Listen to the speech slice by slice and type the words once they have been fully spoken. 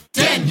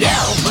and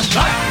yell,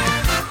 McCartan.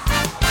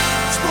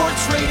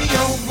 Sports Radio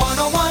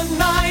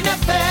 101.9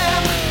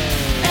 FM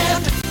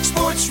and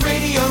Sports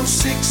Radio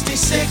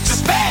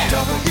 66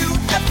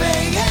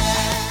 WFAN.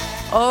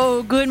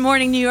 Oh, good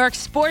morning, New York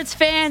sports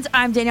fans.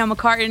 I'm Danielle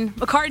McCartan.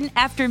 McCartan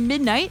After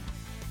Midnight.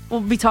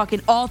 We'll be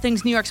talking all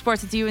things New York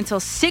sports with you until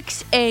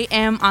 6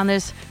 a.m. on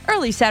this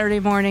early Saturday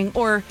morning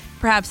or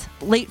perhaps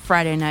late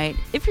Friday night.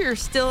 If you're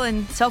still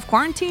in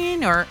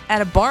self-quarantine or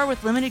at a bar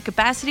with limited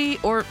capacity,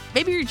 or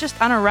maybe you're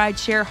just on a ride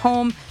share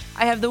home,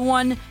 I have the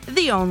one,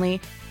 the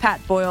only,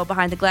 Pat Boyle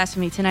behind the glass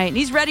with me tonight. And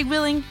he's ready,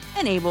 willing,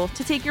 and able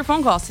to take your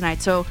phone calls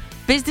tonight. So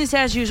business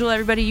as usual,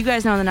 everybody. You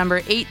guys know the number,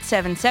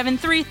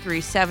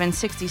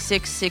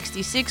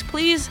 877-337-6666.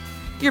 Please,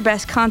 your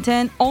best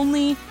content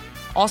only.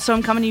 Also,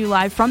 I'm coming to you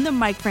live from the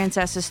Mike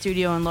Francesa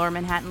studio in Lower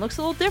Manhattan. Looks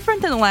a little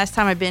different than the last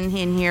time I've been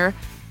in here,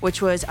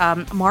 which was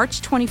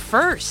March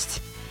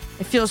 21st.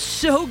 It feels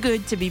so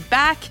good to be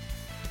back.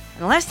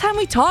 And the last time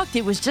we talked,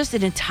 it was just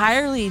an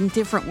entirely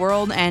different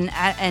world. And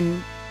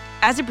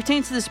as it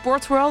pertains to the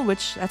sports world,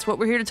 which that's what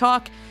we're here to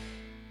talk,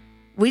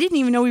 we didn't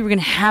even know we were going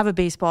to have a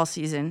baseball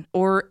season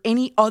or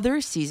any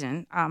other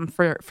season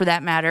for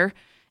that matter.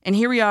 And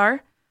here we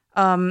are.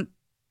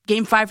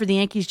 Game 5 for the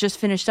Yankees just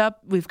finished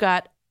up. We've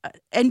got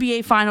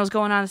NBA finals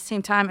going on at the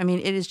same time. I mean,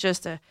 it is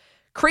just a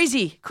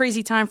crazy,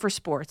 crazy time for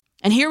sports.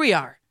 And here we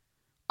are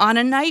on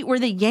a night where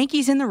the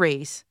Yankees and the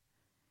Rays,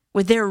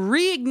 with their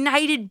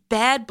reignited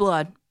bad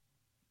blood,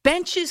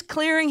 benches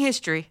clearing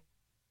history,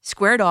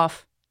 squared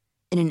off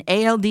in an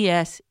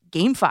ALDS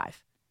Game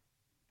 5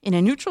 in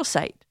a neutral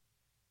site.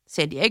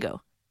 San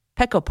Diego,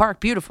 Petco Park,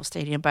 beautiful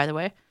stadium, by the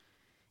way,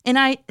 in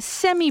a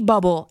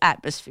semi-bubble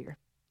atmosphere.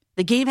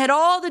 The game had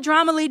all the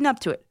drama leading up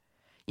to it.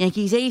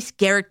 Yankees ace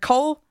Garrett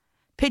Cole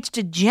pitched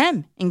a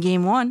gem in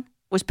Game 1,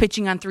 was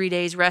pitching on 3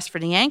 days rest for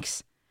the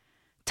Yanks.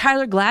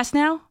 Tyler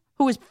Glasnow,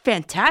 who was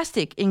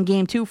fantastic in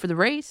Game 2 for the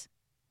Rays,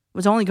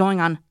 was only going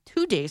on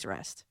 2 days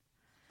rest.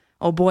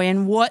 Oh boy,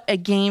 and what a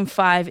Game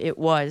 5 it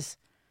was.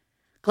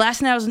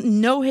 Glasnow's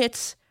no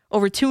hits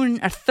over 2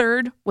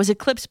 1/3 was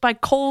eclipsed by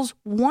Cole's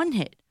 1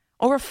 hit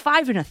over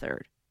 5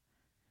 1/3.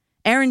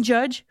 Aaron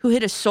Judge, who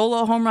hit a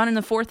solo home run in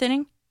the 4th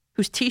inning,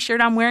 whose t-shirt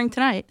I'm wearing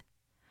tonight,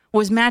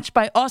 was matched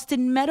by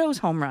Austin Meadows'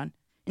 home run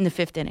in the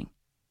 5th inning.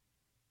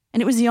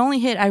 And it was the only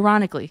hit,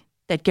 ironically,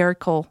 that Garrett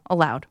Cole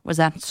allowed, was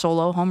that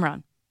solo home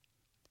run.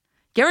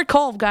 Garrett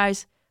Cole,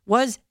 guys,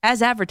 was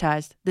as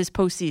advertised this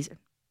postseason.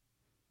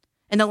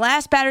 And the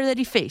last batter that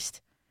he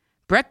faced,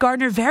 Brett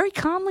Gardner, very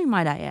calmly,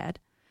 might I add,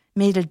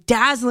 made a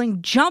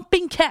dazzling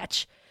jumping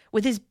catch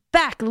with his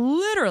back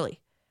literally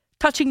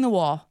touching the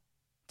wall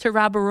to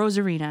Robert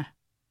Rosarina,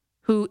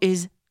 who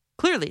is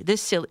clearly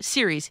this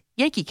series'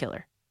 Yankee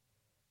killer.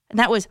 And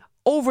that was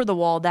over the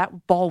wall.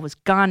 That ball was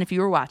gone if you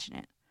were watching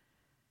it.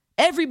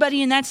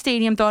 Everybody in that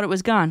stadium thought it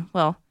was gone.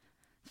 Well,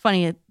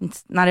 funny,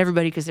 it's not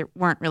everybody because there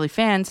weren't really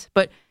fans,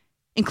 but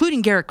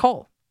including Garrett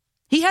Cole.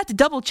 He had to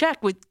double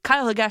check with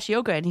Kyle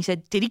Higashioka, and he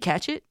said, did he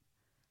catch it?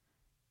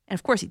 And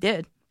of course he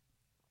did.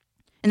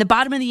 In the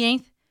bottom of the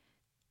 8th,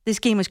 this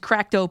game was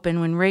cracked open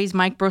when Rays'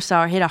 Mike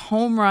Brosauer hit a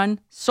home run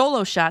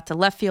solo shot to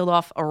left field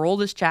off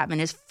Aroldis Chapman,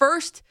 his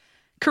first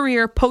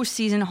career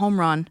postseason home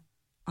run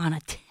on a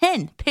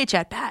 10-pitch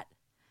at-bat.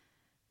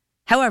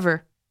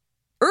 However,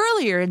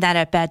 earlier in that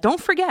at-bat, don't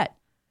forget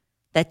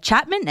that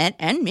Chapman,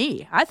 and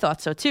me, I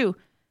thought so too,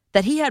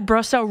 that he had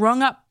Brosauer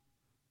rung up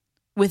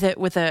with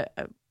a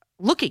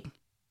looking.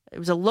 It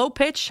was a low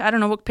pitch. I don't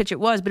know what pitch it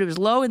was, but it was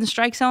low in the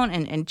strike zone,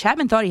 and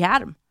Chapman thought he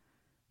had him.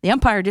 The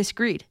umpire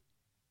disagreed.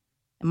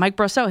 And Mike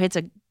Brosauer hits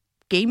a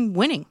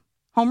game-winning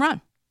home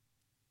run.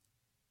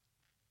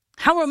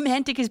 How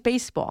romantic is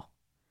baseball?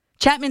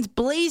 Chapman's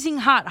blazing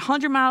hot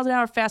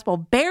 100-mile-an-hour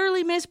fastball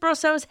barely missed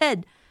Brosauer's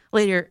head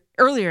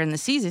earlier in the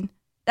season.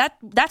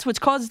 That's what's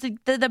caused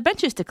the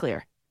benches to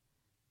clear.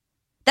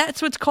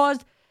 That's what's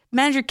caused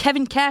manager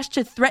Kevin Cash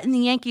to threaten the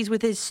Yankees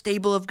with his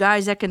stable of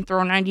guys that can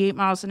throw 98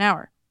 miles an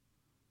hour.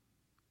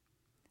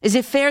 Is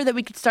it fair that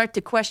we could start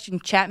to question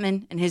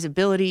Chapman and his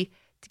ability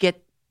to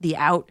get the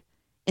out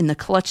in the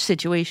clutch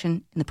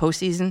situation in the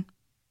postseason?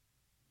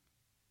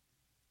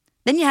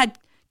 Then you had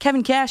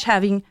Kevin Cash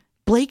having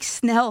Blake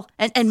Snell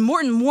and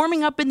Morton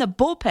warming up in the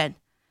bullpen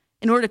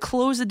in order to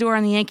close the door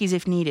on the Yankees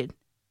if needed.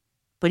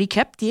 But he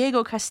kept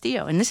Diego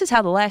Castillo, and this is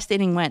how the last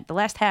inning went, the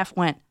last half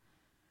went.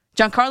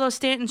 Giancarlo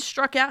Stanton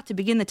struck out to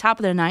begin the top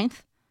of the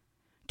 9th.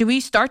 Do we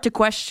start to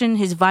question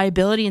his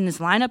viability in this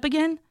lineup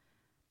again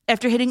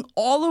after hitting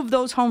all of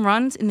those home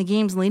runs in the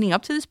games leading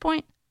up to this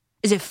point?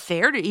 Is it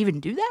fair to even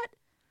do that?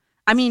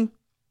 I mean,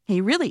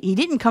 he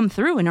didn't come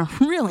through in a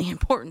really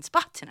important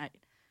spot tonight.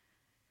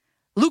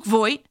 Luke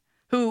Voigt,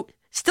 who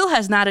still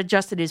has not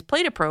adjusted his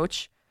plate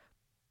approach,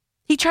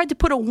 he tried to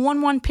put a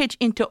 1-1 pitch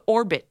into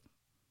orbit.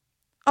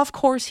 Of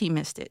course he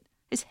missed it.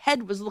 His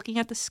head was looking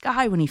at the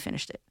sky when he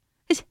finished it.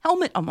 His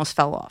helmet almost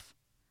fell off.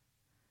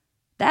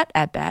 That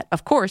at-bat,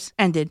 of course,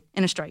 ended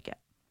in a strikeout.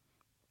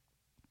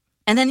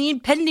 And then the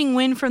impending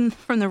win from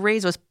the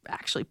Rays was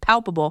actually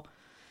palpable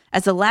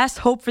as the last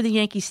hope for the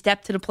Yankees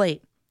stepped to the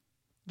plate.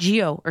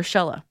 Gio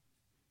Urshela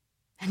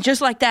And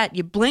just like that,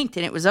 you blinked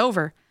and it was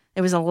over.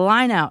 There was a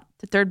line out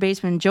to third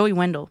baseman Joey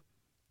Wendell.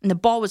 And the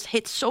ball was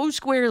hit so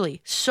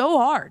squarely, so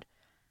hard,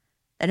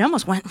 that it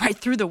almost went right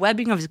through the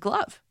webbing of his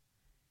glove.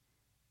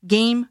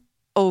 Game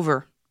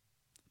over.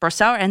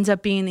 Barsauer ends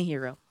up being the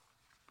hero.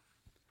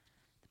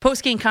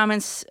 Post-game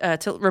comments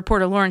to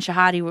reporter Lauren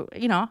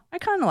Shahadi, I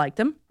kind of liked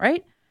him,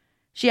 right?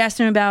 She asked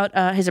him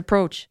about his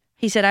approach.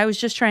 He said, I was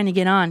just trying to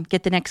get on,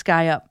 get the next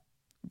guy up.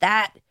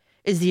 That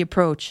is the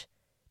approach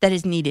that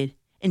is needed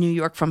in New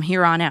York from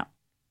here on out.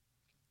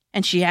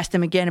 And she asked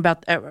him again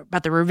about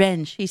the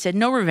revenge. He said,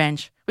 no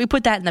revenge. We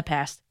put that in the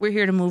past. We're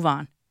here to move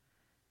on.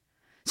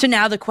 So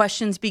now the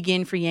questions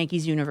begin for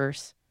Yankees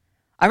universe.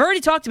 I've already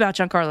talked about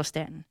Giancarlo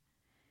Stanton.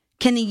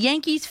 Can the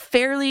Yankees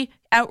fairly,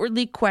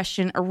 outwardly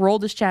question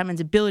Aroldis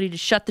Chapman's ability to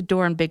shut the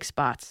door in big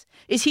spots?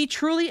 Is he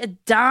truly a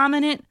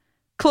dominant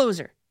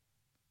closer?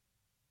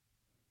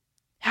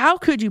 How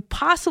could you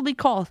possibly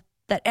call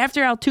that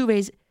after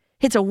Altuve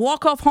hits a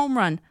walk-off home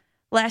run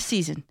last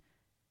season?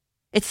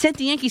 It sent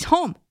the Yankees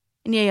home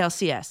in the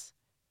ALCS.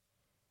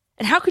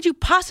 And how could you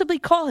possibly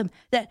call him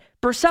that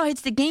Barsauer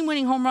hits the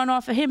game-winning home run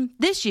off of him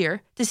this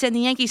year to send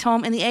the Yankees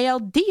home in the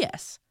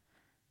ALDS?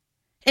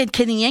 And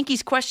can the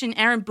Yankees question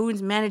Aaron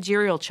Boone's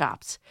managerial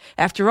chops?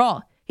 After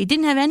all, he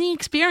didn't have any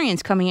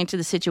experience coming into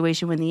the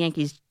situation when the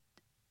Yankees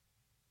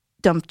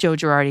dumped Joe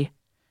Girardi.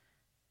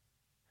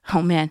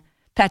 Oh, man.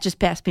 Pat just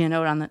passed me a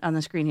note on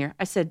the screen here.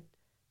 I said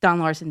Don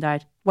Larson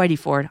died. Whitey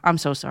Ford. I'm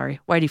so sorry.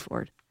 Whitey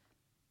Ford.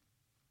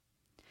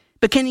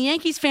 But can the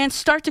Yankees fans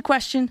start to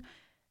question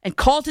and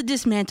call to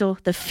dismantle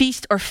the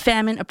feast or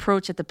famine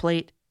approach at the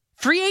plate?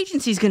 Free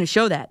agency is going to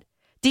show that.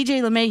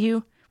 DJ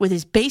LeMahieu, with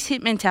his base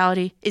hit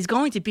mentality, is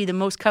going to be the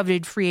most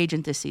coveted free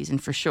agent this season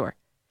for sure.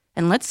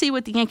 And let's see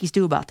what the Yankees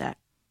do about that.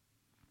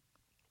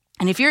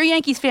 And if you're a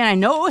Yankees fan, I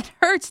know it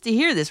hurts to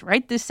hear this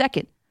right this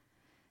second,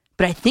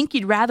 but I think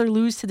you'd rather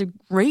lose to the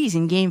Rays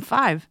in Game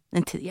 5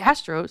 than to the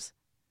Astros.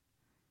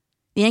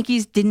 The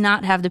Yankees did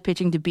not have the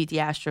pitching to beat the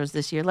Astros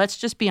this year. Let's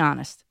just be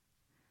honest.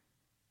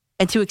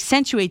 And to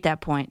accentuate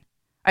that point,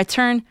 I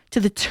turn to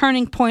the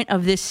turning point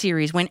of this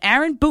series when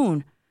Aaron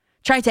Boone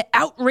tried to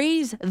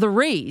outraise the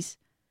Rays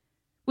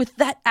with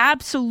that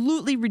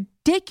absolutely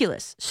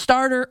ridiculous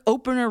starter,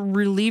 opener,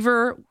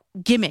 reliever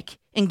gimmick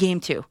in Game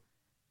 2.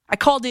 I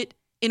called it,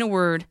 in a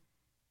word,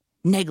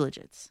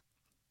 negligence.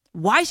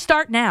 Why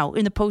start now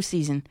in the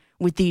postseason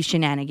with these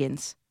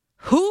shenanigans?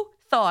 Who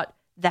thought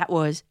that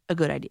was a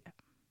good idea?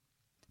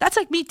 That's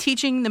like me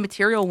teaching the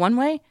material one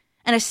way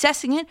and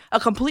assessing it a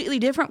completely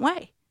different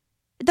way.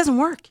 It doesn't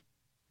work.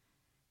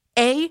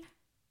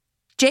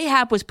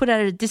 J-Hap was put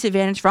at a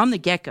disadvantage from the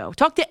get-go.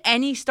 Talk to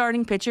any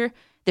starting pitcher.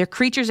 They're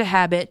creatures of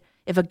habit.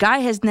 If a guy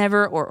has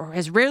never or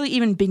has rarely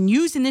even been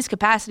used in this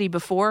capacity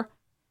before,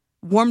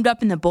 warmed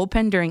up in the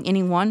bullpen during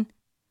inning 1,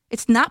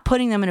 it's not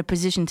putting them in a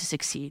position to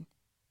succeed.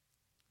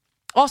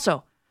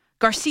 Also,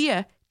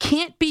 Garcia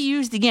can't be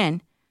used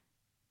again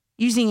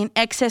using an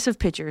excess of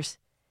pitchers.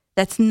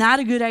 That's not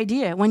a good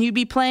idea when you'd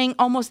be playing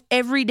almost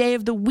every day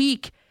of the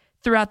week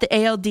throughout the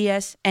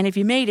ALDS and if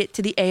you made it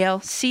to the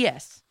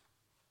ALCS.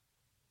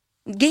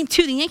 Game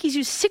 2, the Yankees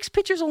used 6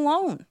 pitchers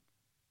alone.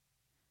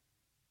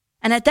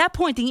 And at that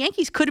point, the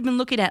Yankees could have been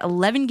looking at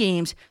 11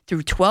 games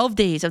through 12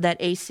 days of that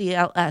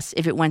ACLS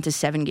if it went to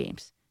 7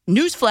 games.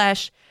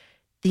 Newsflash,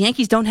 the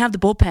Yankees don't have the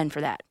bullpen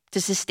for that,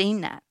 to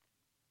sustain that.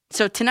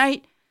 So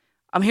tonight,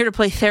 I'm here to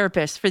play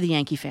therapist for the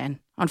Yankee fan,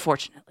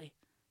 unfortunately.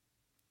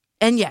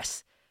 And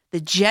yes, the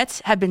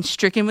Jets have been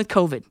stricken with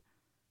COVID.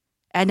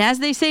 And as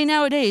they say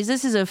nowadays,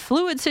 this is a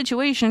fluid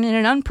situation in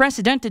an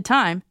unprecedented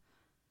time.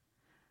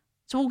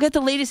 So we'll get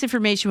the latest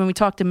information when we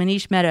talk to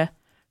Manish Mehta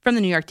from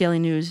the New York Daily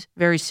News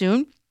very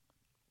soon.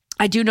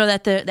 I do know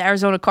that the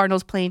Arizona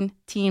Cardinals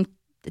team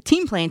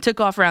plane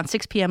took off around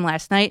 6 p.m.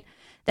 last night.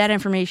 That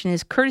information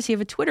is courtesy of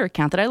a Twitter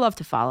account that I love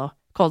to follow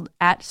called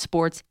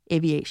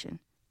 @SportsAviation.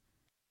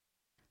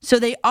 So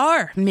they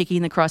are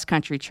making the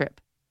cross-country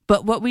trip.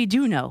 But what we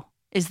do know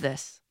is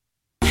this.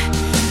 Let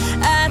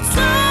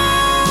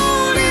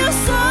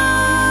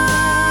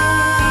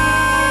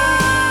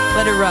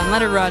it run,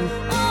 let it run.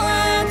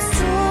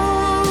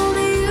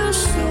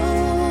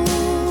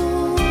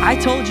 I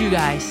told you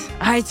guys.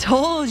 I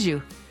told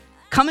you.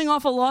 Coming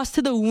off a loss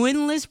to the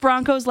winless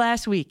Broncos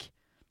last week.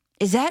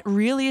 Is that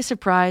really a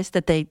surprise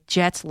that the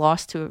Jets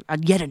lost to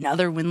yet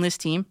another winless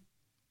team?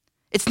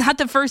 It's not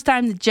the first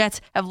time the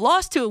Jets have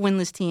lost to a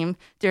winless team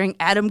during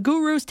Adam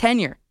Guru's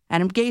tenure.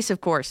 Adam Gase,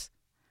 of course.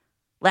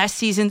 Last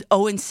season's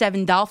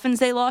 0-7 Dolphins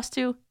they lost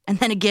to, and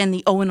then again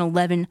the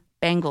 0-11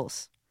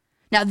 Bengals.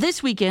 Now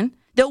this weekend,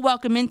 they'll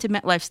welcome into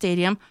MetLife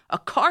Stadium a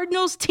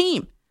Cardinals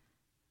team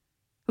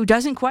who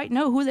doesn't quite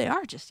know who they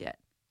are just yet.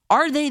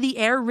 Are they the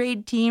air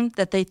raid team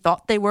that they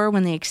thought they were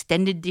when they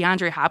extended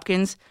DeAndre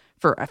Hopkins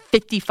for a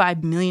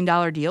 $55 million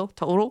deal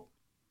total?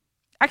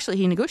 Actually,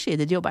 he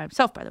negotiated the deal by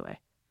himself, by the way.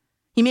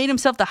 He made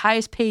himself the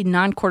highest paid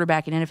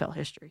non-quarterback in NFL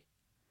history.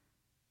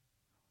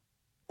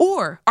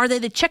 Or are they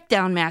the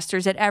check-down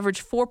masters that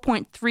averaged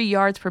 4.3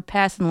 yards per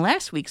pass in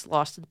last week's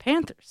loss to the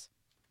Panthers?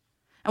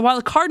 And while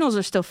the Cardinals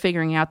are still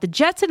figuring out, the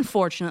Jets,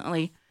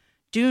 unfortunately,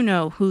 do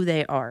know who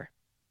they are.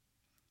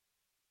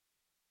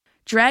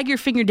 Drag your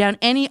finger down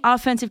any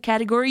offensive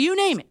category, you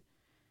name it,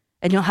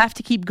 and you'll have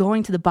to keep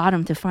going to the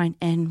bottom to find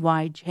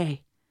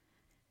NYJ.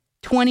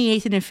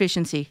 28th in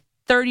efficiency,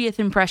 30th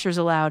in pressures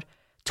allowed,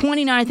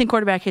 29th in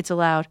quarterback hits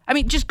allowed. I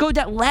mean, just go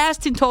down.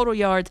 Last in total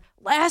yards,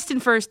 last in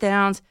first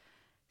downs,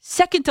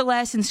 second to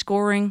last in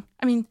scoring.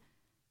 I mean,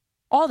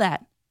 all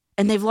that.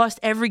 And they've lost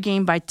every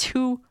game by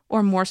 2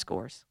 or more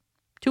scores,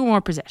 2 or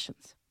more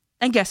possessions.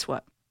 And guess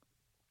what?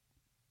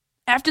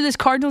 After this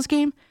Cardinals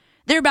game,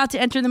 they're about to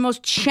enter the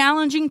most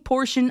challenging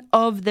portion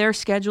of their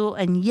schedule.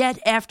 And yet,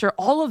 after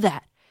all of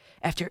that,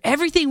 after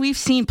everything we've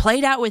seen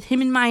played out with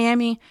him in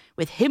Miami,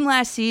 with him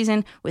last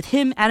season, with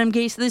him, Adam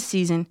Gase, this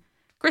season,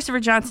 Christopher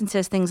Johnson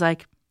says things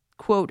like,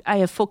 quote, I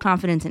have full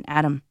confidence in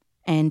Adam.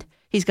 And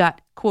he's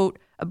got, quote,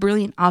 a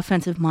brilliant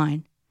offensive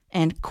mind.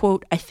 And,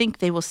 quote, I think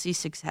they will see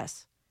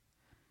success.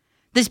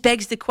 This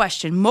begs the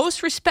question,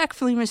 most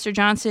respectfully, Mr.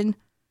 Johnson,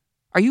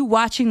 are you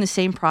watching the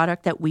same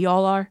product that we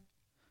all are?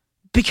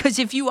 Because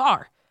if you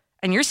are,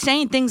 and you're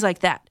saying things like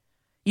that,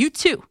 you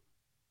too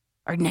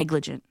are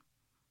negligent.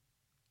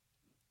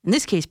 In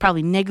this case,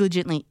 probably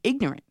negligently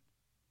ignorant.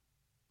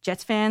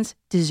 Jets fans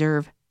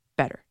deserve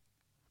better.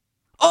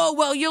 Oh,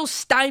 well, you'll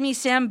stymie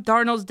Sam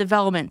Darnold's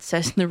development,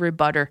 says the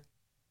rebutter.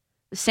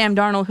 Sam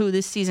Darnold, who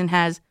this season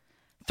has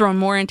thrown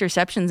more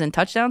interceptions than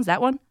touchdowns,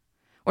 that one?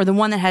 Or the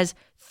one that has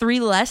 3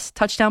 less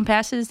touchdown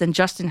passes than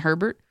Justin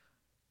Herbert,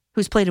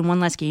 who's played in 1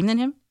 less game than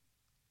him?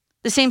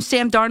 The same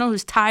Sam Darnold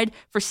who's tied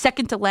for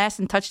second to last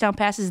in touchdown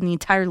passes in the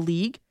entire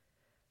league?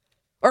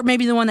 Or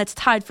maybe the one that's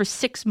tied for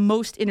 6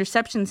 most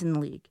interceptions in the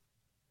league?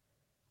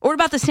 Or what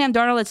about the Sam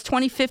Darnold that's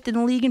 25th in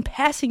the league in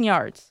passing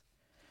yards?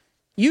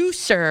 You,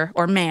 sir,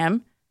 or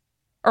ma'am,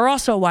 are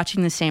also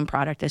watching the same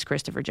product as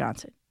Christopher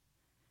Johnson.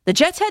 The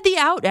Jets had the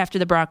out after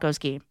the Broncos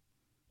game.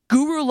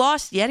 Guru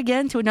lost yet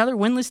again to another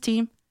winless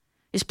team.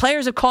 His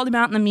players have called him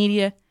out in the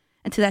media.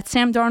 And to that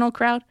Sam Darnold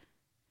crowd,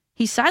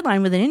 he's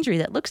sidelined with an injury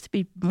that looks to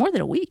be more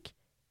than a week.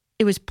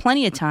 It was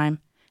plenty of time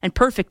and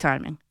perfect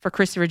timing for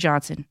Christopher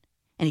Johnson,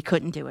 and he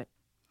couldn't do it.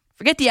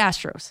 Forget the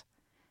Astros.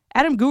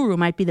 Adam Guru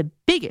might be the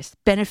biggest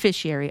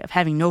beneficiary of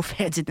having no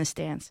fans in the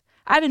stands.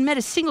 I haven't met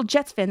a single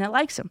Jets fan that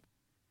likes him.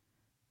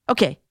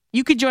 Okay,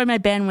 you could join my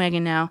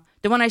bandwagon now,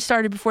 the one I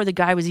started before the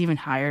guy was even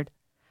hired.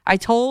 I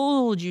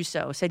told you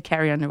so, said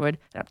Carrie Underwood,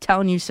 and I'm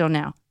telling you so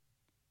now.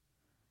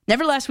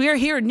 Nevertheless, we are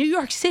here in New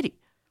York City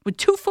with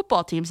 2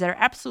 football teams that are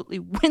absolutely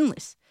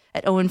winless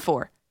at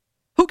 0-4.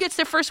 Who gets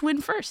their first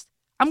win first?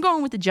 I'm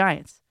going with the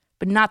Giants,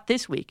 but not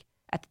this week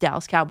at the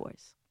Dallas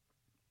Cowboys.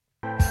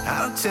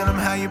 I'll tell them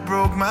how you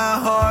broke my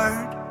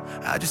heart.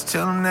 I just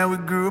tell them that we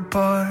grew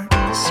apart.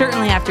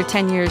 Certainly after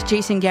 10 years,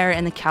 Jason Garrett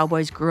and the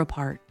Cowboys grew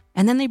apart,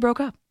 and then they broke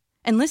up.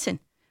 And listen,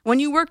 when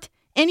you worked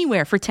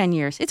anywhere for 10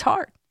 years, it's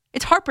hard.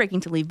 It's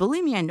heartbreaking to leave.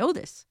 Believe me, I know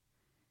this.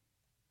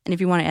 And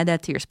if you want to add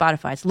that to your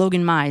Spotify, it's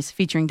Logan Mize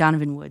featuring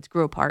Donovan Woods,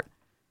 Grew Apart.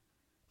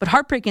 But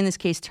heartbreak in this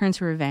case turns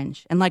to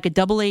revenge. And like a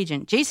double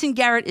agent, Jason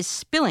Garrett is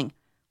spilling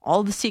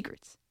all the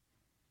secrets.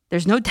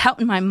 There's no doubt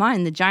in my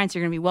mind the Giants are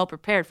going to be well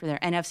prepared for their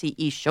NFC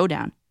East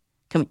showdown.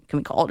 Can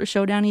we call it a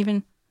showdown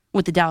even?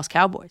 With the Dallas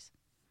Cowboys.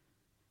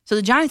 So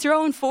the Giants are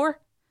 0-4,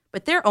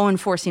 but their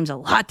 0-4 seems a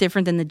lot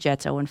different than the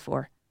Jets'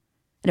 0-4.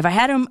 And if I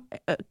had to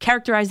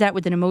characterize that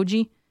with an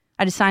emoji,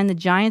 I'd assign the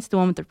Giants the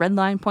one with the red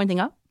line pointing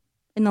up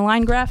in the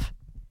line graph,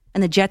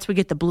 and the Jets would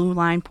get the blue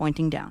line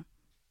pointing down.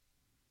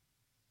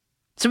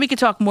 So we could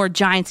talk more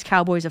Giants,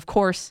 Cowboys, of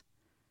course.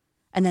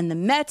 And then the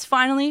Mets,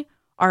 finally,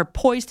 are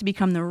poised to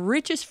become the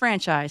richest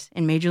franchise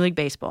in Major League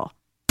Baseball.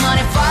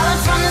 Money falling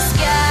from the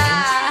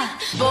sky,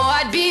 boy,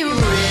 I'd be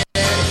rich.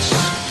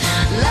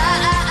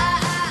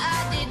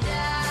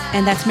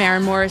 And that's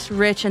Maren Morris,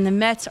 rich. And the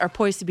Mets are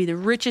poised to be the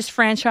richest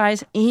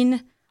franchise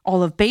in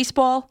all of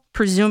baseball,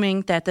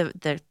 presuming that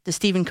the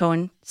Stephen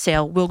Cohen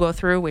sale will go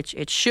through, which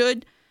it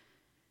should.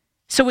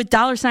 So with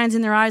dollar signs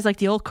in their eyes like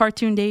the old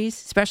cartoon days,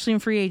 especially in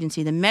free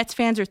agency, the Mets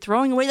fans are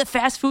throwing away the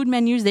fast food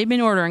menus they've been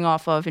ordering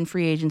off of in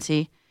free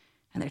agency.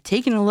 And they're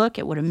taking a look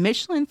at what a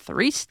Michelin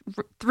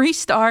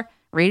three-star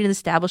rated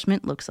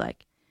establishment looks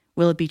like.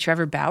 Will it be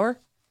Trevor Bauer?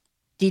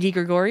 Didi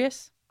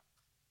Gregorius?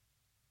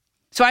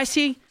 So I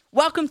see,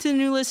 welcome to the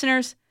new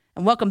listeners,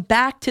 and welcome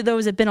back to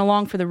those that have been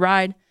along for the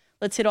ride.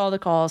 Let's hit all the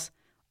calls.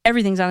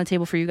 Everything's on the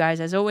table for you guys,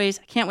 as always.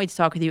 I can't wait to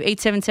talk with you.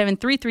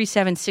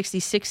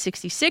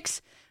 877-337-6666.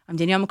 I'm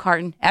Danielle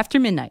McCartan, after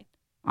midnight,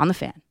 on The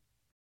Fan.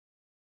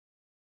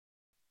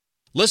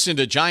 Listen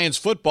to Giants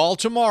football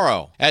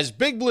tomorrow as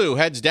Big Blue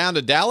heads down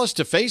to Dallas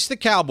to face the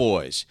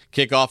Cowboys.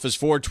 Kickoff is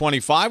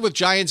 4:25 with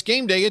Giants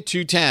game day at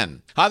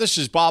 2:10. Hi, this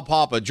is Bob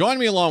Papa. Join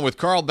me along with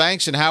Carl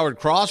Banks and Howard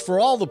Cross for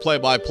all the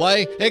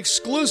play-by-play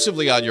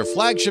exclusively on your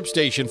flagship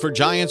station for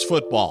Giants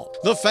football.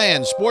 The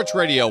Fan, Sports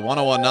Radio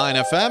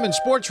 101.9 FM and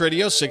Sports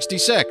Radio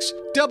 66.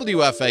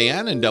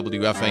 WFAN and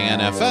WFAN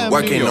FM.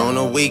 Working on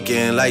a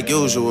weekend like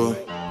usual.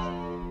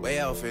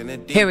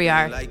 Here we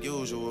are,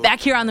 back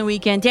here on the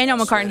weekend. Daniel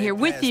McCartan here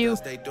with you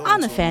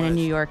on The Fan in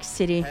New York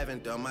City.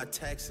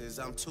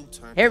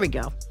 Here we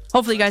go.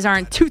 Hopefully you guys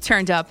aren't too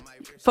turned up.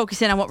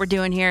 Focus in on what we're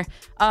doing here.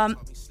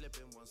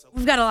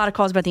 We've got a lot of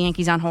calls about the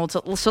Yankees on hold,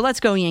 so let's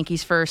go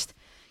Yankees first.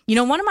 You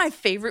know, one of my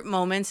favorite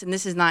moments, and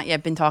this has not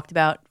yet been talked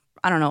about,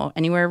 I don't know,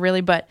 anywhere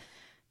really, but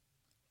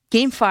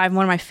Game 5,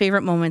 one of my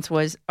favorite moments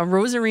was a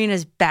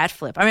Rosarena's bat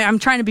flip. I mean, I'm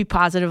trying to be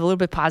positive, a little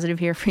bit positive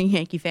here for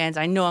Yankee fans.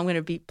 I know I'm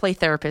going to play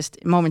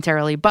therapist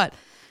momentarily, but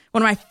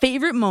one of my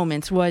favorite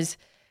moments was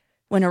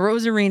when a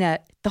Rosarena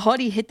thought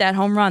he hit that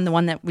home run, the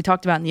one that we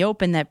talked about in the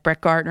Open that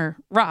Brett Gardner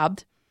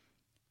robbed,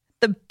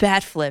 the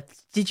bat flip.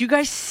 Did you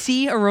guys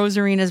see a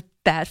Rosarena's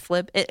bat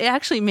flip? It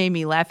actually made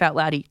me laugh out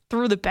loud. He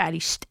threw the bat,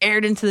 he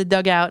stared into the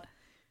dugout,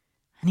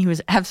 and he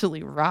was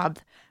absolutely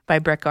robbed by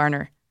Brett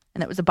Gardner.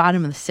 And that was the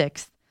bottom of the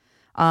 6th.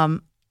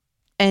 And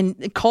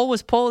Cole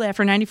was pulled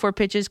after 94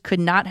 pitches, could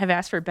not have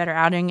asked for a better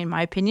outing, in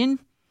my opinion,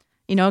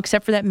 you know,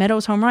 except for that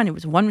Meadows home run. It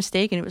was one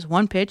mistake and it was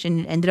one pitch and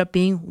it ended up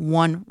being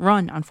one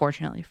run,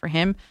 unfortunately for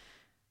him.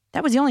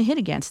 That was the only hit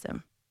against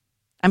him.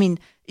 I mean,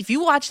 if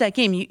you watch that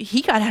game,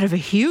 he got out of a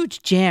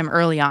huge jam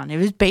early on. It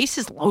was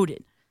bases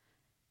loaded.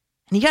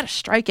 And he got a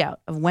strikeout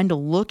of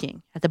Wendell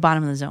looking at the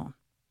bottom of the zone.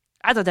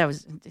 I thought that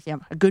was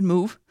a good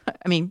move.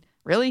 I mean,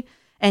 really?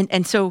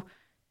 And so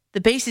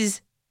the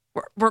bases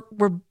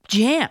were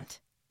jammed.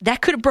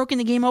 That could have broken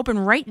the game open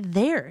right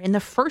there in the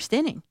first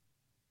inning.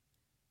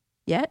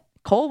 Yet,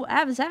 Cole,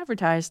 as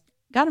advertised,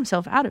 got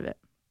himself out of it.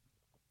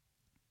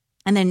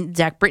 And then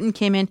Zach Britton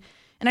came in.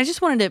 And I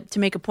just wanted to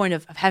make a point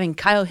of having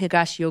Kyle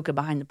Higashioka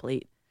behind the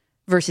plate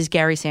versus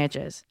Gary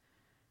Sanchez.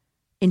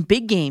 In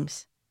big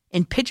games,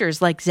 in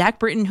pitchers like Zach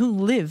Britton who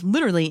live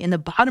literally in the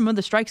bottom of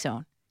the strike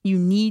zone, you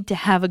need to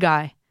have a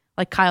guy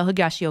like Kyle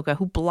Higashioka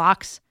who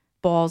blocks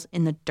balls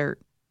in the dirt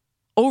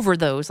over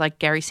those like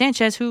Gary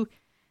Sanchez, who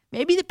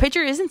maybe the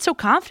pitcher isn't so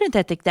confident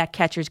that that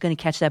catcher is going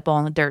to catch that ball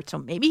in the dirt. So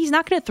maybe he's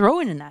not going to throw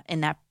it in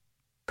that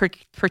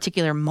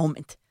particular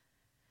moment.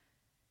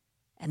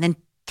 And then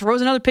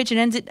throws another pitch and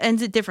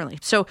ends it differently.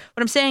 So what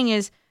I'm saying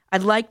is I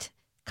liked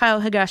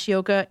Kyle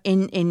Higashioka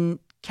in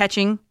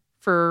catching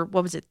for,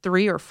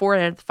 3 or 4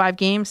 out of 5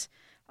 games.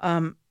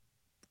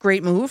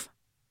 Great move.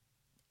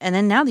 And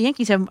then now the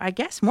Yankees have, I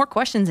guess, more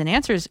questions than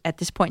answers at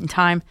this point in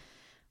time.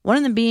 One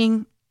of them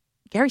being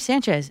Gary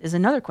Sanchez is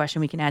another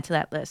question we can add to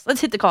that list.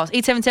 Let's hit the calls.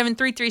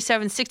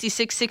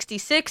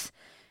 877-337-6666.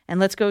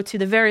 And let's go to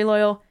the very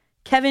loyal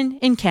Kevin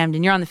in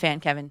Camden. You're on the Fan,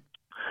 Kevin.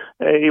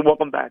 Hey,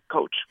 welcome back,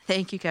 Coach.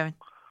 Thank you, Kevin.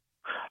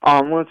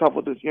 I want to talk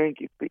about this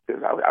Yankees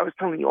because I was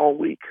telling you all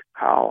week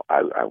how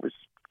I was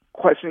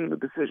questioning the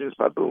decisions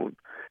by Boone.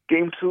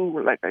 Game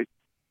 2, like I've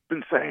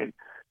been saying,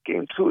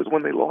 Game 2 is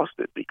when they lost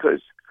it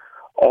because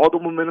all the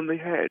momentum they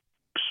had.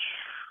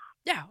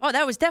 Yeah,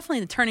 that was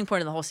definitely the turning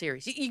point of the whole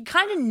series. You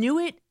kind of knew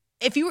it.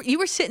 If you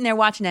were sitting there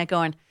watching that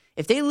going,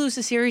 if they lose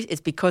the series, it's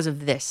because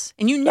of this.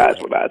 And you knew That's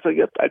it. what I said.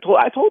 Yep, I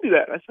told you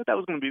that. I said that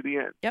was going to be the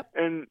end. Yep.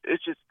 And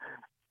it's just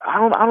I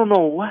don't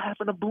know what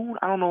happened to Boone.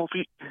 I don't know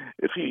if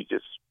he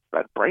just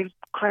got brain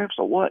cramps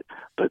or what.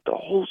 But the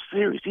whole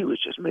series he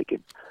was just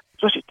making,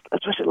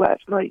 especially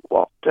last night.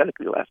 Well,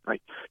 technically last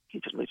night,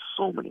 he just made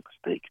so many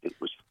mistakes. It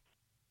was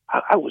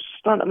I was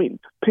stunned. I mean,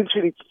 pinch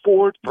hitting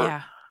forward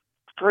for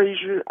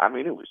Frazier. I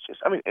mean, it was just.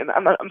 I mean, and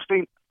I'm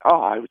saying,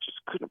 I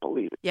just couldn't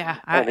believe it. Yeah,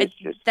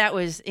 that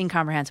was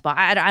incomprehensible.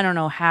 I don't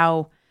know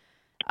how.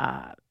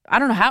 I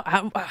don't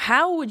know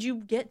how would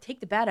you take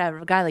the bat out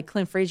of a guy like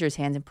Clint Frazier's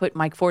hands and put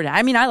Mike Ford in?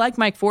 I mean, I like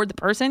Mike Ford the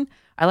person.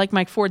 I like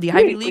Mike Ford the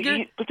Ivy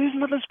Leaguer. But there's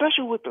nothing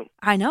special with him.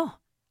 I know.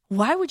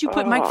 Why would you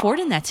put Mike Ford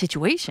in that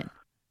situation?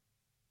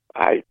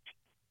 I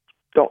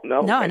don't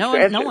know. No, no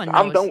one knows.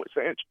 I'm done with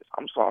Sanchez.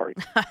 I'm sorry,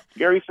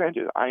 Gary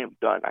Sanchez. I am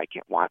done. I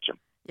can't watch him.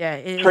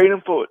 Yeah, trade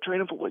him for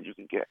what you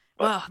can get.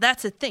 But well,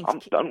 that's the thing. I'm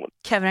done with it.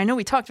 Kevin, I know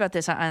we talked about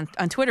this on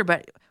Twitter,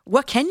 but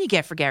what can you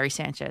get for Gary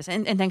Sanchez?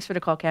 And thanks for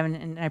the call, Kevin,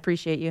 and I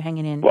appreciate you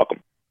hanging in.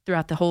 Welcome.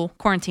 Throughout the whole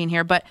quarantine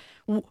here. But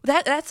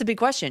that's the big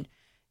question.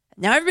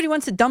 Now everybody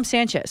wants to dump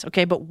Sanchez,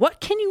 okay? But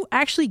what can you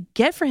actually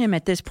get for him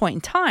at this point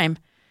in time?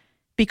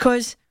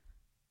 Because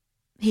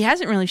he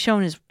hasn't really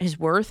shown his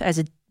worth as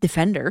a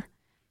defender.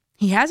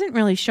 He hasn't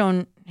really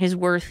shown his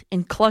worth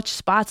in clutch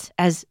spots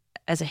as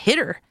a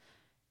hitter.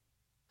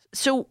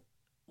 So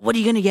what are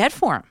you going to get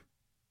for him?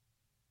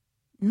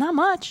 Not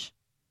much.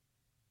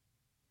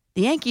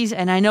 The Yankees,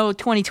 and I know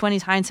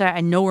 2020's hindsight,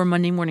 I know we're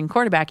Monday morning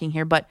quarterbacking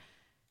here, but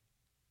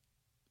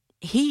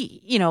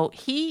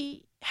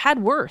he had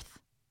worth.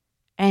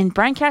 And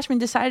Brian Cashman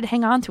decided to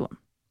hang on to him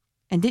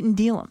and didn't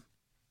deal him.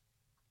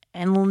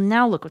 And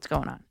now look what's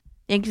going on.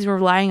 The Yankees were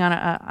relying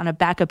on a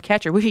backup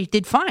catcher, which he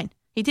did fine.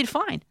 He did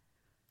fine.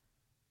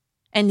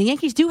 And the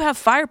Yankees do have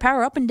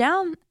firepower up and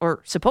down,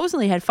 or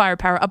supposedly had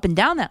firepower up and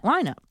down that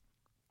lineup.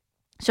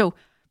 So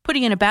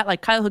putting in a bat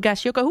like Kyle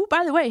Higashioka, who,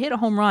 by the way, hit a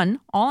home run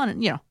on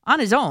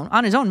his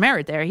own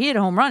merit there. He hit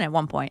a home run at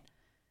one point.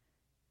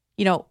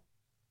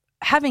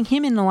 Having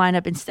him in the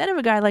lineup instead of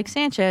a guy like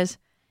Sanchez,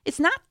 it's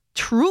not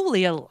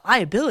truly a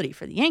liability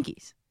for the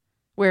Yankees,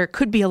 where it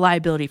could be a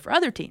liability for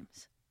other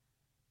teams.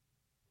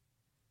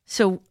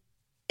 So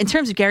in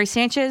terms of Gary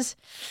Sanchez,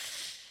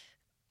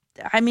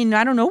 I mean,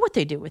 I don't know what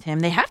they do with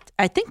him.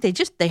 I think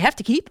they have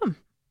to keep him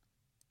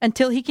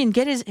until he can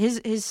get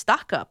his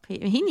stock up.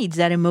 He needs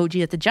that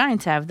emoji that the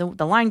Giants have,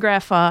 the line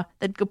graph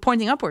that go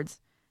pointing upwards.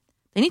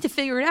 They need to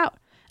figure it out.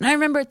 And I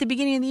remember at the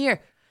beginning of the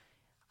year,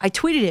 I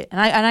tweeted it, and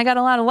I got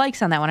a lot of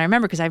likes on that one. I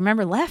remember because I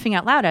remember laughing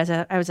out loud as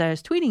I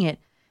was tweeting it.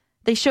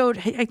 They showed,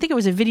 I think it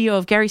was a video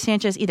of Gary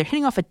Sanchez either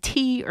hitting off a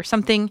tee or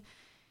something,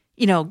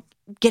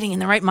 getting in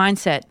the right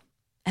mindset.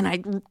 And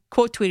I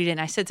quote tweeted it, and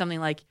I said something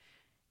like,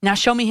 "Now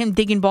show me him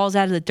digging balls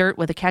out of the dirt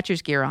with a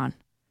catcher's gear on.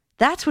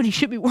 That's what he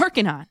should be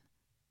working on."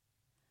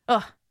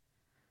 Oh,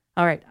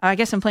 all right. I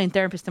guess I'm playing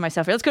therapist to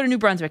myself here. Let's go to New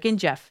Brunswick and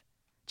Jeff.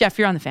 Jeff,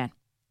 you're on the Fan.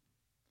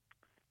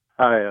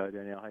 Hi,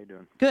 Danielle. How you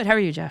doing? Good. How are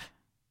you, Jeff?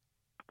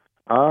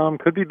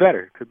 Could be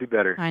better.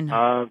 I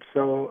know.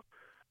 So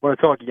I want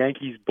to talk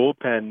Yankees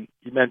bullpen.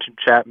 You mentioned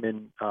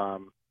Chapman,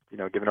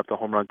 giving up the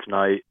home run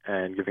tonight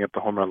and giving up the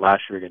home run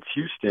last year against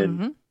Houston.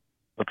 Mm-hmm.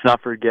 Let's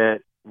not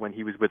forget when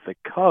he was with the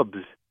Cubs,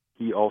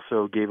 he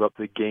also gave up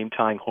the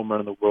game-tying home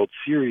run in the World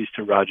Series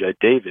to Rajai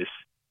Davis.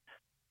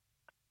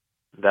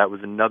 That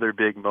was another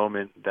big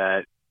moment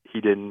that he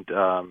didn't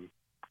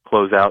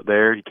close out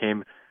there.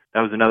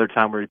 That was another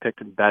time where he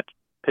pitched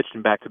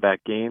in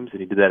back-to-back games,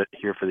 and he did that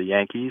here for the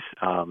Yankees.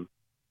 So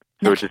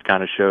it just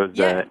kind of shows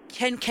that.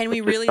 Can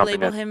we really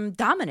label him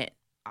dominant?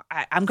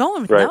 I'm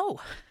going with no.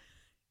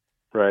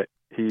 Right.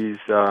 He's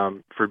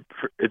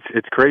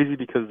it's crazy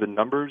because the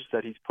numbers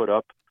that he's put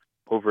up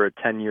over a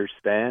 10-year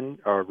span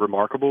are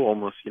remarkable,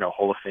 almost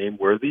Hall of Fame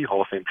worthy,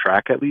 Hall of Fame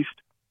track at least.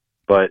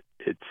 But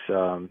it's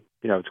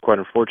it's quite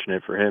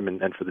unfortunate for him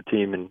and for the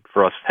team and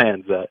for us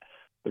fans that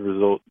the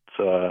results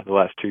the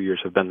last 2 years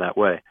have been that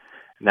way.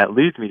 And that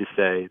leads me to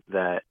say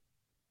that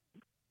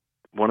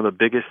one of the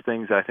biggest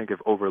things I think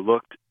I've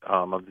overlooked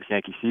of this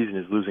Yankee season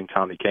is losing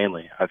Tommy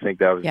Kahnle. I think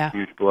that was a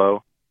huge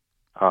blow,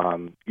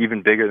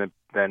 even bigger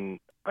than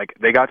like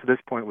they got to this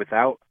point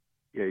without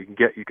you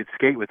could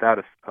skate without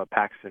a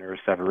Paxton or a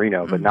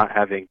Severino, but not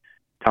having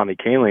Tommy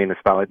Kahnle in the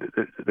spotlight,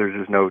 there's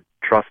just no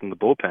trust in the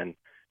bullpen.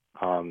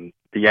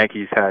 The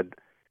Yankees had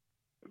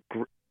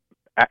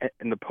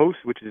in the post,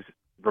 which is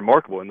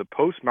remarkable, in the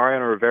post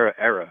Mariano Rivera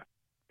era,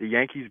 the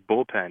Yankees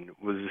bullpen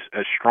was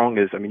as strong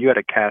as you had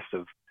a cast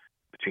of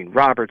between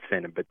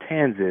Robertson and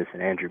Betances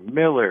and Andrew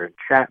Miller and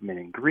Chapman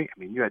and Green.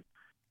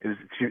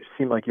 It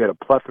seemed like you had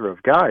a plethora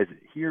of guys.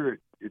 Here,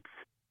 it's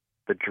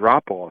the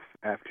drop-off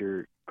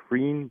after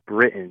Green,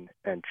 Britton,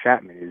 and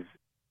Chapman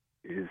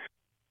is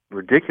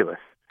ridiculous.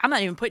 I'm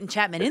not even putting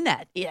Chapman in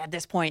that at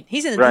this point.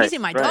 He's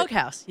in my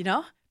doghouse,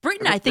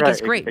 Britton, I think,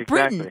 is great. Exactly.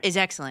 Britton is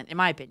excellent, in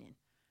my opinion.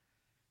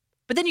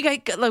 But then you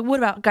got, what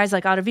about guys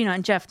like Ottavino?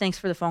 And Jeff, thanks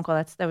for the phone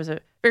call. That was a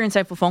very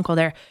insightful phone call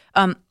there.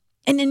 And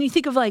then you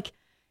think of,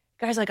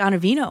 guys like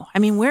Ottavino.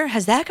 Where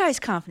has that guy's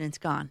confidence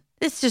gone?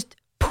 It's just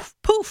poof,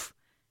 poof.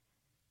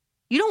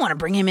 You don't want to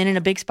bring him in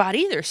a big spot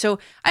either. So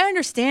I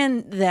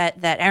understand that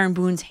Aaron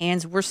Boone's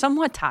hands were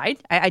somewhat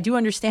tied. I do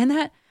understand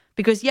that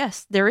because,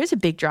 yes, there is a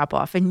big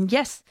drop-off. And,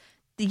 yes,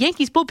 the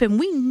Yankees bullpen,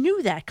 we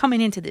knew that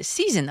coming into this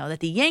season, though, that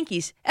the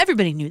Yankees,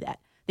 everybody knew that.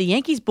 The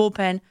Yankees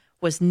bullpen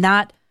was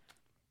not,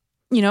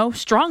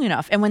 strong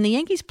enough. And when the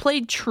Yankees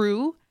played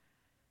true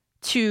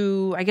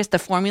to, I guess, the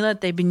formula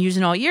that they've been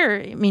using all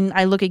year,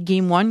 I look at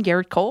game one,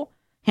 Garrett Cole,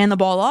 hand the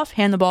ball off,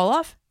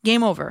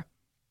 game over.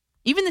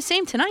 Even the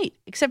same tonight,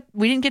 except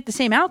we didn't get the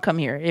same outcome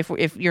here.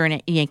 If you're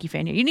a Yankee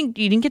fan here, you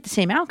didn't get the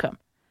same outcome.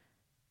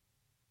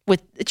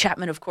 With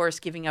Chapman, of course,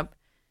 giving up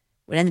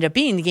what ended up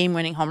being the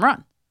game-winning home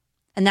run,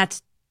 and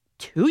that's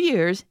 2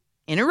 years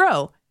in a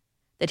row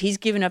that he's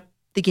given up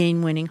the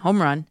game-winning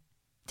home run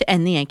to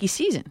end the Yankee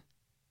season,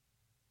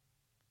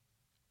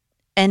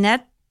 and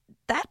that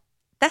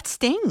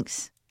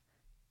stings.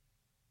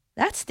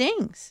 That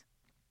stings.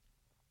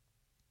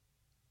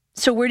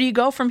 So where do you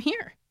go from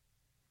here?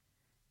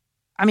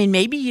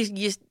 Maybe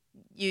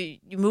you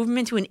move him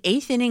into an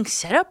 8th inning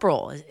setup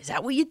role. Is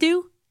that what you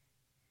do?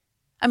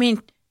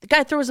 The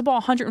guy throws the ball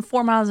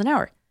 104 miles an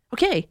hour.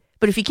 Okay,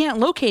 but if you can't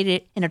locate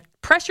it in a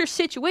pressure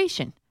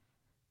situation,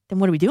 then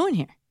what are we doing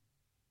here?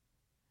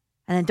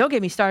 And then don't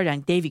get me started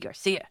on Davy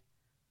Garcia.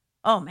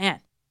 Oh, man.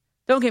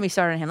 Don't get me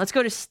started on him. Let's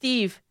go to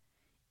Steve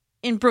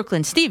in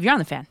Brooklyn. Steve, you're on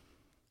the Fan.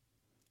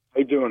 How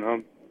you doing,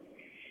 hon?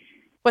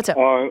 What's up?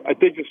 I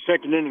think the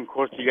second inning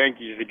cost the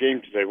Yankees the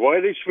game today. Why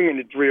are they swinging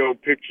the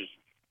 3-0 pitches?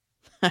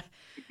 I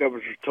think that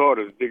was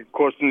retarded. They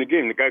cost them the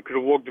game. The guy could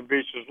have walked the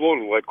bases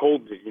loaded like Cole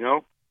did,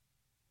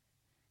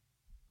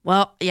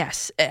 Well,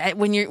 yes.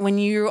 When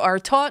you are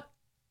taught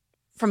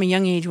from a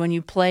young age when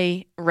you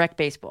play rec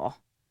baseball,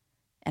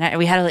 and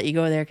we had to let you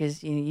go there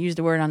because you used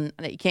the word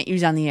that you can't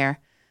use on the air.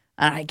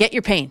 And I get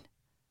your pain.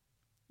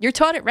 You're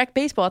taught at rec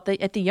baseball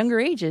at the younger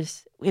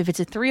ages. If it's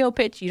a 3-0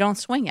 pitch, you don't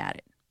swing at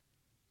it.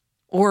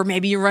 Or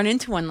maybe you run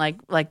into one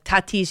like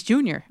Tatis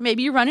Jr.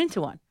 Maybe you run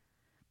into one.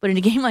 But in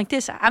a game like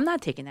this, I'm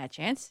not taking that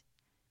chance.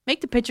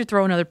 Make the pitcher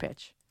throw another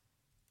pitch.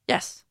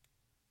 Yes,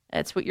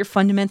 that's what you're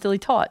fundamentally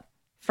taught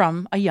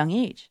from a young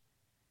age.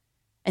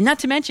 And not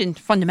to mention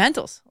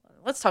fundamentals.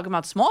 Let's talk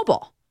about small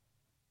ball.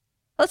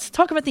 let's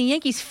talk about the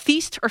Yankees'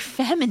 feast or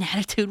famine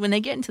attitude when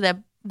they get into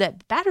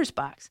that batter's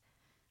box.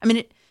 I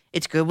mean,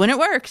 it's good when it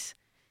works,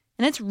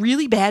 and it's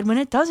really bad when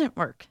it doesn't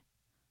work.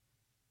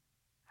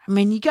 I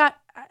mean, you got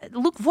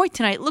Luke Voigt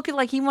tonight looking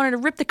like he wanted to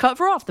rip the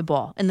cover off the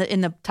ball in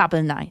the top of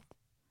the ninth.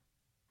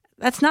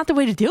 That's not the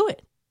way to do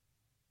it.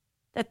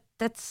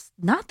 That's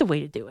not the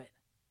way to do it.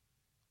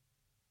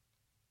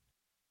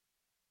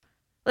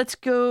 Let's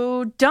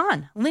go,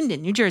 Don,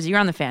 Linden, New Jersey. You're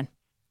on the Fan.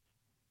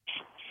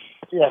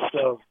 Yeah,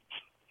 so,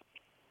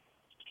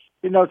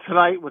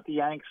 tonight with the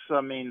Yanks,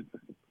 I mean,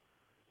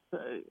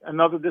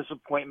 another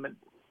disappointment.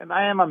 And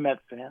I am a Met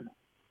fan,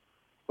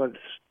 but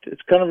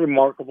it's kind of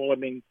remarkable. I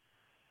mean,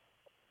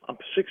 I'm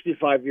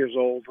 65 years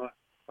old.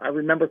 I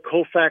remember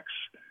Koufax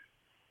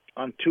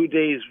on 2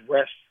 days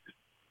rest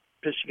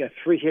pitching a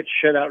 3-hit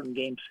shutout in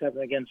Game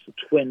 7 against the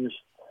Twins.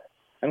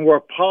 And we're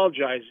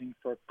apologizing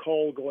for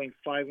Cole going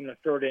 5 in the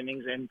third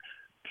innings and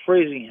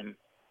praising him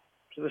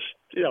to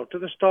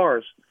the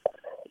stars.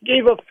 He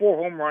gave up 4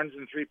 home runs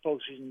in 3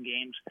 postseason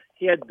games.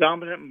 He had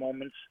dominant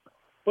moments,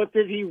 but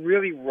did he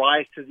really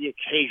rise to the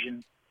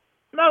occasion?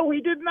 No,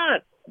 he did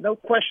not. No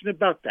question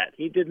about that.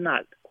 He did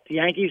not. The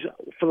Yankees,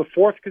 for the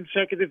 4th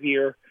consecutive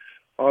year,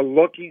 are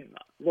looking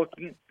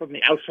from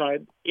the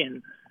outside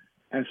in,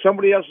 and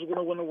somebody else is going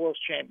to win the World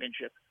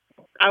Championship.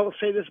 I will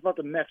say this about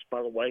the Mets,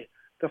 by the way.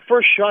 The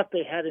first shot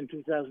they had in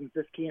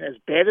 2015, as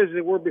bad as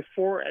they were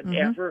before and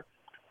after,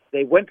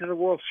 they went to the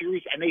World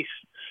Series, and they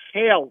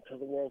sailed to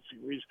the World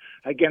Series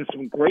against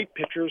some great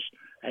pitchers,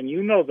 and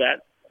you know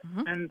that,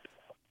 and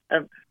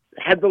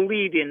had the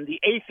lead in the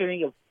 8th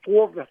inning of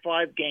 4 of the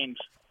 5 games.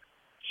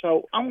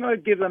 So I'm going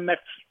to give the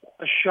Mets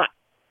a shot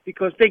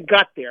because they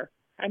got there,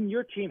 and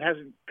your team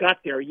hasn't got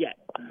there yet.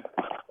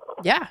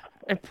 Yeah,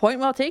 a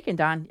point well taken,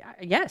 Don.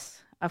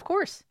 Yes, of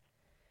course.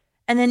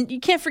 And then you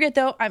can't forget,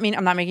 though, I mean,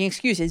 I'm not making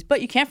excuses,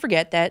 but you can't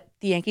forget that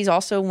the Yankees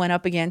also went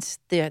up against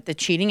the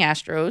cheating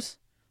Astros,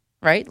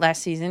 right,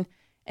 last season.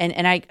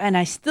 And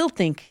I still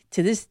think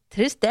to this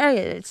day,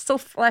 it still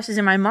flashes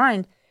in my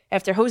mind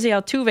after Jose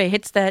Altuve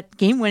hits that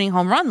game-winning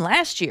home run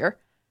last year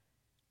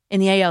in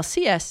the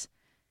ALCS,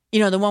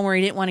 the one where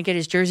he didn't want to get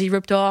his jersey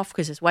ripped off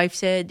because his wife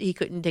said he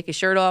couldn't take his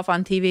shirt off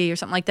on TV or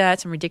something like that,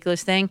 some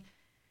ridiculous thing.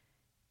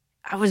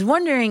 I was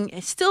wondering, I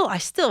still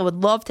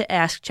would love to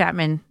ask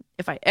Chapman,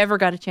 if I ever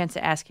got a chance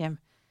to ask him,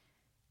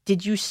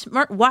 did you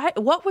smirk?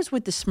 What was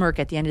with the smirk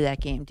at the end of that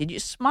game? Did you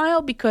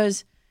smile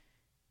because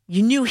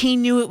you knew he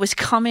knew it was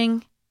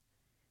coming?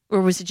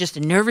 Or was it just a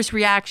nervous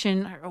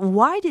reaction?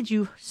 Why did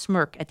you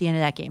smirk at the end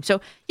of that game?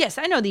 So, yes,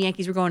 I know the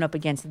Yankees were going up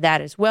against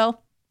that as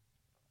well.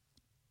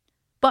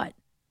 But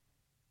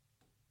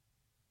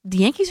the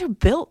Yankees are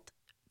built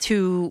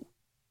to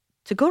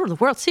go to the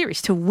World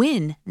Series, to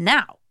win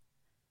now.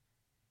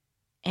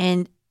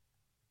 And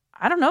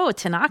I don't know,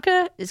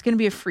 Tanaka is going to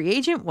be a free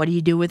agent. What do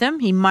you do with him?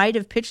 He might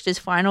have pitched his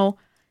final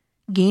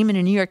game in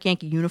a New York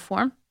Yankee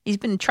uniform. He's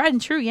been a tried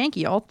and true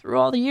Yankee all through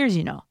all the years,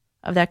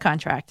 of that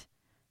contract.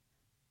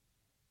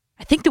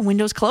 I think the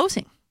window's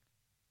closing.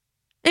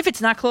 If it's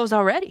not closed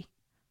already.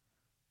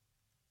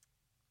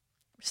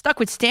 Stuck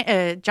with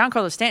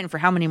Giancarlo Stanton for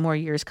how many more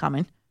years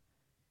coming?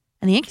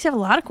 And the Yankees have a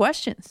lot of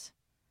questions.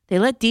 They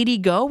let Didi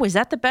go. Was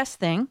that the best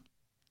thing?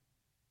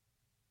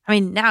 I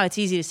mean, now it's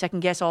easy to second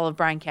guess all of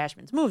Brian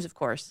Cashman's moves, of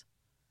course.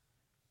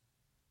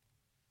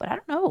 But I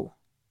don't know.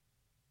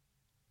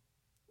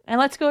 And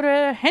let's go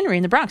to Henry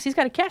in the Bronx. He's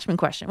got a Cashman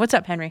question. What's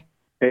up, Henry?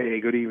 Hey,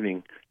 good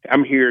evening.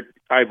 I'm here.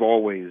 I've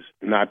always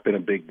not been a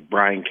big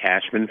Brian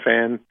Cashman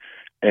fan.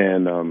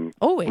 And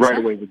always, right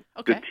away,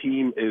 the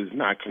team is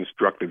not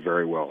constructed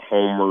very well.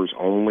 Homers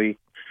only.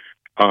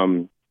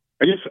 I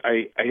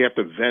have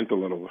to vent a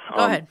little.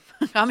 Go ahead.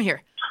 I'm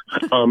here.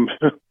 I'm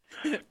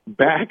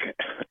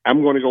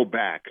going to go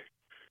back.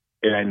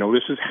 And I know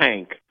this is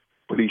Hank,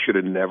 but he should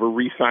have never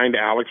re-signed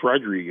Alex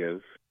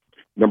Rodriguez.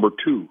 Number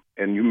 2,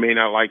 and you may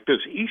not like this,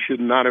 he should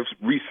not have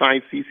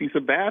re-signed CeCe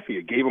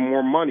Sabathia, gave him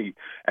more money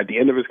at the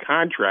end of his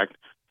contract.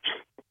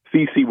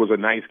 CeCe was a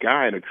nice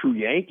guy and a true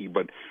Yankee,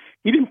 but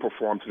he didn't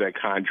perform to that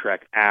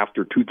contract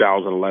after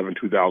 2011,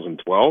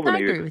 2012. I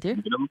agree with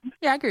you.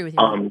 Yeah, I agree with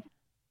you.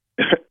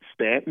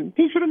 Stanton,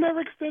 he should have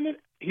never extended.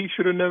 He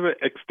should have never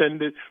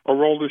extended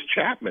Aroldis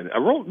Chapman.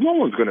 No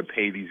one's going to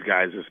pay these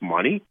guys this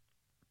money.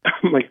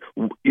 I'm like,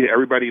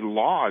 everybody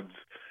lauds,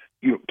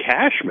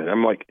 Cashman.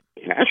 I'm like,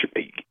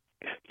 Cashman.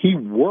 He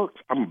works.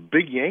 I'm a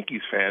big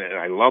Yankees fan, and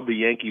I love the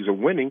Yankees are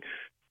winning.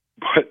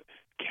 But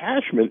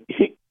Cashman,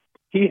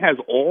 he has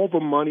all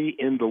the money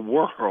in the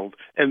world,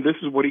 and this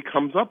is what he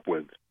comes up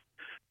with.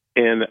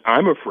 And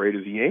I'm afraid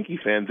as a Yankee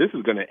fan, this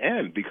is going to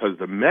end because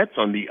the Mets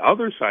on the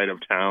other side of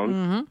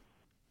town,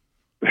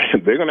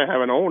 they're going to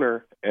have an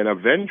owner, an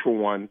eventual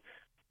one.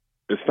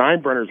 The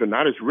Steinbrenners are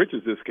not as rich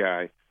as this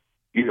guy.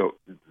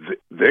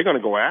 They're going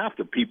to go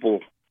after people,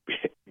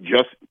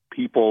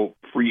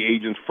 free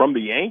agents from the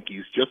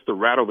Yankees, just to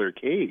rattle their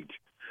cage.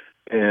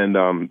 And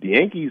the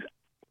Yankees,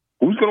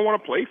 who's going to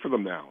want to play for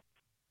them now?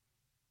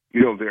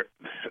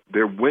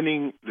 Their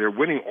winning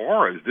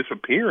aura is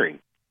disappearing.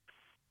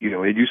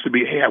 It used to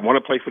be, hey, I want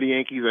to play for the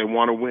Yankees, I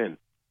want to win.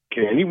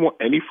 Can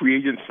any free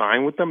agent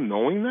sign with them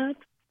knowing that?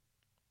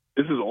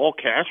 This is all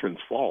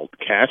Cashman's fault.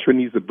 Cashman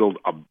needs to build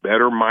a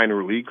better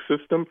minor league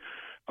system.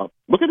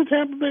 Look at the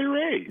Tampa Bay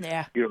Rays.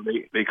 Yeah. You know,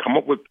 they come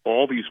up with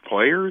all these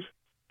players.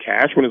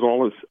 Cashman has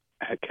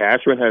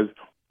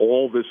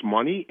all this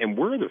money, and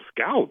we're the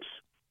scouts.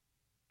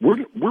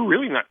 We're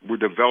really not. We're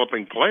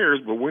developing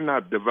players, but we're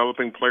not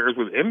developing players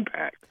with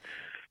impact.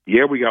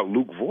 Yeah, we got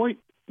Luke Voigt.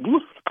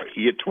 Look,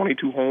 he hit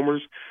 22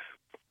 homers.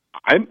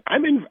 I'm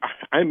in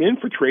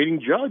for trading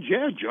Judge.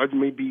 Yeah, Judge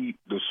may be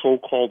the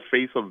so-called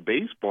face of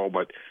baseball,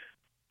 but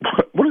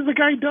what has the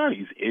guy done?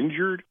 He's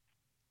injured.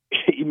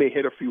 He may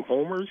hit a few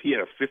homers. He had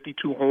a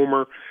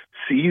 52-homer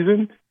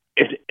season,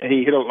 and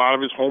he hit a lot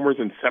of his homers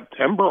in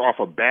September off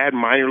of bad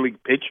minor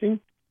league pitching,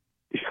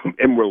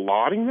 and we're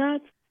lauding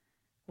that?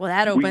 Well,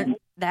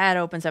 that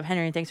opens up,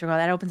 Henry, and thanks for calling.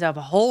 That opens up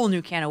a whole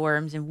new can of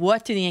worms. And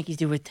what do the Yankees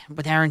do with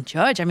Aaron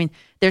Judge? I mean,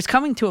 there's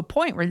coming to a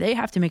point where they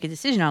have to make a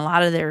decision on a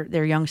lot of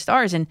their young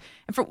stars. And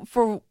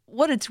for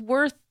what it's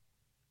worth,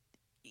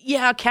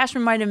 yeah,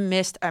 Cashman might have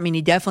missed. I mean,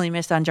 he definitely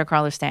missed on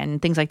Giancarlo Stanton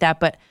and things like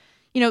that. But,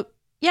 you know,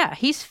 yeah,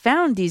 he's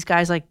found these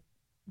guys like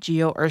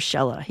Gio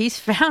Urshela. He's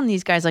found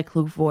these guys like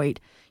Luke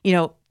Voigt. You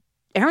know,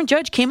 Aaron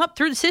Judge came up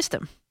through the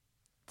system.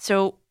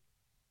 So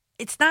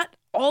it's not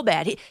all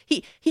bad.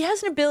 He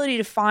has an ability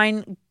to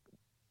find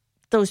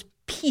those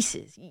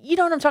pieces. You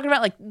know what I'm talking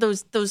about? Like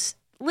those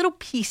little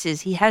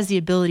pieces he has the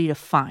ability to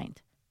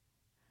find.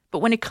 But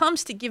when it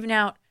comes to giving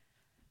out,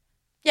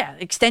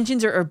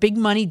 extensions or big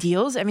money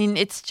deals, I mean,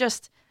 it's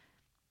just,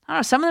 I don't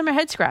know, some of them are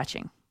head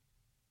scratching.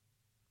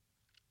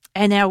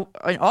 And now,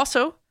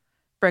 also,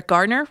 Brett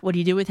Gardner, what do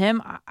you do with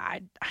him? I'll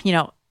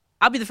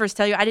be the first to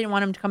tell you, I didn't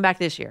want him to come back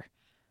this year.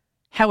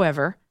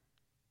 However,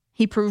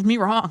 he proved me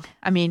wrong.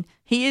 I mean,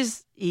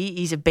 he's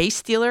a base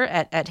stealer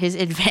at his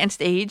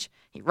advanced age.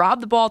 He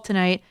robbed the ball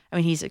tonight. I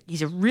mean,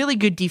 he's a really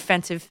good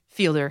defensive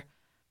fielder.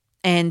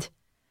 And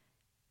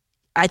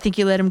I think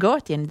you let him go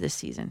at the end of this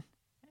season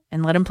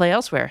and let him play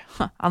elsewhere.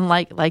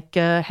 Unlike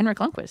Henrik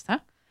Lundqvist, huh?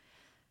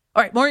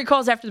 All right, more of your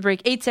calls after the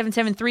break.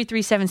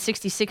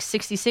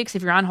 877-337-6666.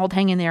 If you're on hold,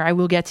 hang in there. I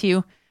will get to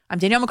you. I'm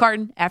Danielle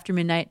McCartan, after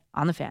midnight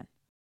on The Fan.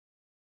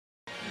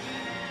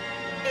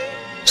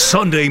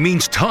 Sunday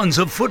means tons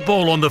of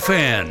football on The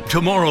Fan.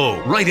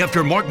 Tomorrow, right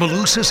after Mark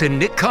Malusis and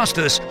Nick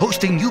Costas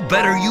hosting You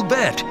Better You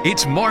Bet,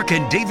 it's Mark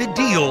and David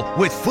Deal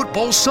with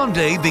Football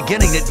Sunday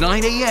beginning at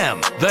 9 a.m.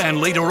 Then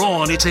later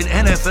on, it's an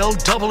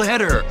NFL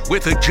doubleheader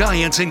with the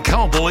Giants and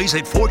Cowboys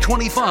at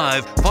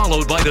 4:25,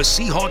 followed by the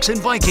Seahawks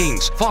and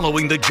Vikings,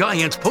 following the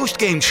Giants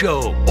postgame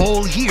show.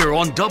 All here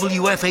on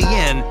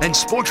WFAN and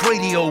Sports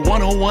Radio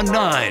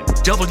 1019,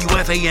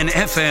 WFAN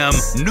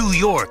FM, New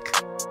York.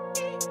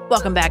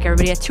 Welcome back,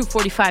 everybody, at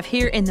 2:45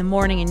 here in the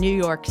morning in New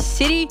York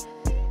City.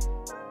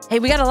 Hey,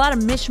 we got a lot of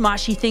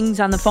mishmashy things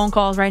on the phone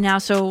calls right now,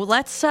 so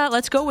let's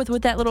go with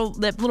what that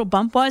little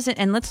bump was,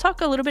 and let's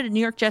talk a little bit of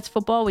New York Jets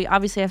football. We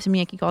obviously have some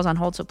Yankee calls on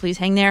hold, so please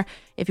hang there.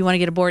 If you want to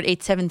get aboard,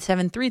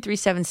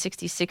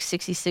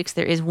 877-337-6666.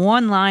 There is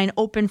one line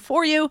open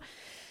for you.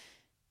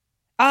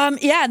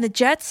 And the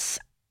Jets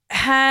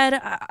had,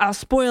 I'll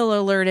spoiler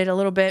alert it a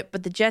little bit,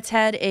 but the Jets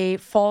had a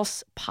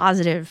false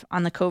positive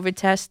on the COVID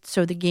test,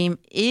 so the game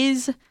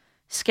is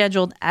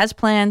scheduled as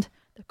planned.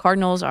 The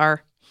Cardinals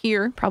are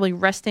here, probably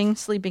resting,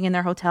 sleeping in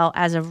their hotel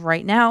as of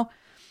right now.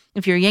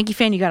 If you're a Yankee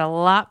fan, you got a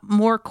lot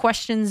more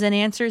questions than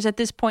answers at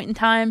this point in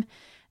time.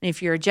 And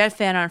if you're a Jet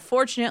fan,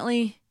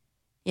 unfortunately,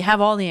 you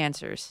have all the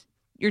answers.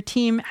 Your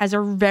team has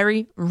a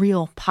very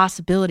real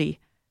possibility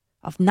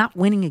of not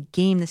winning a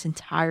game this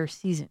entire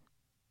season.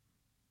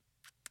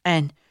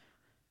 And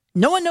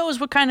no one knows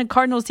what kind of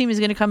Cardinals team is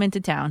going to come into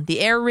town,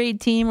 the air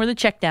raid team or the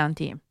check down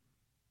team.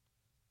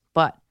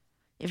 But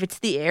if it's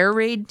the air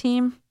raid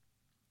team,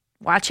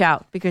 watch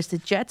out, because the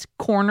Jets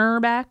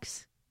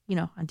cornerbacks,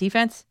 on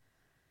defense,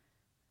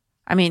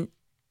 I mean,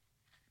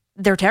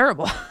 they're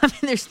terrible. I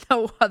mean, there's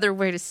no other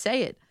way to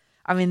say it.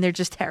 I mean, they're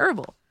just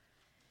terrible.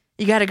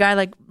 You got a guy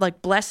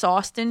like Bless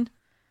Austin,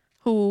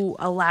 who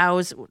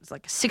allows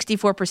like a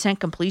 64%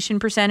 completion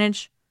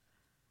percentage.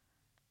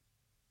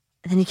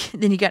 And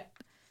then you got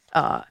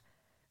guy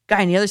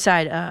on the other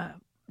side,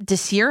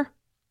 Desir.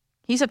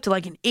 He's up to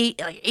like an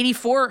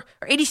 84 or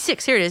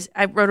 86. Here it is.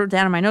 I wrote it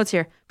down in my notes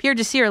here. Pierre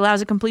Desir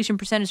allows a completion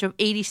percentage of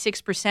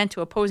 86% to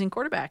opposing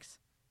quarterbacks.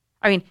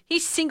 I mean,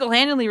 he's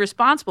single-handedly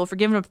responsible for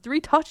giving up 3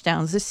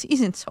 touchdowns this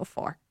season so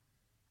far.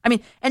 I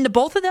mean, and the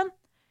both of them,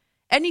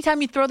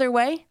 anytime you throw their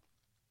way,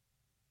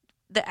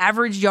 the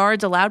average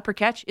yards allowed per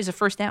catch is a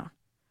first down.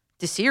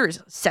 Desir is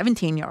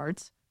 17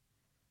 yards.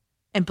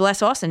 And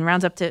Bless Austin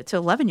rounds up to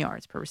 11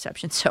 yards per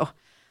reception. So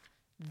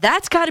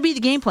that's got to be the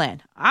game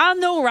plan. I'm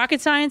no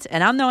rocket science,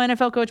 and I'm no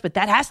NFL coach, but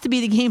that has to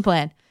be the game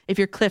plan if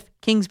you're Cliff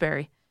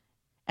Kingsbury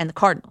and the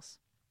Cardinals.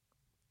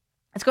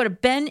 Let's go to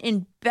Ben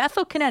in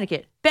Bethel,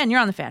 Connecticut. Ben, you're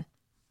on The Fan.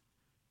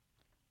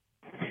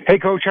 Hey,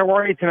 Coach. How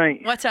are you tonight?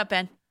 What's up,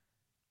 Ben?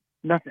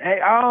 Nothing. Hey,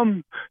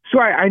 so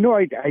I know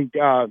I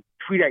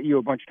tweet at you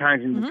a bunch of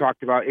times and we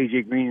talked about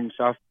AJ Green and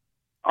stuff.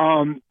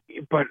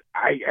 but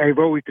I've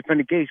always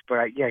defended Gase,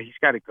 but he's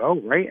got to go,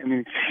 right? I mean,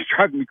 it's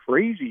driving me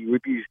crazy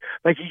with these.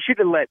 Like, he should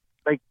have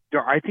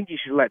I think he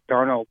should let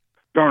Darnold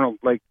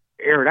like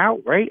air it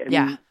out, right? I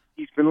mean,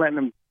 he's been letting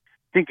him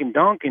think and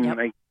dunk,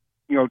 and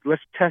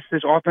let's test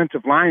this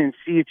offensive line and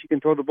see if you can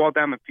throw the ball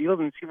down the field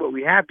and see what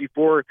we have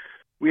before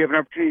we have an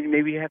opportunity to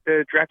maybe have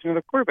to draft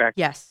another quarterback.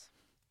 Yes,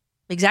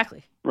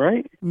 exactly.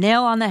 Right?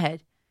 Nail on the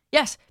head.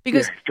 Yes,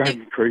 because it's driving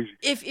me crazy.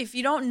 If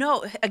you don't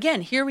know,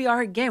 again, here we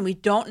are again. We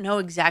don't know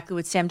exactly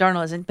what Sam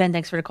Darnold is. And Ben,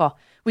 thanks for the call.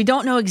 We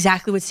don't know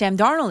exactly what Sam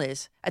Darnold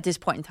is at this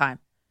point in time.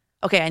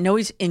 Okay, I know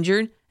he's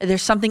injured.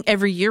 There's something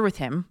every year with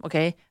him.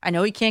 Okay, I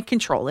know he can't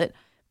control it,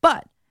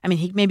 but I mean,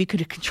 he maybe could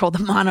have controlled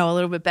the mono a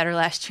little bit better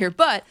last year.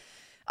 But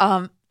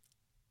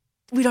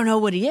we don't know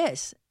what he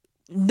is.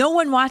 No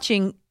one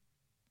watching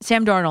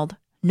Sam Darnold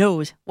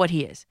knows what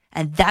he is,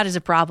 and that is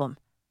a problem.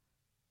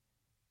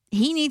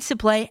 He needs to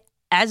play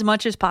as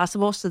much as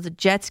possible so the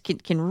Jets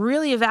can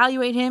really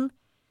evaluate him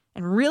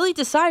and really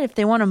decide if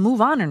they want to move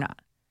on or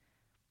not.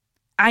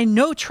 I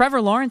know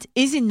Trevor Lawrence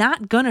is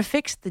not going to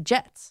fix the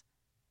Jets.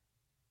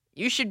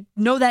 You should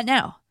know that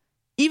now.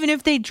 Even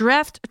if they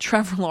draft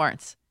Trevor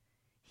Lawrence,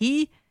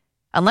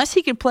 unless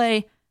he can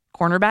play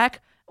cornerback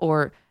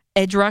or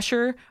edge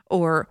rusher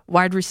or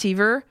wide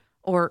receiver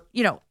or,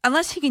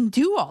 unless he can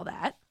do all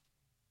that,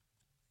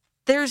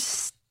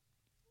 there's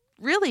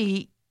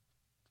really,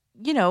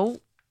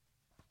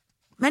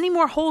 many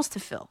more holes to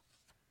fill.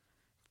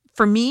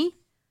 For me,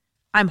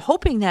 I'm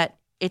hoping that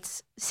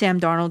it's Sam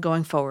Darnold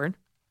going forward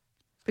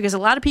because a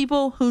lot of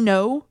people who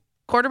know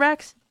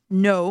quarterbacks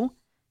know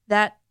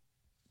that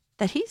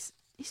he's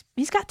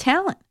got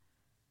talent.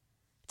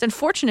 It's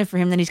unfortunate for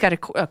him that he's got a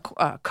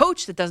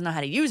coach that doesn't know how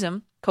to use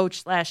him,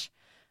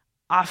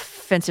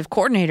 coach/offensive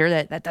coordinator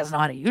that doesn't know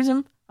how to use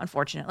him,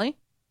 unfortunately.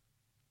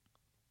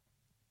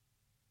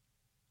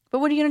 But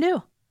what are you going to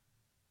do?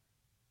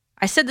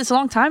 I said this a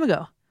long time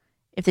ago.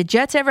 If the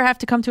Jets ever have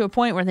to come to a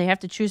point where they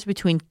have to choose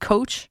between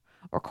coach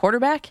or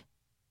quarterback,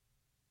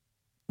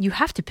 you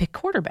have to pick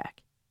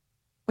quarterback.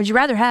 Would you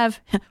rather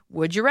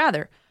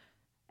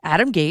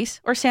Adam Gase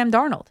or Sam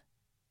Darnold?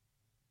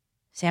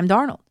 Sam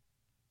Darnold.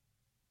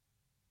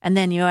 And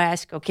then you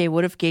ask, okay,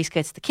 what if Gase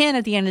gets the can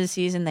at the end of the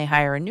season? They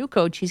hire a new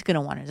coach. He's going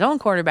to want his own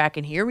quarterback.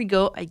 And here we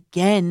go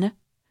again.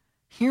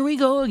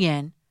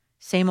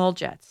 Same old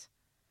Jets.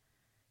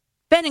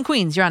 Ben in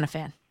Queens, you're on a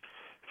fan.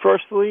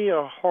 Firstly,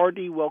 a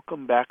hearty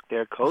welcome back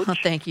there, Coach.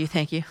 Thank you.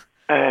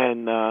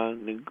 And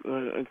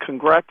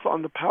congrats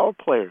on the power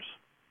players.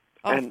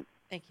 Oh,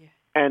 thank you.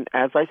 And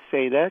as I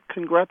say that,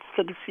 congrats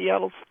to the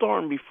Seattle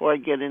Storm before I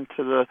get into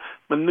the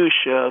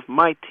minutia of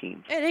my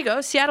team. Hey, there you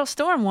go. Seattle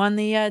Storm won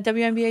the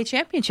WNBA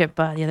championship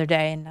the other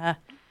day. And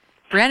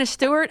Brianna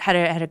Stewart had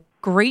a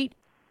great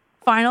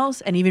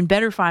finals, and even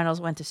better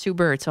finals went to Sue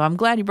Bird. So I'm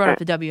glad you brought up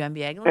the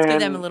WNBA. Let's give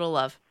them a little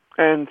love.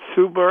 And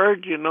Sue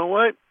Bird, you know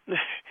what?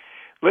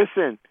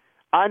 Listen,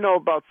 I know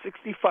about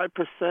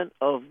 65%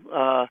 of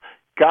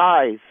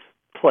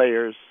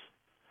players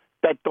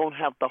that don't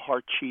have the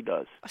heart she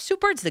does. Sue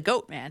Bird's the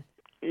GOAT, man.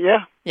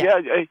 Yeah.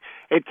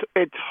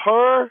 It's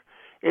her,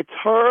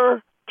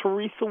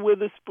 Teresa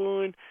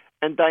Witherspoon,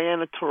 and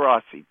Diana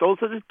Taurasi.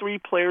 Those are the three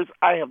players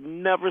I have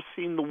never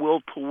seen the will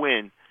to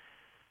win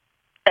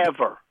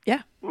ever.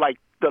 Yeah, like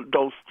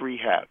those three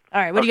have.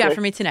 All right, what do you got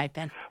for me tonight,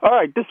 Ben? All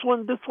right, this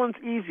one's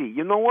easy.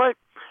 You know what?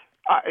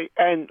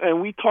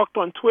 And we talked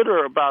on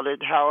Twitter about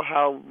it.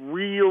 How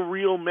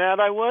real mad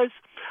I was.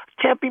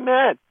 Can't be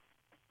mad.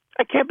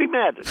 I can't be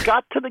mad.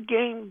 Got to the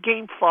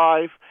game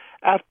 5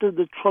 after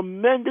the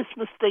tremendous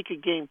mistake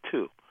of game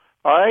 2.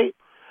 All right?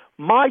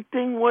 My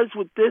thing was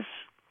with this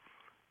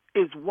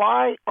is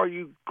why are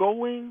you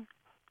going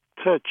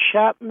to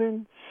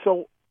Chapman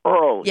so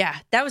early? Yeah,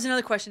 that was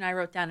another question I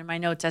wrote down in my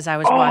notes as I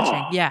was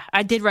watching. Yeah,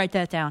 I did write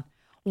that down.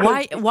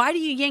 Why do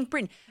you yank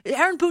Britton?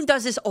 Aaron Boone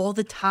does this all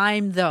the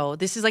time, though.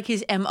 This is like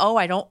his MO.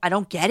 I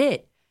don't get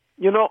it.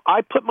 You know,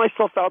 I put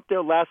myself out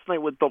there last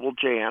night with Double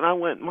J, and I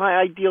went, my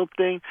ideal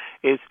thing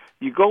is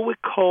you go with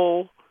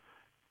Cole.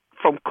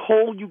 From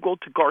Cole, you go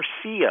to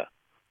Garcia.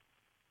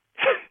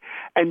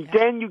 And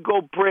then you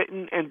go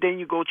Britton, and then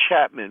you go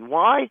Chapman.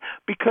 Why?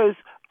 Because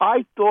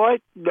I thought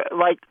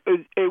that,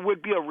 it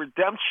would be a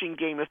redemption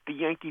game if the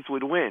Yankees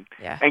would win.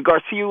 Yeah. And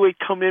Garcia would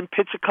come in,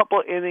 pitch a couple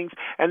of innings,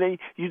 and then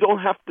you don't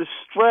have to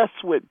stress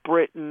with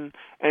Britton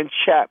and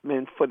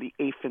Chapman for the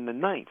 8th and the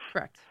 9th.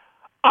 Correct.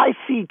 I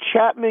see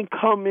Chapman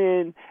come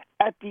in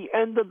at the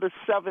end of the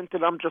 7th,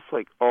 and I'm just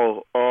like,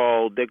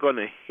 oh, they're going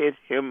to hit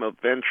him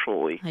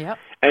eventually. Yep.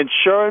 And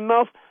sure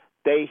enough,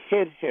 they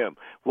hit him.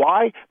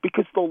 Why?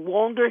 Because the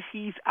longer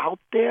he's out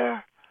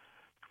there,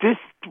 this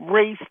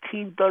Rays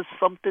team does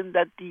something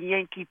that the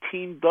Yankee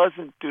team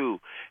doesn't do.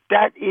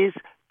 That is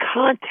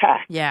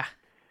contact. Yeah.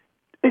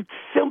 It's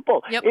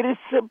simple. Yep. It is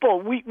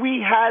simple.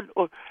 We had,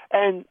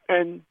 and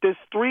there's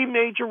 3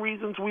 major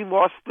reasons we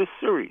lost this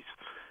series.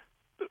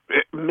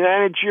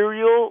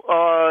 Managerial,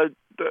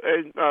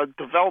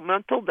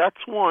 developmental,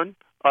 that's one.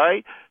 All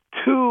right.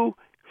 2,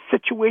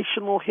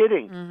 situational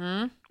hitting.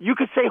 Mm-hmm. You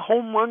could say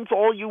home runs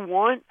all you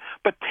want,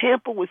 but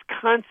Tampa was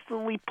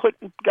constantly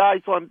putting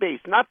guys on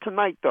base. Not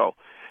tonight, though.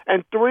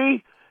 And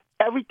 3,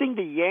 everything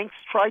the Yanks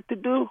tried to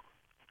do,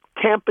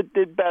 Tampa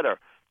did better.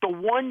 The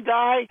one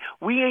guy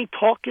we ain't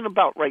talking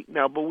about right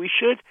now, but we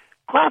should,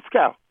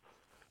 Glasgow.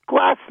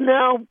 Glass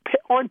now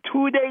on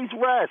 2 days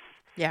rest.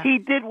 Yeah. He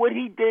did what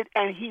he did,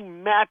 and he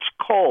matched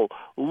Cole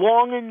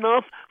long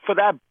enough for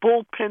that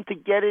bullpen to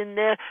get in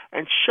there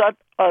and shut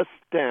us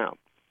down.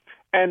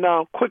 And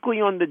quickly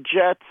on the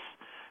Jets,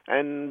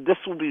 and this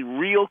will be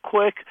real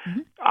quick. Mm-hmm.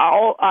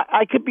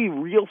 I could be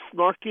real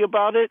snarky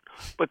about it,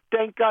 but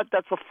thank God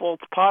that's a false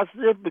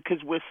positive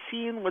because we're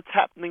seeing what's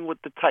happening with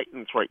the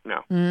Titans right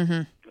now.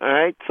 Mm-hmm. All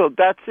right, so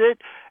that's it.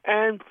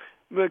 And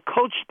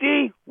Coach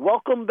D,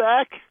 welcome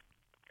back.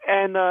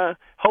 And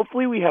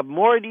hopefully we have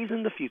more of these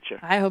in the future.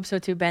 I hope so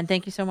too, Ben.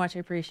 Thank you so much. I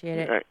appreciate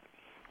it. All right.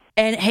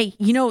 And hey,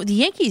 the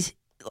Yankees,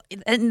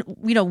 and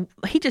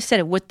he just said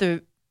it. What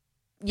the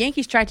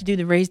Yankees tried to do,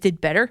 the Rays did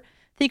better.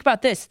 Think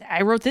about this.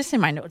 I wrote this in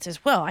my notes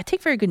as well. I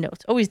take very good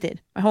notes. Always did.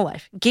 My whole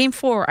life. Game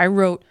 4, I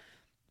wrote,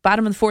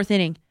 bottom of the 4th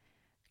inning,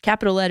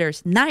 capital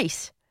letters,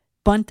 nice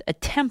bunt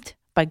attempt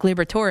by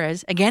Gleyber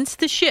Torres against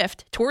the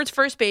shift towards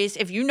first base.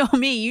 If you know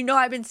me, you know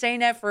I've been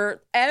saying that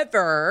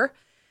forever.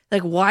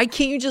 Like, why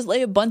can't you just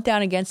lay a bunt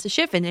down against the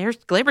shift? And there's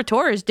Gleyber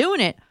Torres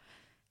doing it.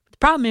 The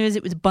problem is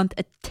it was a bunt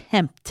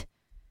attempt.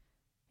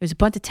 It was a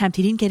bunt attempt.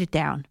 He didn't get it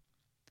down.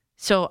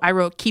 So I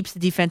wrote, keeps the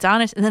defense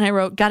honest. And then I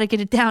wrote, got to get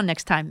it down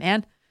next time,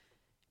 man.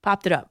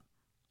 Popped it up.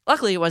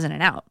 Luckily, it wasn't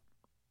an out.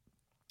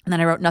 And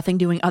then I wrote, nothing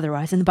doing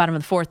otherwise in the bottom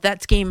of the 4th.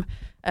 That's game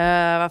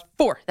 4,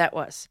 that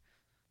was.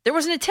 There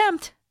was an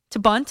attempt to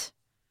bunt.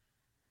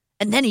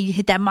 And then he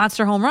hit that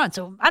monster home run.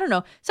 So, I don't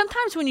know.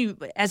 Sometimes when you,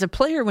 as a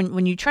player,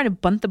 when you try to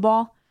bunt the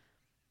ball,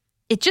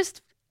 it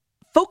just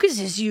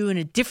focuses you in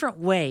a different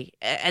way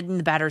in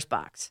the batter's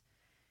box.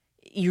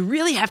 You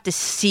really have to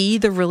see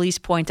the release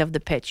point of the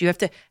pitch. You have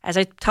to, as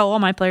I tell all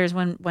my players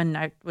when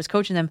I was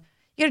coaching them,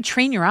 you got to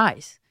train your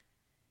eyes.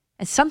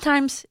 And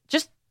sometimes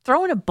just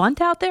throwing a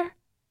bunt out there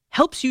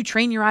helps you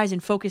train your eyes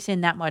and focus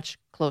in that much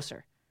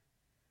closer.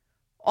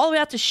 All the way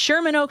out to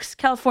Sherman Oaks,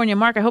 California.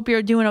 Mark, I hope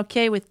you're doing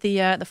okay with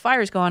the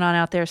fires going on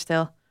out there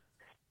still.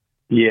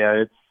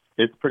 Yeah,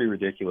 it's pretty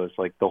ridiculous.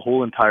 Like, the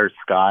whole entire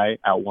sky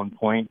at one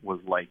point was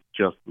like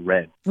just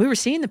red. We were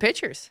seeing the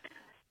pictures.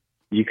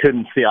 You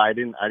couldn't see. I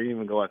didn't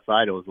even go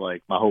outside. It was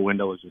like my whole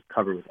window was just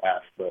covered with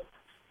ash. But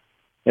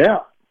yeah,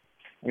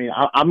 I mean,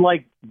 I'm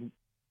like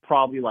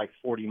probably like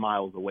 40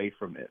 miles away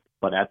from it.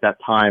 But at that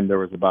time, there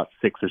was about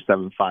 6 or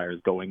 7 fires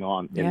going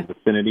on in the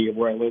vicinity of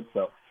where I live.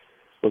 So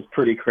it was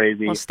pretty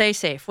crazy. Well, stay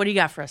safe. What do you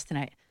got for us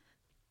tonight?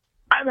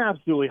 I'm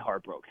absolutely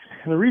heartbroken.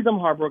 And the reason I'm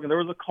heartbroken, there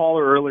was a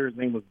caller earlier, his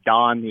name was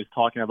Don. He was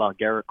talking about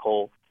Garrett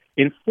Cole.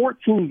 In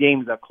 14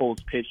 games that Cole's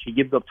pitched, he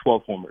gives up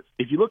 12 homers.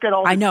 If you look at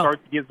all his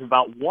starts, he gives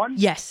about 1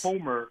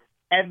 homer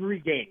every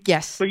game.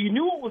 Yes. So you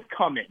knew it was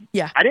coming.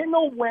 Yeah. I didn't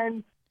know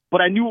when, but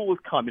I knew it was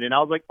coming. And I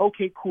was like,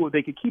 okay, cool.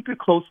 They could keep it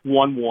close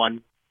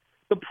 1-1.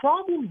 The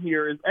problem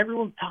here is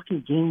everyone's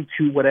talking game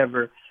 2,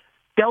 whatever.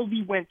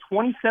 Delvey went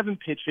 27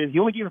 pitches. He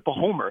only gave up a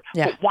homer.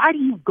 Yeah. But why do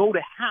you go to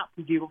Happ,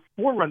 who gave up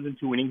 4 runs in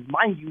 2 innings?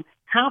 Mind you,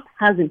 Happ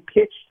hasn't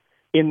pitched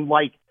in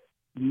like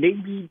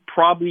maybe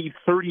probably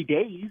 30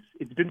 days.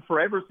 It's been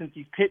forever since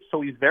he's pitched,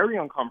 so he's very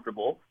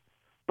uncomfortable.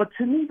 But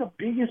to me, the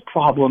biggest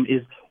problem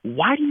is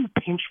why do you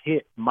pinch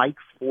hit Mike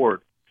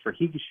Ford for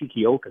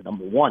Higashioka,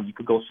 number 1? You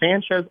could go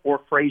Sanchez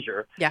or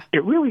Frazier. Yeah.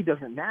 It really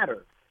doesn't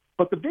matter.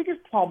 But the biggest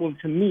problem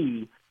to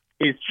me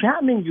is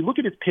Chapman, you look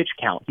at his pitch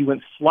count. He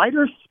went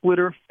slider,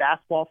 splitter,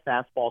 fastball,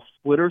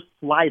 splitter,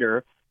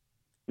 slider.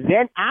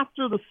 Then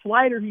after the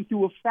slider, he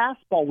threw a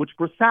fastball, which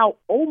Grasal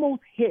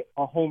almost hit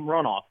a home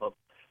run off of.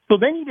 So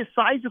then he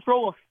decides to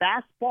throw a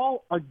fastball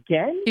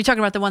again? You're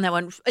talking about the one that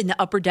went in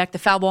the upper deck, the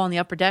foul ball in the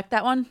upper deck,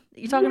 that one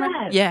you're talking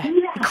about? Yeah.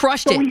 He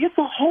crushed it. So he hits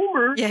a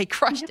homer. Yeah, he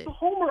crushed it. He hits a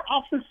homer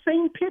off the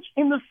same pitch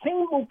in the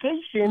same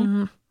location.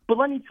 Mm-hmm. But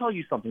let me tell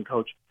you something,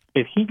 Coach.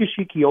 If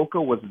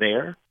Higashioka was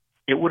there,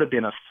 it would have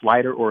been a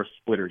slider or a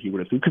splitter he would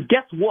have threw. Because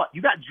guess what?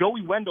 You got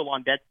Joey Wendell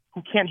on deck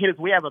who can't hit his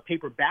way out of a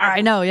paper bag.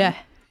 I know, yeah.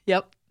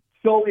 Yep.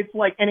 So it's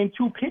like, and in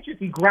 2 pitches,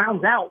 he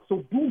grounds out.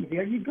 So boom,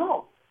 there you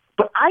go.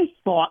 But I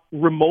thought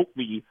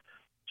remotely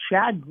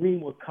Chad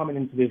Green was coming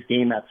into this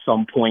game at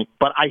some point.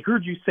 But I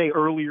heard you say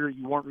earlier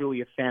you weren't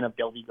really a fan of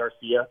Delvey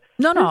Garcia.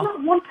 No. There's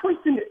not one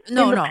person in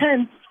the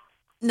pen.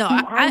 No,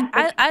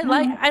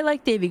 I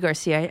like Davy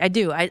Garcia. I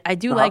do. I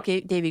do like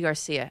Davy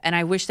Garcia. And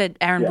I wish that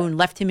Aaron Boone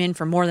left him in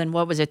for more than,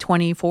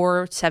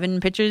 7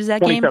 pitches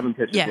that game? 27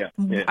 pitches,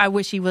 yeah. I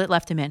wish he would have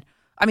left him in.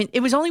 I mean,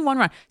 it was only 1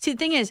 run. See, the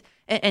thing is,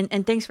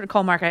 and thanks for the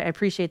call, Mark. I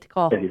appreciate the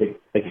call. Thank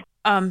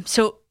you.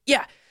 So,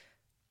 yeah,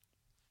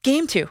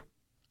 game 2.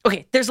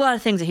 Okay, there's a lot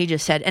of things that he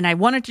just said, and I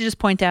wanted to just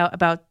point out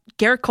about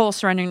Garrett Cole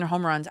surrendering the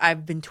home runs.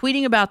 I've been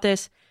tweeting about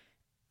this.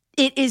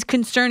 It is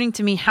concerning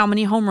to me how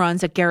many home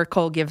runs that Garrett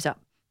Cole gives up.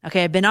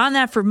 Okay, I've been on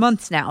that for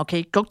months now.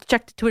 Okay, go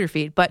check the Twitter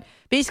feed. But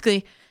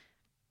basically,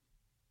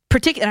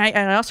 and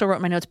I also wrote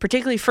in my notes,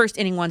 particularly first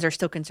inning ones are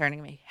still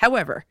concerning me.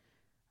 However,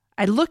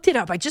 I looked it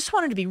up. I just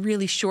wanted to be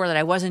really sure that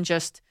I wasn't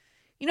just,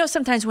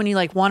 sometimes when you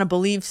like want to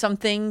believe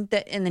something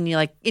that, and then you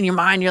like in your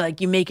mind, you're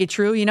like, you make it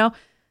true,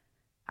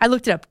 I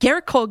looked it up.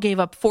 Garrett Cole gave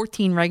up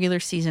 14 regular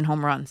season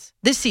home runs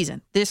this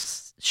season,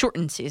 this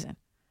shortened season.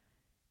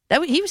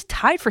 He was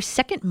tied for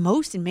second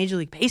most in Major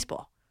League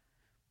Baseball.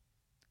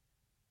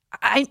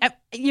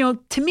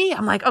 To me,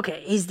 I'm like,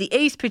 okay, he's the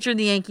ace pitcher of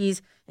the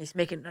Yankees. He's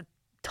making a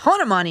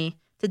ton of money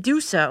to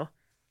do so.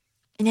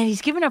 And yet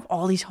he's giving up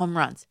all these home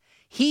runs.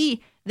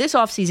 This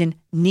offseason,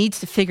 needs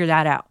to figure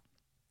that out.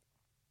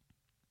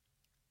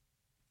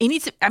 He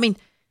needs to,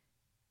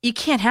 you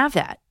can't have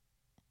that.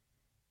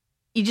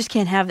 You just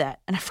can't have that.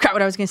 And I forgot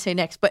what I was going to say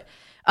next, but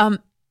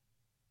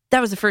that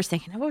was the first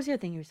thing. And what was the other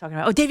thing he was talking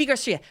about? Oh, Davy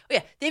Garcia. Oh,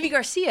 yeah, Davy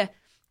Garcia.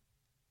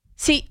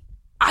 See,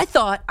 I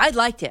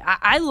liked it.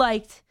 I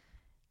liked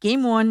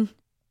Game 1,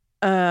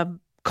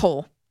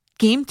 Cole.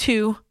 Game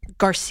 2,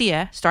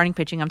 Garcia, starting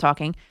pitching, I'm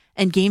talking,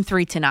 and Game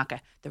 3,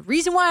 Tanaka. The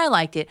reason why I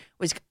liked it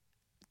was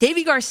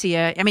Davy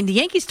Garcia. The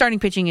Yankees starting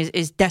pitching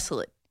is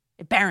desolate,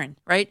 barren,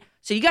 right?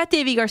 So you got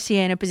Davy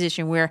Garcia in a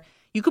position where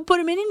you could put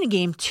him in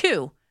Game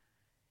 2.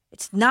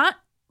 It's not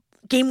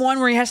Game 1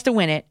 where he has to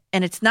win it,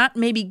 and it's not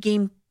maybe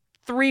Game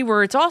 3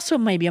 where it's also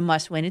maybe a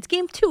must-win. It's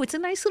Game 2. It's a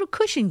nice little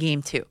cushion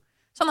Game 2.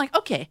 So I'm like,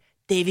 okay,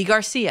 Davy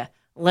Garcia,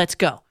 let's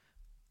go.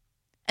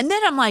 And then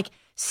I'm like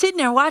sitting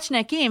there watching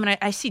that game, and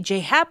I see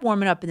Jay Happ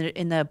warming up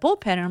in the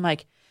bullpen, and I'm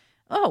like,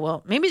 oh,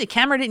 well, maybe the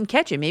camera didn't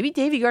catch it. Maybe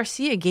Davy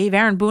Garcia gave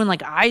Aaron Boone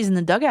like eyes in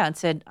the dugout and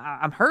said,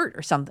 I'm hurt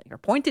or something, or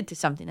pointed to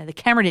something that the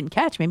camera didn't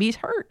catch. Maybe he's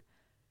hurt.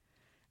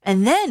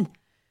 And then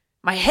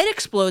my head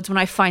explodes when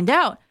I find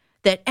out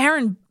that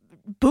Aaron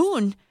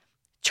Boone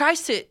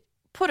tries to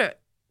put a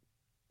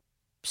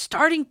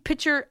starting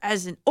pitcher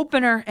as an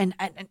opener, and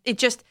it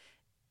just,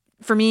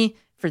 for me,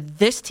 for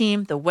this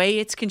team, the way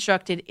it's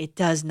constructed, it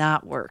does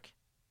not work.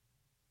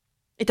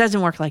 It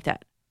doesn't work like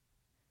that.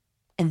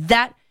 And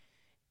that,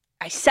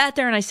 I sat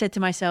there and I said to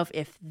myself,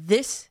 if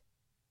this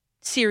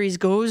series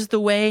goes the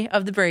way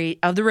of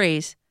the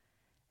Rays,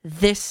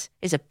 this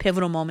is a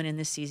pivotal moment in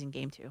this season,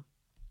 Game 2.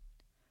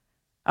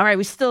 All right,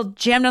 we still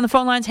jammed on the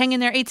phone lines. Hang in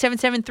there,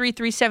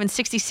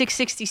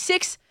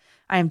 877-337-6666.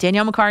 I am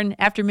Danielle McCartan,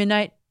 after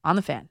midnight on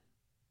The Fan.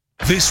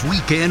 This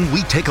weekend,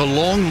 we take a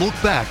long look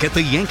back at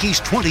the Yankees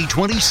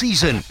 2020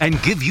 season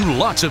and give you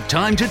lots of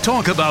time to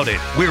talk about it.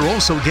 We're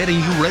also getting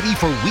you ready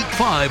for Week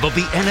 5 of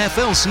the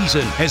NFL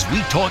season as we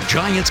talk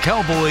Giants,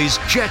 Cowboys,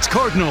 Jets,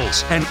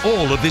 Cardinals, and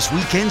all of this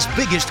weekend's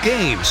biggest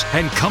games.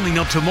 And coming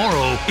up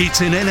tomorrow,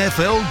 it's an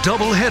NFL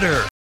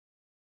doubleheader.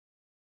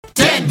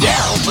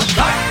 Danielle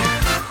McCartan.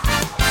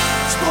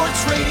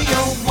 Sports Radio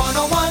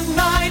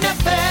 101.9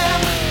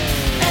 FM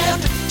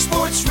and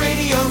Sports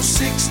Radio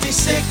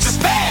 66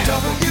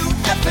 WFAN.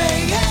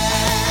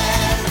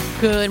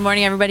 Good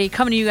morning, everybody.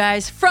 Coming to you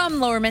guys from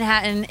Lower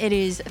Manhattan. It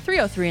is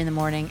 3:03 in the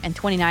morning and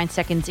 29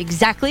 seconds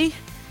exactly.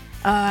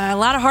 A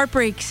lot of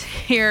heartbreaks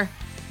here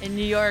in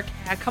New York.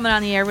 Coming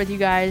on the air with you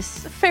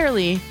guys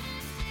fairly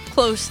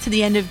close to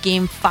the end of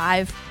Game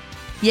 5.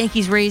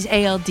 Yankees Rays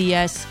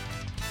ALDS.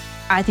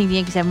 I think the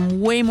Yankees have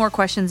way more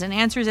questions than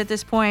answers at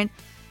this point.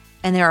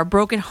 And there are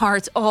broken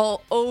hearts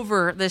all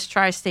over this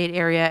tri-state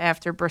area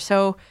after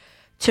Brosseau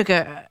took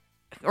a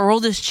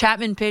Aroldis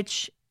Chapman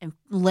pitch and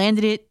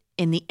landed it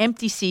in the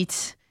empty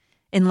seats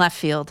in left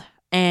field.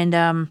 And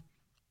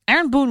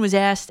Aaron Boone was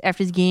asked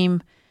after the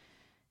game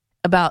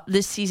about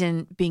this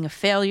season being a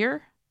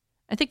failure.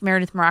 I think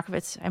Meredith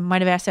Marakovitz, I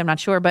might have asked him, I'm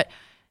not sure, but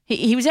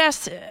he was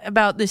asked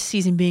about this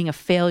season being a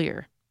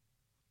failure.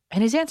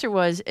 And his answer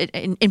was,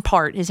 in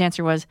part,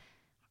 I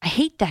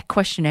hate that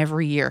question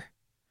every year.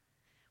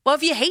 Well,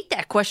 if you hate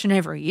that question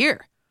every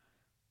year,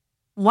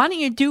 why don't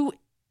you do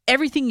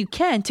everything you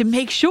can to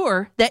make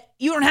sure that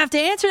you don't have to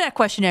answer that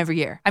question every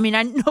year? I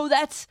know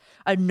that's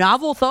a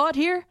novel thought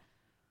here,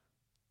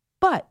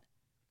 but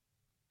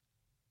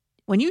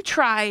when you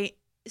try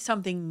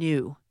something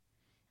new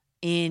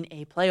in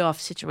a playoff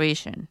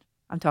situation,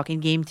 I'm talking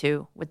Game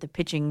 2 with the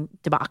pitching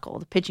debacle,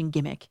 the pitching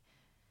gimmick,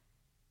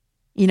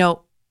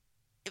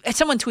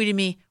 someone tweeted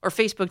me or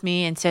Facebooked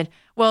me and said,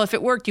 well, if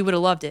it worked, you would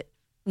have loved it.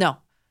 No.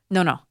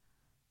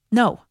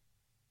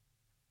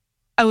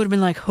 I would have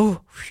been like,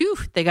 oh, phew,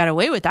 they got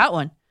away with that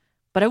one.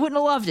 But I wouldn't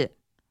have loved it.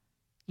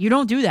 You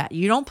don't do that.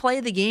 You don't play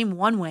the game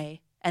one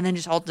way and then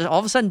just all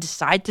of a sudden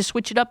decide to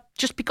switch it up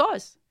just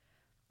because.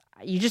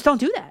 You just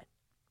don't do that.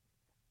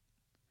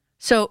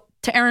 So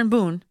to Aaron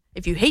Boone,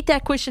 if you hate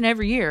that question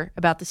every year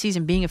about the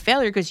season being a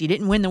failure because you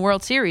didn't win the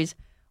World Series,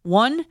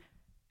 1,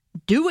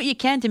 do what you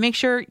can to make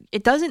sure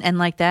it doesn't end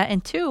like that.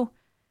 And 2,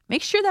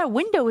 make sure that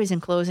window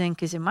isn't closing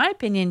because in my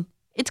opinion,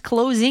 it's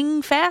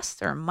closing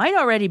fast or might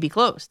already be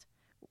closed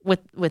with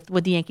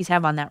what the Yankees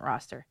have on that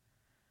roster.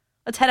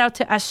 Let's head out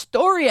to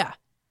Astoria.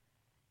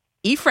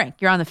 E. Frank,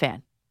 you're on The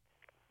Fan.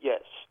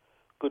 Yes.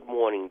 Good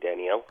morning,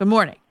 Danielle. Good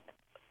morning.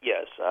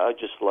 Yes, I'd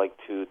just like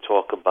to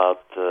talk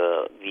about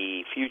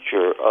the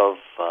future of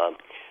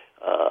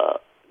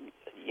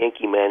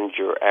Yankee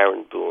manager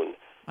Aaron Boone.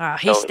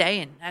 He's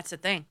staying. That's the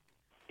thing.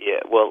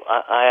 Yeah, Well,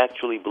 I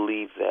actually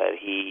believe that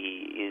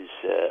he is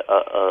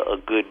a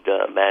good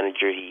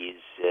manager. He's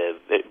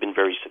been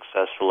very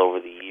successful over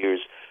the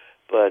years,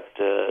 but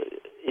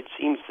it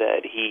seems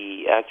that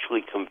he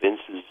actually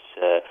convinces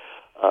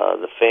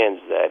the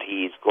fans that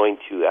he's going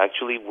to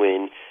actually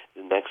win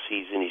the next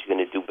season. He's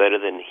going to do better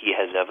than he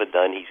has ever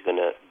done. He's going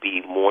to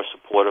be more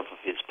supportive of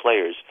his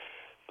players.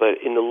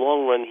 But in the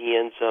long run, he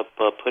ends up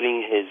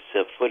putting his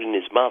foot in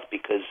his mouth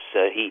because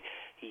he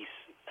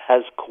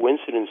has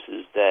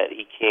coincidences that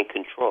he can't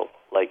control,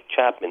 like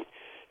Chapman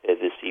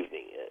this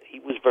evening.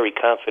 He was very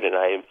confident.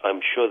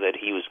 I'm sure that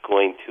he was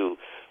going to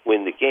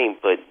win the game,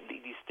 but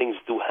these things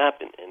do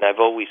happen. And I've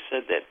always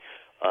said that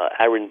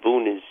Aaron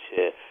Boone is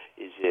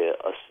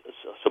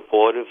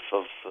supportive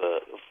of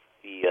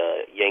the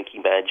Yankee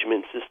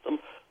management system,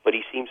 but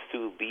he seems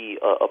to be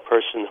a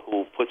person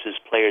who puts his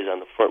players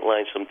on the front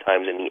line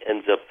sometimes, and he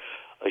ends up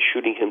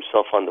shooting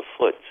himself on the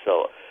foot.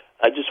 So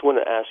I just want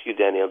to ask you,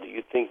 Daniel, do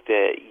you think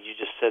that you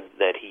just said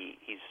that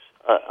he's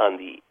on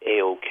the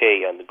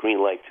A-OK, on the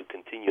green light to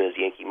continue as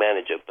Yankee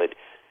manager, but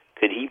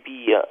could he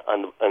be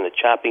on the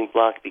chopping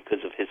block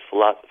because of his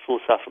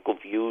philosophical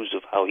views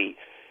of how he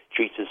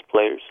treats his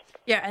players?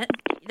 Yeah,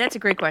 that's a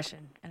great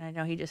question. And I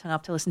know he just hung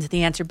up to listen to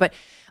the answer. But,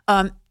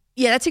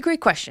 yeah, that's a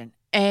great question.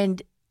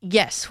 And,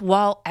 yes,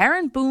 while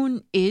Aaron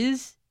Boone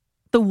is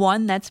the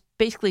one that's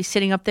basically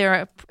sitting up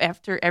there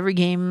after every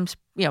game,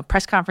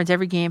 press conference,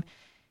 every game,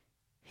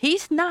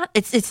 he's not –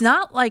 it's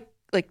not like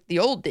the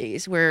old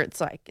days where it's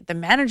like the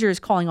manager is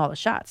calling all the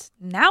shots.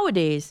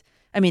 Nowadays,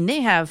 I mean,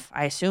 I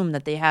assume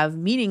that they have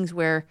meetings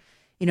where –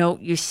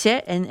 you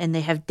sit and they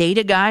have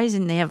data guys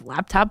and they have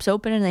laptops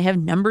open and they have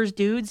numbers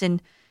dudes.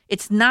 And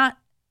it's not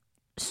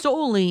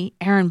solely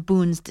Aaron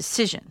Boone's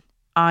decision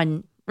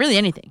on really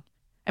anything.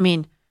 I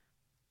mean,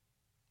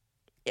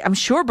 I'm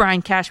sure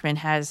Brian Cashman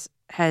has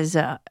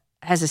a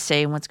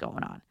say in what's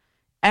going on.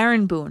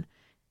 Aaron Boone,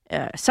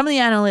 some of the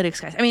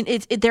analytics guys. I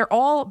mean, they're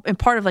all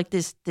part of like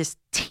this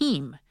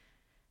team.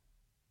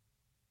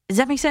 Does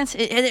that make sense?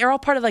 They're all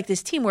part of like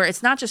this team where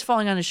it's not just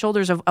falling on the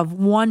shoulders of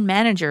one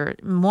manager,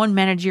 one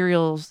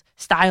managerial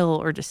style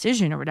or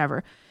decision or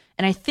whatever.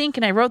 And I think,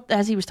 and I wrote,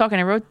 as he was talking,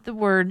 I wrote the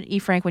word,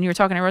 Frank, when you were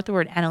talking, I wrote the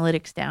word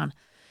analytics down.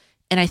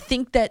 And I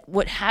think that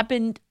what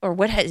happened or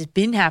what has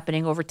been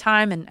happening over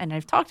time, and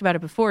I've talked about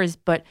it before,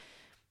 I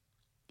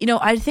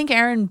think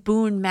Aaron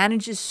Boone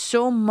manages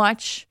so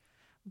much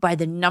by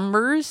the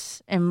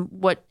numbers and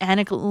what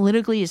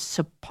analytically is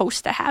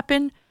supposed to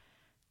happen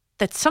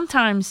that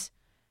sometimes,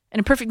 and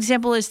a perfect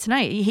example is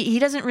tonight, he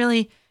doesn't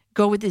really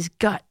go with his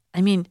gut.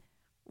 I mean,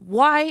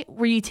 why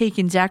were you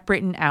taking Zach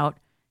Britton out?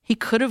 He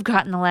could have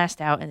gotten the last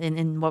out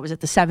in what was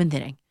it, the 7th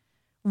inning.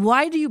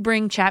 Why do you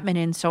bring Chapman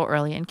in so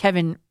early? And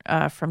Kevin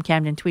from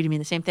Camden tweeted me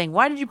the same thing.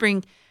 Why did you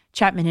bring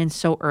Chapman in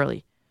so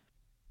early?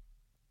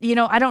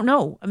 I don't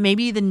know.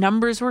 Maybe the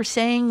numbers were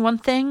saying one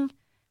thing,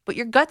 but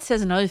your gut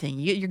says another thing.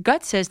 Your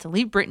gut says to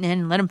leave Britton in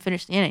and let him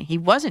finish the inning. He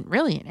wasn't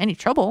really in any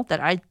trouble that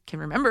I can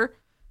remember.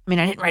 I mean,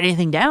 I didn't write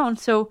anything down,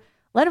 so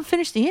let him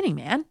finish the inning,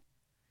 man.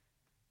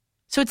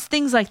 So it's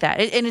things like that.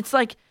 And it's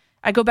like,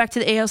 I go back to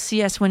the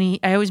ALCS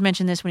I always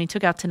mention this, when he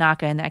took out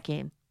Tanaka in that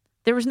game.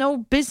 There was no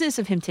business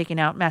of him taking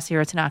out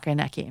Masahiro Tanaka in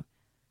that game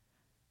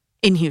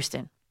in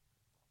Houston.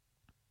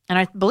 And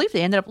I believe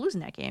they ended up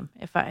losing that game,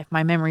 if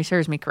my memory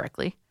serves me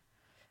correctly.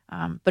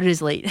 But it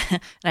is late.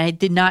 And I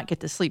did not get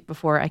to sleep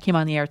before I came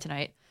on the air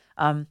tonight.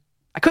 I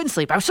couldn't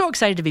sleep. I was so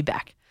excited to be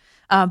back.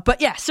 But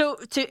yeah, so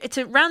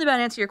to roundabout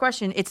answer your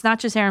question, it's not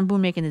just Aaron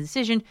Boone making the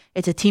decision.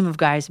 It's a team of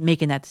guys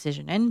making that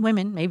decision. And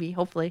women, maybe,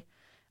 hopefully.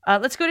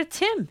 Let's go to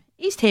Tim,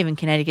 East Haven,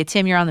 Connecticut.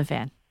 Tim, you're on the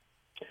fan.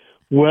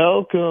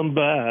 Welcome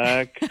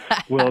back.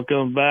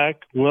 Welcome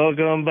back.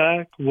 Welcome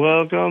back.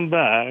 Welcome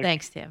back.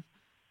 Thanks, Tim.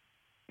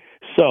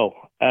 So,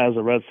 as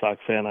a Red Sox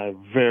fan, I have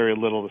very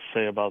little to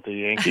say about the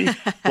Yankees.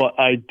 But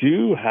I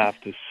do have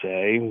to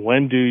say,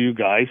 when do you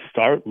guys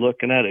start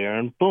looking at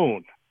Aaron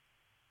Boone?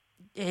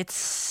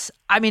 He's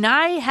been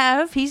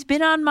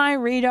on my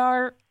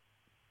radar,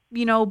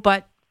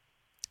 but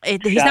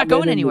he's not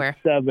going anywhere.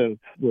 The 7th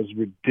was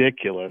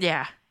ridiculous.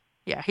 Yeah,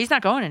 he's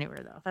not going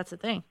anywhere, though. That's the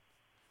thing.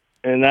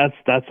 And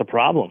that's a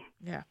problem.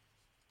 Yeah.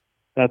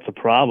 That's a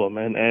problem.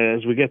 And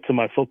as we get to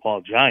my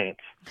football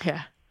Giants.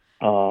 Yeah.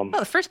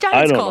 The first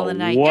Giants call of the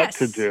night. I don't know what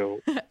to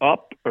do.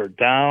 Up or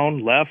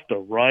down, left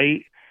or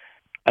right.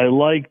 I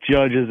like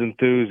Judge's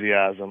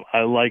enthusiasm.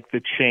 I like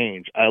the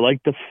change. I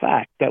like the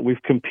fact that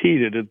we've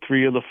competed in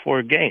 3 of the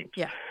 4 games.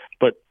 Yeah.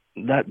 But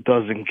that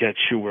doesn't get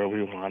you where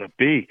we want to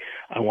be.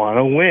 I want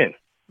to win.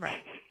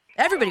 Right.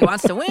 Everybody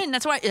wants to win.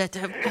 That's why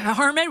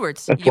Herm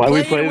Edwards. That's why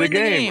we play the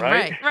game,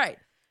 right?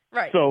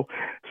 Right. So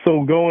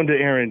going to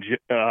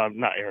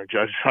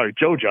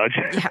Joe Judge.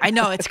 Yeah, I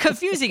know. It's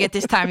confusing at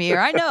this time of year.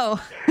 I know.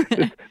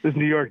 this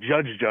New York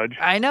Judge.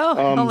 I know.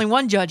 Only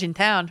one judge in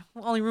town.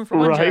 Only room for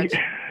one judge.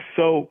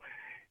 So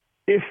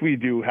if we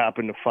do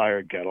happen to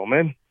fire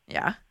Gettleman.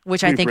 Yeah,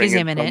 which I think is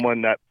imminent.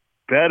 Someone that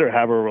better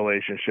have a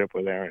relationship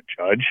with Aaron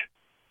Judge.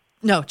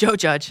 No, Joe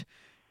Judge.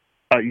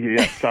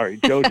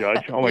 Joe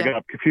Judge. Oh, my God.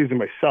 I'm confusing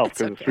myself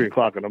because it's 3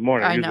 o'clock in the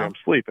morning. Usually I'm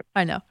sleeping.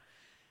 I know.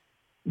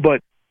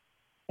 But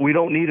we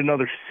don't need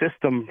another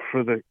system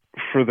for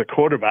the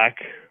quarterback.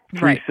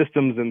 Three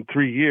systems in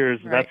 3 years.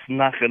 Right. That's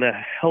not going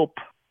to help.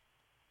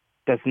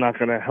 That's not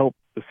going to help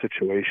the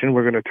situation.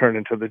 We're going to turn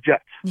into the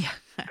Jets. Yeah.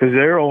 Because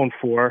their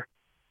 0-4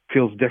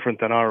 feels different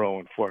than our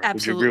 0-4. Absolutely.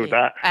 Would you agree with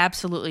that?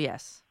 Absolutely,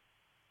 yes.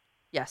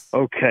 Yes.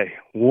 Okay,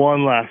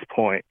 one last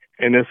point,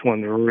 and this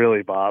one's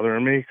really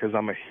bothering me because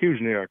I'm a huge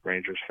New York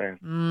Rangers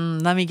fan.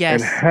 Let me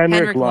guess. And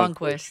Henrik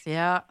Lundqvist,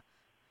 yeah.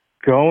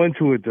 Going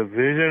to a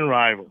division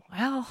rival.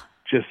 Well,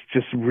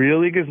 just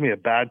really gives me a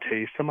bad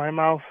taste in my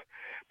mouth.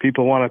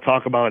 People want to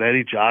talk about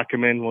Eddie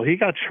Jockman. Well, he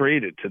got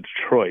traded to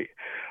Detroit.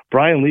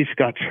 Brian Leetch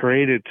got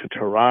traded to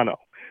Toronto.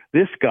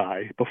 This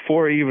guy,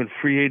 before even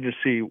free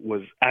agency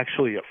was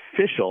actually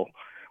official,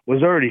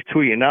 was already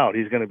tweeting out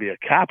he's going to be a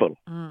Capital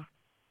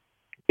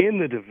in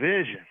the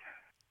division.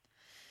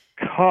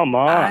 Come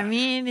on. I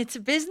mean, it's a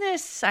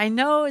business. I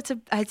know it's a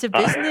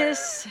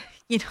business.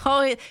 You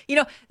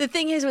know, the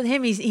thing is with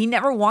him, he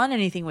never won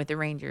anything with the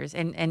Rangers.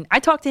 And I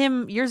talked to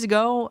him years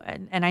ago,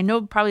 and I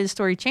know probably the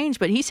story changed,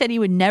 but he said he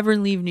would never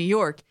leave New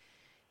York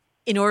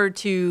in order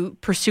to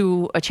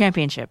pursue a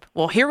championship.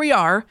 Well, here we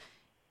are.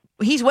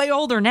 He's way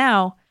older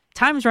now.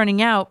 Time's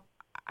running out.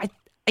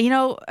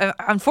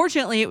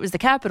 Unfortunately, it was the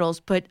Capitals,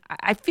 but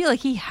I feel like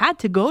he had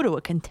to go to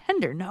a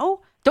contender,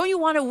 no? Don't you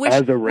want to wish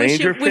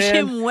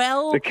him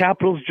well? The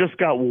Capitals just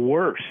got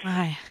worse.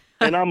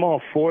 And I'm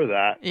all for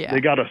that. Yeah.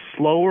 They got a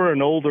slower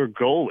and older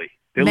goalie.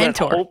 They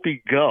mentor. Let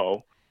Holtby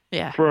go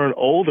for an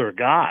older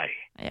guy.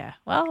 Yeah,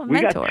 well,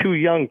 we got 2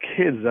 young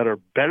kids that are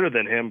better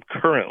than him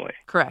currently.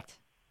 Correct.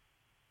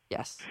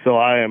 Yes. So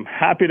I am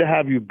happy to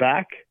have you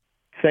back.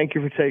 Thank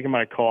you for taking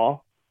my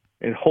call,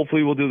 and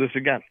hopefully we'll do this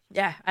again.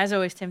 Yeah, as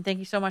always, Tim, thank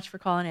you so much for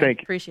calling in. Thank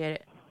you. Appreciate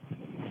it.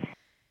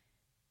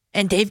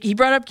 And Dave, he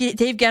brought up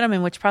Dave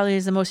Gettleman, which probably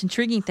is the most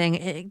intriguing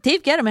thing.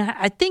 Dave Gettleman,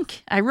 I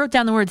think I wrote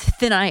down the word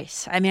thin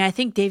ice. I mean, I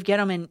think Dave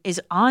Gettleman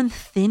is on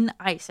thin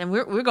ice, and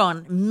we're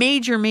going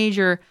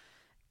major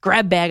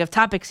grab bag of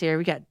topics here.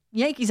 We got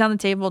Yankees on the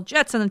table,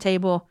 Jets on the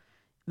table,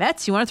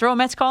 Mets. You want to throw a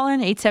Mets call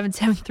in?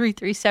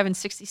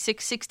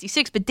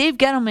 877-337-6666. But Dave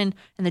Gettleman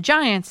and the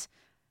Giants,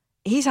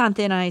 he's on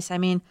thin ice. I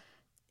mean,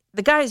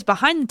 the guy is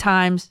behind the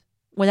times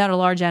without a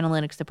large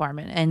analytics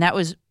department, and that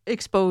was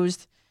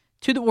exposed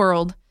to the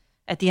world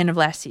at the end of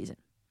last season.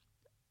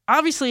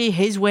 Obviously,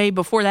 his way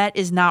before that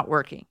is not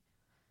working.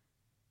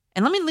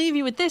 And let me leave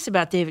you with this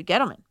about David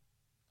Gettleman.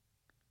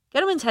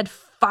 Gettleman's had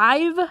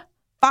five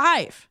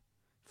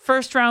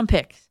first-round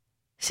picks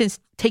since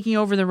taking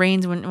over the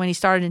reins when he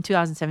started in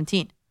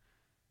 2017.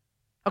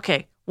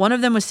 Okay, one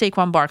of them was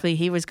Saquon Barkley.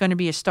 He was going to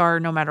be a star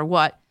no matter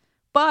what,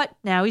 but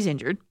now he's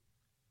injured.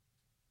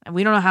 And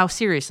we don't know how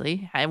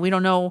seriously. And we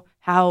don't know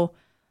how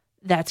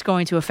that's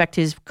going to affect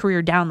his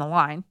career down the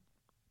line.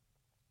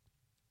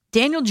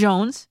 Daniel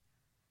Jones,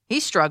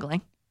 he's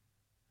struggling.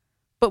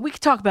 But we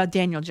could talk about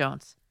Daniel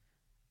Jones.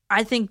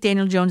 I think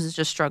Daniel Jones is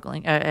just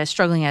struggling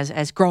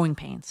as growing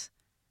pains.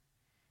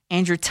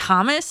 Andrew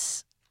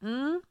Thomas,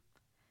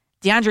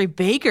 DeAndre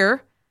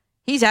Baker,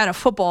 he's out of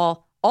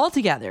football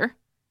altogether.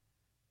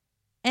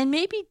 And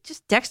maybe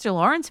just Dexter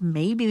Lawrence,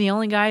 maybe the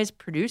only guy who's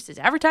produced as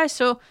advertised.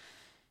 So,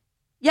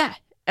 yeah,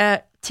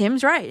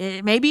 Tim's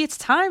right. Maybe it's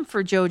time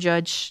for Joe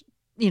Judge,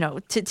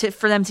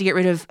 for them to get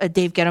rid of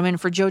Dave Gettleman,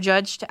 for Joe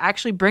Judge to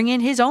actually bring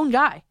in his own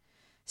guy.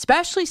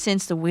 Especially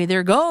since the way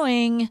they're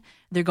going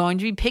to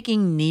be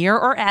picking near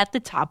or at the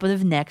top of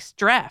the next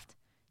draft.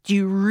 Do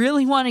you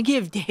really want to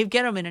give Dave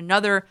Gettleman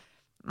another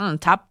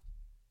top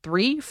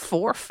 3,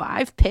 4,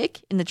 5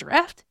 pick in the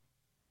draft?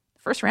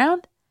 First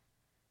round?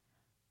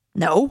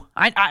 No.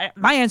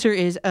 My answer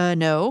is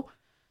no.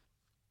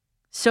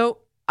 So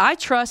I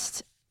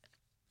trust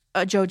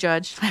Joe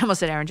Judge. I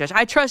almost said Aaron Judge.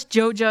 I trust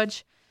Joe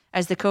Judge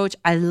as the coach.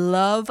 I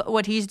love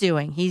what he's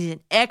doing. He's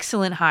an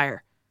excellent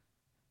hire.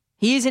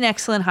 He is an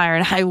excellent hire,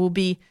 and I will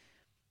be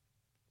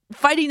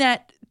fighting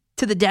that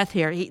to the death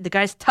here. The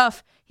guy's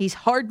tough. He's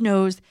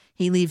hard-nosed.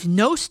 He leaves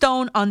no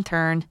stone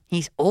unturned.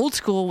 He's old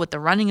school with the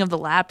running of the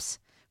laps,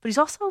 but he's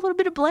also a little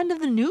bit of blend of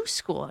the new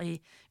school.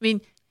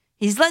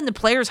 He's letting the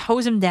players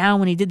hose him down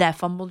when he did that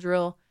fumble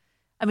drill.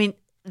 I mean,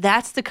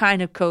 that's the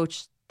kind of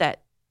coach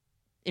that,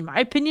 in my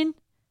opinion,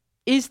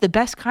 is the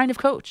best kind of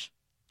coach.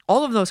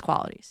 All of those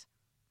qualities.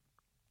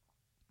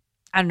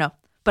 I don't know,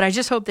 but I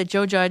just hope that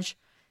Joe Judge,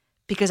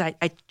 because I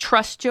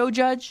trust Joe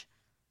Judge,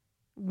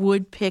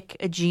 would pick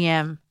a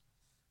GM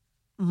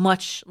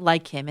much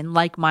like him and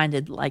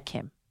like-minded like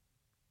him.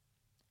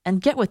 And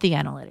get with the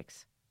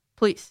analytics.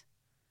 Please.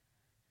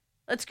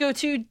 Let's go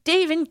to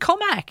Dave in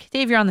Comac.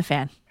 Dave, you're on the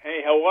fan.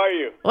 Hey, how are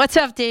you? What's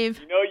up, Dave?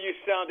 You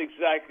sound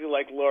exactly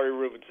like Laurie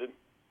Rubinson.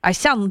 I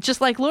sound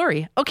just like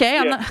Laurie. Okay,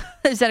 yeah. I'm not,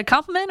 is that a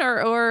compliment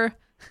or?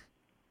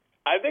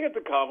 I think it's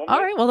a compliment. All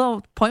right,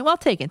 well, point well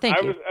taken.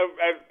 Thank you.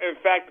 In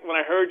fact, when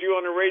I heard you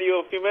on the radio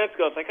a few minutes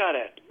ago, I was like,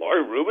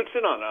 Laurie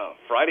Rubinson on a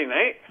Friday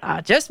night?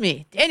 Just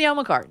me, Danielle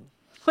McCartan.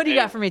 What do you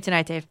got for me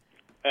tonight, Dave?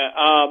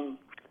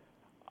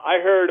 I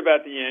heard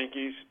about the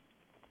Yankees.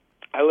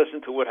 I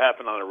listened to what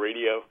happened on the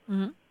radio.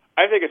 Mm-hmm.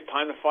 I think it's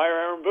time to fire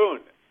Aaron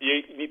Boone.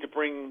 You need to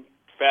bring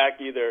back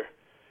either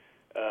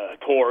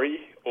Torrey,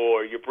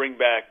 or you bring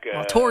back...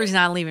 Well, Torrey's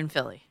not leaving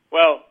Philly.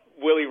 Well,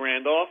 Willie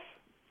Randolph.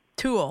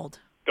 Too old.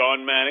 Don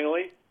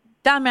Mattingly.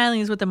 Don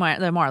Mattingly is with the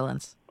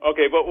Marlins.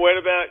 Okay, but what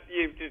about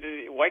you?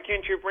 Why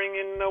can't you bring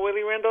in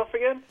Willie Randolph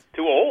again?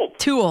 Too old.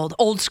 Too old.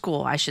 Old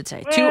school, I should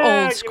say. Too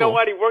old school. You know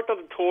what? He worked on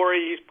the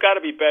Torrey. He's got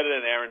to be better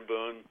than Aaron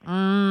Boone.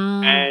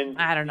 And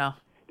I don't know.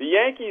 The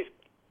Yankees,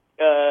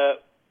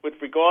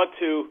 with regard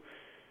to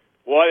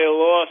why they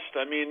lost,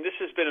 I mean, this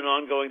has been an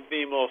ongoing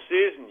theme all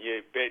season.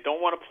 You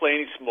don't want to play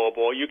any small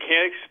ball. You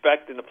can't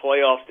expect in the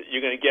playoffs that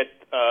you're going to get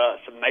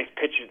some nice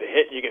pitches to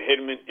hit. You can hit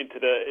them into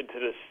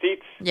the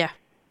seats. Yeah.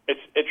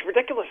 It's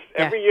ridiculous.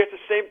 Every year it's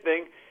the same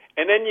thing.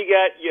 And then you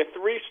got your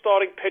 3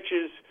 starting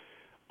pitchers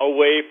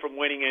away from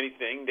winning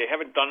anything. They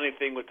haven't done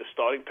anything with the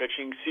starting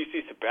pitching.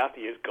 CC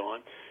Sabathia is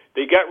gone.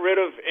 They got rid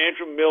of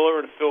Andrew Miller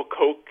and Phil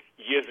Koch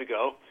years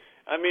ago.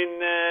 I mean,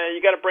 you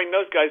got to bring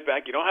those guys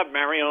back. You don't have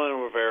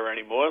Mariano Rivera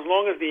anymore. As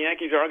long as the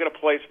Yankees aren't going to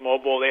play small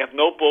ball, they have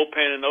no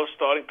bullpen and no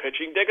starting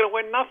pitching, they're going to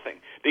win nothing.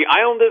 The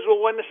Islanders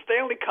will win the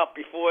Stanley Cup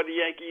before the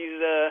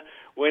Yankees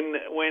win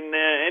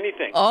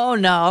anything. Oh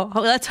no!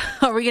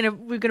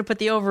 We're gonna put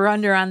the over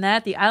under on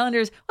that. The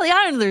Islanders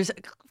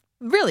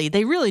really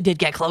did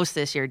get close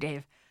this year,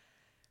 Dave.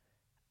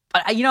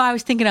 But I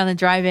was thinking on the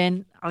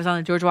drive-in, I was on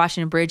the George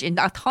Washington Bridge, and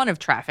a ton of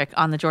traffic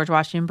on the George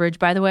Washington Bridge.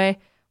 By the way,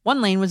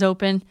 one lane was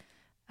open,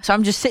 so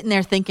I'm just sitting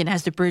there thinking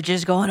as the bridge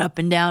is going up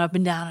and down,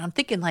 and I'm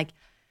thinking like,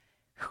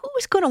 who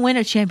is going to win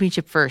a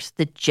championship first,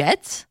 the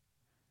Jets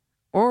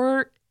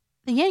or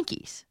the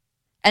Yankees?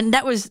 And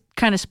that was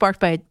kind of sparked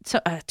by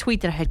a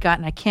tweet that I had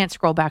gotten. I can't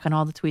scroll back on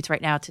all the tweets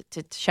right now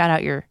to shout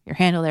out your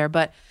handle there.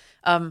 But,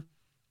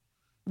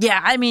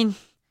 yeah, I mean,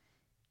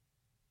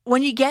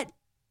 when you get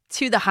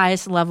to the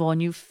highest level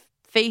and you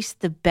face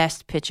the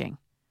best pitching,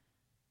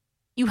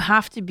 you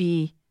have to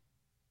be,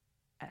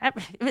 I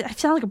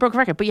sound like a broken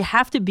record, but you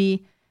have to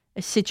be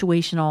a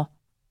situational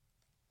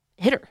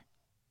hitter.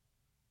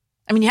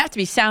 I mean, you have to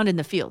be sound in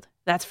the field.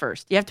 That's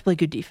first. You have to play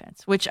good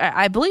defense, which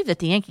I believe that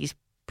the Yankees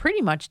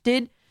pretty much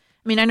did.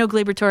 I mean, I know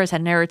Gleyber Torres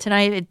had an error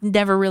tonight. It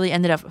never really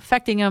ended up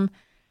affecting him.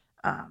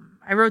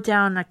 I wrote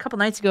down a couple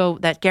nights ago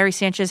that Gary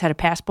Sanchez had a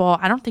pass ball.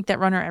 I don't think that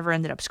runner ever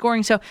ended up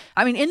scoring. So,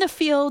 I mean, in the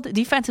field,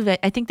 defensive,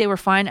 I think they were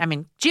fine. I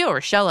mean, Gio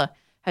Urshela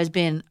has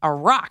been a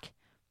rock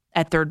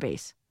at third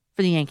base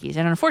for the Yankees.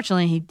 And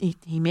unfortunately,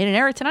 he made an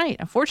error tonight.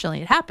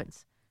 Unfortunately, it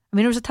happens. I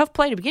mean, it was a tough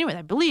play to begin with.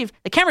 I believe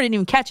the camera didn't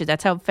even catch it.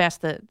 That's how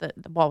fast the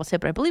ball was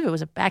hit. But I believe it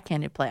was a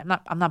backhanded play.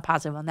 I'm not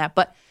positive on that.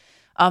 But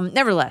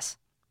nevertheless,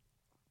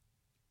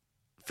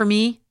 for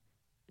me,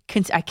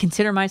 I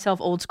consider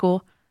myself old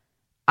school.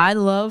 I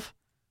love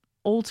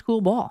old school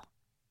ball.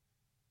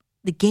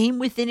 The game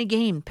within a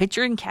game,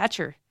 pitcher and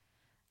catcher.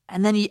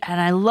 And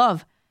I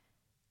love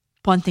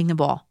bunting the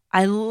ball.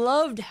 I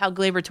loved how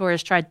Gleyber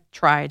Torres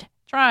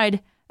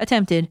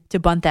attempted to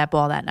bunt that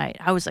ball that night.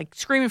 I was like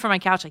screaming from my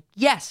couch, like,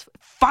 yes,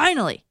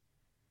 finally.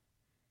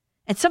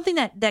 And something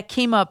that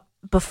came up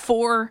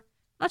before,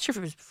 I'm not sure if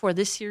it was before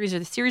this series or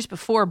the series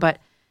before, but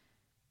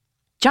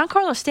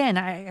Giancarlo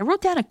Stanton, I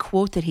wrote down a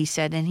quote that he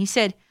said, and he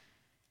said,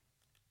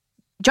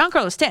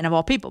 Giancarlo Stanton, of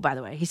all people, by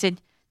the way, he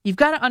said, you've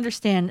got to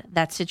understand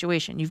that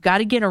situation. You've got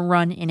to get a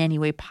run in any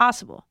way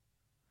possible.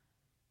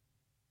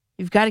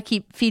 You've got to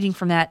keep feeding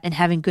from that and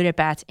having good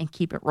at-bats and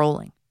keep it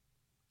rolling.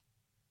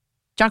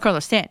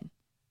 Giancarlo Stanton,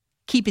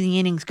 keeping the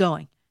innings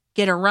going,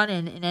 get a run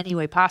in any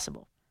way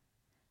possible.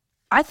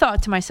 I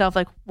thought to myself,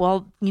 like,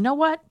 well, you know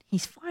what?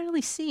 He's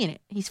finally seeing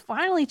it. He's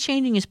finally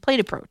changing his plate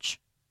approach,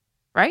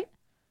 right?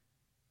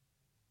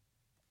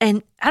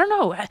 And I don't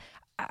know,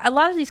 a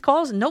lot of these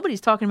calls,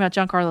 nobody's talking about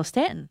Giancarlo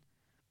Stanton.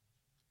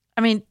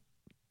 I mean,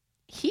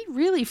 he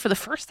really, for the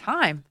first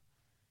time,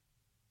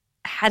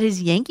 had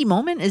his Yankee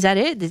moment. Is that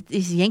it?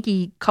 His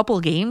Yankee couple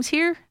of games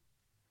here?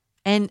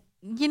 And,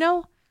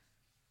 I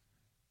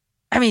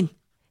mean,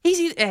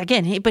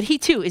 but he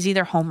too is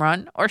either home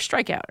run or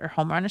strikeout, or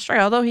home run or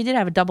strikeout, although he did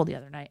have a double the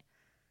other night.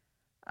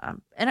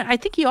 And I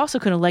think he also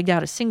could have legged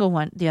out a single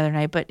one the other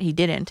night, but he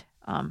didn't.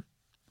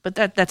 But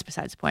that's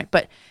besides the point.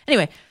 But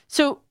anyway,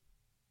 so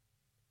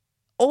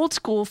old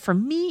school for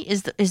me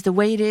is the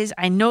way it is.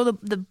 I know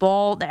the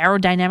ball, the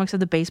aerodynamics of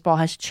the baseball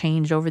has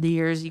changed over the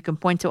years. You can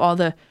point to all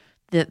the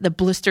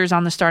blisters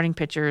on the starting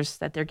pitchers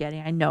that they're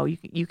getting. I know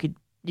you could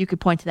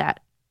point to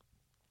that.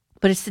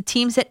 But it's the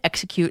teams that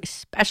execute,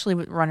 especially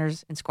with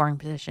runners in scoring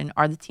position,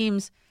 are the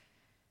teams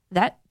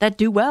that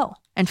do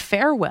well and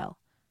fare well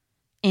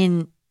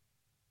in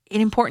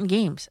important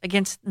games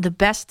against the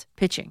best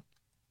pitching.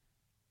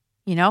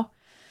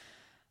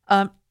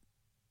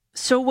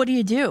 So what do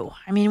you do?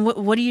 I mean,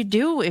 what do you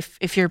do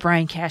if you're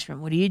Brian Cashman?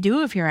 What do you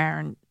do if you're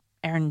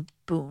Aaron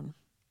Boone?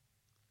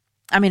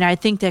 I mean, I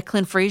think that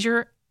Clint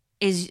Frazier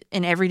is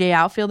an everyday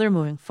outfielder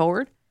moving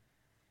forward.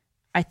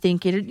 I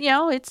think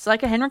it's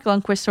like a Henrik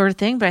Lundqvist sort of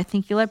thing, but I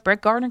think you let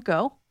Brett Gardner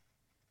go.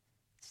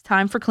 It's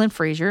time for Clint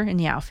Frazier in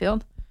the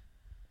outfield.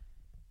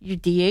 Your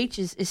DH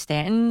is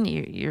Stanton.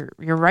 Your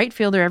right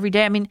fielder every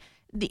day. I mean,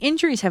 the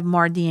injuries have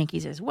marred the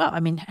Yankees as well.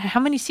 I mean, how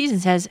many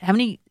seasons has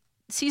Aaron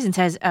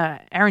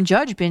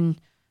Judge been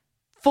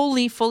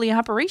fully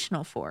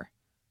operational for.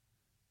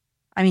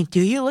 I mean,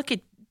 do you look at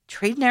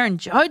trading Aaron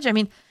Judge? I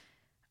mean,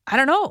 I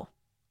don't know.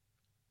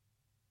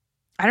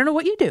 I don't know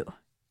what you do.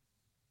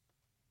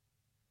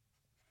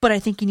 But I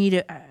think you need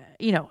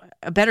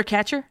a better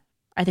catcher.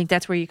 I think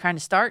that's where you kind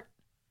of start.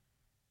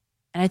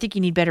 And I think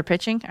you need better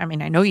pitching. I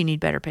mean, I know you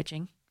need better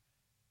pitching.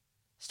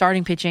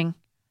 Starting pitching.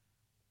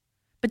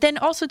 But then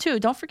also, too,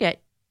 don't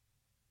forget,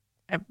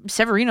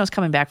 Severino's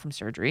coming back from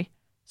surgery.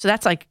 So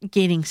that's like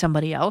gaining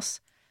somebody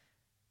else.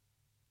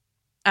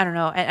 I don't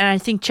know. And I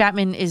think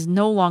Chapman is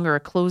no longer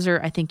a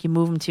closer. I think you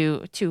move him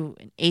to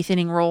an eighth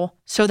inning role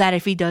so that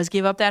if he does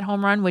give up that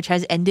home run, which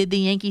has ended the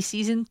Yankee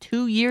season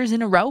 2 years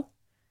in a row,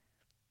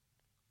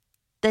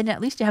 then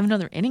at least you have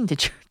another inning to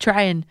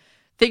try and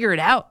figure it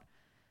out.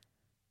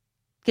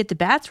 Get the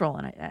bats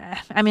rolling.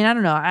 I mean, I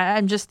don't know.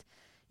 I'm just,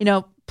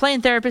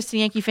 playing therapist to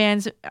Yankee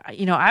fans.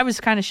 I was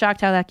kind of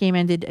shocked how that game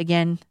ended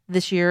again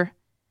this year.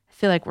 I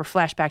feel like we're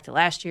flashed back to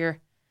last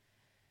year.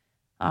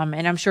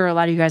 And I'm sure a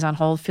lot of you guys on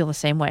hold feel the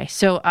same way.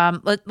 So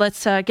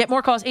let's get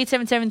more calls.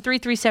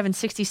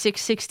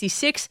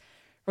 877-337-6666.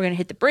 We're going to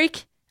hit the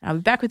break. I'll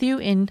be back with you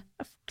in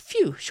a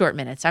few short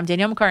minutes. I'm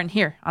Danielle McCartan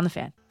here on The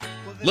Fan.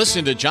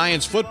 Listen to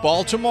Giants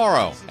football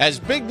tomorrow as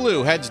Big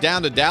Blue heads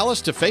down to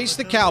Dallas to face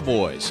the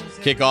Cowboys.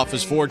 Kickoff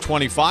is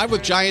 4:25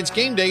 with Giants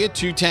Game Day at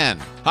 2:10.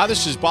 Hi,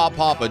 this is Bob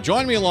Papa.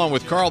 Join me along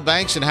with Carl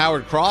Banks and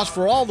Howard Cross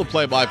for all the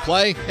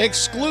play-by-play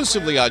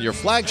exclusively on your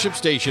flagship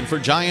station for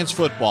Giants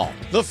football.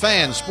 The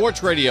Fan,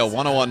 Sports Radio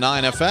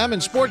 101.9 FM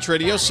and Sports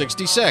Radio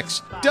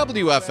 66.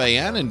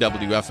 WFAN and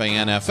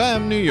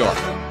WFAN-FM, New York.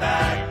 Welcome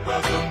back,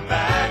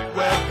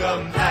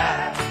 welcome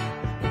back.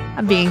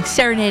 I'm being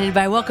serenaded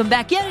by Welcome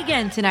Back yet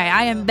again tonight.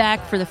 I am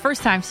back for the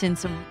first time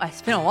since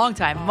it's been a long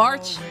time.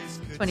 March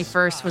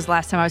 21st was the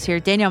last time I was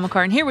here. Danielle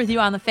McCartan here with you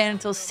on The Fan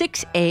until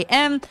 6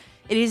 a.m.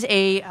 It is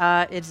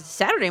it's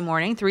Saturday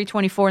morning,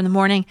 3:24 in the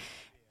morning,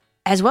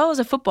 as well as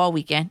a football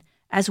weekend,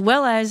 as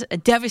well as a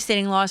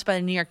devastating loss by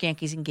the New York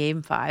Yankees in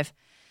Game 5.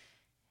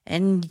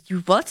 And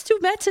let's do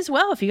Mets as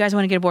well if you guys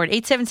want to get aboard.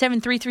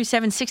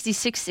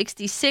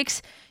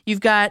 877-337-6666. You've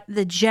got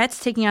the Jets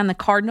taking on the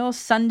Cardinals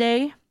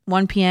Sunday,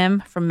 1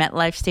 p.m. from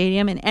MetLife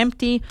Stadium, an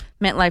empty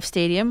MetLife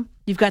Stadium.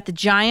 You've got the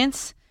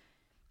Giants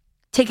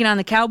taking on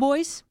the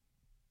Cowboys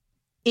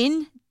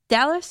in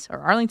Dallas, or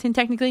Arlington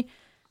technically,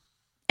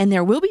 and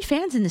there will be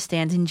fans in the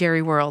stands in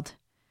Jerry World.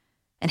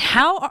 And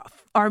how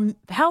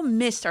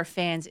missed are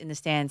fans in the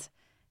stands?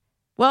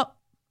 Well,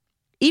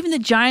 even the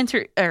Giants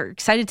are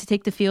excited to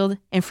take the field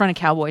in front of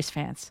Cowboys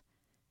fans.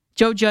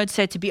 Joe Judge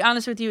said, to be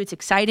honest with you, it's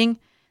exciting.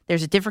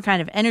 There's a different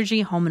kind of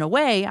energy, home and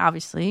away,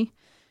 obviously.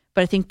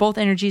 But I think both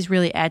energies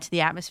really add to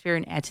the atmosphere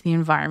and add to the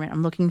environment.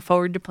 I'm looking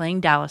forward to playing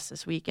Dallas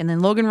this week. And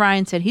then Logan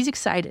Ryan said he's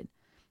excited.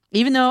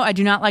 Even though I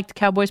do not like the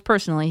Cowboys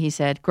personally, he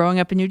said, growing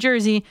up in New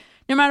Jersey,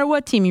 no matter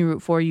what team you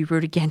root for, you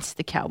root against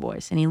the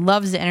Cowboys. And he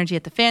loves the energy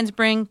that the fans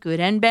bring, good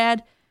and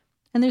bad.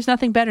 And there's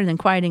nothing better than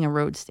quieting a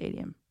road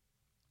stadium.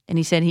 And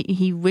he said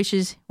he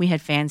wishes we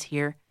had fans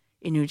here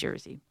in New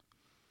Jersey.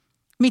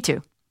 Me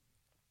too.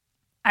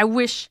 I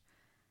wish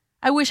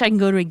I can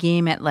go to a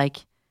game at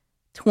like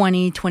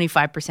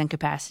 20-25%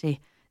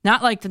 capacity.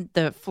 Not like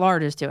the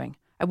Florida's doing.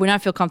 I would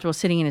not feel comfortable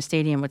sitting in a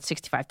stadium with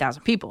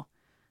 65,000 people.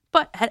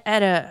 But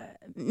at a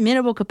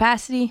minimal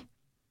capacity,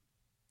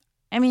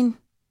 I mean,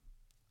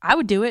 I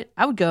would do it.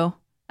 I would go.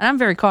 And I'm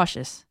very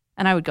cautious.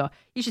 And I would go.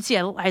 You should see,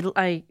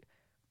 I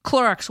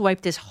Clorox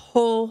wiped this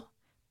whole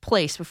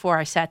place before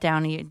I sat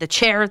down. The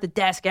chair, the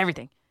desk,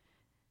 everything.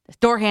 The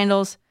door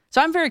handles.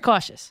 So I'm very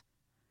cautious.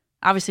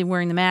 Obviously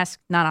wearing the mask,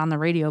 not on the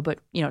radio, but,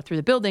 through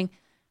the building.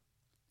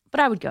 But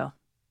I would go.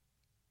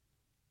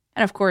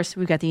 And, of course,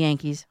 we've got the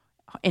Yankees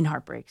in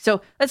heartbreak.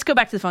 So let's go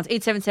back to the phones.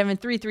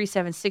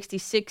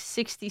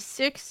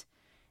 877-337-6666.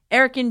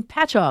 Eric in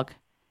Patchogue,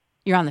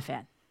 you're on The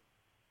Fan.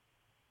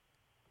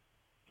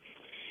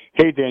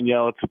 Hey,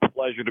 Danielle. It's a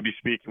pleasure to be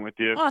speaking with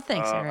you. Oh,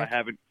 thanks, Eric.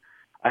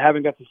 I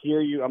haven't got to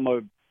hear you. I'm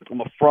a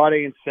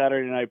Friday and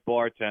Saturday night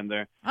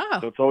bartender. Oh.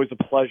 So it's always a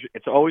pleasure.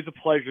 It's always a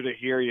pleasure to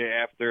hear you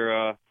after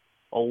a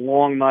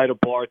long night of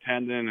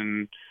bartending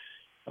and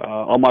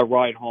on my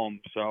ride home.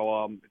 So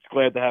I'm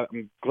glad to have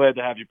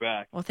you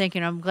back. Well, thank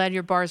you. I'm glad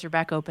your bars are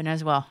back open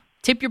as well.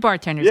 Tip your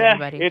bartenders, yeah,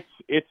 everybody.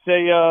 It's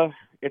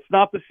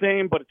not the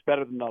same, but it's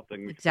better than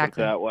nothing.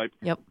 Exactly. That way.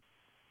 Yep.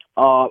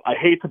 I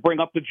hate to bring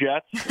up the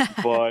Jets,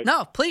 but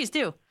no, please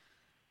do.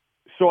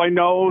 So I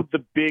know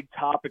the big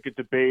topic of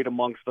debate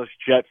amongst us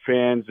Jet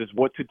fans is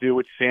what to do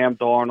with Sam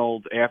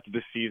Darnold after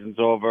the season's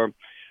over.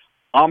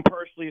 I'm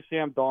personally a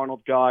Sam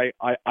Darnold guy.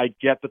 I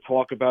get the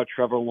talk about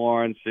Trevor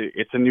Lawrence.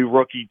 It's a new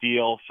rookie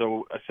deal,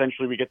 so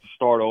essentially we get to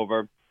start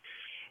over.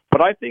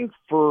 But I think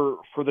for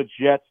the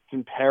Jets, it's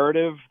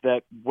imperative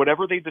that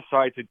whatever they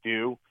decide to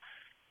do,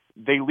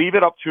 they leave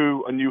it up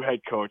to a new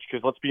head coach.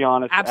 Because let's be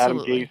honest,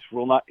 Absolutely.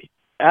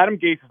 Adam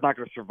Gase is not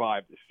going to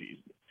survive this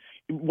season.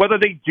 Whether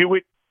they do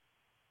it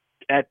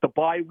at the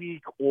bye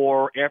week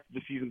or after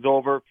the season's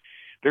over,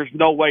 there's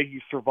no way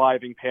he's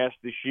surviving past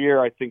this year.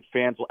 I think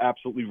fans will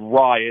absolutely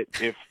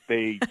riot if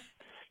they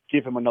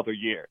give him another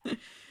year.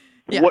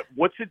 Yeah.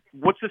 What's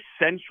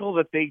essential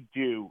that they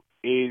do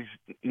is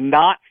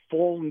not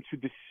fall into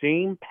the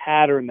same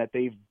pattern that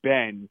they've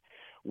been,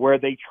 where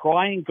they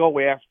try and go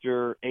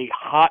after a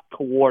hot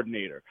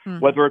coordinator,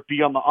 whether it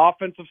be on the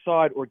offensive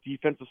side or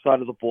defensive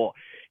side of the ball.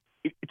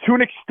 To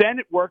an extent,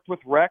 it worked with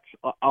Rex.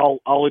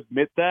 I'll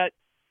admit that.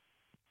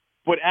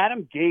 But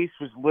Adam Gase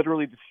was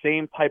literally the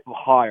same type of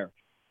hire.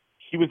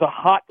 He was a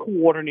hot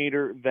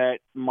coordinator that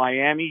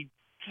Miami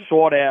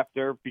sought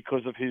after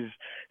because of his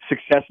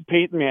success with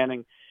Peyton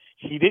Manning.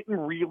 He didn't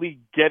really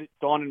get it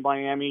done in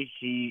Miami.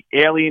 He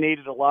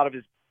alienated a lot of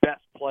his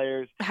best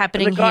players.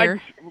 Happening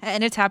here.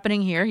 And it's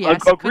happening here,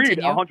 yes. Agreed,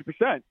 Continue.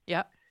 100%.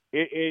 Yep.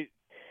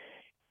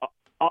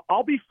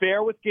 I'll be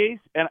fair with Gase,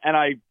 and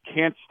I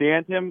can't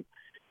stand him.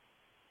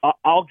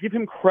 I'll give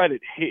him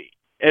credit.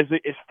 As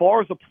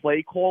far as a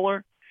play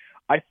caller,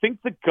 I think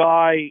the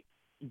guy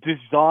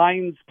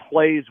designs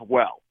plays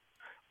well.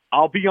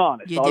 I'll be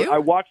honest. You do? I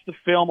watched the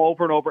film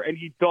over and over, and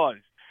he does.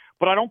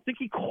 But I don't think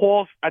he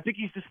calls. I think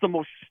he's just the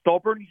most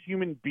stubborn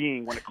human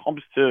being when it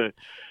comes to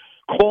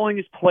calling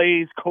his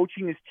plays,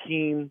 coaching his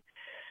team.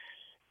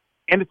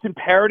 And it's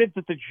imperative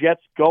that the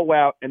Jets go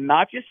out and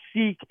not just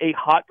seek a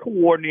hot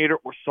coordinator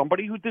or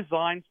somebody who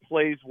designs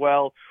plays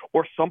well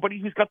or somebody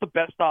who's got the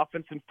best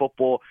offense in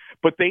football,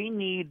 but they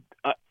need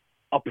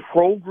a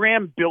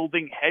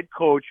program-building head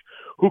coach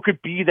who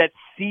could be that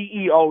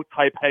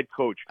CEO-type head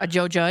coach. A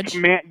Joe Judge?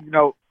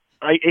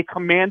 A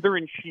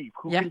commander-in-chief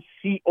who can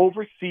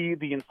oversee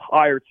the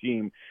entire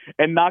team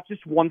and not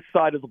just one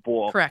side of the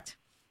ball. Correct.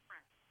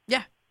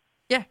 Yeah.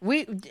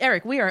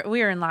 Eric, we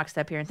are in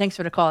lockstep here, and thanks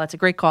for the call. That's a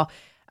great call.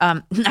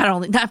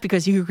 Not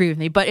because you agree with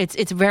me, but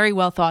it's very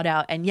well thought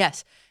out. And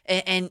yes,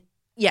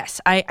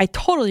 I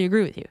totally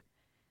agree with you.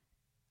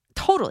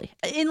 Totally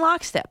in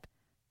lockstep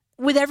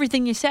with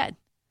everything you said.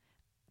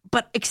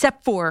 But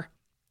except for,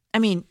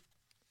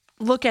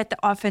 look at the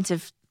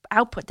offensive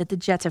output that the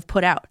Jets have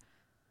put out.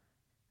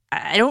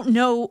 I don't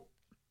know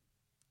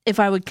if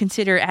I would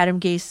consider Adam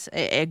Gase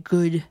a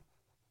good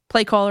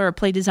play caller or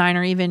play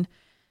designer even,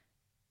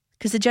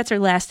 because the Jets are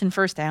last in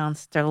first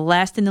downs. They're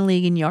last in the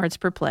league in yards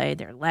per play.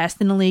 They're last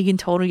in the league in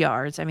total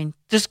yards.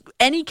 Just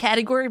any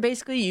category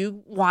basically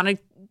you want to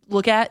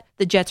look at,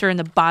 the Jets are in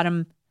the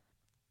bottom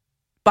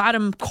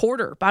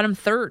quarter, bottom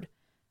third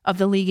of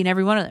the league in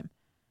every one of them.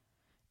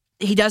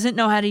 He doesn't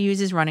know how to use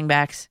his running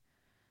backs.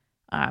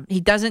 He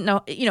doesn't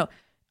know,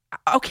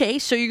 okay,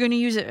 so you're going to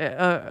use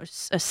a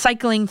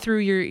cycling through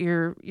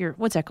your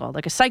what's that called?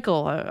 Like a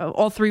cycle,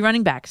 all three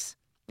running backs,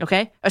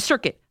 okay? A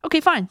circuit. Okay,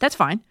 fine, that's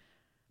fine.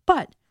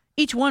 But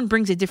each one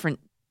brings a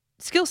different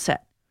skill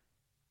set.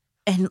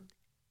 And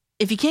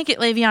if you can't get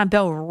Le'Veon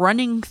Bell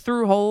running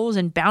through holes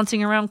and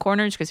bouncing around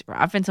corners because your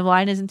offensive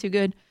line isn't too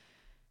good,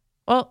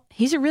 well,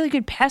 he's a really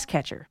good pass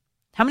catcher.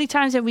 How many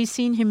times have we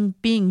seen him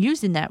being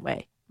used in that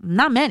way?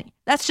 Not many.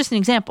 That's just an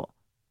example.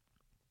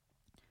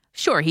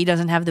 Sure, he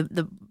doesn't have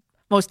the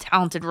most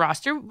talented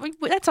roster.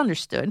 That's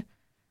understood.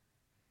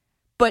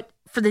 But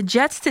for the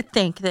Jets to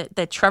think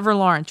that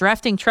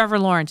drafting Trevor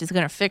Lawrence is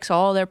going to fix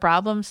all their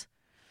problems,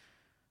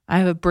 I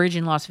have a bridge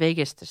in Las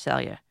Vegas to sell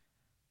you.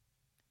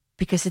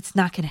 Because it's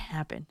not going to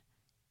happen.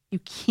 You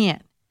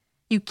can't.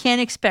 You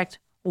can't expect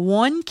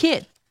one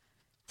kid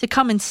to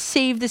come and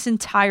save this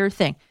entire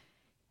thing.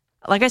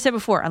 Like I said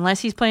before, unless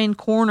he's playing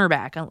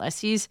cornerback, unless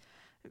he's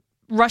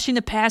rushing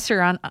the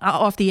passer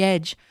off the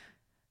edge,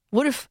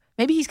 what if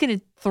maybe he's going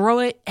to throw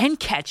it and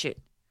catch it?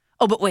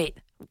 Oh, but wait.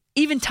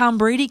 Even Tom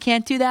Brady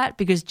can't do that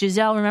because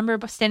Giselle, remember,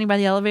 standing by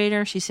the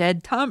elevator, she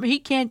said, he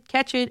can't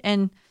catch it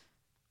and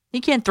he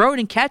can't throw it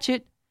and catch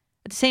it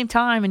at the same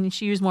time. And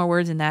she used more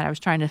words than that. I was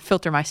trying to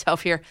filter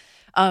myself here.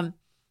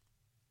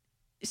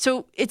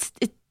 So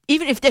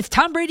even if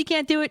Tom Brady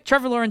can't do it,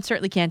 Trevor Lawrence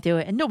certainly can't do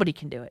it, and nobody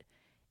can do it.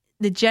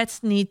 The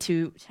Jets need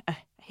to, I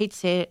hate to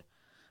say it,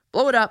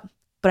 blow it up,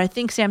 but I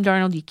think Sam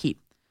Darnold you keep.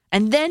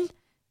 And then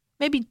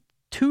maybe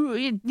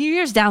 2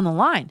 years down the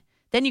line,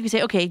 then you can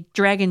say, okay,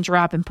 drag and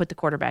drop and put the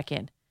quarterback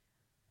in.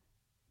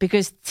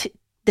 Because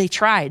they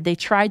tried. They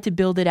tried to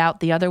build it out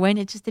the other way, and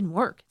it just didn't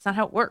work. It's not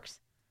how it works.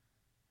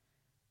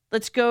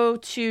 Let's go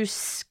to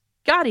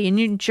Scotty in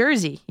New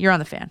Jersey. You're on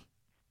the Fan.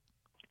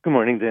 Good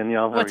morning,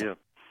 Danielle. How are you?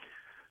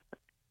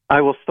 I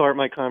will start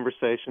my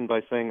conversation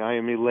by saying I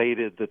am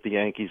elated that the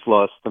Yankees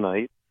lost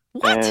tonight.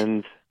 What?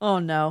 And oh,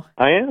 no.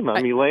 I am.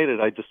 I'm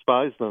elated. I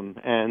despise them.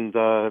 And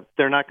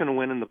they're not going to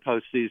win in the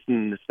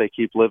postseason if they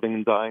keep living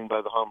and dying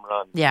by the home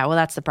run. Yeah, well,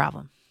 that's the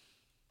problem.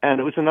 And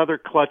it was another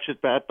clutch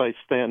at bat by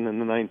Stanton in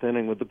the ninth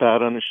inning with the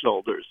bat on his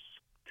shoulders.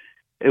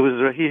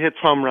 He hits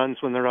home runs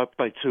when they're up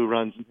by 2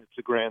 runs and hits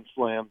a grand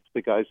slam.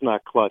 The guy's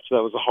not clutch.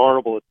 That was a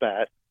horrible at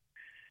bat.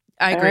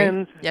 I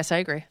agree. Yes, I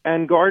agree.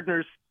 And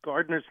Gardner's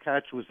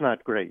catch was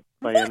not great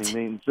by any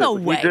means. No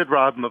way. He did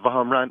rob him of a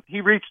home run. He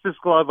reached his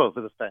glove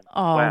over the fence.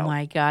 Oh, wow.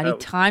 My God. He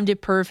timed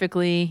it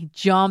perfectly. He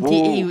jumped.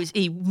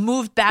 He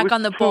moved back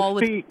on the ball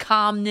with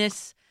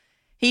calmness.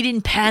 He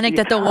didn't panic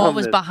that the wall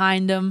was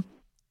behind him.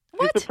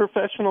 What? He's a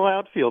professional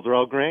outfielder.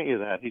 I'll grant you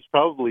that. He's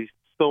probably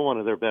still one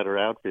of their better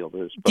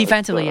outfilders. But,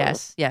 defensively,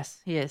 yes.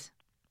 Yes, he is.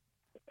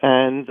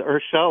 And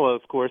Urshela,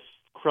 of course,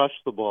 crush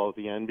the ball at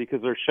the end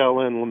because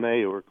Urshela and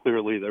LeMahieu are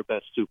clearly their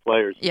best two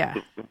players. Yeah,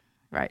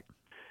 right.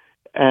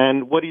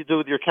 And what do you do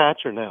with your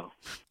catcher now?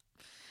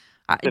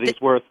 That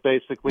he's worth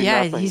basically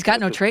nothing. He's got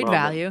at no this trade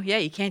moment. value. Yeah,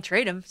 you can't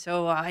trade him.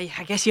 So I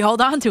guess you hold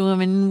on to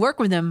him and work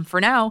with him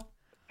for now.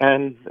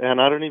 And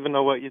I don't even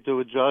know what you do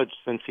with Judge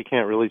since he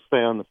can't really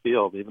stay on the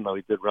field, even though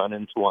he did run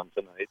into one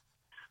tonight.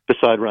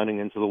 Beside running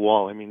into the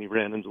wall, I mean, he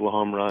ran into a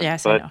home run.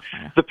 Yes, but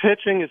I know. the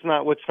pitching is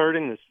not what's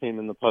hurting this team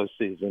in the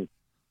postseason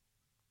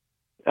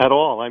at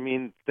all. I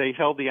mean, they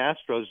held the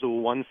Astros to a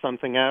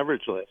 1-something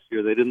average last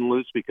year. They didn't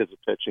lose because of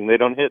pitching. They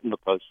don't hit in the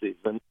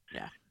postseason.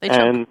 Yeah, They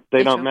choke.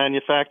 don't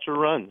manufacture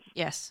runs.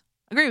 Yes,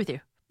 agree with you.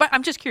 But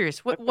I'm just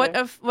curious.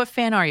 What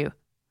fan are you?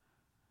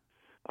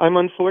 I'm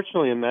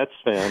unfortunately a Mets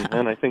fan,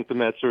 and I think the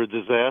Mets are a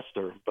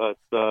disaster. But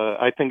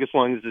I think as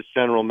long as this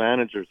general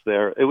manager's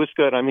there, it was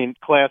good. I mean,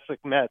 classic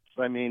Mets.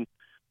 I mean,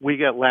 we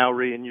get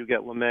Lowry and you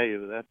get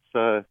LeMahieu.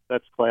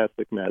 That's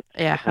classic Mets.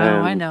 Yeah,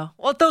 I know.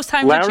 Well, those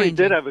times are Lowry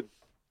changing.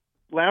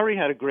 Lowry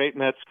had a great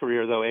Mets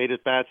career, though, 8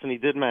 at-bats, and he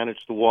did manage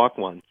to walk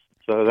once.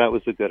 So that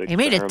was a good He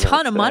experiment. made a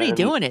ton of money And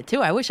doing it,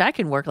 too. I wish I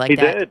could work like he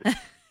that. did.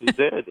 He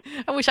did.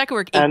 I wish I could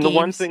work 8 and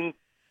games.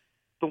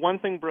 The one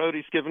thing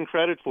Brody's given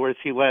credit for is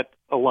he let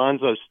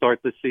Alonso start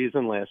the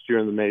season last year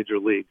in the major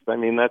leagues. I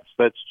mean,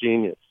 that's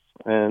genius.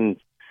 And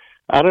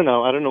I don't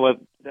know what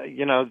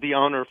the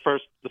owner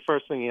the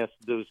first thing he has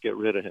to do is get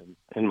rid of him,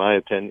 in my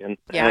opinion.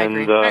 Yeah, and,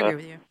 I agree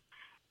with you.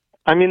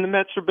 I mean, the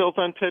Mets are built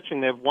on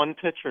pitching. They have one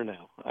pitcher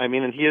now. I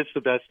mean, and he is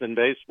the best in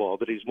baseball,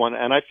 but he's one.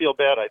 And I feel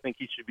bad. I think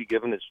he should be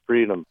given his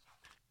freedom.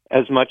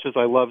 As much as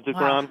I love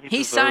DeGrom, Wow.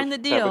 He signed the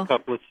deserves to have deal. a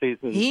couple of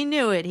seasons. He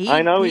knew it.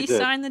 I know he he did.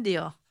 signed the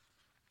deal.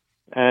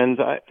 And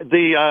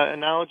the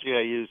analogy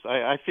I use,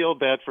 I feel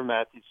bad for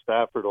Matthew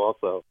Stafford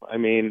also. I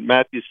mean,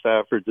 Matthew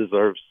Stafford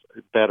deserves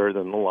better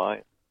than the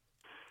line.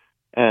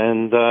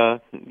 And,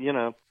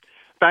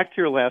 back to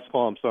your last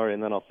call, I'm sorry,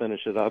 and then I'll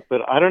finish it up.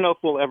 But I don't know if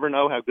we'll ever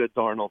know how good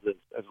Darnold is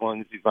as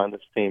long as he's on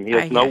this team. He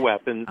has no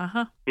weapons.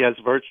 He has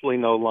virtually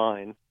no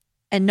line.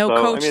 And no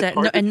coach it's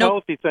hard to tell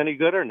if he's any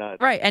good or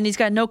not. Right, and he's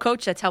got no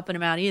coach that's helping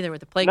him out either with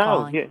the play No,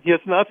 calling. he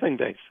has nothing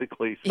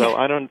basically. So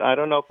I don't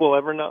know if we'll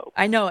ever know.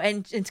 I know,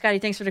 and Scotty,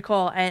 thanks for the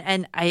call.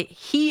 And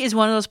he is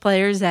one of those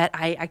players that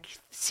I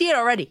see it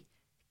already.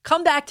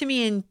 Come back to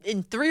me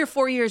in 3 or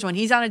 4 years when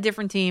he's on a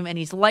different team and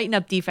he's lighting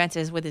up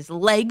defenses with his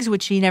legs,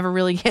 which he never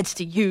really gets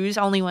to use,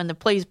 only when the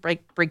plays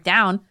break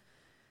down.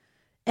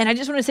 And I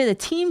just want to say the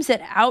teams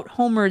that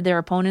out-homered their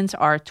opponents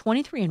are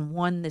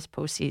 23-1 this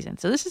postseason.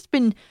 So this has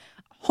been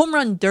home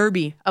run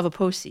derby of a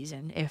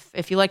postseason,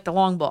 if you like the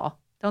long ball.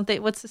 Don't they?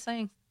 What's the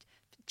saying?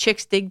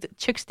 Chicks dig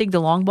the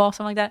long ball,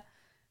 something like that.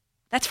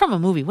 That's from a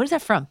movie. What is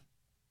that from?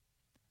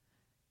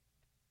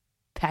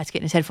 Pat's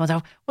getting his headphones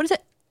off. What is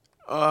it?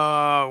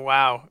 Oh,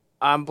 wow.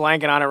 I'm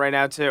blanking on it right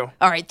now, too.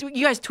 All right,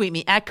 you guys tweet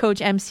me at Coach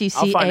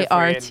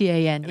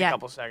MCCARTAN. In a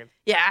couple seconds.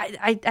 Yeah,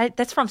 I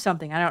that's from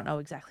something. I don't know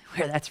exactly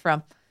where that's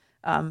from,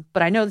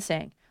 but I know the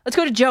saying. Let's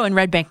go to Joe in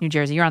Red Bank, New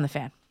Jersey. You're on the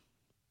Fan.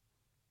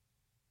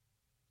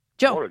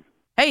 Joe. Morning.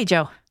 Hey,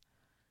 Joe.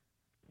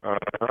 I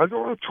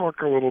want to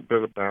talk a little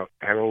bit about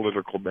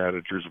analytical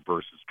managers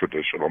versus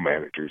traditional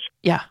managers.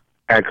 Yeah.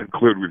 And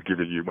conclude with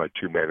giving you my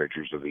 2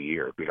 managers of the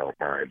year, if you don't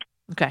mind.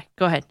 Okay,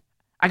 go ahead.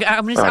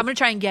 I'm gonna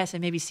try and guess and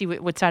maybe see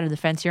what side of the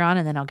fence you're on,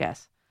 and then I'll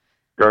guess.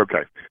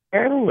 Okay.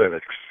 Analytics,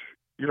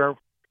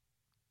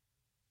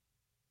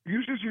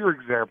 use as your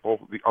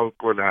example the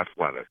Oakland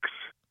Athletics.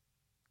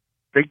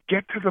 They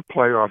get to the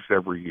playoffs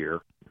every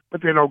year,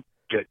 but they don't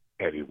get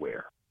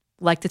anywhere.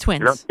 Like the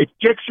Twins. It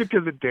gets you to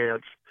the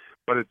dance,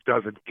 but it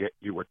doesn't get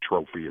you a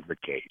trophy in the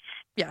case.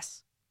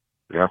 Yes.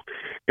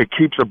 It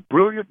keeps a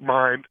brilliant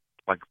mind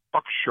like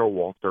Buck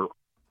Showalter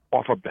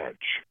off a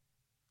bench.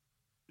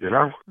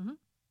 Mm-hmm.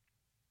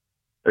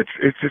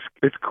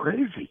 It's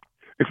crazy.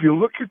 If you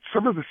look at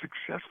some of the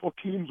successful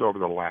teams over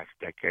the last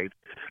decade,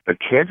 the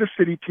Kansas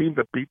City team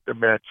that beat the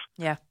Mets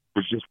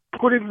was just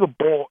putting the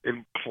ball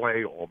in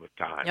play all the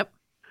time. Yep.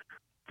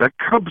 That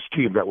Cubs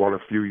team that won a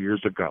few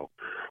years ago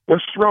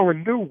was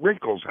throwing new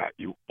wrinkles at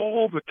you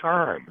all the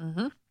time.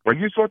 Mm-hmm. When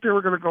you thought they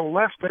were going to go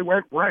left, they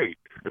went right,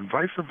 and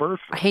vice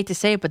versa. I hate to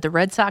say it, but the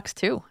Red Sox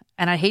too,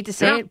 and I hate to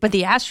say it, but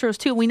the Astros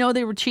too. We know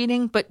they were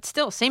cheating, but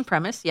still, same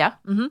premise. Yeah.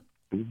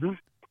 Mm-hmm. Mm-hmm.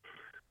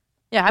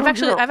 Yeah, I've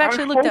actually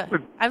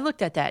I've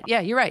looked at that. Yeah,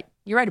 you're right.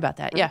 You're right about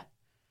that. Yeah.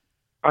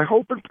 I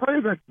hope and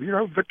pray that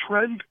the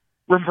trend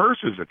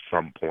reverses at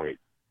some point.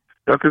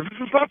 Because this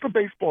is not the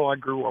baseball I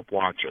grew up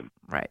watching.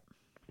 Right.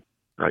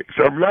 Right.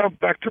 So now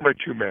back to my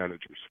 2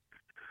 managers.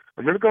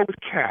 I'm going to go with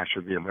Cash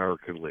in the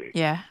American League.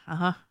 Yeah.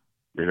 Uh-huh.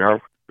 They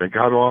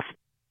got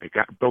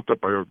built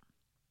up a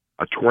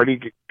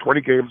 20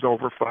 games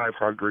over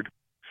 500,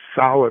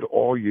 solid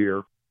all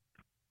year.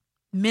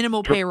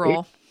 Minimal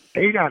payroll.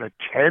 8 out of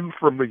 10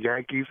 from the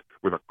Yankees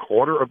with a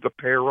quarter of the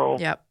payroll.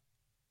 Yep.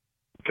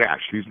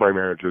 Cash, he's my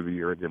manager of the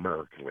year in the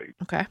American League.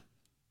 Okay.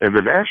 In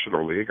the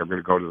National League, I'm going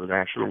to go to the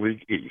National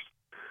League East.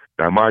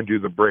 Now, mind you,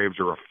 the Braves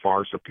are a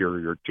far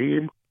superior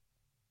team.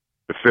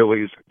 The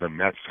Phillies, the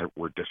Mets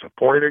were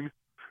disappointing.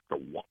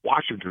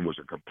 Washington was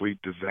a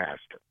complete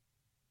disaster.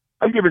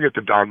 I'm giving it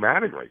to Don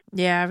Mattingly.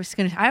 Yeah, I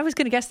was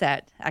gonna guess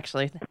that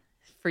actually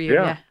for you.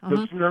 Yeah.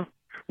 Just,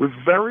 with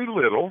very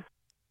little,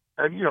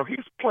 and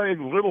he's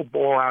playing little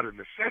ball out of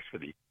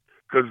necessity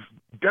because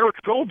Derek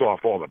filled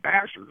off all the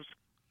bashers.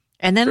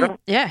 And then,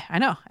 yeah, I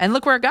know. And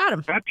look where it got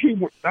him. That team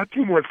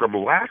went from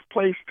last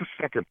place to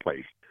second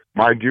place.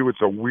 Mind you,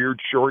 it's a weird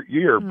short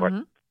year, but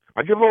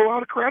I give them a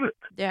lot of credit.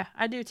 Yeah,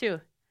 I do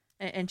too.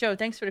 And Joe,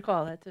 thanks for the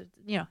call. That's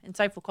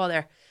insightful call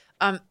there.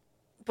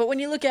 But when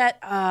you look at,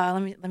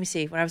 let me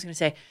see what I was going to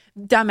say.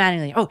 Don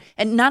Mattingly. Oh,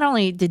 and not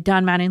only did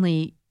Don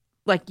Mattingly,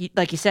 like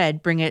you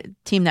said, bring a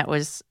team that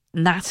was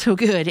not so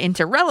good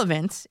into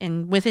relevance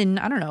within,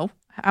 I don't know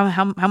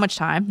how much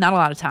time, not a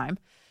lot of time,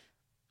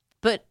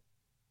 but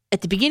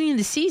at the beginning of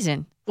the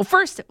season, well,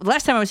 first,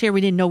 last time I was here,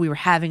 we didn't know we were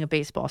having a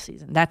baseball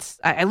season.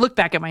 I looked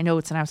back at my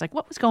notes and I was like,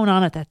 what was going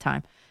on at that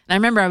time? And I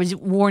remember I was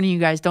warning you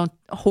guys, don't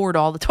hoard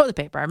all the toilet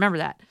paper. I remember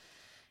that.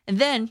 And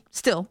then,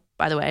 still,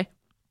 by the way,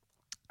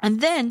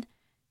 and then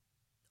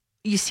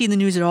you see the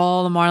news that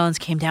all the Marlins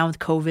came down with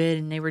COVID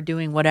and they were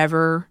doing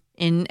whatever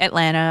in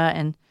Atlanta.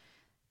 And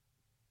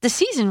the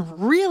season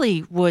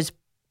really was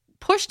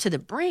pushed to the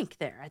brink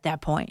there at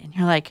that point. And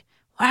you're like,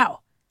 wow.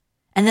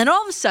 And then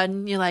all of a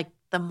sudden, you're like,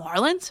 the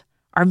Marlins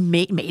are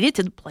made it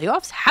to the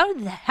playoffs? How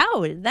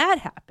did that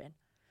happen?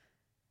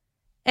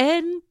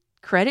 And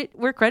credit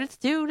where credit's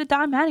due to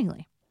Don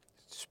Mattingly.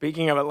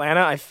 Speaking of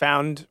Atlanta, I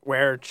found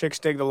where Chicks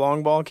Dig the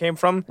Long Ball came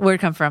from. Where'd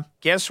it come from?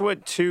 Guess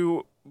what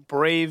two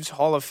Braves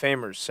Hall of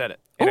Famers said it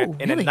in a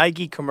really?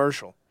 Nike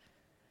commercial?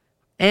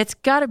 It's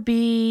got to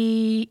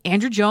be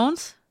Andrew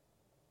Jones.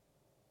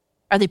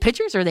 Are they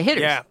pitchers or are they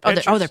hitters? Yeah,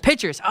 pitchers. They're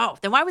pitchers. Oh,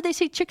 then why would they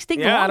say Chicks Dig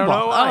the Long I don't Ball?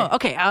 know why. Oh,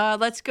 okay.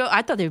 Let's go.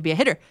 I thought they would be a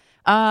hitter.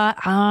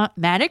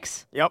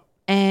 Maddox. Yep.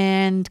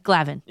 And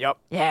Glavine. Yep.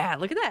 Yeah,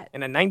 look at that.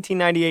 In a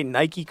 1998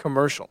 Nike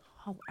commercial.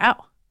 Oh,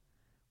 wow.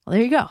 Well,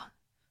 there you go.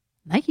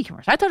 Nike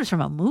commercial. I thought it was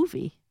from a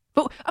movie.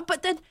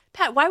 But then,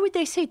 Pat, why would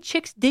they say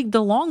Chicks Dig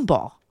the Long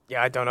Ball?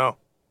 Yeah, I don't know.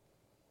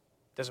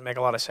 Doesn't make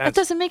a lot of sense. That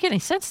doesn't make any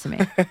sense to me.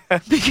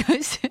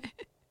 Because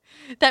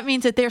that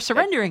means that they're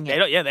surrendering it.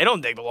 They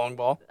don't dig the long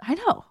ball. I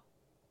know.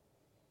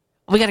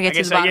 We got to get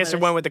to the bottom I guess of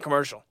it went with the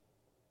commercial.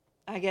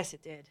 I guess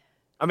it did.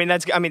 I mean,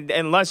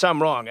 unless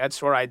I'm wrong, that's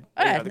where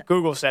the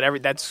Google said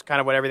that's kind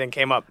of what everything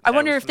came up. I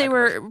wonder if they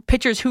were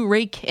pitchers who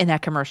rake in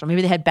that commercial.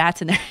 Maybe they had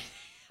bats in there.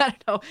 I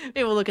don't know.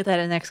 Maybe we'll look at that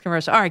in the next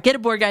commercial. All right, get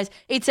aboard, guys.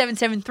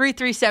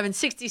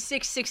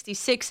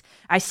 877-337-6666.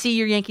 I see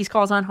your Yankees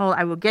calls on hold.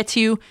 I will get to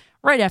you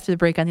right after the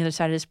break on the other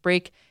side of this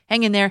break.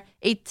 Hang in there.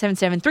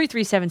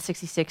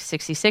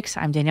 877-337-6666.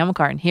 I'm Danielle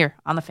McCartan here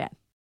on The Fan.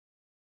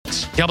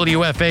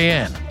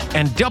 WFAN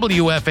and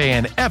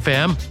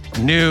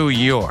WFAN-FM, New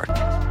York.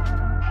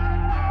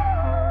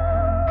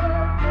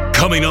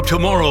 Coming up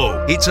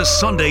tomorrow, it's a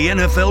Sunday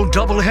NFL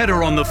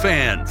doubleheader on The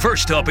Fan.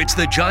 First up, it's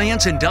the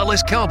Giants and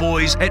Dallas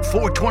Cowboys at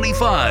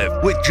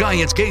 4:25 with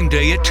Giants Game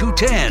Day at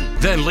 2:10.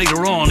 Then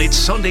later on, it's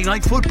Sunday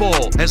Night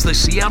Football as the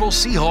Seattle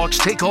Seahawks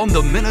take on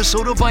the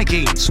Minnesota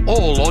Vikings,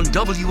 all on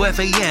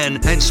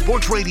WFAN and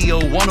Sports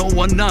Radio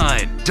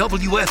 101.9,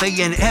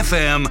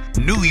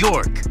 WFAN-FM, New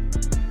York.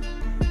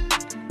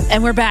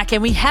 And we're back,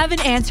 and we have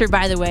an answer,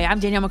 by the way. I'm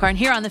Danielle McCartan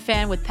here on The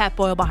Fan with Pat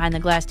Boyle behind the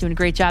glass doing a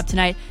great job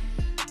tonight.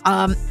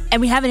 And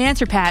we have an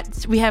answer,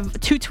 Pat. We have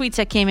two tweets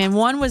that came in.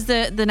 One was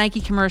the Nike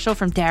commercial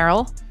from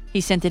Daryl.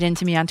 He sent it in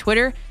to me on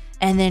Twitter.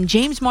 And then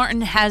James Martin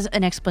has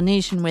an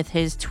explanation with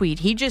his tweet.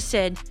 He just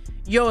said,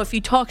 yo, if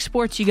you talk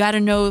sports, you got to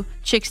know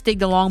Chicks Dig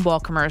the Long Ball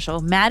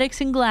commercial.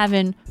 Maddox and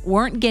Glavine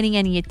weren't getting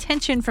any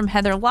attention from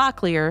Heather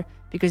Locklear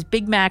because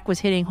Big Mac was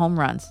hitting home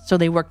runs. So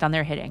they worked on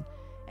their hitting.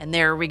 And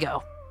there we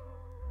go.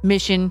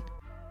 Mission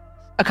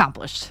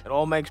accomplished. It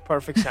all makes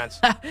perfect sense.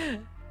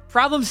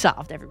 Problem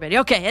solved, everybody.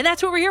 Okay, and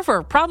that's what we're here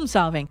for, problem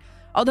solving.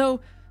 Although,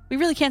 we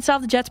really can't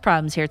solve the Jets'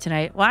 problems here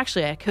tonight. Well,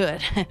 actually, I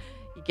could. You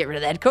get rid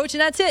of that coach, and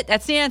that's it.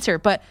 That's the answer.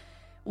 But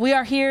we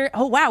are here.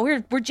 Oh, wow,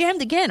 we're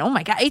jammed again. Oh,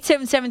 my God.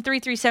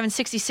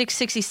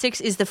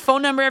 877-337-6666 is the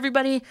phone number,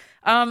 everybody.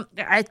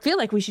 I feel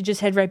like we should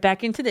just head right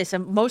back into this.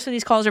 Most of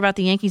these calls are about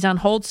the Yankees on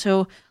hold,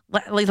 so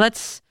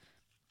let's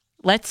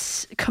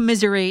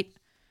commiserate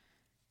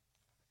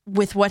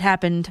with what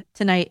happened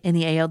tonight in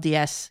the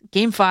ALDS.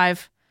 Game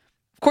 5.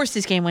 Of course,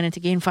 this game went into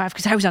Game 5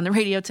 because I was on the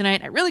radio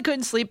tonight. I really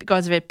couldn't sleep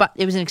because of it, but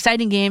it was an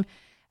exciting game.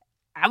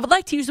 I would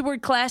like to use the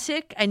word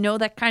classic. I know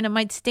that kind of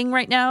might sting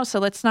right now, so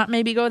let's not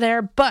maybe go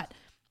there, but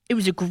it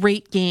was a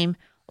great game,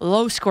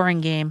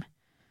 low-scoring game.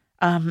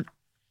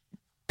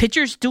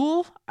 Pitcher's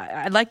duel,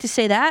 I'd like to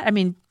say that. I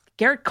mean,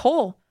 Garrett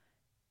Cole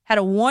had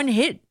a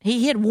one-hit.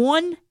 He had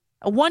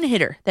a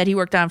one-hitter that he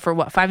worked on for,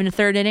 5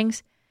 1/3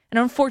 innings? And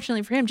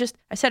unfortunately for him,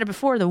 I said it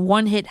before, the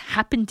one hit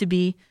happened to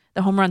be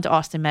the home run to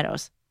Austin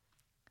Meadows.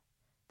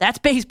 That's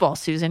baseball,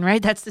 Susan,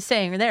 right? That's the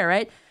saying there,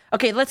 right?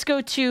 Okay, let's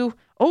go to,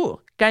 a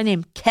guy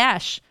named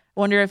Cash. I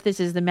wonder if this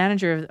is the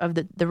manager of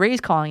the Rays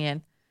calling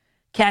in.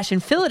 Cash in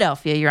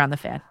Philadelphia, you're on The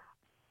Fan.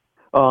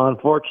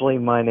 Unfortunately,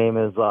 my name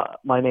is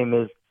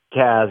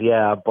Kaz,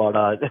 yeah, but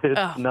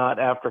it's not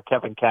after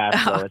Kevin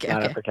Cash. So it's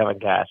not after Kevin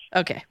Cash.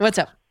 Okay, what's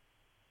up?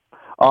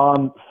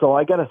 So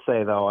I gotta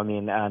say though, I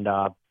mean, and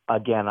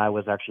again, I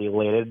was actually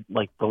elated,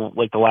 like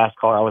the last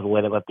caller. I was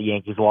elated that the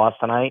Yankees lost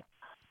tonight.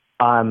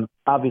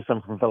 Obviously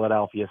I'm from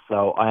Philadelphia,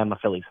 so I am a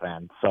Phillies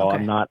fan. So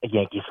I'm not a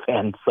Yankees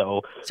fan.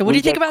 So what do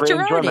you think about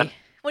Girardi?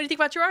 What do you think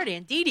about Girardi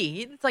and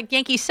Didi? It's like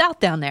Yankees South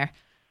down there.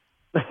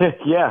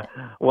 Yeah.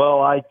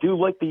 Well, I do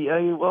like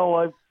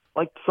I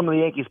like some of the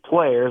Yankees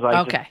players.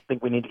 I just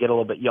think we need to get a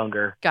little bit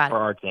younger for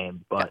our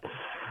team. But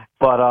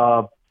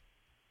I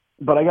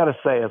gotta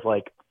say,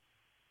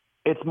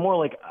 it's more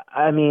like,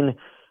 I mean,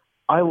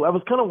 I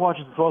was kind of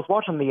watching. So I was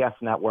watching the S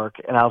Network,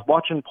 and I was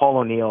watching Paul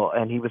O'Neill,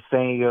 and he was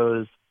saying,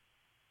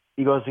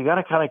 he goes, you got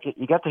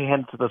to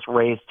head to this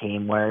Rays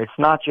team where it's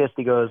not just,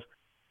 he goes,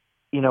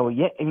 I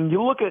mean,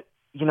 you look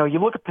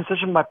at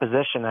position by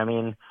position. I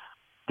mean,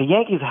 the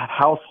Yankees have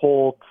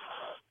household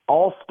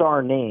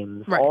all-star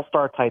names,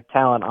 all-star type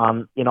talent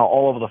on,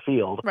 all over the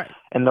field. Right.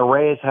 And the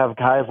Rays have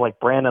guys like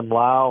Brandon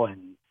Lau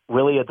and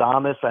Willie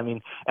Adames. I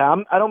mean,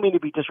 I don't mean to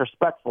be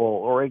disrespectful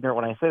or ignorant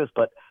when I say this,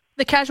 but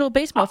the casual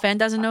baseball fan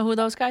doesn't know who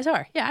those guys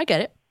are. Yeah, I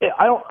get it.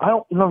 I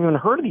don't even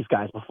heard of these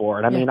guys before.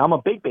 And I mean, I'm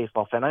a big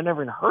baseball fan. I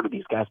never even heard of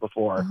these guys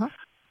before.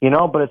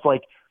 But it's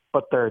like,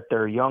 but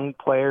they're young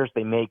players.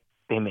 They make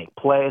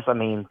plays. I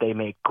mean, they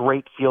make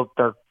great field.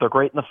 They're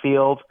great in the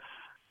field.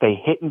 They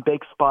hit in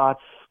big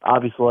spots.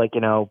 Obviously, like,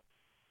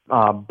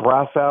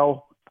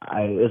 Brasso.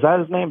 Is that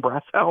his name,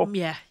 Brasso?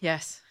 Yeah.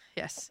 Yes.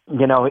 They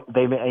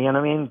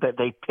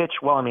pitch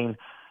well. I mean,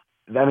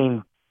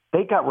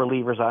 they got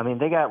relievers. I mean,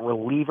 they got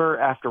reliever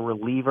after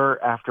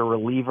reliever after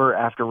reliever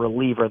after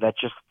reliever that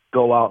just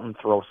go out and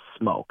throw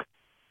smoke.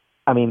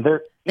 I mean,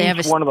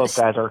 each one of those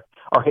guys are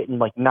hitting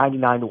like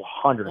 99 to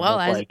 100.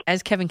 Well,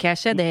 as Kevin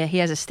Cash said, he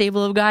has a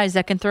stable of guys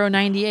that can throw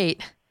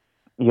 98.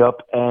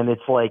 Yep, and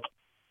it's like,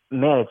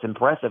 man, it's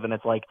impressive, and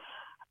it's like,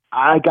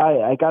 I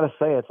gotta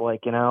say, it's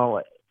like,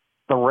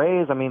 the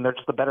Rays. I mean, they're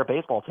just a better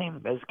baseball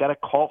team. It's got to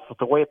call it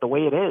the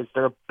way it is.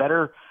 They're a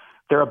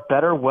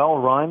better,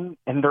 well-run,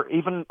 and they're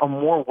even a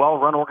more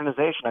well-run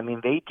organization. I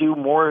mean, they do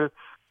more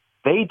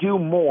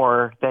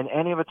than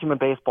any other team in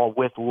baseball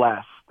with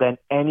less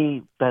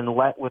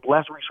with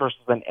less resources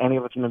than any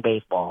other team in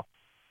baseball.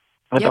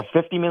 With a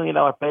 $50 million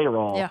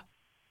payroll. Yeah.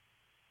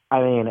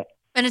 I mean,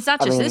 and it's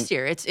not just this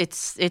year.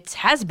 It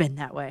has been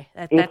that way.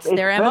 That's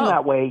their MO. It's been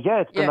that way.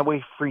 Yeah, it's been that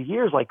way for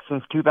years, like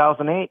since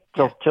 2008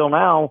 till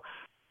now.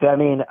 I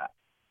mean,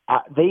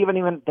 they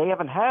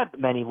haven't had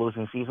many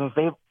losing seasons.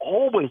 They've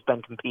always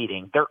been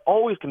competing. They're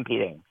always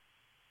competing.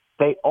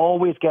 They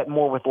always get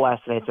more with less,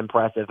 and it's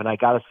impressive. And I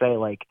got to say,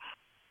 like,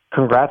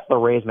 congrats to the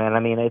Rays, man. I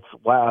mean,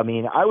 wow. I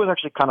mean, I was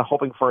actually kind of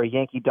hoping for a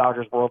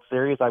Yankee-Dodgers World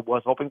Series. I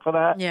was hoping for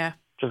that. Yeah.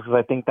 Just because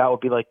I think that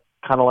would be like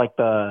kind of like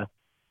the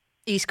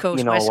East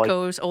Coast, West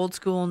Coast, old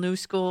school, new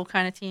school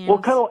kind of teams. Well,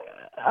 kind of.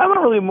 I'm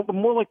not really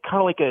more like kind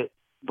of like a,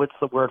 what's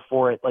the word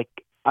for it? Like,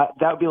 that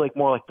would be like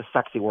more like the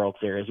sexy World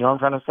Series. You know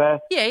what I'm trying to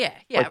say?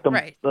 Yeah, like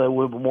right.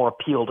 With more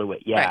appeal to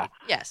it. Yeah. Right.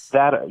 Yes.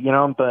 That,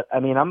 but I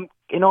mean, I'm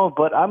not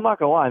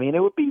gonna lie. I mean, it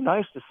would be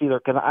nice to see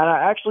their.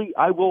 I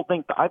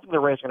think the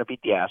Rays are gonna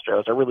beat the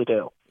Astros. I really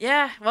do.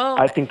 Yeah.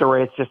 Well, I think the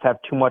Rays just have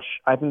too much.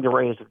 I think the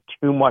Rays have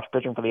too much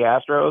pitching for the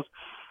Astros,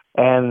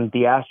 and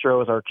the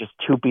Astros are just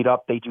too beat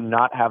up. They do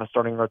not have a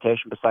starting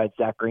rotation besides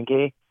Zach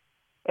Greinke,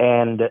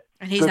 and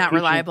he's not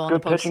reliable in the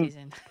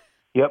postseason.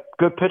 Yep,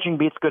 good pitching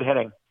beats good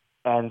hitting.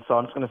 And so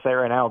I'm just going to say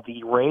right now,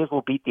 the Rays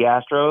will beat the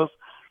Astros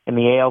in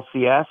the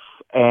ALCS.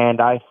 And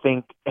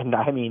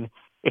I mean,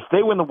 if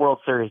they win the World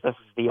Series, this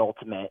is the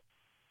ultimate,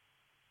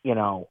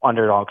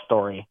 underdog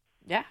story.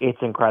 Yeah. It's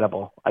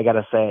incredible. I got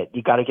to say it.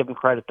 You got to give them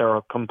credit. They're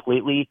a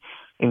completely,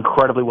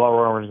 incredibly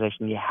well-run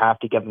organization. You have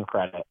to give them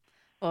credit.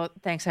 Well,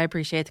 thanks. I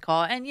appreciate the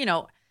call. And,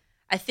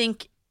 I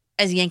think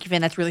as a Yankee fan,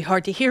 that's really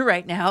hard to hear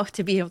right now,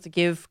 to be able to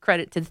give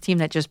credit to the team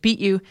that just beat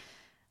you.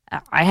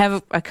 I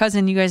have a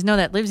cousin, you guys know,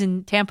 that lives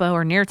in Tampa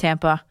or near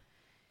Tampa.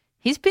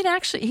 He's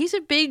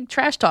a big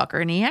trash talker,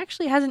 and he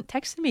actually hasn't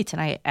texted me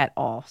tonight at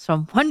all. So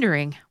I'm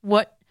wondering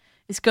what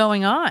is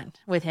going on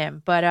with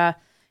him. But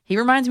he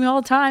reminds me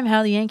all the time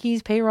how the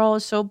Yankees payroll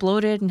is so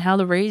bloated and how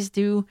the Rays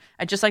do.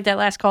 Just like that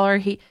last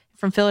caller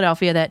from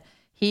Philadelphia, that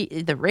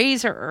the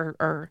Rays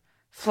are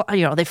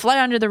they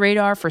fly under the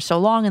radar for so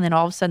long, and then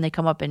all of a sudden they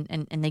come up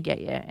and they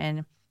get you.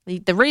 And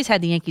the Rays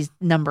had the Yankees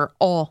number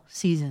all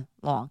season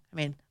long. I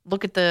mean,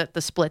 look at the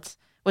splits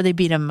where they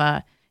beat them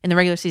in the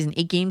regular season,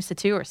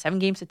 8-2 or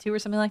 7-2 or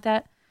something like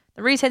that.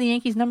 The Rays had the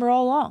Yankees number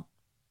all along.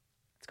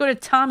 Let's go to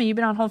Tommy. You've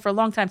been on hold for a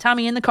long time.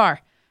 Tommy, in the car.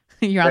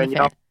 You're on the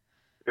fan.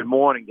 Good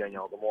morning,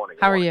 Danielle. Good morning.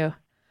 How are you?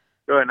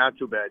 Good, not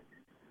too bad.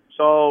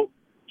 So,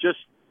 just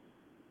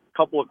a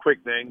couple of quick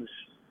things.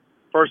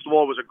 First of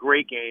all, it was a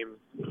great game.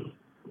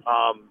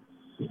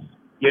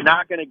 You're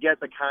not going to get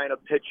the kind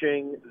of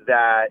pitching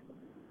that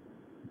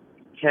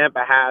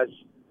Tampa has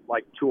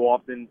like too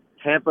often.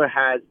 Tampa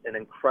has an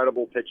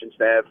incredible pitching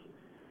staff.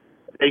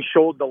 They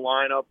showed the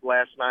lineup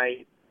last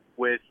night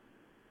with,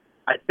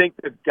 I think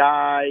the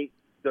guy,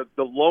 the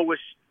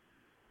lowest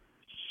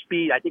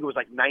speed, I think it was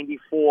like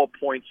 94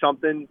 point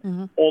something,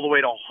 all the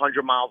way to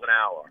 100 miles an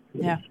hour.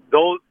 Yeah.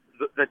 Though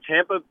the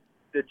Tampa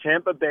the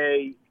Tampa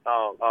Bay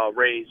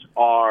Rays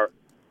are.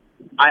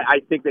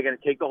 I think they're going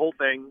to take the whole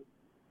thing.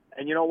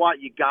 And you know what?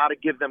 You got to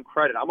give them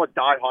credit. I'm a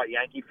diehard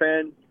Yankee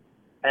fan,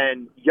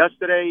 and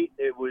yesterday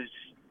it was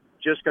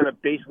just going to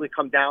basically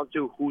come down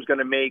to who's going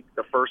to make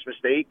the first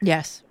mistake.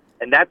 Yes.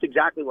 And that's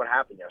exactly what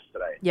happened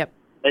yesterday. Yep.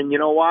 And you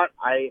know what?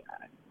 I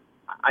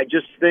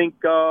just think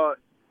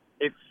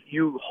if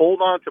you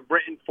hold on to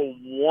Britton for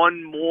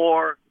one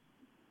more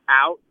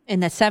out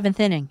in the 7th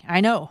inning,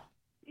 I know.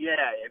 Yeah,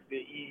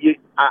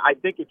 I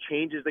think it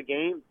changes the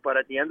game. But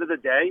at the end of the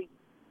day,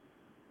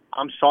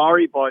 I'm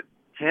sorry, but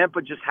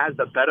Tampa just has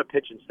the better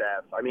pitching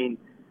staff. I mean,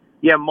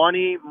 yeah,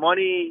 money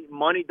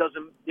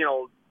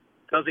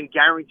doesn't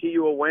guarantee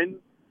you a win.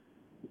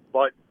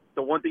 But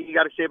the one thing you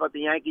got to say about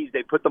the Yankees,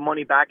 they put the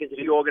money back into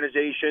the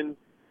organization.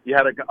 You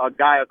had a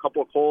guy a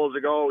couple of calls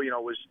ago,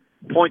 was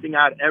pointing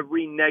out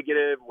every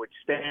negative with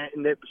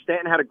Stanton.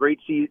 Stanton had a great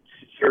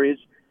series.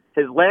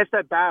 His last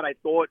at bat, I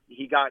thought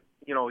he got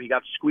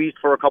squeezed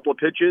for a couple of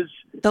pitches.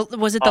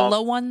 Was it the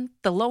low one?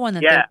 The low one.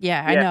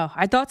 I know.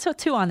 I thought so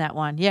too on that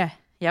one. Yeah.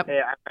 Yep.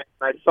 Yeah,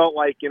 I felt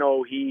like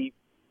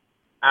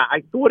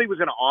I thought he was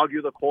going to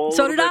argue the call.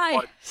 So did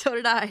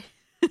I.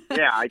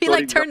 Yeah,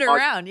 he turned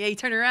around. Yeah, he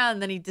turned around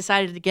and then he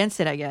decided against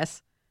it, I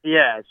guess.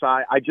 Yeah, so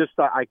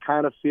I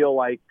kind of feel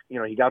like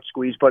he got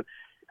squeezed, but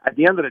at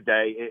the end of the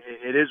day,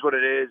 it is what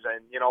it is,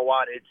 and you know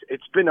what?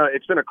 It's been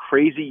a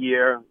crazy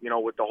year,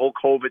 with the whole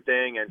COVID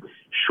thing and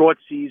short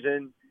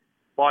season,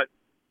 but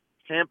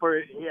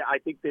Tampa, yeah, I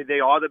think they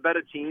are the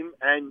better team,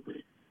 and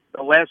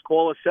the last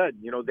caller said,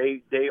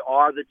 they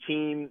are the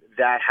team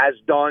that has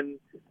done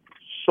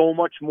so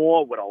much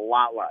more with a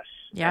lot less.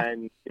 Yeah.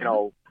 And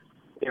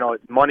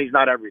money's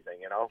not everything,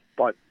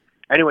 But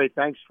anyway,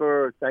 thanks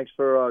for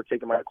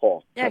taking my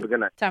call. Yeah, have a good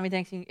night, Tommy.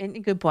 Thanks.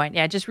 And good point.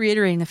 Yeah, just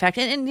reiterating the fact.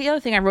 And the other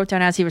thing I wrote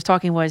down as he was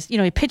talking was,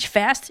 he pitched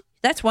fast.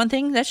 That's one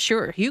thing. That's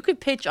sure. You could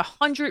pitch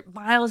 100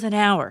 miles an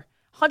hour,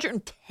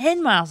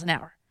 110 miles an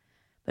hour.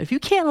 But if you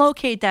can't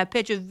locate that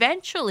pitch,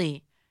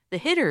 eventually the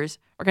hitters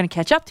are going to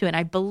catch up to it. And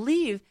I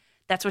believe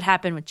that's what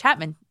happened with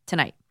Chapman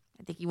tonight.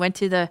 I think he went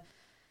to the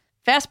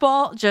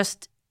fastball,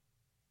 just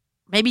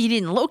maybe he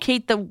didn't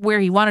locate where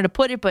he wanted to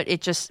put it, but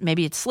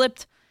maybe it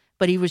slipped.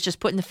 But he was just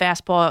putting the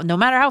fastball, no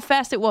matter how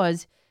fast it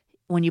was,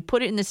 when you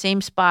put it in the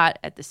same spot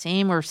at the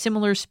same or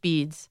similar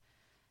speeds,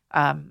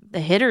 the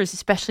hitters,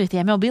 especially at the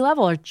MLB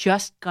level, are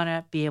just going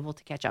to be able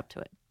to catch up to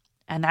it.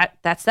 And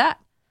that's that.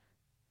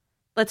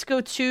 Let's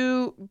go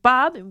to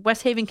Bob in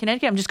West Haven,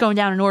 Connecticut. I'm just going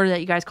down in order that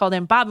you guys called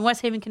in. Bob in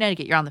West Haven,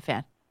 Connecticut, you're on the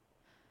Fan.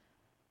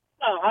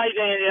 Oh, hi,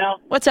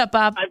 Danielle. What's up,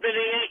 Bob? I've been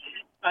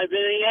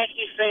a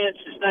Yankee fan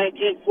since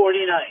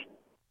 1949.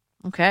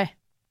 Okay.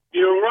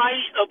 You're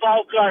right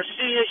about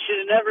Garcia should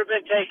have never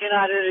been taken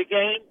out of the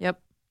game. Yep.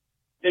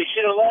 They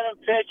should have let him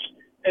pitch,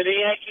 and the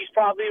Yankees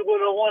probably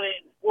would have won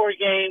it in 4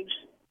 games.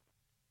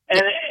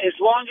 And as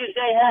long as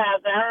they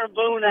have Aaron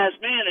Boone as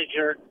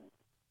manager,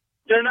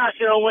 they're not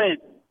going to win.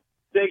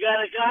 They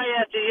got a guy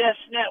at the Yes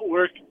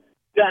Network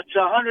that's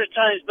 100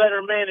 times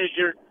better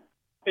manager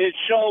in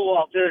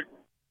Showalter.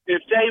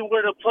 If they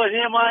were to put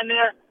him on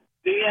there,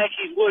 the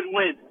Yankees would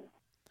win.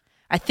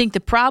 I think the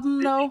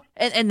problem, though,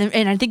 and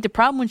I think the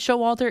problem with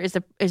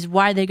Showalter is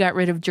why they got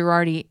rid of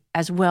Girardi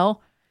as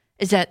well,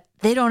 is that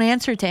they don't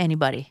answer to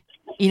anybody.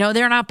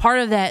 They're not part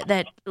of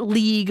that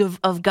league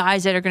of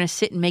guys that are going to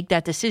sit and make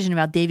that decision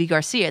about Davy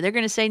Garcia. They're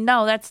going to say,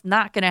 no, that's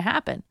not going to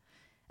happen.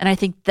 And I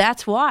think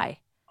that's why.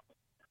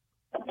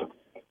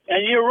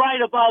 And you're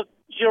right about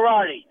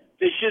Girardi.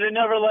 They should have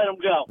never let him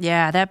go.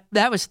 Yeah,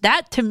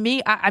 that to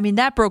me. I mean,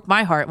 that broke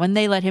my heart when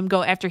they let him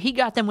go after he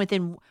got them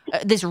within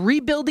this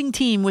rebuilding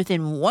team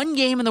within 1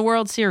 game in the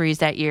World Series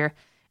that year,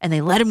 and they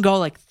let him go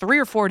like 3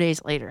 or 4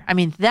 days later. I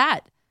mean,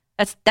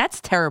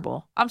 that's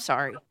terrible. I'm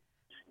sorry.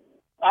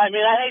 I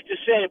mean, I hate to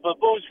say it,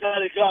 but Boone's got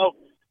to go.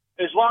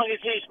 As long as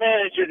he's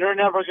manager, they're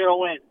never going to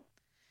win.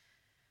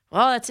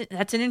 Well,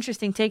 that's an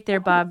interesting take there,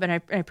 Bob, and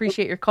I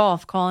appreciate your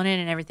calling in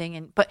and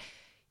everything. But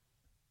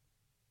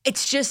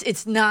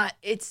it's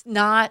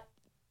not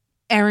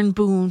Aaron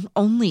Boone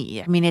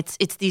only. I mean, it's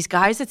these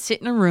guys that sit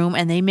in a room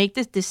and they make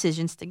the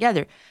decisions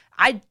together.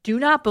 I do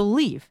not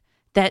believe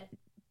that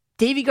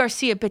Davy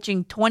Garcia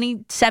pitching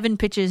 27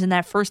 pitches in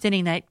that first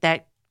inning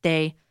that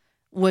day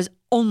was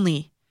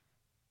only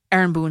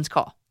Aaron Boone's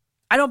call.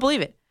 I don't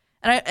believe it.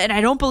 And I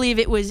don't believe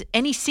it was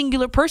any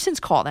singular person's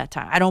call that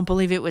time. I don't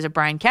believe it was a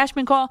Brian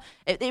Cashman call.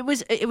 It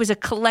was a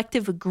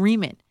collective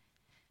agreement.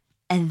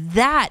 And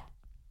that,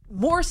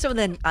 more so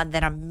than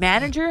a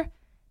manager,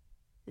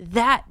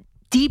 that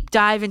deep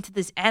dive into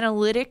this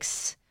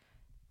analytics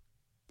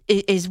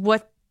is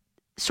what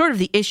sort of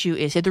the issue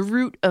is. The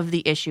root of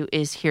the issue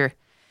is here.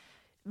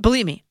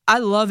 Believe me, I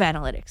love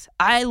analytics.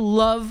 I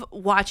love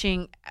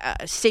watching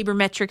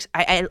sabermetrics.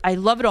 I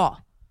love it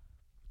all.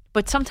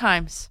 But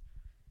sometimes,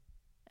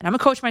 and I'm a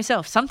coach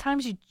myself,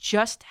 sometimes you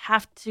just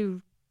have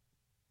to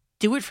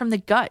do it from the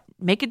gut.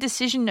 Make a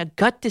decision, a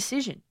gut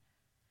decision.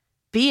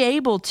 Be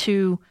able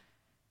to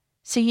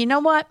say, you know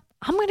what?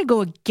 I'm going to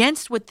go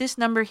against what this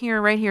number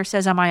here, right here,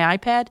 says on my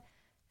iPad,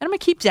 and I'm going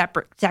to keep Zach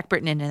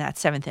Britton in that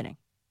 7th inning.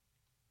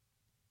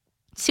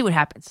 See what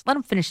happens. Let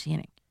him finish the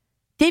inning.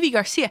 Davy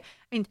Garcia,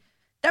 I mean,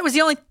 that was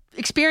the only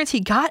experience he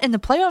got in the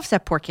playoffs,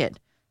 that poor kid.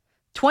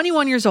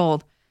 21 years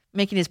old,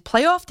 making his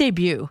playoff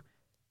debut.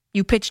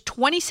 You pitch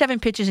 27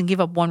 pitches and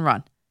give up 1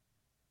 run.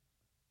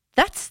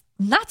 That's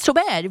not so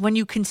bad when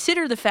you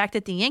consider the fact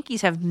that the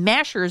Yankees have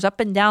mashers up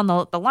and down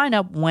the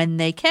lineup when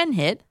they can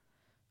hit,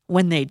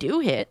 when they do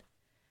hit.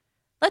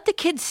 Let the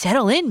kid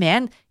settle in,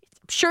 man. I'm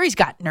sure he's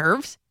got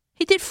nerves.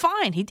 He did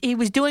fine. He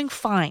was doing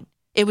fine.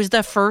 It was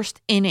the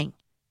first inning.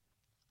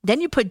 Then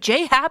you put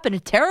Jay Happ in a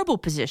terrible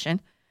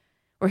position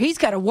where he's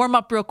got to warm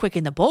up real quick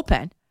in the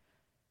bullpen.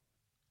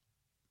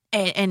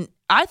 And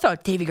I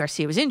thought Davy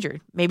Garcia was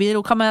injured. Maybe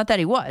it'll come out that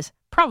he was.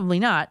 Probably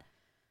not.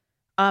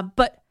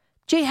 But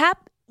Jay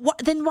Happ,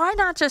 then why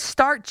not just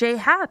start Jay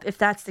Happ if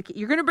that's the case?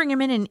 You're going to bring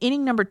him in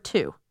inning number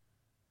 2.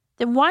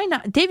 Then why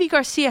not? Davy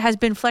Garcia has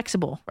been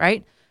flexible,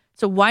 right?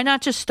 So why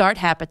not just start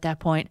Happ at that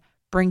point,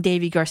 bring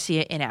Davy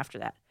Garcia in after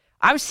that?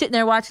 I was sitting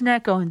there watching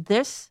that going,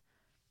 this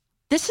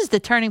is the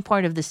turning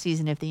point of the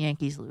season if the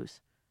Yankees lose.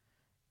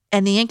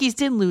 And the Yankees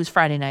did lose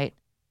Friday night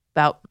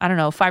about,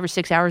 5 or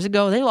 6 hours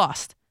ago. They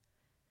lost.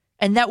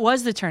 And that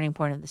was the turning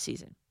point of the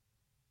season.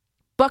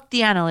 Buck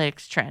the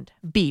analytics trend.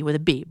 B with a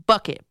B.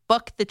 Buck it.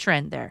 Buck the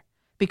trend there.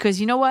 Because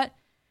you know what?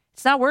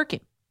 It's not working.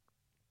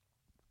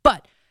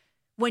 But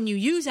when you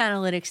use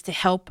analytics to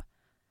help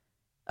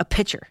a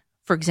pitcher,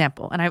 for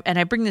example, and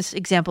I bring this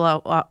example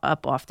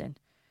up often,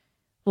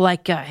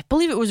 like I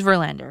believe it was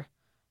Verlander.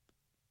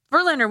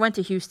 Verlander went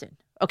to Houston.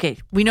 Okay,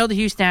 we know the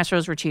Houston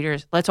Astros were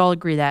cheaters. Let's all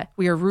agree that.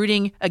 We are all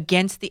rooting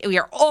against the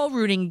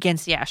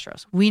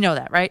Astros. We know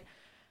that, right?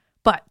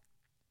 But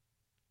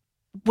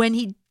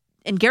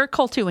and Garrett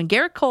Cole too, when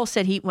Garrett Cole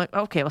said he went,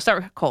 okay, we'll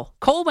start with Cole.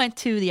 Cole went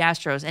to the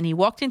Astros and he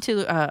walked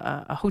into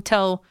a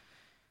hotel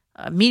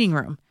meeting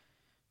room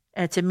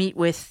to meet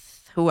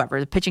with whoever,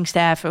 the pitching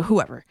staff or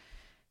whoever.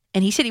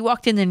 And he said he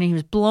walked in there and he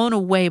was blown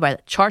away by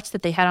the charts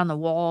that they had on the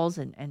walls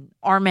and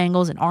arm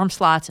angles and arm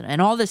slots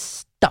and all this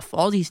stuff,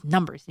 all these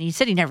numbers. And he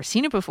said he'd never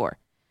seen it before.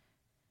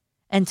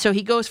 And so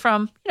he goes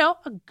from, a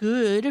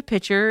good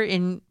pitcher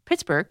in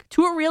Pittsburgh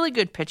to a really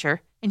good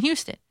pitcher in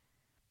Houston.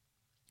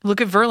 Look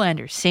at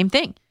Verlander, same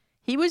thing.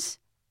 He was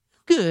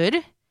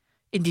good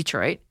in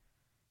Detroit.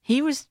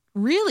 He was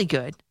really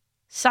good,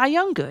 Cy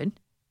Young good,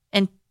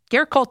 and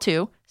Garrett Cole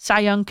too, Cy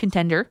Young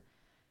contender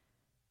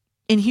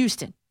in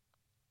Houston.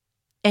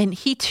 And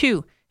he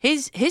too,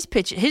 his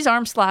pitch, his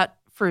arm slot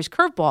for his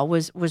curveball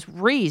was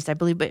raised, I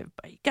believe, but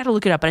you got to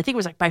look it up. But I think it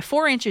was like by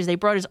 4 inches. They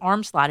brought his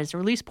arm slot, his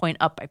release point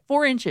up by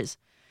 4 inches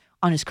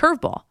on his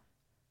curveball,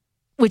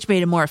 which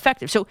made him more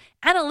effective. So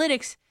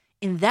analytics,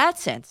 in that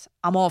sense,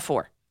 I'm all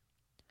for.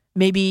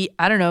 Maybe,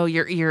 I don't know,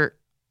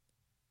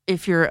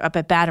 if you're up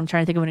at bat, I'm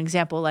trying to think of an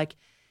example, like,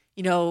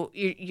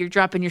 you're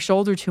dropping your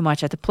shoulder too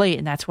much at the plate,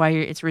 and that's why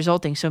it's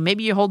resulting. So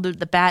maybe you hold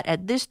the bat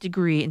at this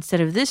degree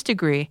instead of this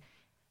degree,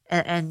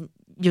 and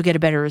you'll get a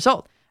better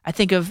result. I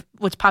think of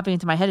what's popping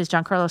into my head is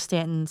Giancarlo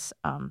Stanton's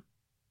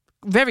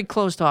very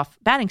closed-off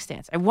batting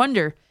stance. I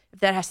wonder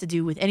if that has to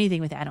do with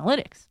anything with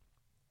analytics.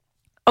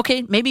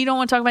 Okay, maybe you don't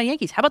want to talk about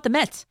Yankees. How about the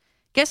Mets?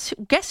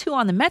 Guess who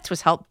on the Mets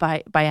was helped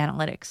by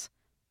analytics?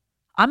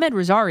 Ahmed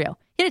Rosario.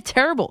 He had a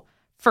terrible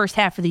first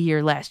half of the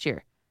year last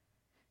year.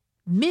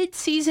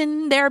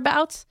 Mid-season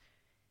thereabouts,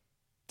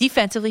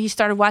 defensively, he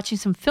started watching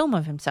some film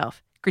of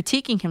himself,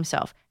 critiquing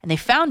himself, and they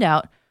found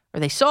out,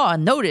 or they saw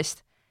and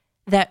noticed,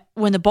 that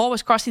when the ball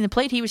was crossing the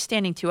plate, he was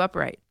standing too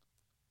upright.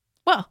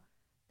 Well,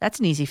 that's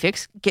an easy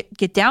fix.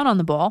 Get down on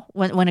the ball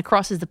when it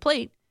crosses the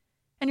plate,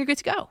 and you're good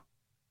to go.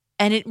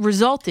 And it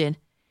resulted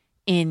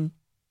in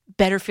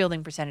better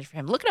fielding percentage for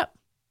him. Look it up.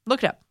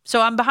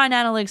 So I'm behind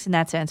analytics in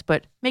that sense,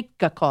 but make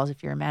gut calls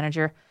if you're a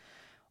manager.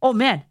 Oh,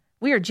 man,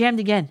 we are jammed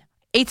again.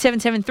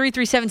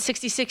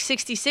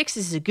 877-337-6666. This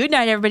is a good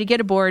night, everybody.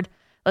 Get aboard.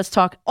 Let's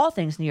talk all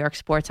things New York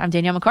sports. I'm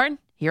Danielle McCartan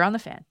here on The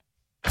Fan.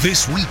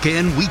 This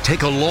weekend, we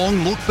take a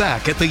long look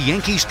back at the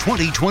Yankees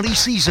 2020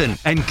 season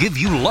and give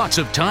you lots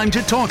of time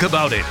to talk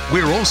about it.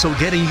 We're also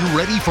getting you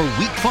ready for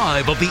Week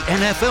 5 of the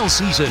NFL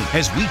season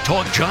as we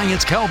talk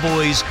Giants,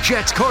 Cowboys,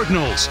 Jets,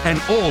 Cardinals,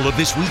 and all of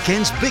this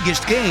weekend's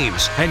biggest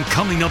games. And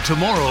coming up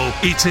tomorrow,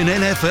 it's an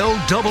NFL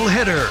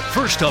doubleheader.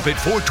 First up at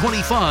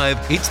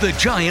 4:25, it's the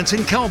Giants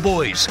and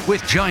Cowboys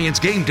with Giants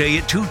Game Day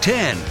at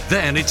 2:10.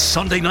 Then it's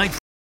Sunday night.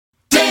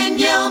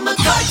 Danielle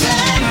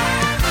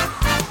McCartan.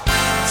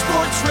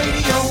 Sports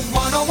Radio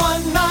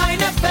 101.9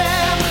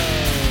 FM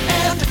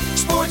and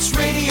Sports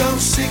Radio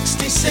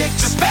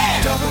 66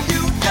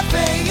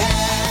 WFAN.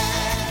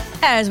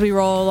 As we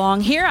roll along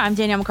here, I'm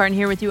Danielle McCartan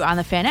here with you on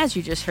The Fan, as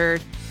you just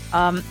heard.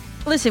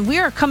 Listen, we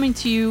are coming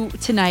to you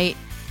tonight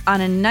on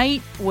a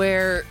night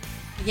where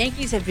the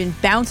Yankees have been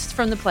bounced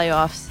from the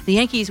playoffs. The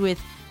Yankees with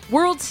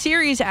World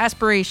Series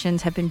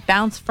aspirations have been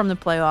bounced from the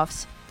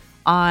playoffs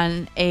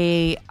on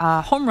a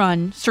home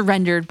run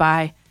surrendered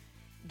by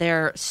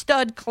their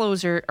stud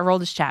closer,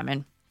 Aroldis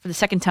Chapman, for the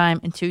second time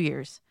in 2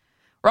 years.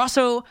 We're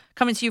also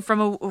coming to you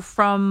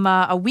from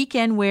a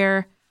weekend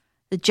where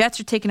The Jets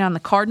are taking on the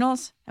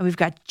Cardinals, and we've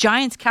got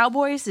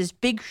Giants-Cowboys, this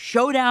big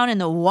showdown in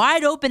the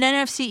wide-open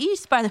NFC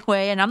East, by the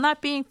way, and I'm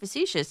not being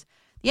facetious.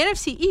 The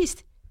NFC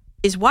East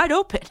is wide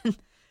open.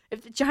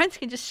 If the Giants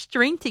can just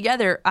string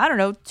together,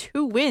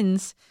 2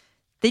 wins,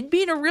 they'd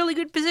be in a really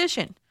good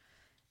position.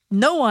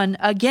 No one,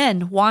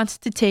 again, wants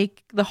to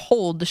take the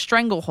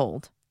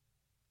stranglehold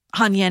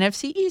on the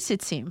NFC East,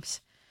 it seems.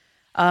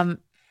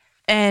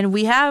 And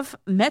we have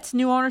Mets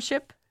new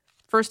ownership,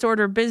 first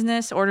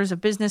orders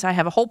of business. I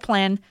have a whole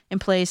plan in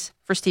place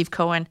for Steve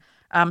Cohen.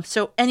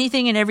 So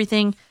anything and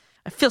everything.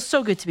 I feel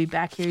so good to be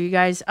back here, you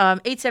guys.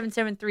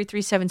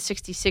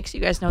 877-337-66. You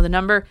guys know the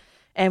number.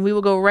 And we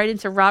will go right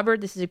into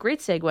Robert. This is a great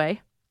segue.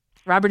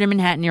 Robert in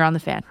Manhattan, you're on the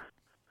Fan.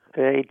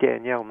 Hey,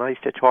 Danielle. Nice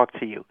to talk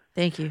to you.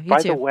 Thank you.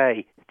 By the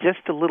way, just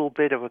a little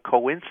bit of a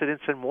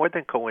coincidence and more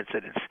than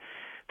coincidence.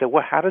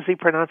 How does he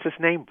pronounce his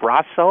name?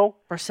 Brasso?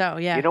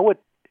 Brasso, yeah.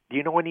 Do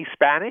you know any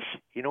Spanish?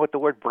 You know what the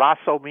word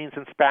brasso means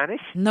in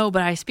Spanish? No,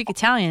 but I speak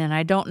Italian and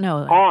I don't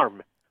know.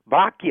 Arm.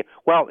 Braccio.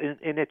 Well,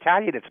 in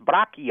Italian, it's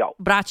braccio.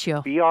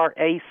 Braccio.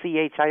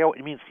 B-R-A-C-H-I-O.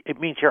 It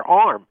means your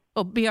arm.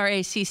 Oh,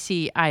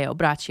 B-R-A-C-C-I-O.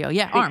 Braccio.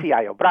 Yeah, arm.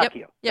 C-C-I-O.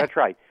 Braccio. Yep. That's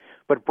right.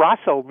 But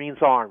brasso means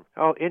arm.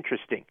 Oh,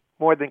 interesting.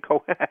 More than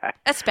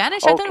That's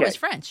Spanish? I thought it was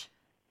French.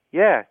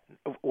 Yeah.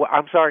 Well,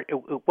 I'm sorry.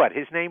 What,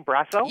 his name,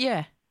 Brasso?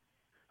 Yeah.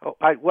 Oh,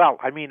 I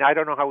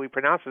don't know how he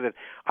pronounces it.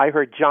 I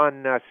heard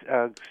John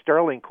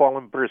Sterling call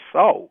him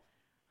Brousseau.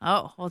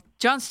 Oh, well,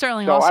 John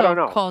Sterling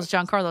also calls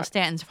Giancarlo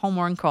Stanton's home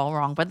run call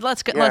wrong, but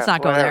let's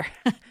not go there.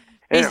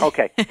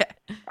 Okay.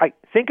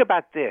 Think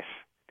about this.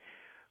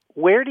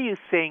 Where do you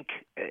think,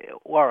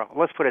 well,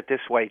 let's put it this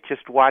way,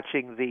 just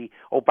watching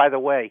by the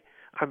way,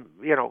 I'm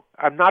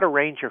not a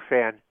Ranger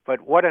fan,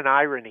 but what an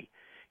irony.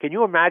 Can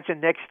you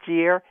imagine next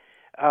year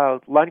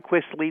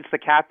Lundqvist leads the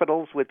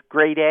Capitals with the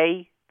grade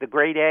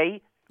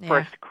A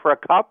for a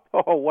cup?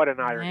 Oh, what an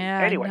irony.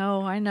 Yeah, anyway,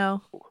 I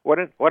know. What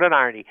an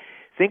irony.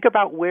 Think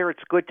about where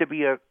it's good to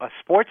be a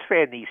sports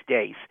fan these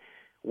days.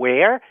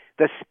 Where?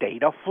 The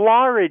state of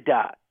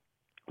Florida.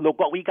 Look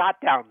what we got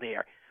down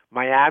there.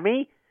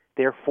 Miami,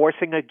 they're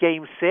forcing a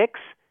Game 6.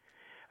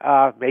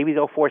 Maybe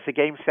they'll force a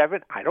Game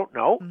 7. I don't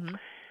know. Mm-hmm.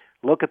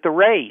 Look at the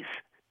Rays.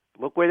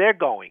 Look where they're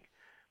going.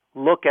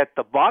 Look at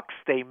the Bucks.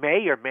 They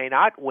may or may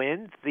not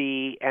win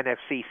the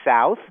NFC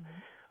South. Mm-hmm.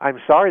 I'm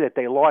sorry that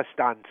they lost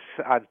on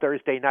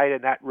Thursday night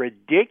in that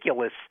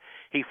ridiculous.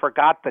 He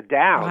forgot the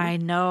down. I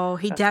know.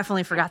 He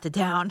definitely forgot the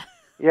down.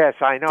 Yes,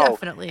 I know.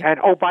 Definitely. And,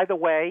 by the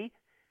way,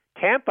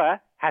 Tampa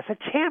has a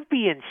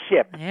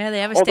championship. Yeah, they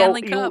have a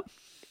Stanley Cup.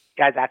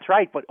 Yeah, that's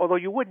right. But although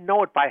you wouldn't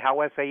know it by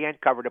how FAN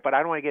covered it, but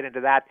I don't want to get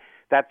into that.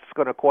 That's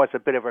going to cause a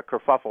bit of a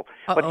kerfuffle.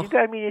 Uh-oh. But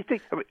you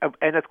think,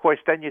 and of course,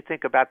 then you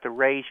think about the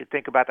Rays. You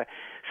think about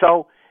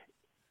so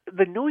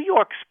the New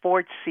York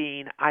sports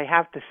scene. I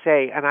have to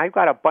say, and I've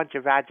got a bunch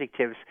of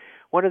adjectives.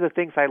 One of the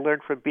things I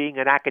learned from being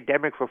an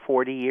academic for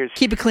 40 years.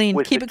 Keep it clean.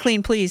 Keep it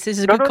clean, please. This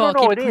is a good call.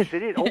 No, it is.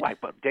 Oh,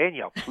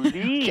 Danielle,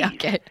 please.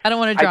 Okay. I don't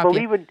want to drop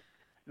you.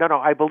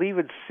 I believe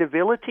in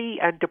civility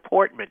and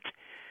deportment.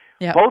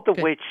 Yeah, both of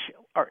which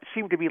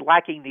seem to be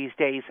lacking these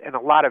days in a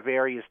lot of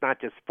areas,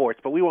 not just sports.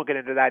 But we won't get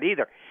into that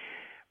either.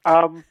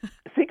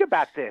 Think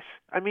about this.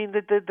 I mean,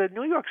 the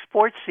New York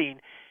sports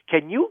scene.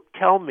 Can you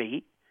tell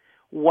me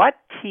what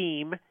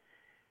team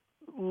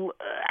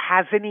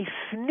has any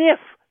sniff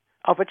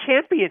of a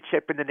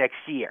championship in the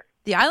next year?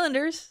 The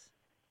Islanders.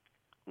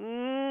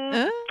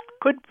 Could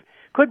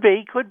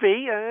be.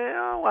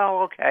 Well,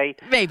 okay.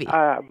 Maybe.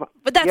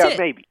 But that's it.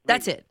 Maybe.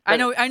 That's it. I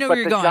know where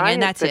you're going,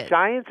 and that's it. The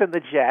Giants and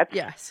the Jets.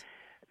 Yes.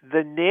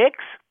 The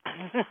Knicks.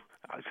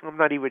 I'm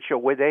not even sure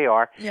where they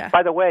are. Yeah.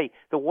 By the way,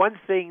 the one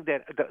thing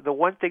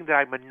that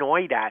I'm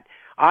annoyed at,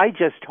 I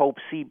just hope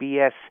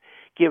CBS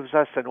gives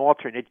us an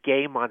alternate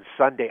game on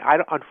Sunday.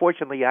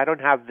 Unfortunately, I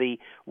don't have the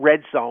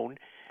red zone.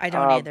 I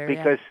don't either.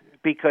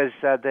 Because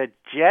the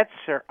Jets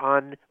are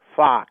on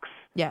Fox.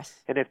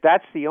 Yes. And if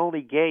that's the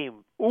only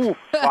game, oof.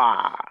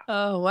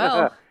 Oh,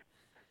 well.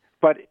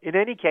 But in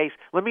any case,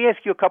 let me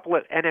ask you a couple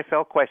of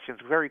NFL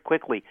questions very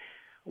quickly.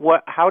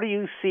 How do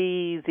you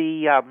see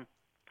the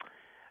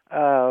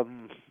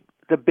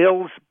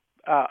Bills,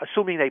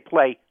 assuming they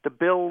play, the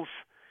Bills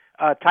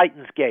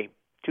Titans game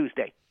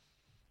Tuesday?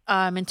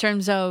 In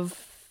terms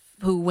of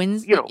who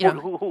wins?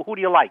 Who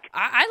do you like?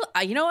 I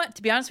you know what?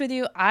 To be honest with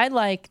you, I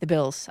like the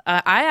Bills.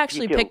 I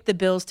actually picked the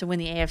Bills to win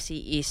the AFC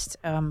East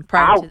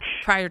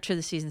prior to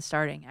the season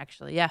starting.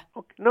 Actually, yeah.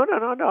 No,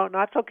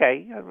 that's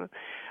okay.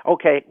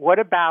 Okay, what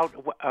about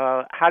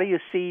how do you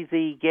see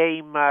the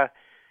game?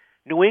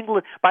 New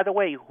England. By the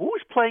way,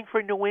 who's playing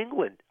for New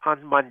England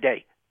on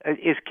Monday?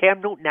 Is Cam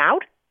Newton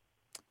out?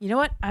 You know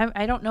what?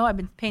 I don't know. I've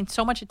been paying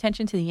so much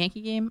attention to the Yankee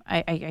game.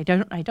 I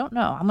don't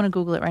know. I'm going to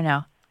Google it right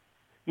now.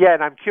 Yeah,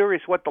 and I'm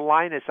curious what the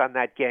line is on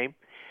that game.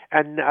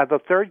 And the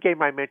third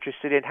game I'm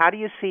interested in, how do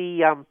you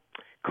see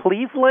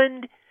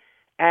Cleveland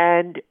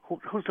and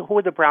who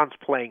are the Browns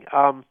playing?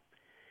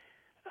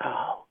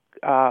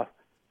 The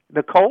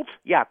Colts?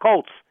 Yeah,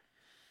 Colts.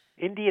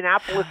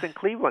 Indianapolis and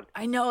Cleveland.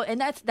 I know,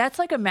 and that's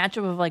like a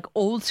matchup of like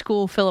old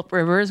school Phillip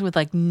Rivers with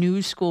like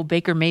new school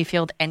Baker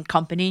Mayfield and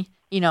company.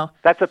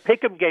 That's a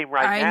pick'em game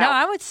right now. I know.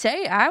 I would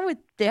say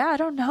Yeah, I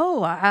don't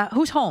know.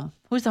 Who's home?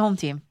 Who's the home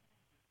team?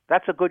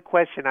 That's a good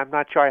question. I'm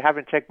not sure. I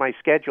haven't checked my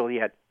schedule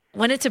yet.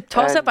 When it's a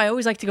toss-up, I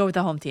always like to go with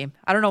the home team.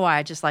 I don't know why.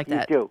 I just like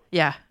that. You do.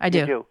 Yeah, I do.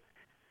 You do.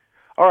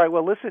 All right.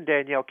 Well, listen,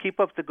 Danielle, keep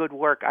up the good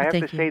work. I have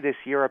to say this.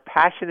 You're a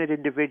passionate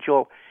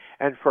individual,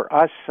 and for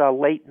us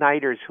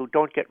late-nighters who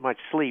don't get much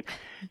sleep,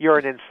 you're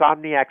an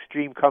insomniac's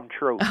dream come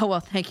true. Oh, well,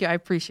 thank you. I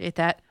appreciate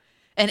that.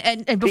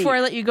 And before I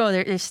let you go,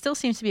 there still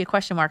seems to be a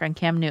question mark on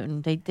Cam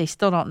Newton. They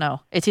still don't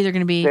know. It's either going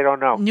to be they don't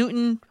know.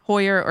 Newton,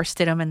 Hoyer, or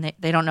Stidham, and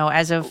they don't know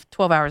as of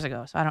 12 hours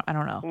ago. So I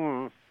don't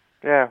know.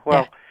 Yeah,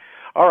 well,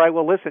 all right.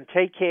 Well, listen,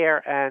 take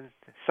care, and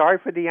sorry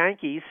for the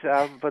Yankees,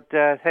 but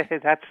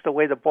that's the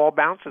way the ball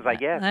bounces, I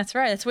guess. That's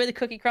right. That's the way the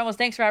cookie crumbles.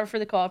 Thanks, Robert, for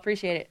the call.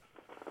 Appreciate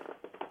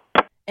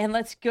it. And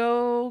let's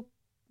go,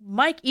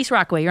 Mike, East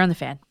Rockaway. You're on the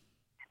Fan.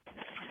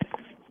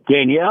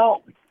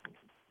 Danielle,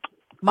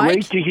 Mike?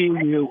 Great to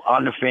hear you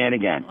on the Fan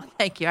again.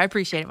 Thank you. I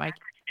appreciate it, Mike.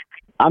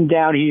 I'm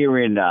down here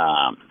in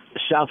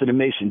south of the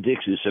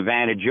Mason-Dixon,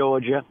 Savannah,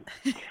 Georgia.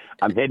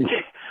 I'm heading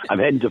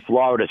to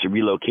Florida to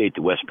relocate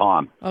to West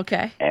Palm.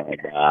 Okay. And,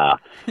 a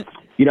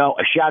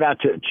shout out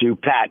to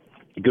Pat,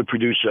 a good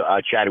producer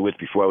I chatted with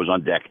before I was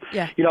on deck.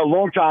 Yeah.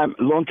 Long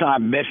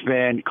time Met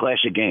fan,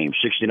 classic game,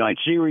 69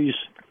 series,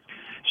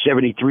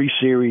 73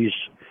 series,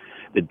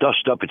 the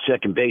dust up at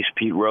second base,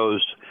 Pete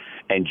Rose,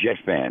 and Jet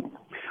fan.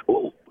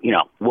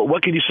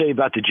 What can you say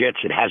about the Jets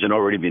that hasn't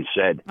already been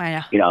said?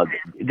 I know.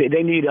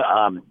 They need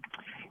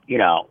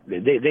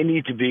they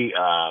need to be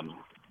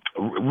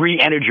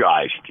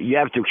re-energized. You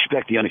have to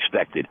expect the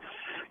unexpected.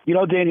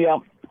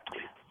 Danielle,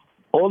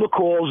 all the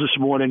calls this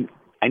morning,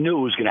 I knew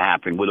it was going to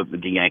happen with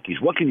the Yankees.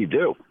 What can you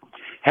do?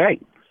 Hey,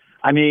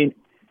 I mean,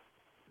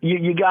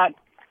 you got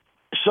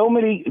so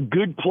many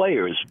good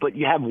players, but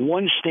you have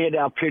one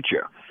standout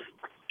pitcher.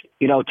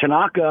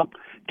 Tanaka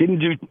didn't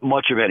do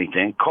much of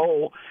anything.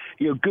 Cole,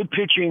 good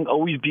pitching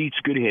always beats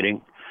good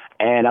hitting.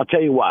 And I'll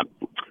tell you what,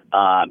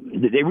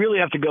 they really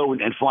have to go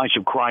and find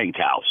some crying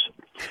towels.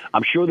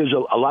 I'm sure there's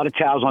a lot of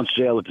towels on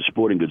sale at the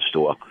sporting goods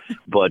store,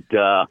 but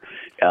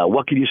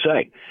what can you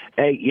say?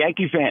 Hey,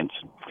 Yankee fans,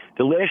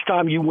 the last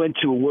time you went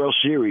to a World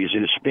Series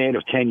in a span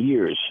of 10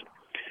 years,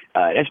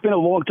 that's been a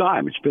long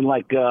time. It's been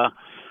like,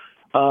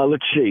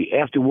 let's see,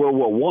 after World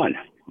War I.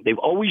 They've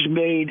always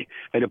made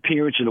an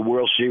appearance in the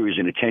World Series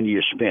in a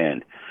 10-year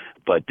span,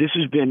 but this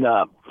has been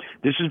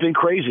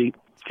crazy.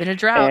 It's been a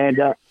drought.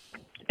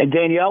 And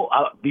Danielle,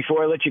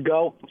 before I let you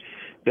go,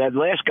 that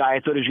last guy, I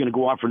thought he was going to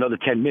go on for another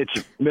 10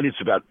 minutes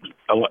about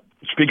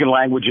speaking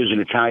languages in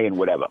Italian,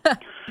 whatever.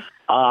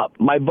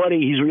 My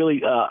buddy, he's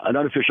really an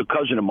unofficial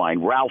cousin of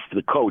mine, Ralph,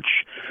 the coach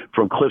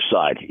from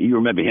Cliffside. You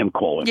remember him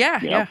calling. Yeah.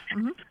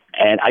 Mm-hmm.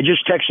 And I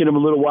just texted him a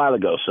little while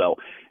ago, so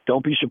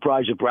don't be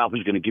surprised if Ralph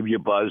is going to give you a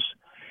buzz.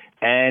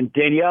 And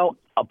Danielle,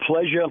 a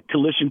pleasure to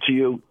listen to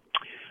you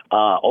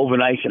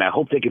overnight, and I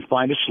hope they can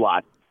find a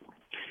slot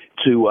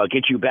to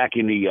get you back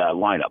in the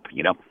lineup,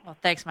 Well,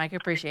 thanks, Mike. I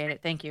appreciate it.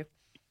 Thank you.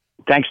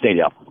 Thanks,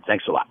 Danielle.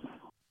 Thanks a lot.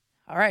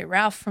 All right,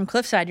 Ralph from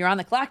Cliffside. You're on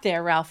the clock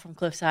there, Ralph from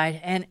Cliffside.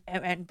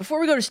 And before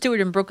we go to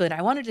Stewart in Brooklyn,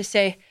 I wanted to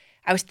say,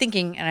 I was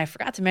thinking, and I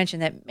forgot to mention,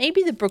 that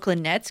maybe the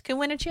Brooklyn Nets can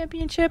win a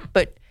championship,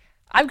 but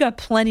I've got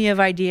plenty of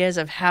ideas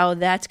of how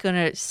that's going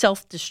to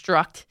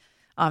self-destruct.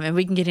 And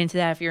we can get into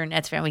that. If you're a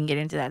Nets fan, we can get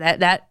into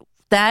that.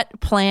 That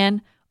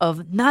plan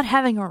of not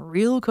having a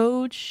real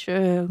coach,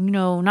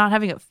 not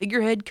having a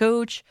figurehead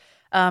coach,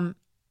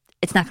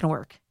 it's not going to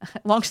work.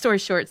 Long story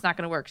short, it's not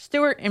going to work.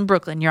 Stewart in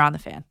Brooklyn, you're on the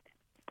Fan.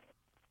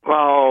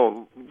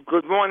 Well,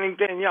 good morning,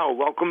 Danielle.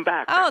 Welcome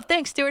back. Oh,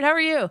 thanks, Stewart. How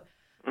are you?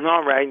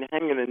 All right,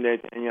 hanging in there,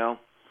 Danielle.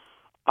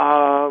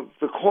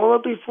 The caller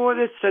before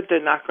this said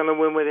they're not going to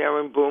win with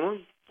Aaron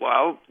Boone.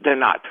 Well, they're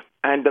not.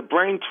 And the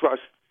brain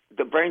trust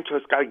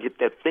got to get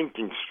their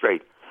thinking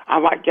straight. I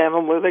like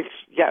analytics,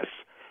 yes,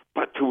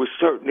 but to a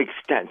certain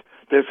extent.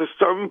 There's a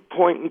certain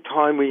point in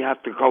time where you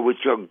have to go with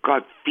your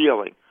gut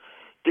feeling.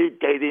 They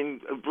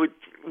didn't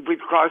with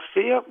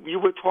Garcia. You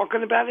were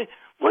talking about it.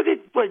 What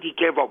he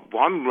gave up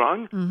one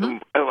run? Mm-hmm.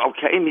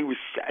 Okay,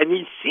 and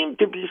he seemed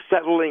to be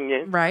settling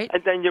in. Right.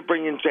 And then you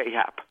bring in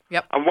J-Hap.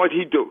 Yep. And what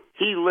he do?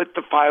 He lit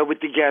the fire with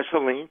the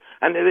gasoline,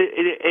 and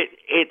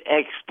it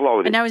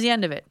exploded. And that was the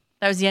end of it.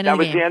 That was the end of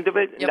the game. That was the end of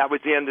it. Yep. And that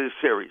was the end of the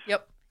series.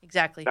 Yep.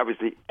 Exactly. That was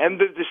the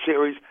end of the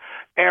series.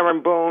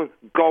 Aaron Boone,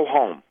 go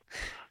home.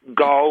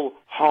 Go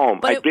home.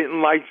 I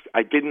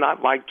did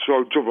not like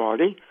Joe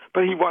Girardi,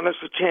 but he won us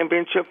a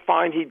championship.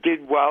 Fine, he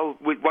did well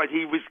with what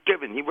he was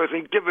given. He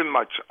wasn't given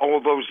much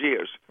all those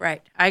years.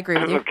 Right. I agree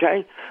with you.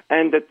 Okay?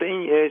 And the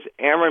thing is,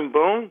 Aaron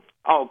Boone,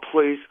 oh,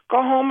 please,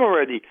 go home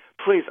already.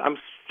 Please, I'm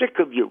sick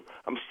of you.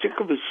 I'm sick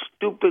of his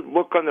stupid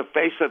look on his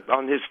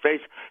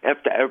face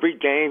after every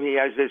game. He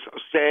has this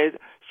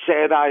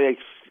sad-eyed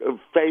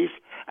face,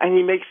 and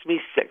he makes me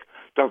sick.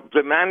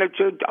 The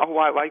manager,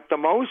 I like the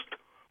most,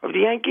 of the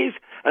Yankees,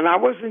 and I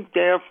wasn't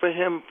there for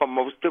him for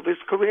most of his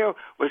career,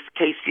 was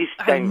Casey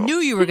Stengel. I knew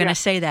you were going to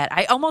say that.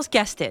 I almost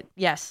guessed it.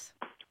 Yes.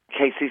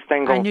 Casey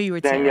Stengel. I knew you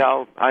would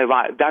Danielle, say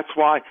that. That's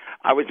why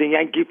I was a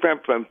Yankee fan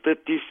from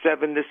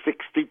 57 to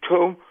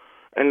 62,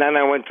 and then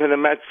I went to the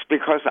Mets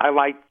because I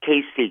liked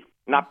Casey,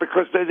 not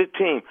because they're the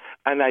team.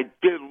 And I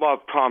did love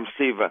Tom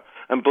Seaver.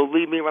 And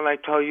believe me when I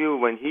tell you,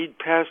 when he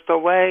passed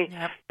away,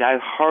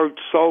 that hurt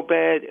so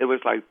bad. It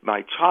was like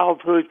my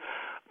childhood,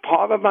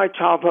 part of my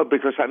childhood,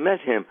 because I met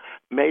him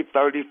May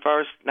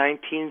 31st,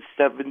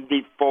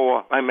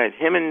 1974. I met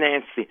him and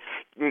Nancy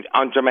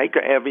on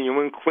Jamaica Avenue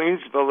in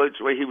Queens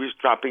Village, where he was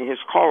dropping his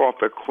car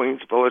off at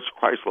Queens Village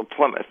Chrysler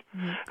Plymouth.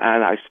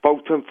 And I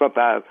spoke to him for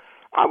about,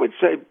 I would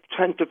say,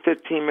 10 to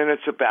 15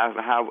 minutes about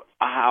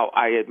how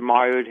I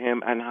admired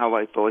him and how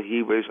I thought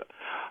he was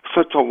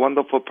such a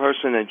wonderful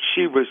person, and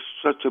she's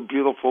such a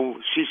beautiful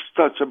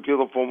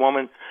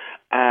woman.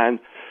 And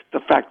the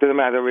fact of the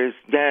matter is,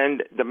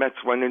 then the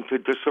Mets went into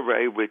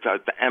disarray with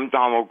the M.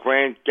 Donald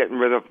Grant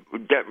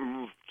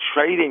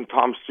trading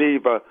Tom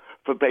Seaver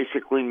for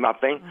basically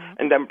nothing,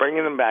 and then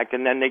bringing him back,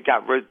 and then they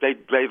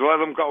let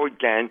him go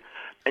again.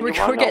 And we're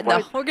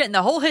getting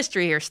the whole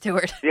history here,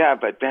 Stuart. Yeah,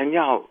 but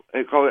Danielle,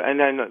 and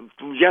then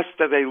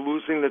yesterday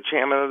losing the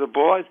chairman of the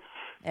board,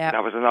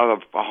 that was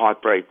another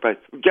heartbreak.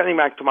 But getting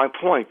back to my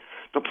point,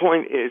 the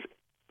point is,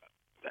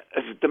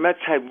 the Mets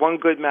had one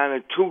good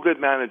manager, two good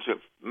managers,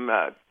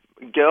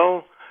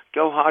 Gil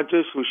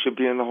Hodges, who should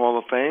be in the Hall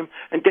of Fame,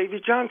 and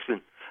Davey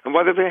Johnson. And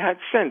what have they had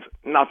since?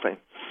 Nothing.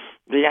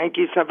 The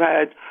Yankees have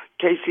had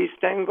Casey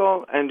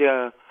Stengel and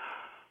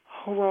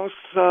who else?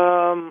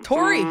 Joe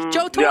Torre. Yeah,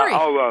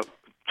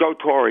 Joe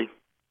Torre.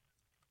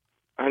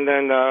 And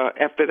then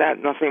after that,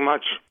 nothing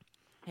much.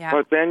 Yeah.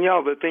 But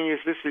Danielle, the thing is,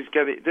 this is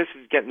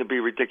getting to be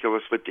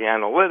ridiculous with the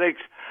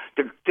analytics.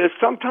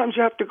 Sometimes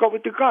you have to go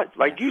with the gut,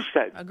 like you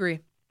said.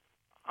 Agree.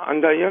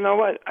 And you know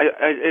what?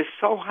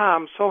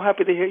 I'm so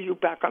happy to hear you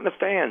back on the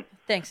Fan.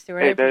 Thanks,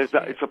 Stuart.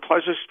 It's a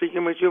pleasure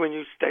speaking with you, and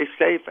you stay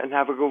safe and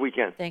have a good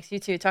weekend. Thanks, you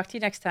too. Talk to you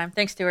next time.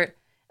 Thanks, Stuart.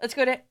 Let's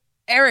go to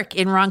Eric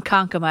in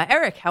Ronkonkoma.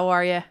 Eric, how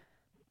are you?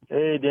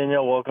 Hey,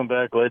 Danielle, welcome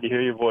back. Glad to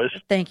hear your voice.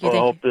 Thank you.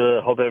 Hope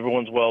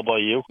everyone's well by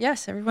you.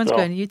 Yes, everyone's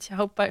good. You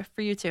hope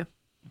for you too.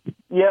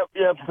 Yep.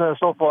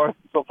 So far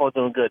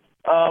doing good.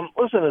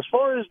 Listen, as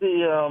far as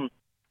the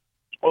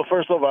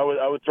first off,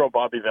 I would throw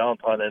Bobby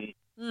Valentine in.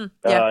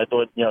 I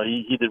thought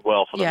he did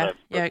well for the Mets.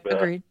 Yeah,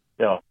 agreed.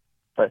 Right.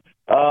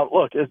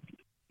 Look,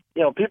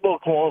 people are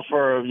calling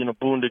for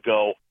Boone to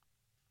go,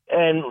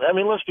 and I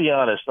mean, let's be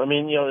honest. I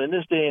mean, in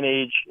this day and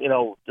age,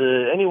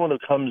 anyone who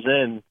comes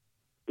in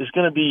is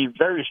going to be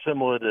very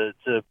similar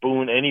to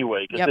Boone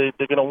anyway, because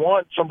they're going to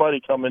want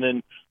somebody coming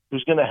in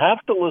who's going to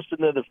have to listen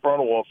to the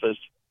front office.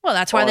 Well,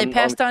 that's why they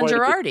passed on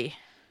Girardi.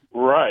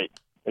 Right.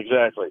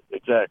 Exactly.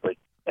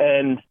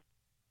 And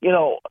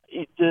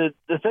the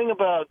thing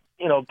about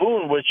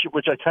Boone,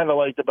 which I kind of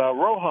liked about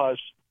Rojas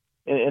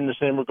in the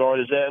same regard,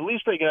 is that at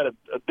least they got a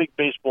big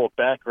baseball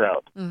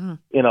background. So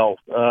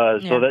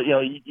that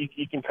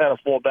you can kind of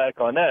fall back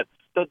on that.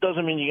 That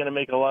doesn't mean you're going to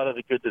make a lot of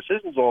the good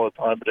decisions all the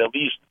time, but at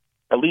least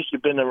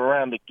you've been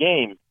around the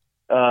game.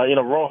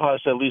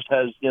 Rojas at least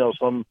has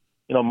some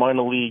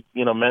minor league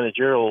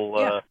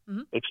managerial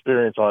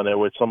experience on there,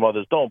 which some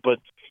others don't. But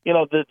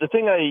the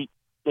thing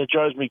that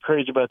drives me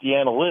crazy about the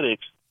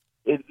analytics,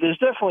 there's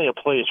definitely a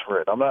place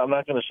for it. I'm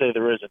not going to say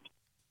there isn't.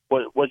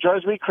 What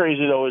drives me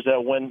crazy though is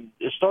that when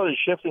it started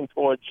shifting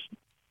towards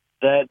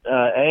that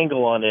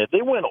angle on it,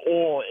 they went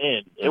all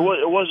in. It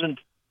wasn't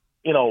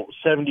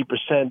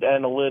 70%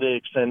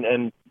 analytics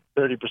and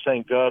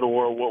 30% gut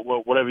or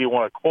whatever you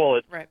want to call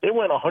it. Right. They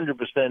went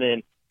 100%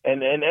 in,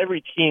 and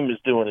every team is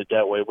doing it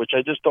that way, which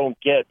I just don't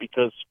get,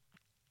 because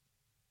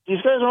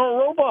these guys aren't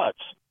robots.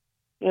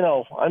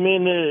 I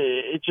mean,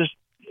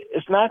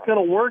 it's not going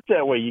to work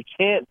that way. You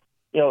can't,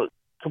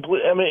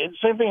 complete. I mean,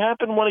 same thing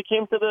happened when it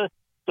came to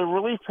the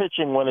relief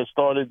pitching when it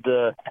started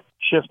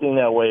shifting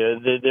that way.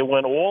 They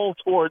went all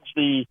towards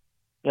the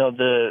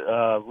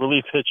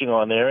relief pitching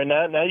on there, and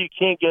now you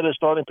can't get a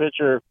starting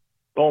pitcher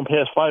going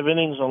past 5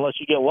 innings unless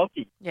you get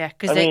lucky. Yeah,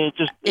 because the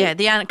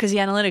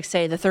analytics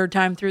say the third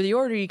time through the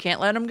order you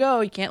can't let them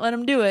go, you can't let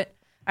them do it.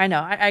 I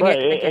know, I get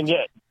it. And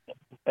yet,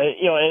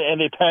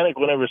 and they panic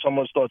whenever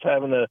someone starts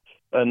having a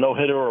no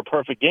hitter or a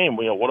perfect game.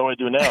 What do I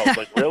do now? It's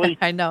like, really?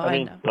 I know.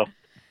 But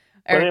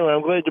anyway,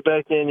 I'm glad you're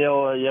back,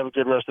 Danielle. You have a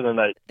good rest of the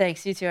night.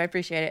 Thanks, you too. I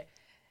appreciate it.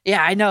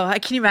 Yeah, I know.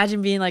 Can you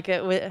imagine being like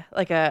a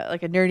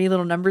nerdy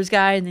little numbers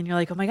guy, and then you're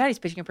like, oh my God, he's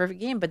pitching a perfect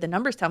game, but the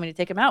numbers tell me to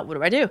take him out. What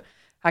do I do?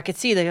 I could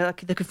see the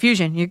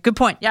confusion. Good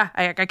point. Yeah,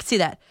 I could see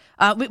that.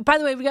 By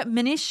the way, we got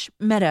Manish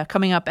Mehta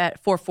coming up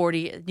at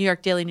 4:40, New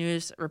York Daily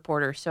News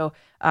reporter. So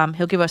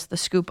he'll give us the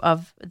scoop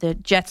of the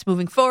Jets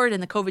moving forward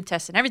and the COVID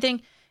tests and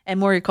everything, and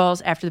more your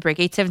calls after the break.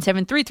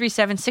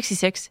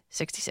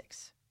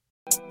 877-337-6666.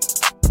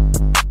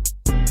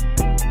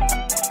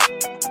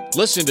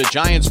 Listen to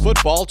Giants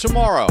football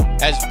tomorrow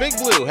as Big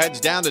Blue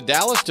heads down to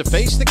Dallas to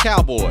face the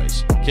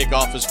Cowboys.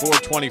 Kickoff is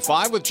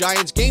 4:25 with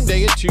Giants Game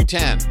Day at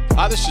 2:10.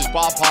 Hi, this is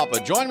Bob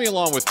Papa. Join me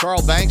along with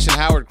Carl Banks and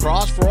Howard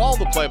Cross for all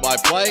the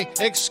play-by-play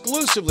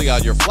exclusively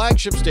on your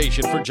flagship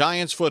station for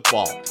Giants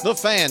football. The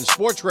Fan,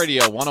 Sports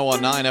Radio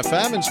 101.9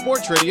 FM and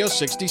Sports Radio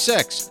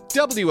 66.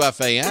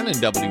 WFAN and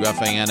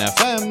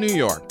WFAN-FM, New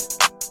York.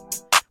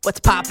 What's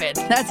poppin'?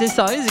 That's this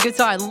song. This is a good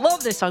song. I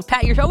love this song.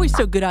 Pat, you're always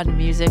so good on the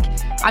music.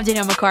 I'm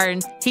Danielle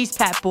McCartan. He's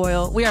Pat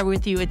Boyle. We are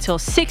with you until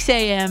 6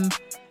 a.m.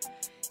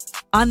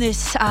 on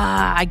this,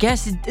 I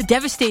guess,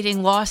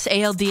 devastating loss,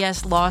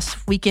 ALDS loss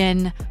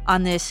weekend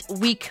on this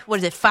week,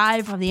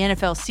 5 of the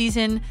NFL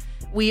season.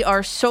 We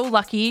are so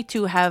lucky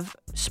to have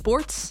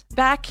sports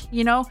back,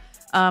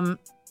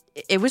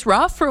 It was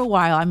rough for a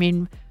while. I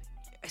mean,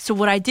 so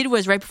what I did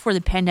was right before the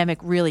pandemic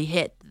really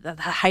hit, the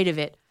height of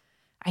it,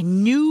 I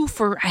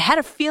had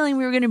a feeling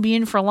we were going to be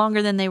in for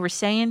longer than they were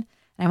saying.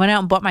 And I went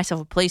out and bought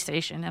myself a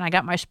PlayStation, and I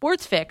got my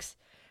sports fix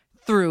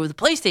through the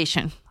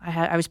PlayStation.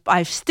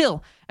 I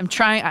still am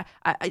trying.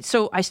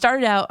 So I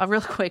started out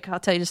real quick. I'll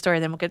tell you the story,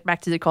 then we'll get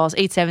back to the calls.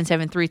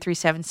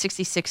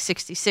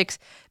 877-337-6666.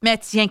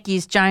 Mets,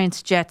 Yankees,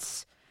 Giants,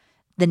 Jets,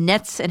 the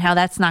Nets, and how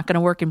that's not going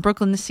to work in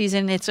Brooklyn this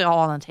season. It's all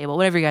on the table.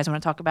 Whatever you guys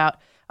want to talk about.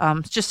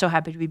 Just so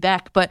happy to be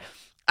back. But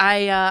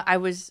I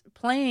was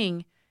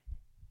playing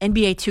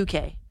NBA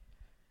 2K.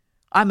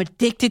 I'm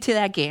addicted to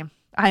that game.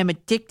 I am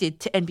addicted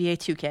to NBA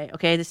 2K,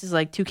 okay? This is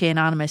like 2K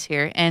Anonymous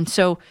here. And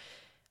so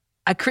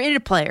I created a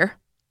player,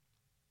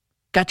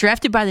 got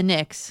drafted by the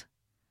Knicks,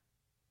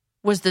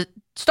 was the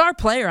star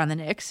player on the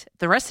Knicks.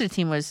 The rest of the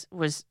team was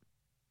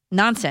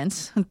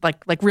nonsense,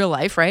 like real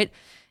life, right?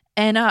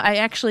 And I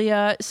actually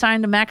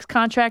signed a max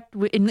contract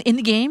in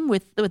the game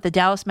with the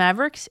Dallas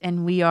Mavericks,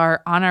 and we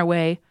are on our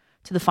way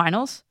to the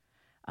finals.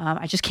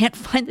 I just can't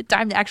find the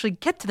time to actually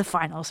get to the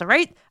finals, all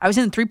right? I was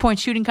in the three-point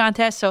shooting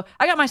contest, so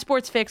I got my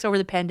sports fix over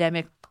the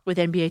pandemic with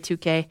NBA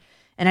 2K,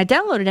 and I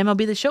downloaded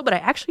MLB The Show, but I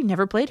actually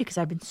never played it because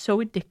I've been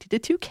so addicted to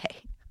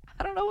 2K.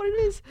 I don't know what it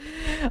is.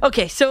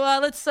 Okay, so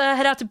let's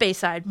head out to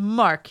Bayside.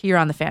 Mark, you're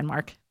on the Fan,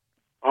 Mark.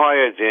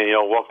 Hi,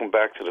 Danielle. Welcome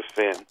back to the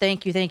Fan.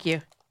 Thank you.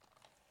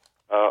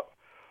 Well,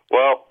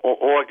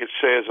 all I could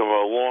say is I'm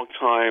a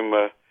long-time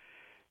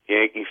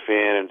Yankee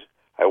fan, and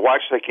I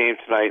watched that game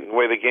tonight, and the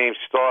way the game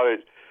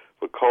started,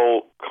 with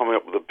Cole coming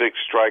up with a big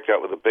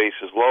strikeout with the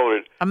bases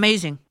loaded.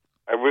 Amazing.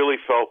 I really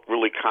felt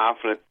really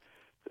confident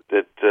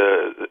that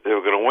they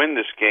were going to win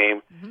this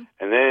game. Mm-hmm.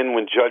 And then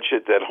when Judge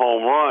hit that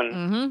home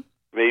run,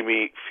 made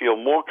me feel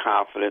more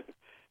confident.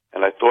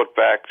 And I thought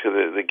back to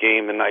the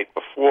game the night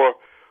before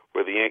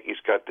where the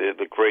Yankees got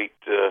the great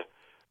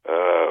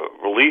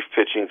relief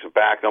pitching to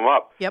back them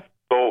up. Yep.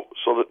 So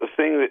the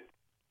thing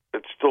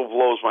that still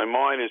blows my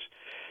mind is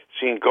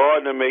seeing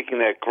Gardner making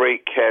that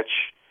great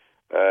catch.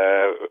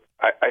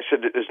 I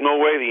said that there's no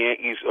way the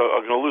Yankees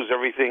are going to lose.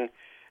 Everything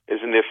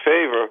is in their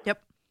favor.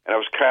 Yep. And I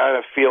was kind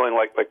of feeling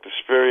like the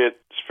spirit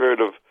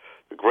of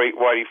the great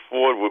Whitey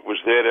Ford was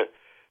there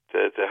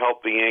to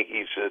help the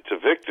Yankees to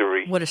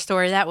victory. What a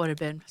story that would have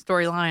been.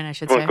 Storyline, I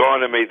should say. When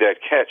Garner made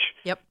that catch.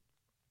 Yep.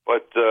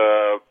 But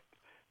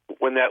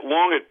when that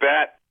long at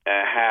bat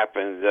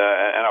happened,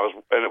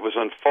 and it was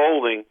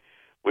unfolding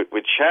with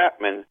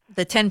Chapman.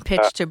 The 10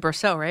 pitch to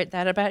Brosseau, right?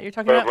 That at bat you're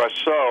talking about?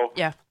 Brosseau.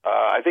 Yeah.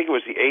 I think it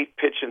was the 8th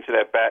pitch into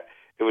that bat.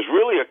 It was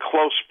really a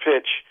close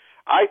pitch.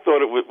 I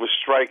thought it was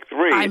strike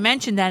 3. I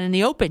mentioned that in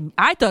the open.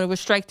 I thought it was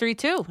strike 3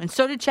 too, and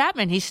so did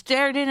Chapman. He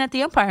stared in at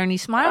the umpire and he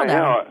smiled at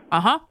him.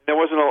 There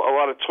wasn't a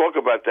lot of talk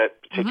about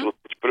that particular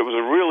pitch, but it was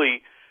a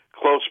really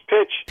close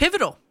pitch.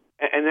 Pivotal.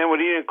 And then when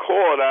he didn't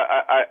call it,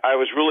 I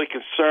was really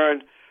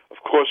concerned.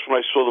 Of course, when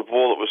I saw the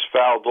ball, it was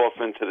fouled off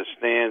into the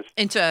stands.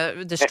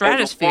 Into the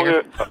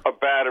stratosphere. And a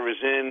batter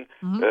is in.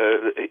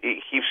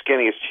 He keeps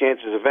getting his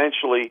chances.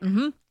 Eventually,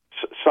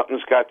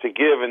 something's got to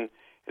give, and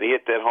he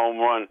hit that home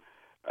run.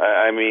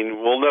 I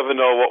mean, we'll never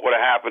know what would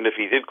have happened if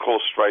he did call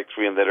strike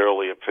 3 in that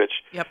earlier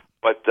pitch. Yep.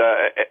 But,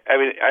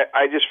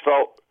 I just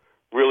felt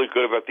really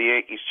good about the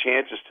Yankees'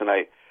 chances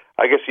tonight.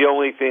 I guess the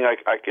only thing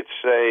I could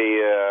say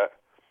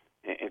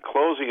in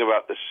closing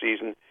about this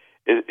season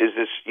is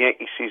this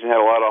Yankee season had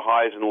a lot of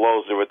highs and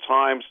lows. There were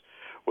times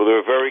where they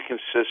were very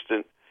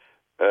consistent.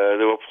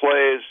 There were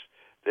players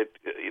that,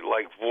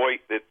 like Voit,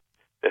 that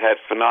had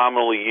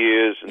phenomenal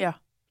years,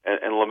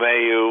 and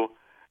LeMahieu,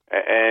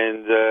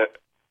 and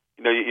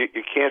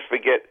you can't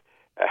forget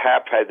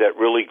Happ had that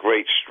really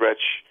great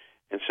stretch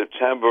in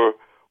September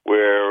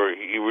where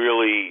he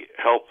really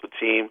helped the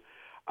team.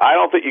 I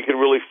don't think you can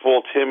really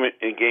fault him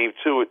in Game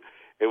 2.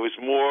 It was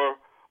more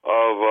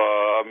of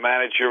a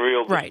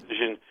managerial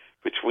decision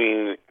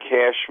between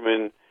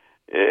Cashman,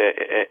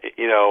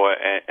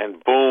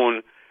 and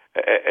Boone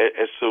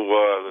as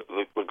to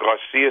the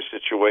Garcia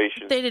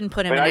situation. They didn't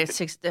put him in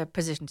a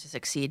position to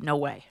succeed. No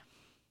way.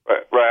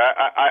 Right.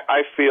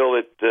 I feel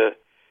that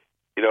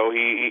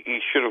he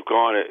should have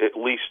gone at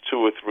least 2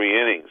 or 3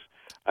 innings.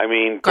 I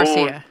mean,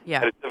 Garcia, Boone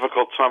had a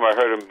difficult time. I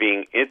heard him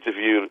being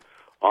interviewed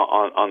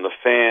on the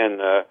Fan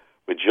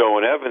with Joe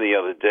and Evan the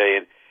other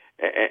day,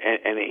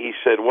 and he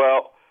said,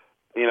 well,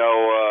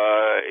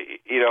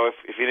 if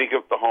he didn't give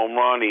up the home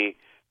run, he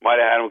might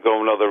have had him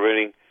go another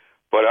inning.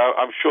 But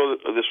I'm sure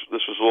that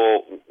this was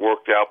all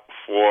worked out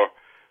before.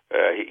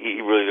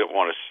 He really didn't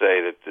want to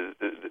say that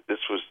this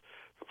was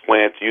the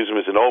plan to use him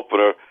as an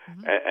opener,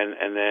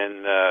 and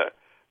then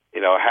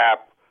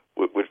Hap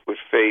would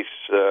face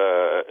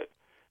the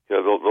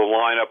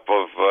lineup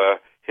of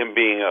him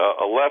being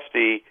a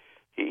lefty.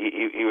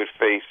 He would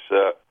face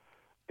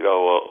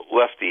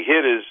lefty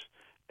hitters,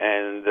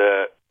 and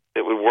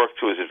it would work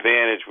to his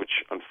advantage,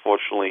 which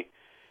unfortunately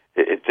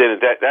it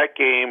didn't. That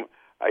game,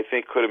 I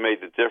think, could have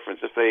made the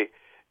difference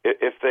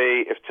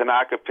if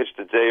Tanaka pitched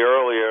a day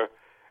earlier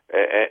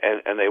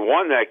and they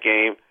won that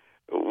game.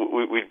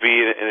 We'd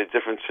be in a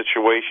different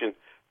situation.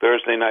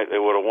 Thursday night they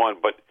would have won,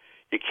 but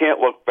you can't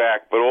look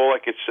back. But all I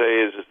could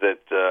say is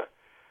that the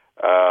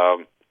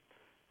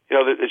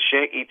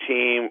Yankee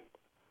team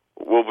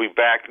will be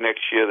back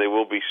next year. They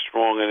will be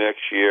stronger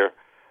next year,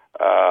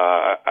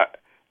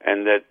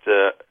 and that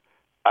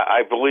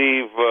I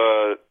believe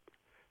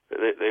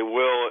they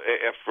will,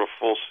 after a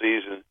full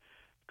season,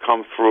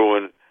 come through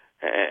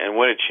and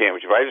win a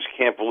championship. I just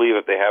can't believe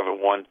that they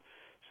haven't won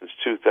since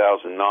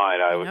 2009.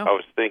 I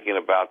was thinking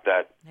about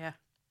that. Yeah.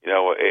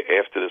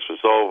 After this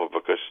was over,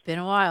 because been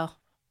a while.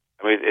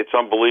 I mean, it's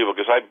unbelievable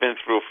because I've been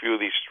through a few of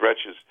these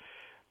stretches.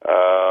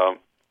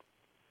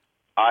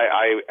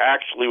 I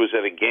actually was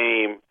at a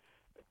game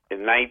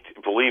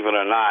believe it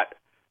or not,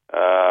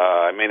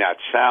 I may not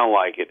sound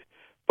like it,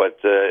 but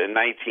in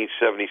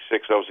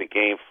 1976 I was at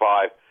Game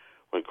 5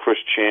 when Chris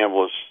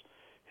Chambliss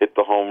hit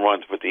the home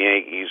run to put the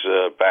Yankees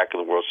back in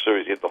the World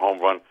Series. He hit the home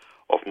run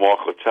off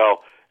Mark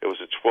Littell. It was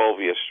a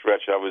 12-year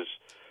stretch. I was,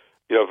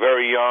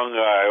 very young.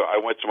 I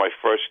went to my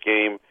first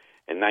game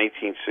in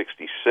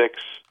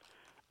 1966.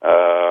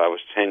 I was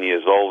 10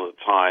 years old at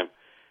the time,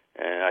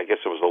 and I guess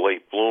I was a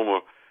late bloomer.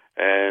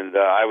 And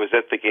I was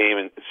at the game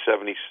in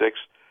 76.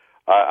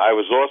 I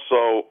was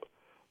also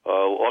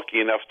lucky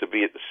enough to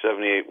be at the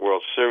 78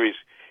 World Series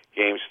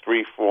games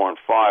 3, 4, and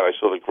 5. I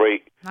saw the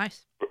great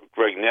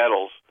Greg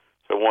Nettles,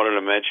 so I wanted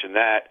to mention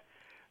that.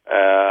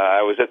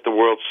 I was at the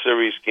World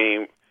Series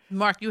game.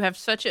 Mark, you have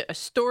such a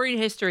storied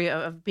history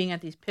of being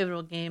at these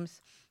pivotal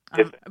games.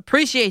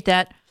 Appreciate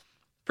that.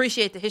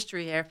 Appreciate the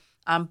history there.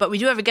 But we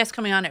do have a guest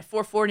coming on at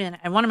 4:40, and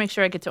I want to make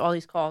sure I get to all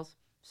these calls.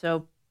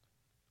 So,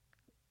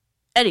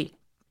 Eddie.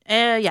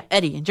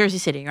 Eddie in Jersey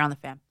City. You're on the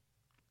Fan.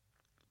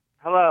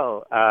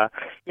 Hello.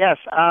 Yes,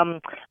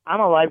 I'm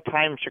a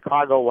lifetime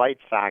Chicago White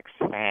Sox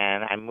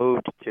fan. I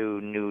moved to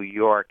New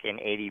York in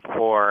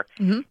 '84,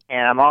 and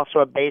I'm also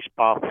a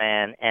baseball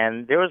fan.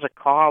 And there was a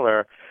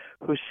caller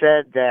who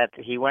said that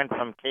he went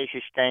from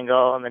Casey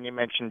Stengel, and then you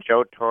mentioned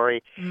Joe Torre.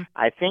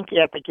 I think you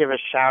have to give a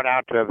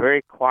shout-out to a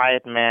very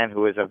quiet man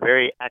who is a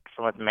very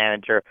excellent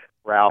manager,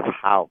 Ralph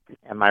Houck.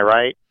 Am I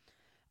right?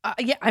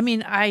 Yeah, I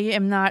mean, I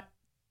am not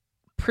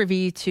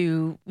privy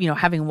to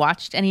having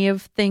watched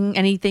anything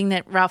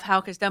that Ralph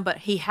Houck has done, but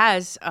he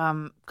has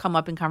come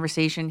up in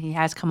conversation. He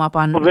has come up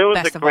on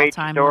best of all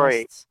time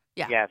lists.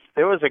 Yeah. Yes,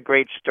 there was a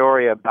great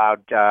story about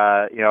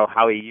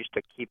how he used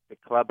to keep the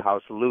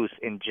clubhouse loose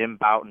in Jim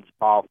Bouton's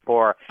Ball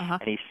 4,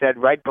 and he said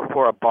right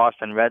before a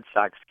Boston Red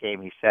Sox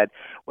game, he said,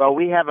 "Well,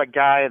 we have a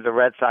guy in the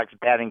Red Sox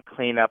batting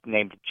cleanup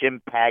named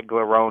Jim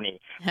Paglaroni.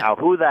 Now,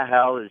 who the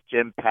hell is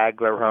Jim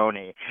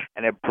Paglaroni?"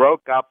 And it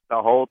broke up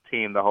the whole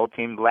team. The whole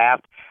team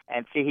laughed,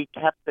 and see, he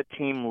kept the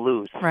team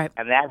loose, right,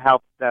 and that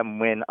helped them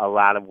win a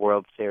lot of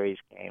World Series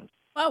games.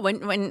 Well,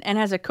 when and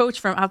as a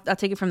coach, I'll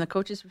take it from the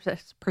coach's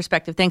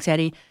perspective. Thanks,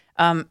 Eddie.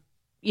 When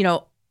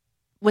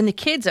the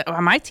kids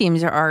on my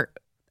teams are,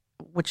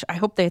 which I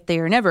hope that they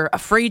are never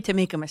afraid to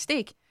make a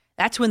mistake,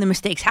 that's when the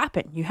mistakes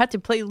happen. You have to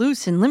play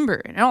loose and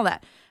limber and all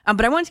that.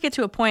 But I wanted to get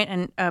to a point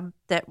and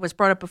that was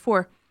brought up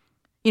before.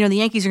 The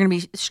Yankees are going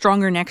to be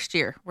stronger next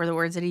year, were the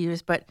words that he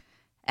used. But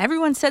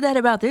everyone said that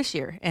about this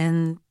year,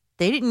 and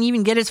they didn't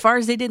even get as far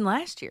as they did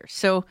last year.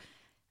 So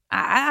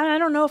I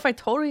don't know if I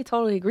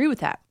totally agree with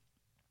that.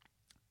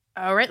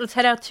 All right, let's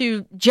head out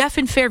to Jeff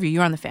in Fairview.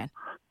 You're on the Fan.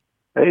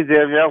 Hey,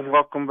 Danielle.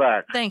 Welcome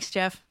back. Thanks,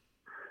 Jeff.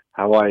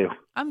 How are you?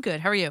 I'm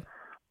good. How are you?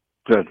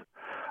 Good.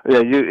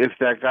 Yeah, if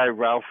that guy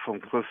Ralph from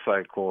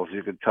Cliffside calls,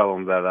 you could tell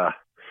him that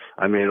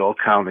I made all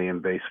county in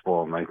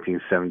baseball in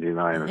 1979.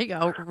 There you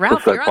go.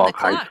 Ralph, Cliffside you're on Park the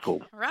clock. High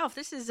School. Ralph,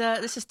 this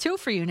is 2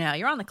 for you now.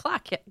 You're on the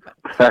clock.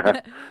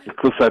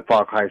 Cliffside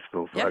Park High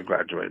School, so Yep. I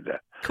graduated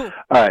there. Cool.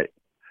 All right.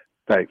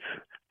 Thanks.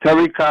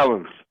 Terry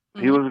Collins.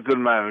 He was a good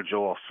manager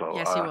also.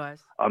 Yes, he was.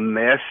 A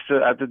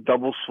master at the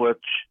double switch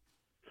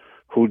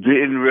who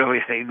he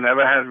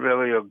never had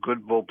really a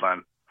good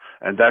bullpen.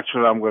 And that's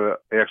what I'm going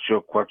to ask you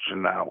a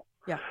question now.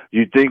 Yeah.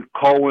 You think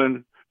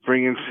Cohen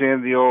bringing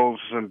Sandy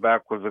Olson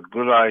back was a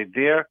good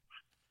idea?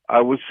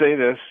 I would say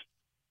this.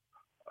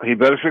 He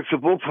better fix the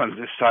bullpen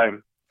this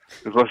time,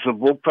 because the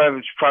bullpen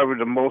is probably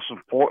the most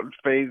important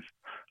phase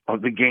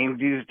of the game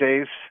these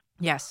days.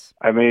 Yes.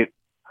 I mean,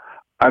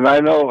 and I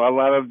know a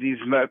lot of these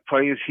Met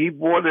players he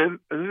brought in.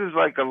 This is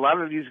like a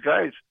lot of these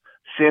guys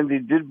Sandy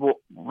did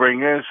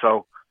bring in,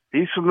 so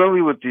He's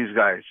familiar with these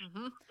guys.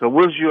 So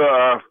what's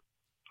your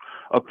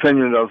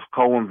opinion of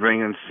Cohen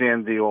bringing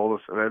Sandy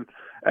Alderson in?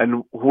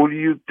 And who do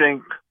you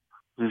think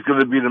is going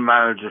to be the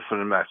manager for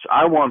the Mets?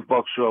 I want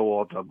Buck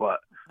Showalter, but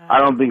I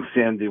don't think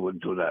Sandy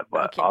would do that.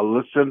 But I'll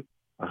listen.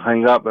 I'll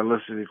hang up and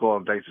listen to your call,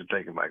 and thanks for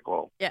taking my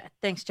call. Yeah,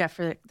 thanks, Jeff,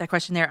 for that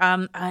question there.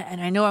 And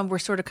I know we're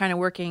sort of kind of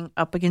working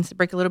up against the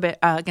break a little bit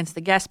against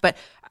the guest, but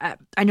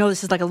I know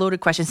this is like a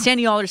loaded question.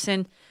 Sandy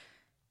Alderson,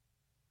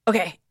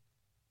 okay.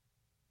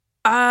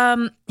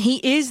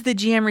 He is the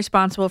GM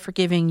responsible for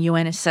giving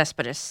Yoenis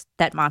Cespedes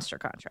that monster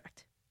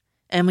contract.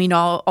 And we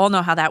all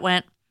know how that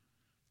went.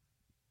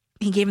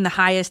 He gave him the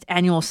highest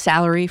annual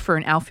salary for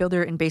an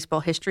outfielder in baseball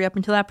history up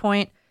until that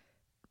point.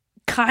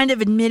 Kind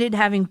of admitted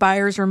having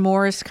buyer's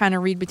remorse, kind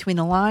of read between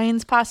the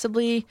lines,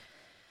 possibly.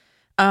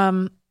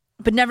 But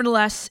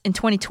nevertheless, in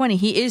 2020,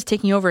 he is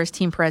taking over as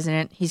team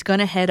president. He's going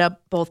to head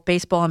up both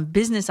baseball and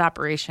business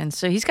operations.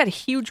 So he's got a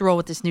huge role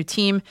with this new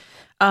team.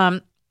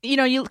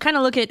 You kind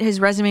of look at his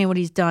resume and what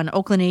he's done.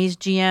 Oakland A's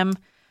GM,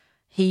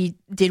 he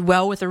did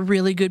well with a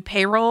really good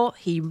payroll.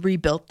 He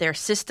rebuilt their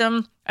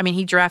system. I mean,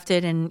 he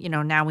drafted, and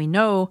now we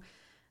know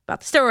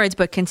about the steroids,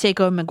 but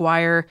Canseco and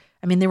McGuire,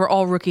 I mean, they were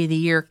all rookies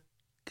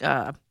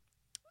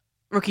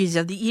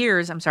of the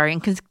years, in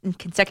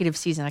consecutive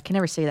season. I can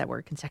never say that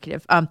word,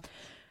 consecutive.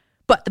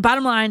 But the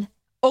bottom line,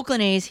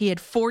 Oakland A's, he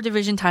had 4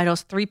 division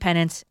titles, 3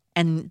 pennants,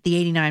 and the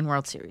 89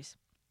 World Series.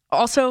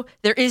 Also,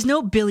 there is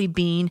no Billy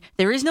Bean.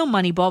 There is no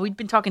Moneyball. We've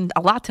been talking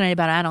a lot tonight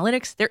about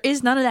analytics. There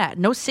is none of that.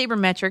 No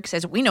sabermetrics,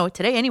 as we know it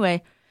today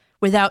anyway,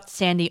 without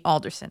Sandy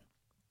Alderson.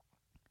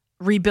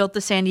 Rebuilt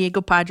the San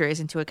Diego Padres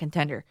into a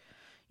contender.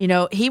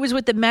 He was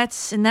with the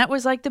Mets, and that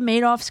was like the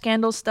Madoff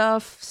scandal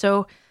stuff.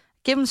 So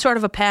give him sort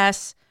of a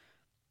pass.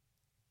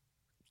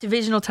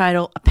 Divisional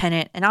title, a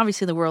pennant, and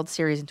obviously the World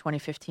Series in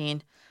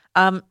 2015.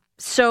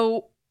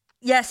 So,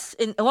 yes,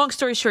 in a long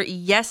story short,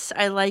 yes,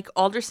 I like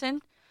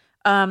Alderson.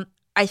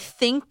 I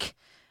think,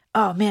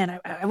 oh man,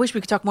 I wish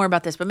we could talk more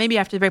about this, but maybe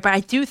after the break. But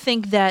I do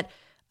think that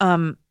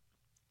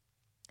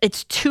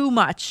it's too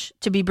much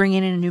to be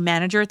bringing in a new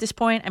manager at this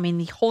point. I mean,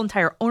 the whole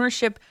entire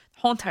ownership,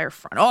 the whole entire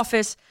front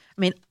office,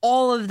 I mean,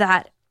 all of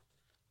that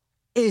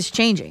is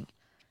changing.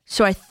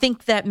 So I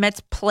think that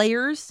Mets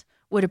players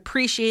would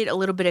appreciate a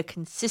little bit of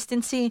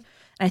consistency.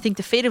 And I think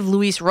the fate of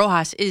Luis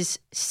Rojas is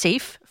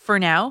safe for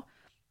now,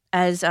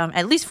 as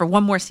at least for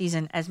one more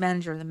season as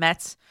manager of the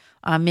Mets.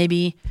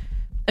 Maybe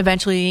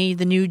eventually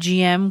the new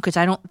GM, because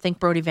I don't think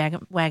Brody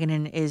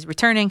Wagenen is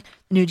returning.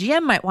 The new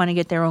GM might want to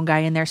get their own guy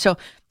in there. So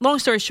long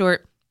story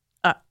short,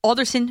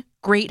 Alderson,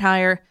 great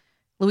hire.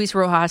 Luis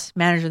Rojas,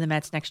 manager of the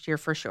Mets next year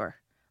for sure.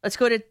 Let's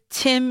go to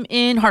Tim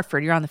in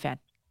Hartford. You're on the Fan.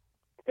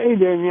 Hey,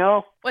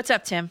 Danielle. What's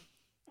up, Tim?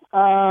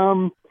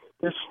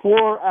 This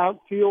 4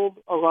 outfield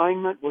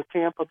alignment with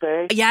Tampa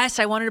Bay. Yes,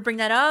 I wanted to bring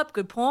that up.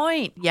 Good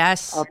point.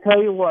 Yes. I'll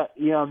tell you what,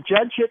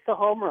 Judge hit the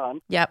home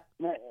run. Yep.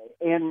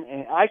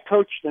 And I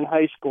coached in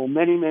high school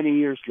many, many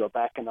years ago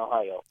back in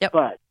Ohio. Yep.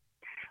 But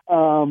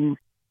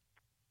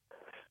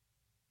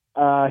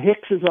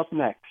Hicks is up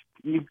next.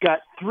 You've got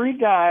 3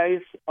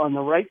 guys on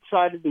the right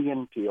side of the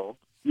infield.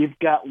 You've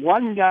got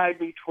 1 guy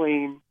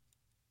between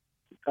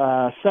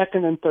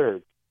second and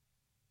third.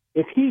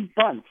 If he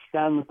bunts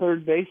down the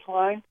third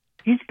baseline,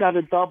 he's got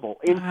a double.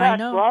 In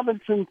fact,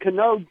 Robinson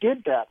Cano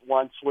did that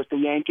once with the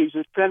Yankees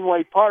at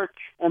Fenway Park,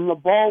 and the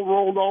ball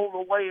rolled all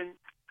the way and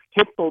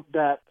hit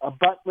that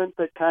abutment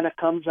that kind of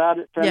comes out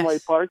at Fenway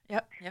Park.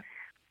 Yep.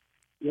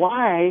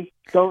 Why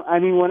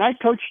when I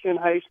coached in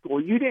high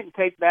school, you didn't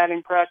take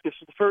batting practice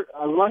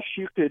unless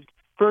you could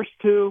first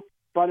 2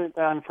 bunt it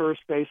down first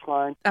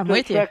baseline. I'm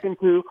with you. Second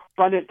 2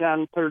 bunt it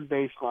down third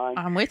baseline.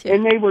 I'm with you.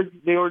 And they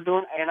were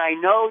doing, and I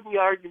know the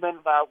argument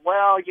about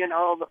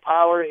the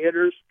power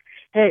hitters.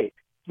 Hey,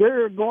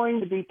 there are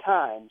going to be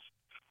times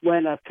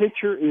when a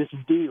pitcher is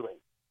dealing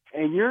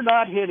and you're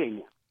not hitting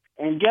him.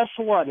 And guess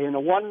what? In a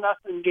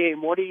 1-0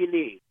 game, what do you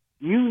need?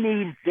 You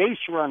need base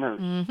runners.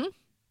 Mm-hmm.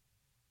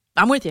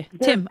 I'm with you,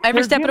 Tim.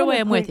 Every step of the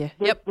way, I'm with you.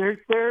 Yep.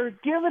 They're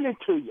giving it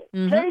to you.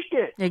 Mm-hmm. Take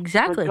it.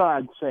 Exactly. For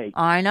God's sake.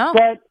 I know.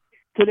 But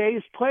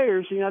today's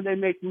players, they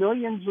make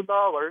millions of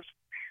dollars,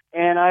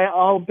 and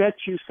I'll bet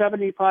you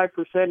 75%,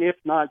 if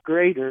not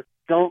greater,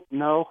 don't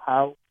know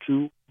how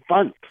to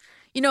bunt.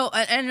 And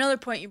another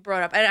point you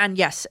brought up, and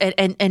yes,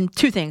 and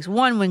 2 things.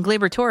 One, when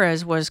Gleyber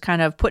Torres was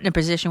kind of put in a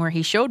position where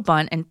he showed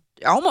bunt and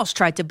almost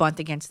tried to bunt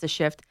against the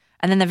shift,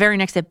 and then the very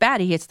next at bat,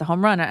 he hits the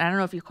home run. I don't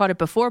know if you caught it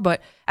before,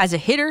 but as a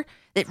hitter,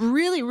 it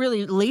really,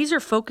 really laser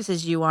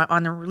focuses you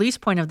on the release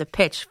point of the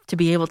pitch to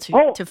be able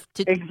to.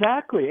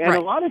 Exactly. And right.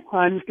 A lot of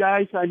times,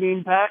 guys,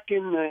 back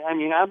in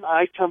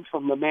I come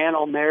from the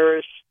Mantle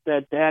Maris,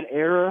 that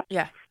era.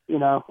 Yeah.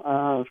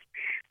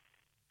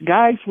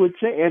 Guys would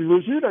say, and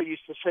Rizzuto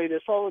used to say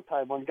this all the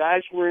time, when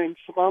guys were in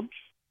slumps,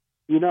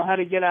 you know how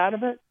to get out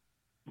of it?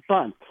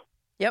 Bunt.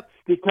 Yep.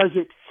 Because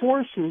it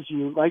forces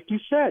you, like you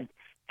said,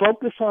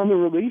 focus on the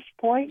release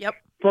point. Yep.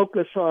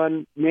 Focus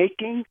on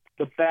making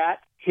the bat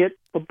hit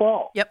the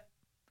ball. Yep.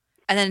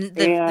 And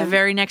then the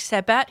very next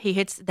at bat, he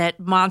hits that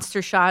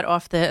monster shot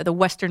off the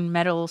Western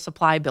Metal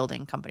Supply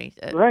Building Company.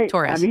 Right.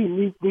 Torres. I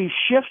mean, these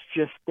shifts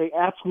they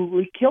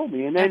absolutely kill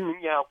me. And then,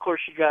 of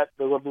course, you got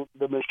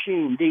the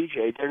machine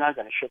DJ. They're not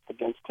going to shift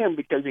against him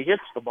because he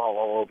hits the ball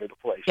all over the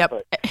place.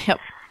 Yep.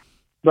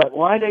 But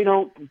why they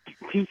don't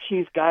teach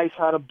these guys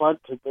how to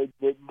bunt?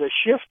 The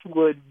shift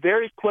would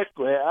very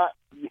quickly.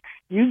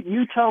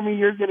 You tell me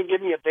you're going to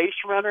give me a base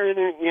runner in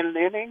an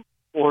inning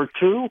or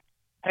two.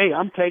 Hey,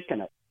 I'm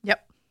taking it.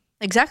 Yep.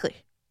 Exactly.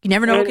 You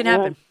never know what can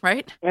happen,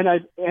 right? And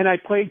I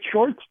played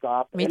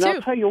shortstop. Me and too.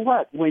 I'll tell you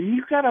what, when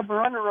you got a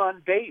runner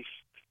on base,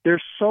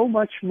 there's so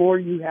much more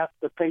you have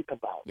to think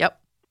about. Yep.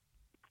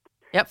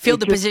 Field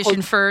the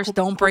position first.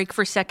 Don't break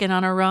for second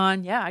on a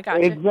run. Yeah, I got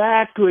you.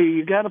 Exactly.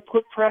 You got to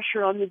put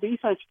pressure on the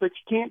defense, but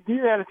you can't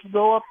do that if you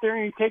go up there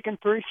and you're taking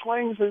 3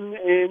 swings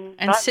and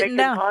not sitting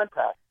making down.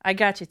 contact. I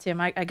got you,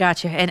 Tim. I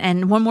got you.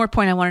 And one more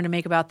point I wanted to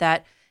make about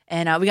that.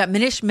 And we got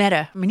Manish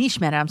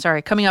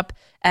Mehta, coming up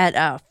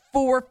at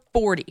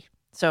 4:40.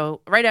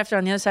 So right after,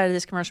 on the other side of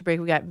this commercial break,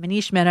 we got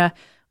Manish Mehta.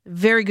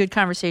 Very good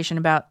conversation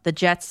about the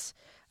Jets,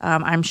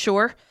 I'm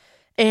sure.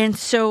 And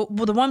so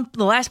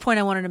the last point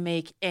I wanted to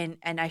make, and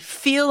I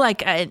feel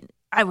like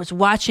I was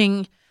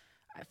watching,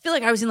 I feel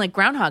like I was in like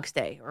Groundhog's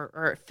Day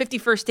or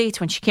 51st Dates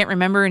when she can't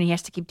remember and he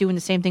has to keep doing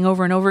the same thing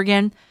over and over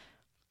again.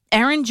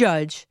 Aaron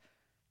Judge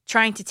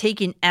trying to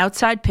take an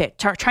outside pitch,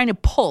 trying to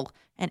pull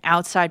an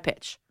outside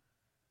pitch.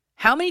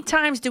 How many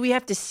times do we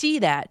have to see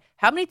that?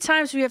 How many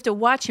times do we have to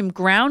watch him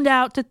ground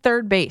out to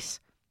third base?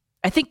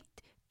 I think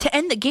to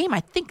end the game,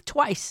 I think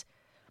twice.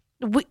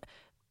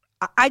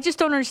 I just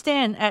don't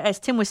understand, as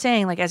Tim was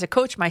saying, like as a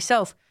coach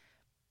myself,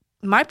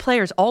 my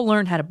players all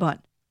learn how to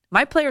bunt.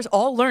 My players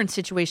all learn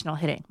situational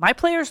hitting. My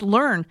players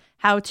learn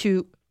how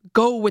to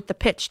go with the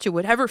pitch to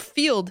whatever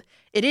field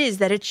it is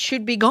that it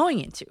should be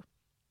going into.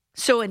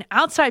 So an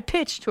outside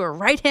pitch to a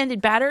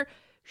right-handed batter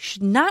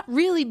should not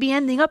really be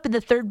ending up in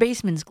the third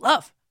baseman's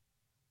glove.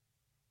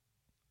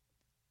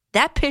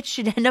 That pitch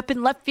should end up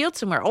in left field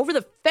somewhere, over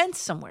the fence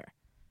somewhere.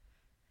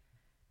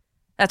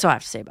 That's all I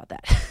have to say about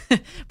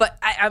that. But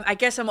I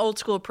guess I'm old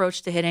school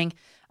approach to hitting.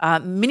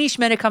 Manish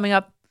Mehta coming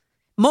up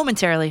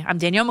momentarily. I'm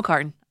Danielle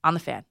McCartan on The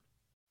Fan.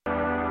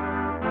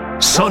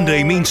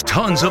 Sunday means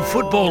tons of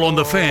football on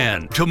The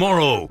Fan.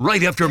 Tomorrow,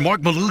 right after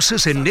Mark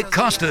Malusis and Nick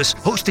Costas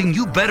hosting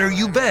You Better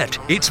You Bet,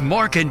 it's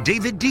Mark and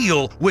David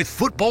Deal with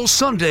Football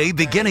Sunday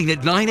beginning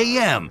at 9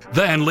 a.m.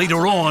 Then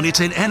later on, it's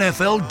an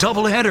NFL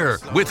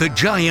doubleheader with the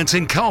Giants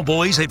and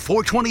Cowboys at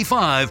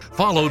 4:25,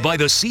 followed by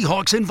the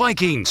Seahawks and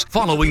Vikings,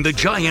 following the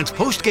Giants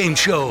postgame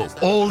show.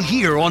 All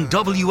here on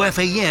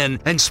WFAN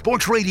and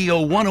Sports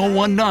Radio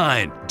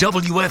 1019,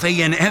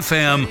 WFAN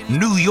FM,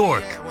 New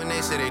York. When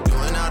they say they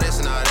doing all this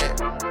and all that.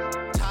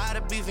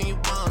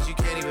 You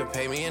can't even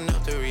pay me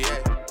enough to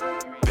react.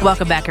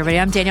 Welcome back, everybody.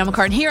 I'm Danielle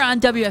McCartan here on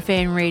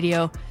WFAN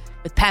Radio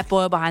with Pat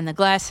Boyle behind the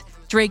glass,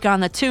 Drake on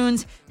the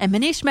tunes, and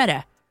Manish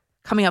Mehta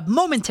coming up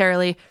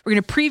momentarily. We're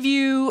going to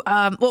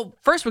preview,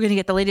 first we're going to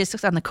get the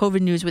latest on the COVID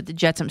news with the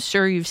Jets. I'm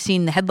sure you've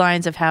seen the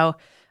headlines of how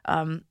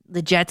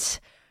the Jets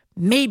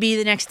may be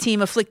the next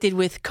team afflicted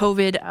with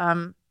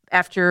COVID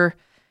after,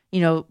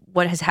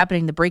 what is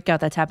happening, the breakout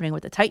that's happening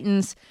with the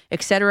Titans,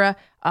 etc.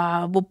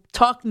 We'll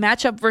talk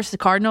matchup versus the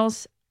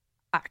Cardinals.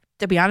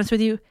 To be honest with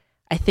you,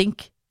 I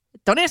think,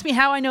 don't ask me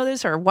how I know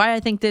this or why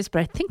I think this,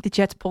 but I think the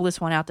Jets pull this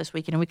one out this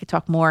weekend, and we could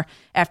talk more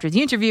after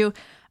the interview.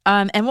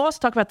 And we'll also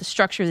talk about the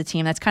structure of the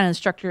team. That's kind of the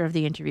structure of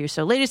the interview.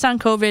 So latest on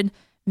COVID,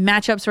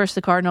 matchups versus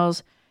the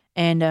Cardinals,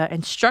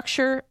 and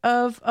structure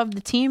of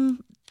the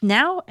team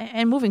now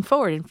and moving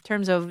forward in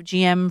terms of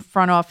GM,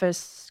 front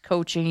office,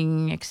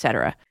 coaching,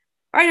 etc.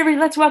 All right,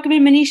 everybody, let's welcome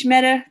in Manish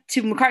Mehta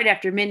to McCartan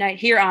After Midnight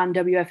here on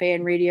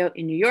WFAN Radio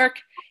in New York.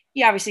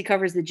 He obviously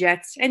covers the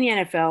Jets and the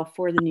NFL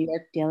for the New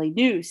York Daily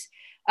News.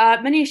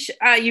 Manish,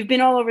 you've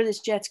been all over this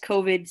Jets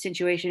COVID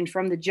situation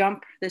from the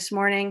jump this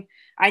morning.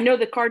 I know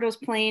the Cardinals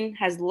plane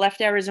has left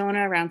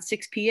Arizona around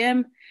 6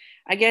 p.m.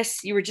 I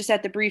guess you were just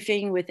at the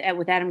briefing with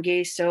Adam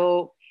Gase,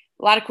 so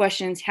a lot of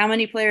questions. How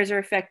many players are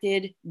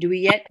affected? Do we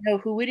yet know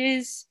who it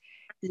is?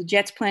 Do the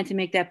Jets plan to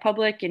make that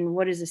public? And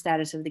what is the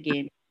status of the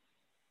game?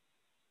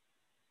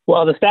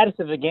 Well, the status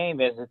of the game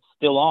is it's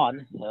still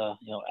on,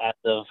 as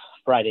of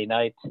Friday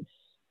night.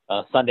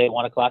 Sunday at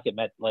 1 o'clock at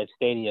MetLife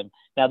Stadium.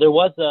 Now, there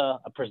was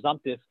a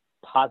presumptive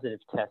positive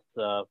test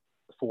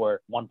for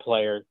one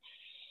player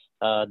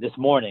this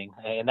morning,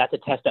 and that's a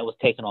test that was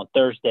taken on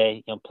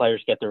Thursday.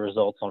 Players get their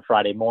results on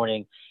Friday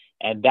morning,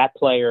 and that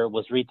player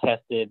was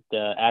retested,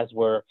 as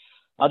were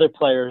other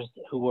players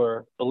who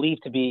were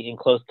believed to be in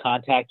close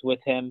contact with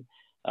him.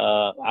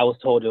 I was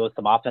told it was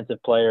some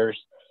offensive players.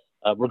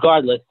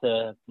 Regardless,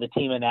 the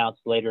team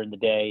announced later in the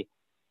day,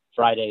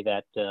 Friday,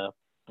 that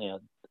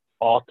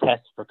all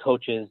tests for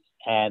coaches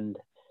and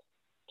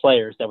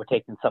players that were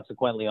taken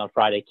subsequently on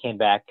Friday came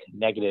back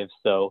negative.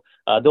 So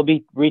they'll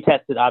be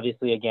retested,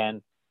 obviously,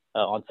 again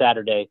on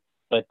Saturday.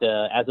 But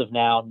as of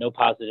now, no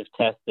positive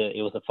test.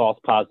 It was a false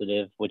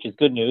positive, which is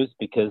good news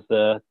because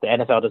the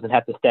NFL doesn't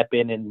have to step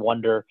in and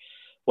wonder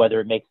whether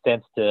it makes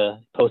sense to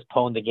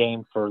postpone the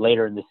game for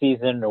later in the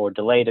season or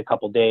delay it a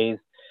couple days,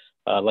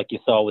 like you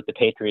saw with the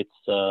Patriots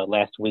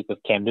last week with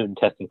Cam Newton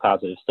testing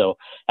positive. So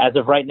as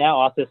of right now,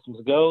 all systems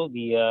go.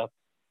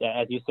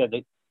 As you said,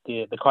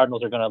 the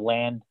Cardinals are going to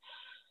land.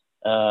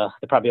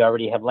 They probably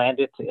already have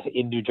landed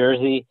in New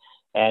Jersey,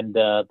 and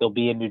they'll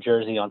be in New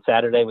Jersey on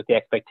Saturday with the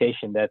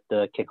expectation that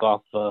the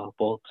kickoff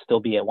will still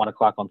be at 1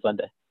 o'clock on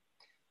Sunday.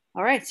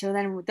 All right, so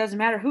then it doesn't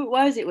matter who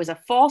it was a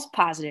false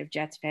positive,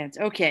 Jets fans.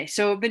 Okay,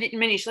 so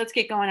Manish, let's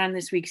get going on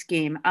this week's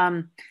game.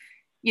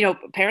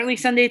 Apparently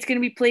Sunday it's going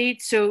to be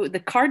played. So the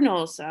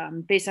Cardinals,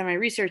 based on my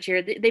research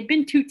here, they've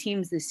been two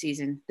teams this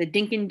season. The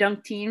Dink and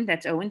Dunk team,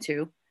 that's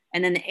 0-2,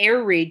 and then the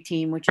Air Raid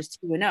team, which is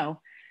 2-0.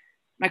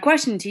 My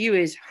question to you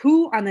is,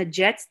 who on the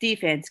Jets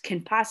defense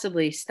can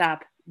possibly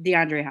stop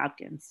DeAndre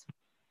Hopkins?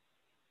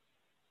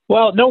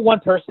 Well, no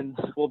one person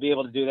will be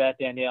able to do that,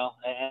 Danielle.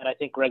 And I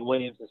think Greg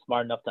Williams is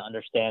smart enough to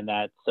understand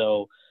that.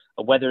 So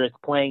whether it's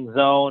playing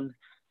zone,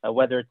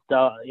 whether it's,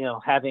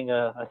 having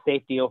a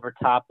safety over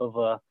top of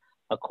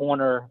a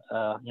corner,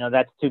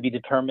 that's to be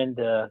determined.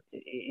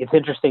 It's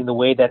interesting the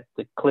way that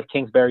the Cliff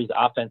Kingsbury's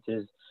offense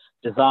is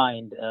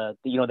designed.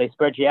 They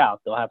spread you out.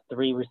 They'll have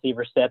 3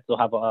 receiver sets. They'll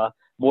have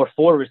more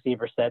 4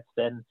 receiver sets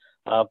than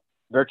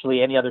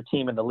virtually any other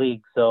team in the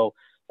league. So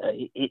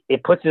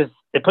it puts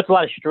a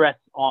lot of stress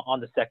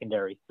on the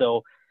secondary.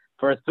 So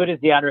for as good as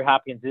DeAndre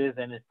Hopkins is,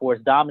 and for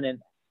as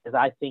dominant as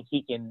I think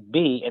he can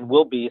be and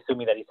will be,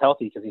 assuming that he's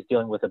healthy because he's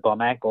dealing with a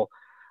bum ankle,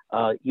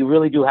 you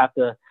really do have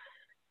to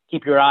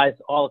keep your eyes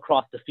all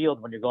across the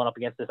field when you're going up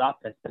against this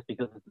offense, just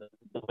because of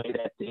the way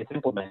that it's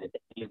implemented.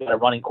 You've got a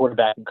running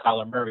quarterback in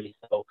Kyler Murray,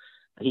 so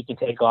he can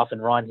take off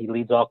and run. He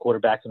leads all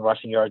quarterbacks in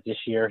rushing yards this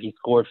year. He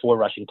scored 4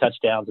 rushing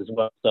touchdowns as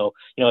well. So,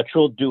 a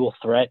true dual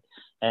threat.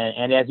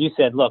 And as you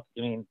said, look,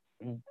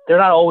 they're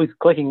not always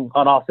clicking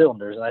on all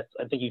cylinders. And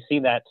I think you've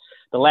seen that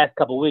the last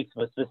couple of weeks,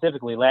 but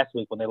specifically last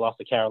week when they lost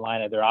to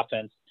Carolina, their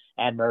offense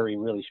and Murray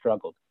really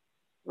struggled.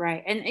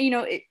 Right. And,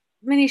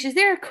 Manish, is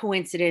there a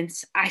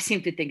coincidence? I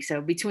seem to think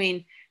so,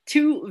 between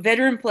 2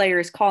 veteran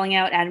players calling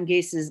out Adam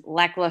Gase's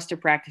lackluster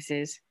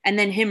practices and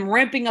then him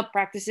ramping up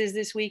practices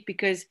this week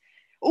because,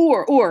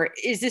 or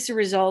is this a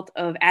result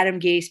of Adam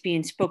Gase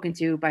being spoken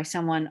to by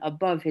someone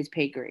above his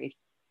pay grade?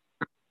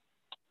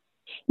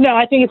 No,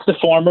 I think it's the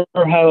former.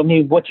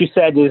 What you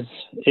said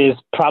is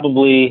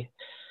probably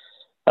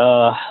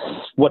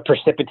what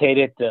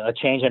precipitated a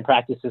change in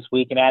practice this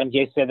week. And Adam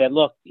Gase said that,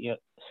 look,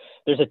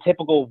 there's a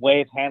typical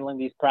way of handling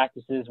these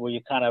practices where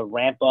you kind of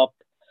ramp up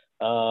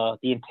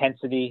the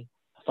intensity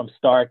from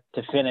start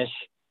to finish,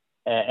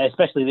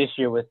 especially this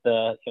year with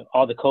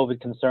all the COVID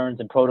concerns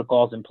and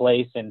protocols in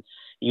place. And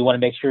you want to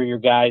make sure your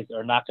guys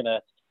are not going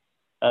to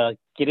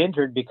get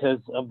injured because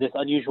of this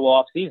unusual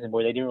off season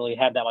where they didn't really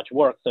have that much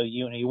work. So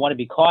you want to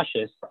be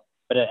cautious,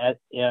 but at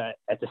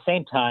the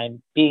same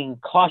time, being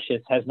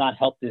cautious has not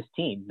helped this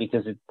team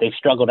because they've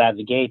struggled out of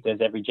the gate, as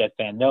every Jet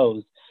fan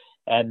knows.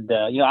 And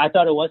I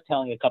thought it was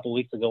telling a couple of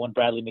weeks ago when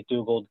Bradley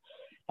McDougald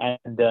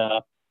and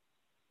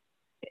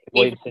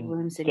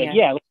Williamson said,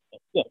 yeah,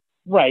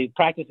 right.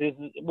 Practices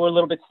were a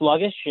little bit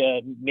sluggish.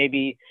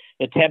 Maybe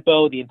the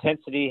tempo, the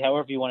intensity,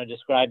 however you want to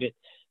describe it,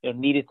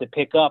 needed to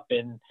pick up.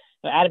 And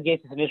Adam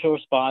Gase's initial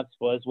response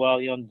was, well,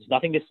 there's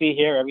nothing to see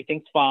here.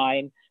 Everything's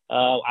fine.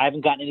 I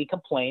haven't gotten any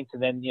complaints.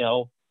 And then,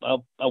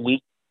 a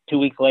week, 2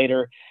 weeks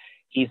later,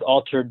 he's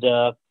altered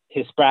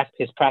his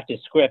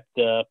practice script.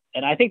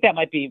 And I think that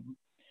might be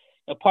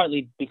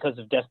partly because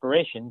of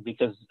desperation,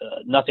 because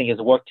nothing has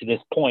worked to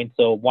this point.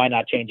 So why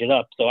not change it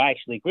up? So I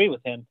actually agree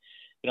with him.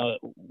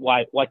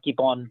 Why keep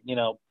on,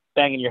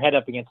 banging your head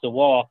up against the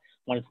wall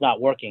when it's not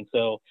working?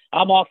 So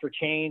I'm all for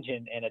change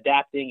and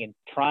adapting and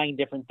trying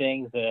different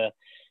things.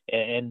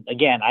 And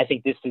again, I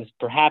think this is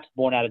perhaps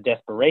born out of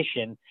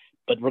desperation,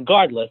 but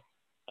regardless,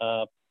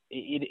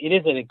 it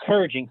is an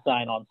encouraging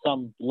sign on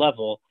some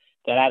level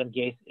that Adam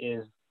Gase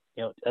is,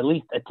 at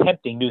least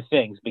attempting new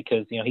things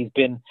because, he's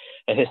been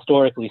a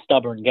historically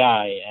stubborn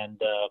guy.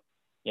 And,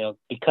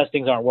 because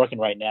things aren't working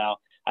right now,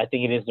 I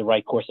think it is the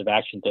right course of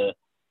action to,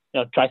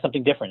 try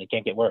something different. It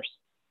can't get worse.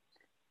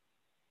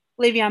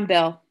 Le'Veon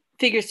Bell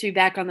figures to be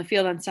back on the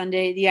field on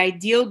Sunday. The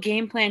ideal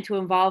game plan to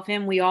involve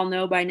him, we all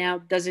know by now,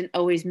 doesn't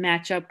always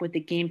match up with the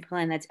game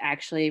plan that's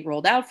actually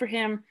rolled out for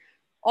him.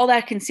 All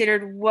that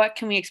considered, what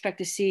can we expect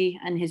to see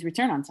on his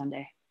return on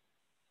Sunday?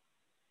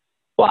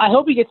 Well, I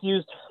hope he gets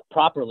used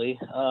properly.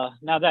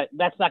 Now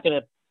that's not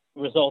going to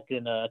result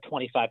in a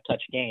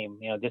 25-touch game.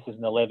 This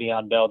isn't the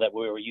Le'Veon Bell that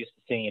we were used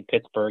to seeing in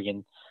Pittsburgh.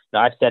 And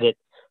I've said it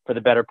for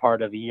the better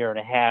part of a year and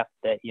a half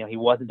that, he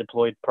wasn't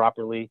deployed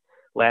properly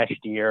last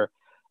year.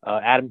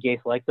 Adam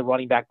Gase likes the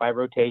running back by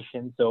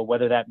rotation. So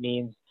whether that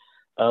means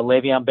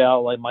Le'Veon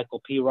Bell like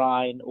Michael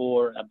Pirine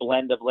or a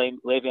blend of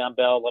Le'Veon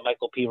Bell like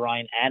Michael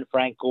Pirine and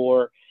Frank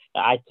Gore,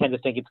 I tend to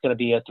think it's going to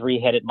be a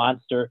 3-headed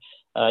monster.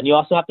 And you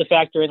also have to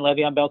factor in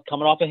Le'Veon Bell's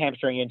coming off a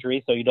hamstring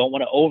injury, so you don't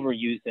want to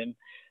overuse him.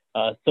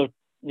 So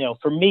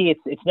for me,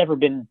 it's never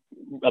been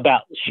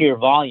about sheer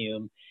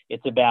volume.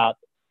 It's about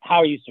how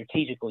are you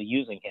strategically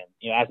using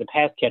him. As a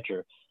pass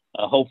catcher,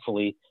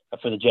 hopefully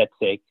for the Jets'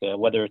 sake,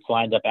 whether it's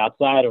lined up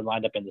outside or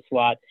lined up in the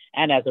slot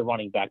and as a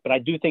running back. But I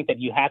do think that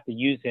you have to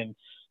use him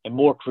in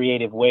more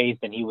creative ways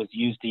than he was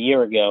used a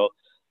year ago.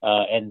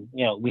 And,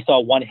 we saw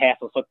one half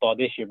of football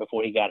this year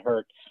before he got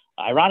hurt.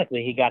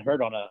 Ironically, he got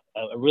hurt on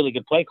a really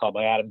good play call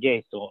by Adam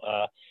Gase, so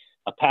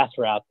a pass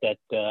route that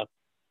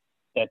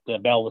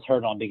Bell was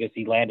hurt on because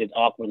he landed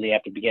awkwardly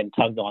after getting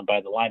tugged on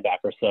by the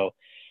linebacker. So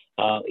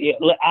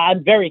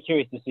I'm very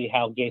curious to see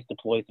how Gase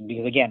deploys him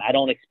because, again, I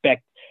don't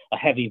expect a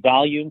heavy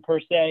volume per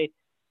se,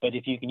 but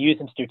if you can use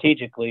him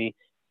strategically,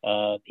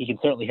 he can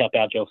certainly help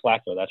out Joe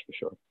Flacco, that's for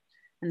sure.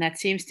 And that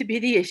seems to be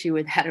the issue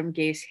with Adam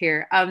Gase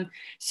here.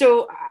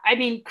 So,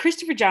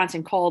 Christopher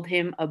Johnson called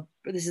him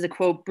this is a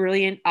quote,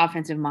 brilliant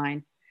offensive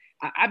mind.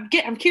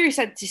 I'm curious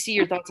to see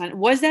your thoughts on it.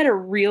 Was that a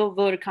real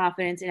vote of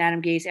confidence in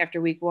Adam Gase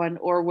after week one,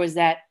 or was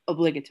that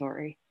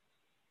obligatory?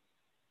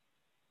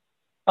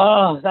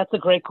 Oh, that's a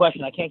great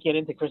question. I can't get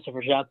into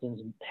Christopher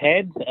Johnson's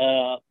head,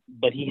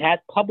 but he has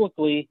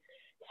publicly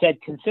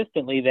said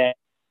consistently that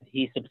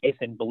he supports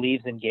and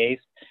believes in Gase.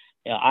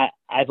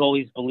 I've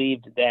always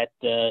believed that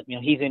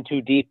he's in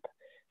too deep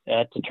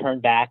to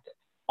turn back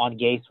on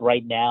Gase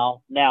right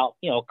now. Now,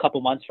 a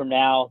couple months from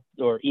now,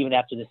 or even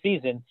after the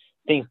season,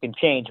 things can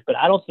change. But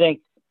I don't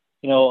think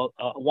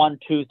 1,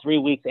 2, 3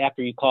 weeks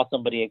after you call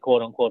somebody a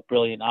quote unquote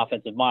brilliant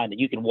offensive mind that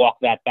you can walk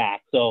that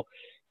back. So,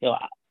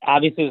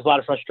 obviously there's a lot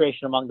of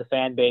frustration among the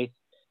fan base.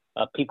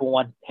 People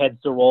want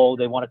heads to roll.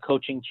 They want a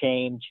coaching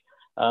change.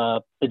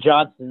 The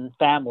Johnson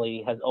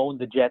family has owned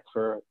the Jets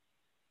for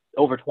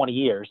over 20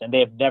 years, and they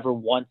have never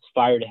once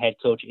fired a head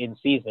coach in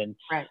season.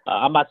 Right.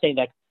 I'm not saying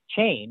that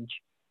change,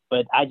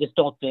 but I just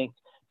don't think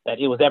that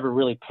it was ever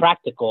really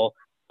practical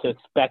to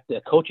expect a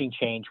coaching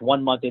change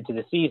 1 month into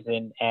the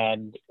season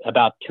and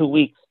about 2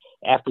 weeks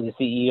after the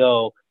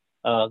CEO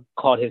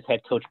called his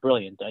head coach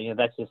brilliant.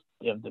 That's just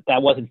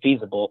that wasn't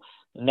feasible.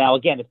 Now,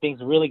 again, if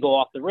things really go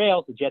off the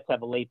rails, the Jets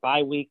have a late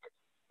bye week.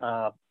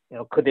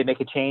 Could they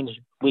make a change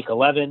week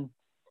 11,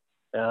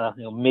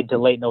 mid to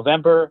late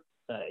November?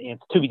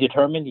 It's to be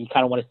determined. You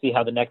kind of want to see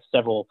how the next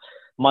several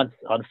months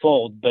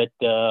unfold. But,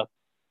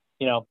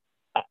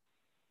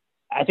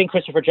 I think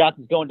Christopher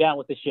Johnson's going down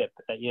with the ship,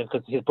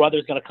 because his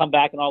brother's going to come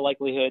back in all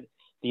likelihood.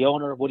 The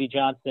owner, Woody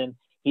Johnson,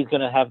 he's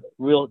going to have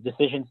real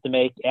decisions to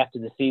make after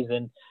the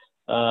season.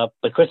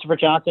 But Christopher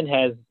Johnson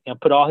has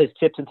put all his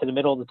chips into the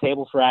middle of the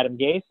table for Adam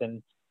Gase,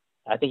 and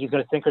I think he's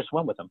going to sink or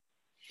swim with him.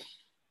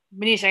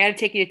 Manish, I got to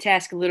take you to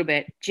task a little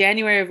bit.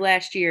 January of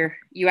last year,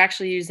 you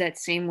actually used that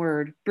same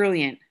word,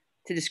 brilliant,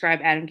 to describe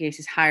Adam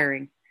Gase's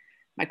hiring.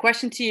 My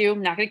question to you,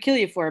 I'm not going to kill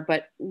you for it,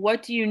 but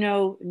what do you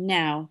know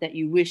now that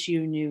you wish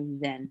you knew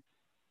then?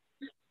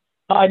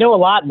 I know a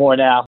lot more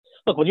now.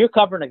 Look, when you're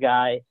covering a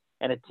guy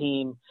and a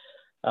team,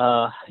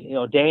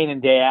 day in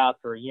and day out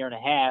for a year and a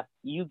half,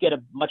 you get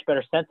a much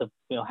better sense of,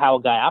 how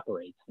a guy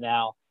operates.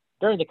 Now,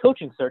 during the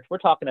coaching search, we're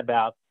talking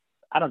about,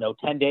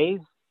 10 days,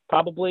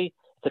 probably.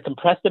 It's a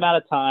compressed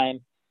amount of time.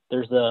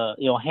 There's a,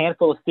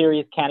 handful of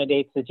serious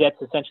candidates. The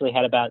Jets essentially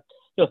had about,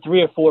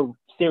 3 or 4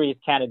 serious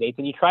candidates,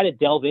 and you try to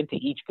delve into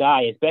each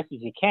guy as best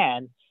as you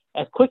can,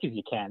 as quick as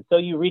you can. So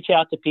you reach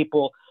out to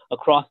people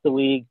across the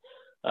league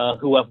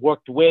who have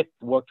worked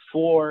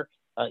for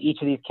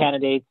each of these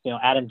candidates.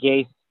 Adam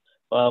Gase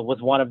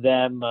was one of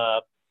them.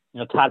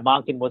 Todd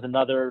Monken was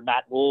another.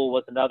 Matt Rule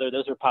was another.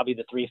 Those are probably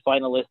the 3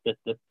 finalists,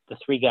 the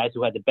 3 guys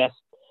who had the best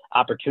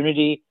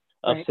opportunity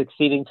of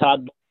succeeding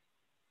Todd.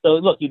 So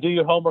look, you do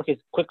your homework as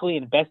quickly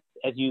and best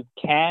as you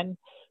can,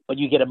 but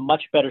you get a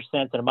much better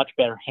sense and a much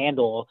better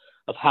handle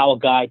of how a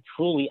guy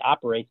truly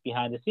operates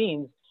behind the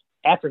scenes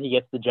after he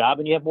gets the job,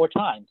 and you have more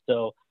time.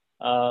 So,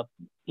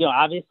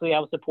 obviously I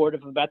was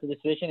supportive about the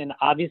decision, and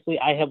obviously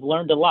I have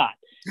learned a lot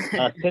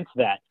since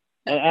that.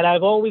 And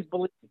I've always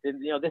believed, this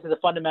is a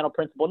fundamental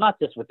principle, not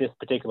just with this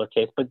particular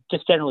case, but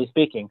just generally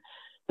speaking.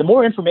 The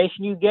more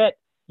information you get,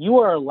 you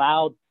are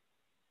allowed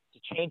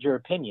to change your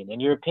opinion,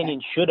 and your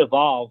opinion should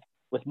evolve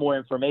with more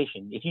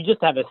information. If you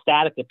just have a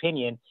static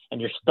opinion and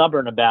you're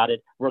stubborn about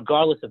it,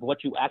 regardless of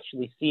what you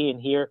actually see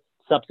and hear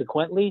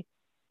subsequently,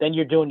 then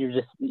you're doing,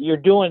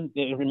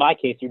 in my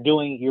case, you're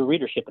doing your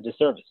readership a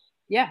disservice.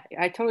 Yeah,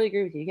 I totally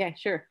agree with you. Yeah,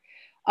 sure.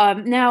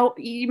 Now,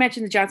 you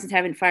mentioned the Johnsons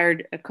haven't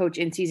fired a coach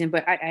in season,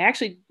 but I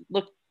actually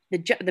looked,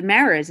 the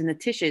Maras and the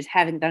Tisches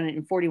haven't done it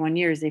in 41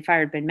 years. They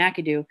fired Ben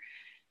McAdoo.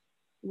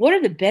 What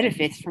are the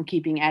benefits from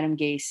keeping Adam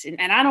Gase?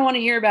 And I don't want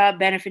to hear about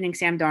benefiting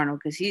Sam Darnold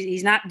because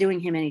he's not doing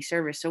him any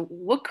service. So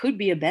what could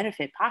be a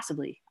benefit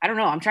possibly? I don't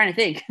know. I'm trying to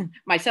think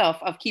myself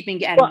of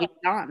keeping Adam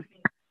Gase on.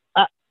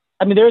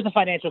 There is a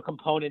financial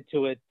component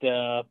to it.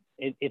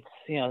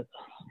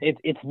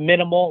 It's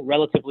minimal,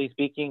 relatively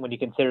speaking, when you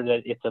consider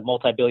that it's a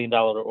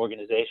multi-billion-dollar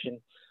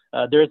organization.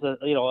 There's a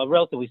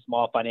relatively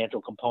small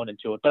financial component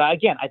to it. But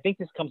again, I think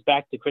this comes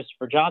back to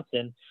Christopher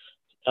Johnson,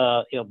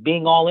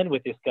 being all in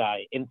with this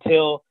guy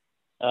until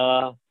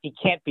he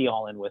can't be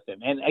all in with him.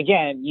 And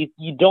again,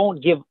 you don't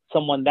give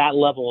someone that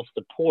level of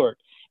support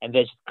and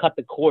then just cut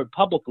the cord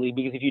publicly,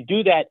 because if you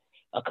do that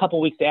a couple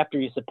weeks after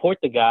you support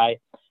the guy,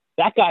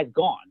 that guy's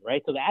gone,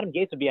 right? So the Adam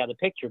Gase would be out of the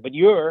picture, but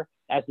you're,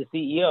 as the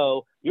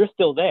CEO, you're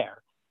still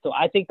there. So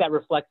I think that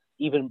reflects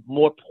even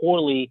more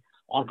poorly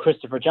on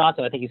Christopher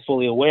Johnson. I think he's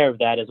fully aware of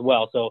that as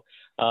well. So,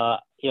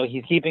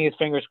 he's keeping his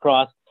fingers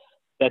crossed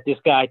that this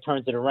guy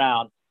turns it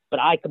around. But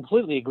I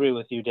completely agree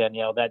with you,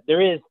 Danielle, that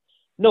there is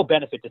no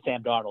benefit to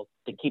Sam Darnold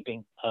to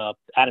keeping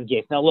Adam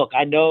Gase. Now, look,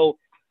 I know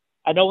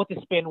what the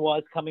spin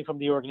was coming from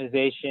the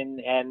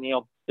organization, and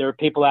there are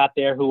people out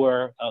there who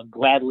are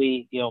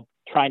gladly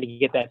trying to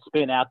get that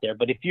spin out there.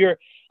 But if you're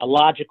a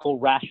logical,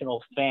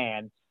 rational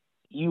fan,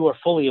 you are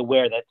fully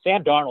aware that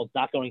Sam Darnold's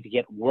not going to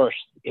get worse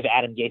if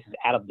Adam Gase is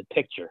out of the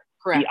picture.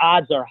 Correct. The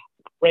odds are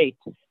great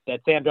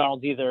that Sam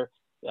Darnold's either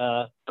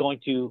going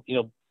to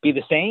be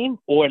the same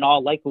or in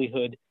all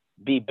likelihood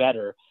be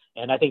better.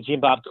 And I think Jim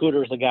Bob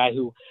Cooter is a guy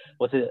who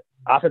was an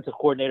offensive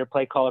coordinator,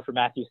 play caller for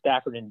Matthew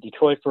Stafford in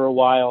Detroit for a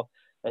while.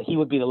 He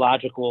would be the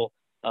logical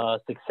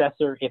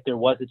successor if there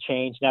was a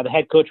change. Now, the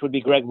head coach would be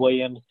Greg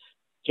Williams.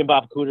 Jim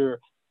Bob Cooter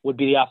would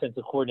be the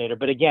offensive coordinator.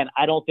 But again,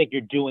 I don't think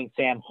you're doing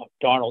Sam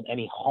Darnold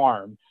any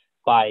harm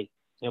by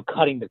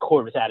cutting the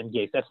cord with Adam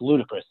Gase. That's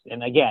ludicrous.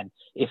 And again,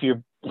 if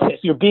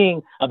you're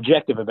being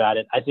objective about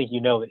it, I think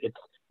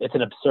it's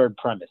an absurd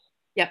premise.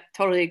 Yep,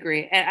 totally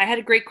agree. And I had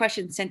a great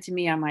question sent to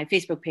me on my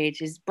Facebook page.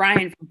 Is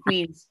Brian from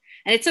Queens,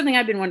 and it's something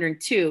I've been wondering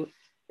too,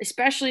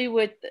 especially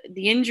with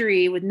the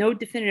injury, with no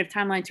definitive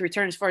timeline to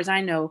return, as far as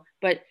I know.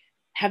 But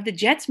have the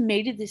Jets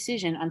made a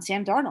decision on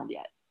Sam Darnold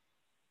yet?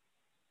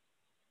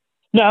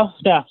 No.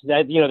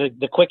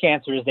 The quick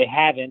answer is they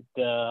haven't.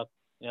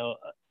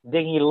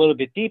 Digging it a little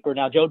bit deeper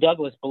now, Joe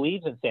Douglas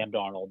believes in Sam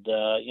Darnold.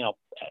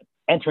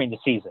 Entering the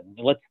season,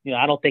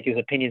 I don't think his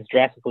opinion is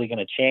drastically going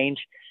to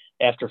change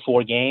after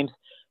 4 games.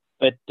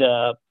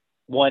 But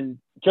when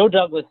Joe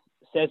Douglas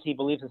says he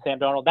believes in Sam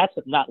Darnold, that's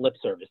not lip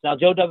service. Now,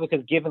 Joe Douglas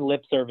has given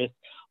lip service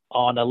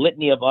on a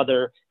litany of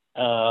other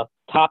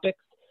topics,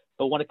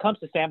 but when it comes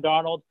to Sam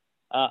Darnold,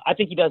 I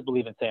think he does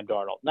believe in Sam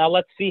Darnold. Now,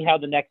 let's see how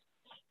the next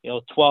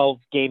 12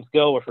 games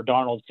go, or for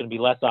Darnold, it's going to be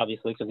less,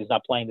 obviously, because he's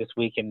not playing this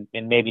week and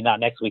maybe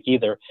not next week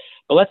either.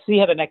 But let's see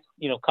how the next,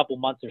 couple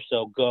months or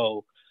so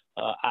go.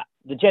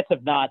 The Jets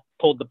have not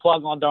pulled the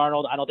plug on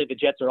Darnold. I don't think the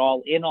Jets are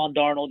all in on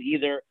Darnold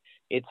either.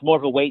 It's more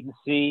of a wait and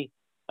see.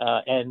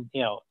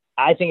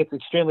 I think it's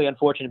extremely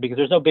unfortunate because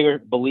there's no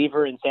bigger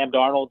believer in Sam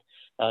Darnold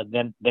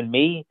than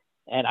me.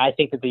 And I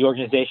think that the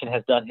organization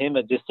has done him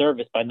a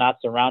disservice by not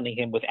surrounding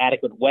him with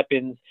adequate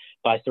weapons,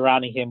 by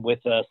surrounding him with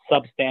a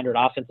substandard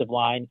offensive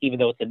line. Even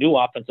though it's a new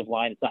offensive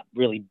line, it's not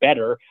really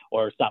better,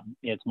 or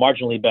it's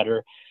marginally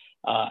better.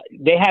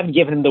 They haven't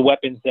given him the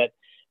weapons that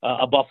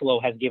a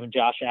Buffalo has given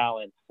Josh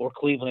Allen, or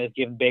Cleveland has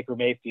given Baker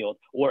Mayfield,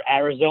 or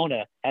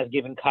Arizona has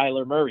given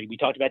Kyler Murray. We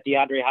talked about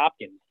DeAndre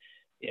Hopkins.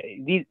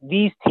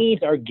 These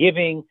teams are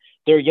giving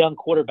their young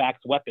quarterbacks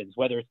weapons,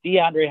 whether it's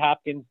DeAndre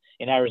Hopkins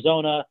in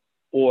Arizona,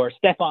 or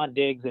Stephon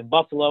Diggs in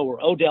Buffalo,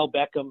 or Odell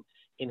Beckham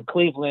in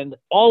Cleveland.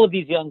 All of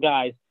these young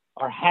guys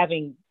are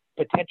having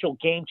potential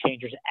game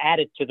changers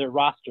added to their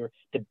roster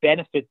to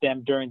benefit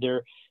them during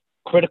their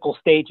critical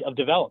stage of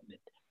development.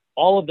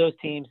 All of those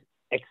teams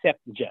except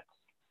the Jets.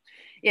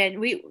 Yeah,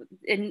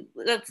 and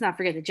let's not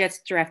forget the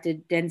Jets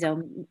drafted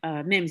Denzel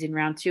Mims in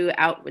round 2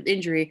 out with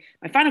injury.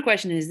 My final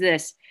question is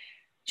this.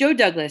 Joe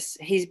Douglas,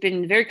 he's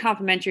been very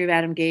complimentary of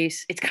Adam Gase.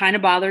 It's kind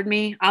of bothered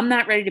me. I'm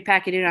not ready to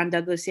pack it in on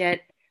Douglas yet.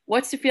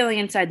 What's the feeling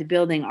inside the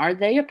building? Are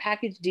they a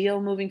package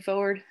deal moving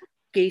forward,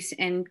 Gase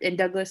and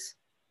Douglas?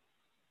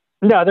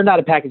 No, they're not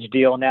a package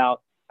deal. Now,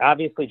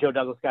 obviously, Joe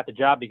Douglas got the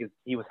job because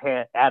he was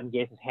Adam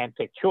Gase's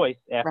handpicked choice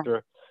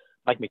after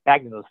Mike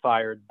McCagnon was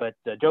fired. But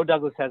Joe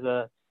Douglas has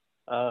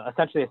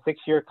essentially a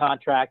 6-year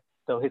contract,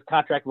 so his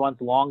contract runs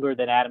longer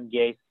than Adam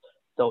Gase.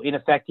 So, in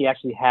effect, he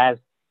actually has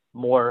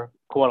more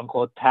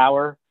quote-unquote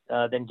power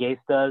than Gase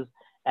does.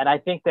 And I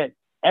think that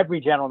every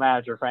general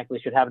manager, frankly,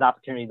 should have an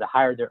opportunity to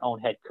hire their own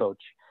head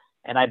coach.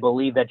 And I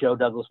believe that Joe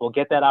Douglas will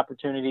get that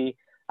opportunity.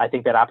 I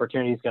think that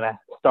opportunity is going to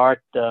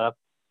start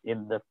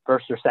in the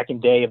first or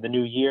second day of the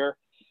new year.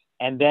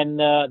 And then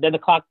the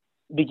clock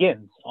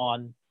begins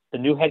on the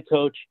new head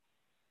coach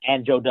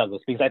and Joe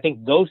Douglas, because I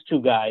think those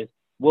two guys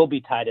will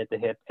be tied at the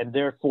hip, and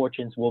their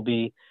fortunes will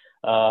be,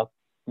 they'll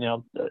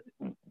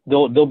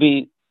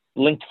be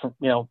linked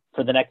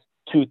for the next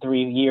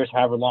 2-3 years,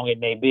 however long it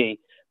may be.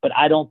 But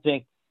I don't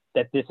think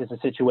that this is a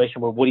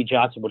situation where Woody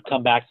Johnson would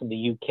come back from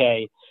the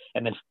UK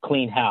and then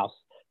clean house.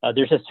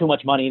 There's just too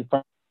much money in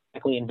front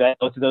of invest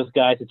both of those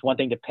guys. It's one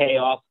thing to pay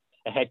off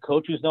a head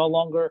coach who's no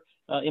longer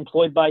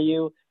employed by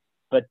you,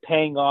 but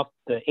paying off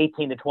the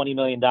 $18 to $20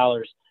 million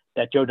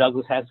that Joe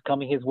Douglas has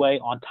coming his way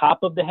on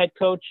top of the head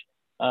coach,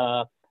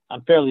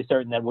 I'm fairly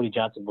certain that Woody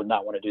Johnson would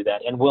not want to do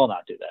that and will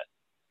not do that.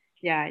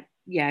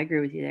 Yeah, I agree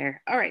with you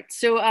there. All right.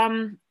 So,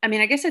 I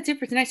guess that's it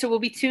for tonight. So we'll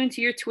be tuned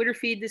to your Twitter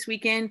feed this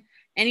weekend.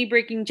 Any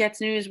breaking Jets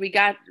news, we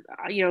got,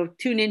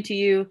 tuned into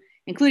you,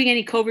 including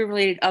any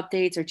COVID-related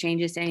updates or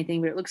changes to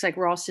anything. But it looks like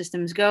we're all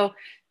systems go.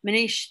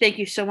 Manish, thank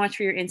you so much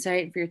for your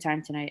insight and for your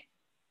time tonight.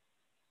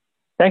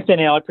 Thanks,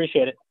 Danielle. I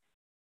appreciate it.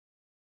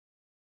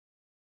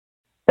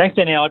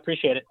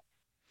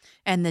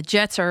 And the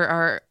Jets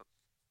are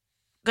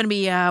going to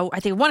be, I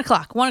think, 1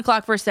 o'clock. 1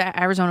 o'clock versus the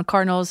Arizona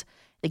Cardinals.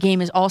 The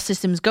game is all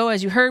systems go,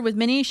 as you heard with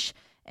Manish.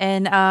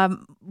 And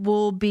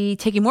we'll be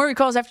taking more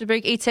calls after the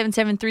break,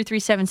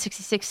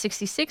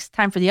 877-337-6666.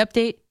 Time for the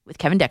update with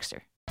Kevin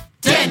Dexter.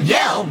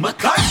 Danielle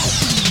McCarthy.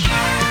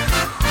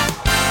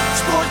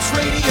 Sports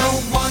Radio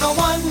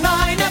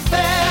 101.9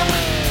 FM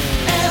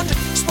and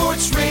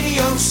Sports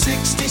Radio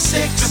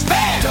 66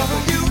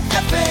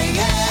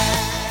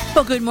 WFAN.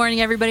 Well, good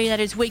morning, everybody. That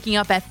is waking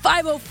up at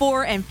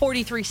 5:04 and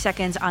 43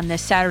 seconds on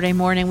this Saturday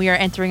morning. We are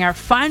entering our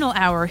final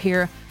hour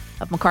here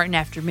of McCartan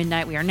After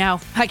Midnight. We are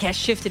now, I guess,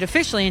 shifted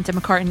officially into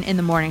McCartan in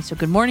the morning. So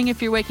good morning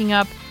if you're waking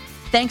up.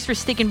 Thanks for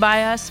sticking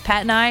by us,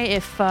 Pat and I.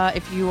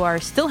 If you are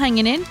still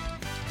hanging in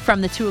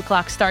from the 2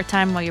 o'clock start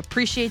time, we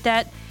appreciate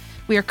that.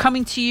 We are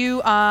coming to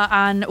you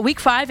on Week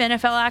 5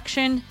 NFL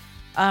action.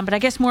 But I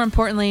guess more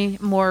importantly,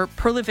 more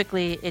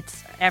prolifically,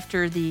 it's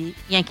after the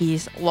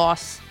Yankees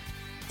loss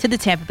to the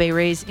Tampa Bay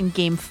Rays in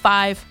Game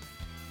 5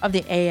 of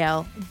the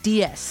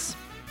ALDS.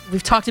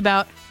 We've talked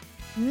about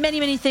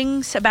many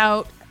things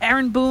about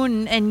Aaron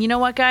Boone, and you know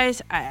what,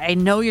 guys? I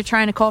know you're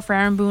trying to call for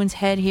Aaron Boone's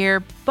head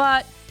here,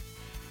 but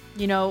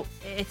you know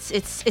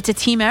it's a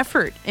team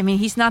effort. I mean,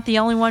 he's not the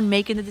only one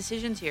making the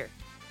decisions here.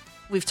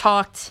 We've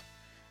talked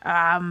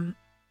about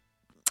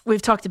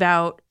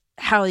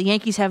how the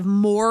Yankees have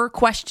more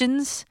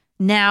questions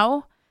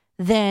now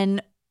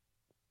than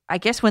I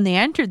guess when they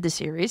entered the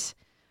series.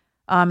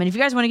 And if you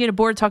guys want to get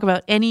aboard, talk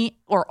about any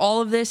or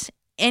all of this,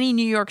 any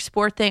New York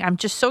sport thing, I'm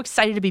just so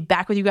excited to be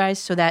back with you guys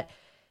so that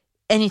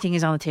anything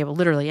is on the table,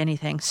 literally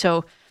anything.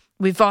 So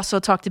we've also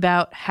talked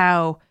about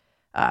how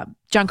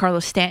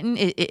Giancarlo Stanton,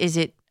 is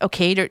it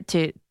okay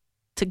to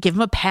give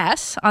him a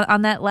pass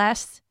on that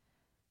last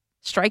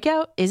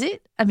strikeout? Is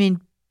it? I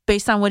mean,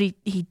 based on what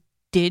he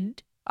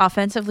did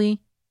offensively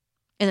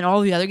and in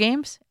all the other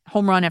games,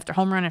 home run after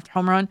home run after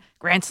home run,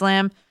 grand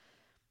slam.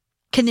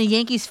 Can the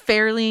Yankees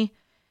fairly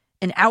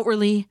and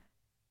outwardly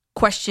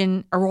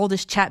question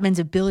Aroldis Chapman's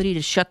ability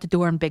to shut the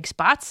door in big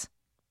spots?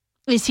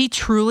 Is he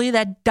truly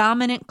that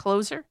dominant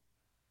closer?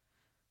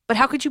 But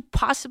how could you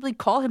possibly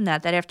call him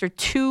that after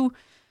 2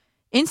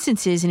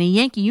 instances in a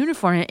Yankee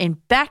uniform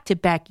in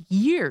back-to-back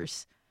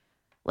years?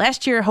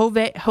 Last year,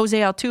 Jose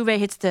Altuve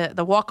hits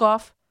the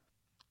walk-off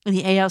in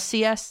the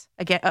ALCS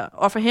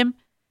off of him.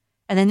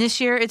 And then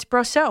this year, it's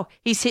Brosseau.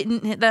 He's hitting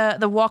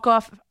the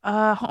walk-off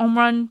home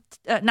run.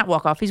 Not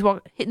walk-off. He's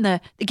hitting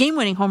the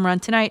game-winning home run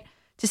tonight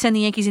to send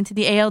the Yankees into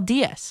the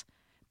ALDS.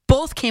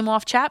 Both came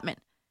off Chapman.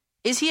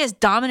 Is he as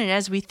dominant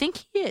as we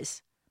think he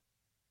is?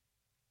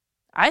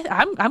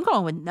 I'm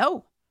going with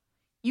no.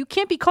 You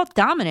can't be called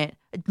dominant.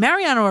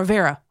 Mariano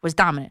Rivera was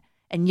dominant.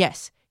 And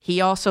yes,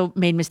 he also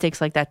made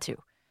mistakes like that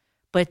too.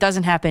 But it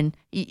doesn't happen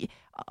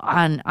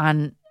on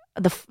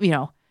a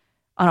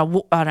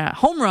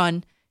home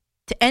run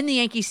to end the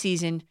Yankee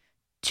season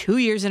 2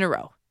 years in a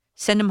row.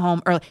 Send him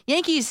home early.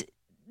 Yankees,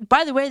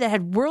 by the way, that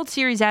had World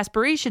Series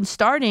aspirations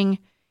starting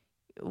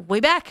way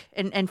back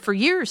and for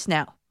years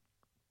now.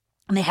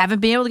 And they haven't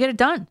been able to get it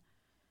done.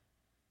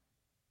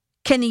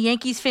 Can the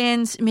Yankees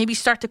fans maybe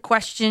start to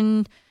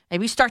question,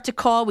 maybe start to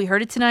call, we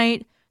heard it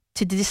tonight,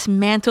 to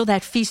dismantle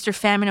that feast or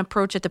famine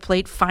approach at the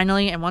plate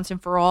finally and once and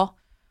for all?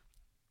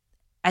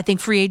 I think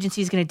free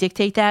agency is going to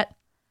dictate that.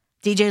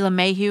 DJ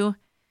LeMahieu,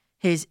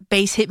 his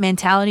base hit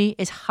mentality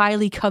is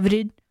highly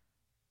coveted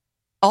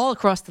all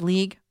across the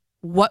league.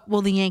 What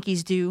will the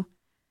Yankees do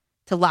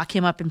to lock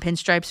him up in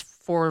pinstripes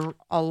for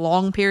a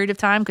long period of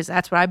time? Because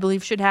that's what I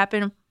believe should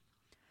happen.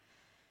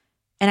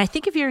 And I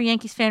think if you're a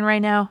Yankees fan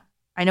right now,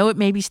 I know it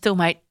maybe still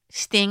might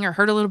sting or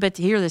hurt a little bit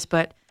to hear this,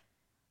 but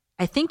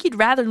I think you'd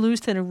rather lose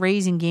to the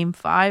Rays in Game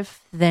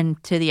 5 than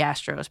to the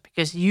Astros,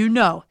 because you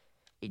know,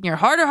 in your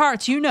heart of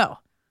hearts, you know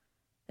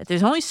that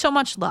there's only so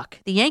much luck.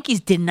 The Yankees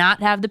did not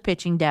have the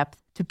pitching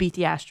depth to beat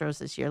the Astros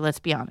this year, let's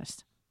be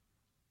honest.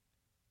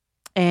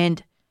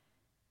 And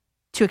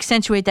to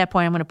accentuate that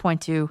point, I'm going to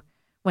point to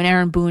when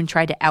Aaron Boone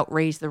tried to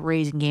outraise the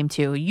Rays in Game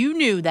 2. You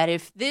knew that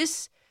if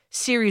this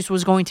series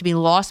was going to be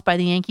lost by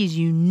the Yankees,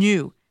 you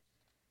knew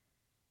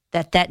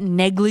that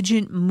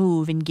negligent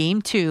move in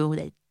Game 2,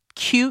 that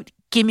cute,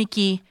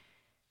 gimmicky,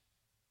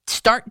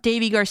 start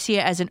Davy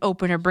Garcia as an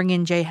opener, bring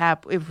in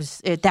J-Hap,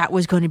 that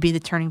was going to be the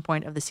turning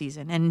point of the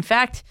season. And in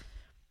fact,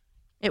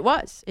 it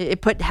was.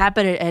 It put Hap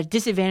at a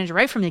disadvantage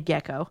right from the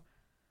get-go.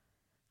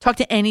 Talk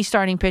to any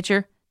starting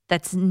pitcher.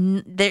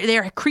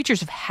 They're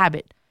creatures of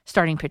habit,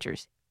 starting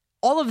pitchers.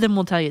 All of them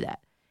will tell you that.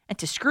 And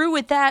to screw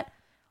with that,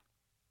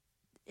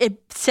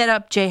 it set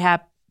up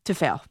J-Hap to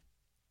fail.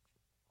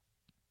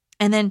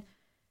 And then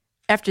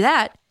after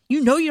that,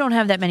 you know you don't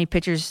have that many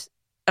pitchers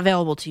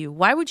available to you.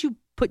 Why would you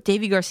put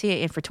Davy Garcia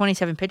in for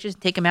 27 pitches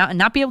and take him out and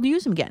not be able to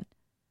use him again?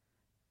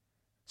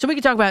 So we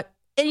can talk about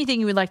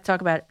anything you would like to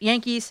talk about.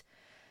 Yankees,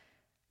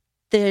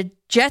 the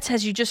Jets,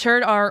 as you just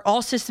heard, are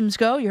all systems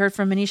go. You heard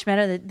from Manish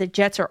Mehta that the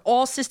Jets are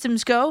all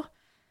systems go.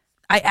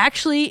 I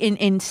actually,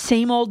 in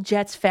same old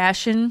Jets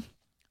fashion,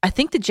 I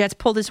think the Jets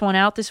pulled this one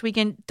out this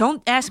weekend.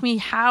 Don't ask me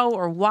how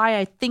or why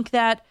I think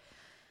that.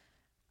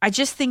 I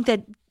just think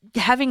that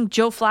having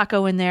Joe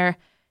Flacco in there,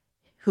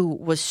 who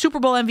was Super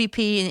Bowl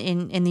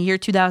MVP in the year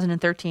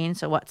 2013,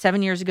 so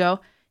 7 years ago,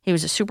 He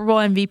was a Super Bowl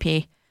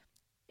MVP.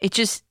 It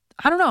just,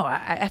 I don't know.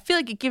 I feel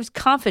like it gives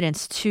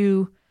confidence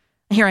to,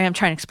 here I am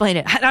trying to explain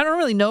it. I don't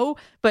really know,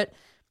 but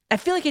I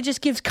feel like it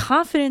just gives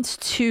confidence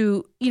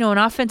to, an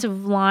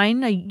offensive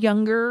line, a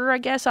younger, I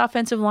guess,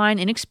 offensive line,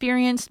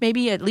 inexperienced,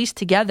 maybe at least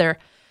together,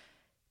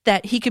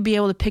 that he could be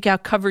able to pick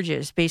out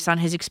coverages based on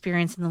his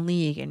experience in the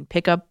league and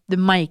pick up the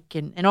mic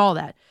and all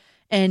that.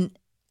 And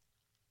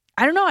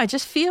I don't know. I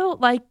just feel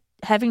like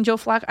having Joe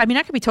Flacco, I mean,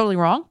 I could be totally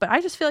wrong, but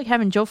I just feel like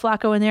having Joe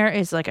Flacco in there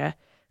is like a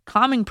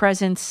calming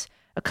presence,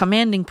 a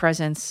commanding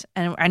presence.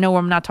 And I know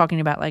I'm not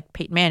talking about like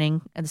Peyton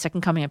Manning and the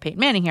second coming of Peyton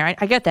Manning here.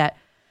 I get that.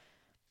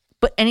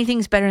 But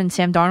anything's better than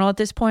Sam Darnold at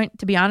this point,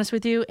 to be honest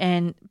with you.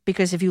 And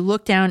because if you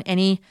look down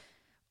any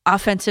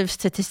offensive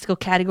statistical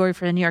category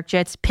for the New York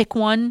Jets, pick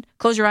one,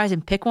 close your eyes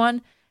and pick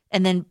one,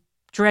 and then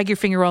drag your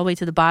finger all the way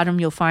to the bottom,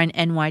 you'll find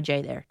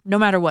NYJ there, no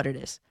matter what it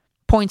is.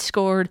 Points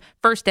scored,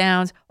 first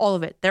downs, all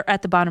of it. They're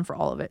at the bottom for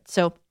all of it.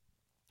 So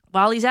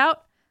while he's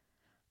out,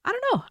 I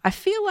don't know. I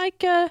feel like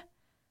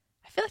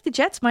the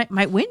Jets might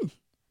win.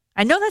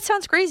 I know that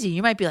sounds crazy.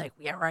 You might be like,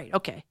 yeah, right,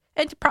 okay.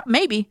 And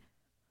maybe.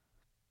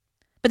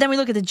 But then we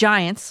look at the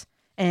Giants,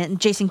 and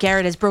Jason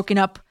Garrett has broken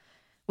up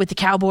with the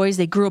Cowboys.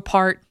 They grew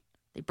apart.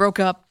 They broke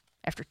up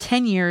after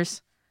 10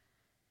 years.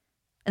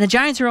 And the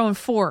Giants are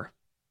 0-4.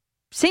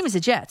 Same as the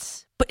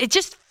Jets. But it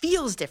just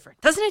feels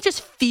different. Doesn't it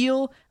just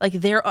feel like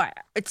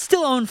it's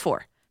still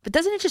 0-4. But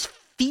doesn't it just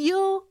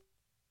feel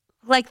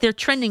like they're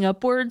trending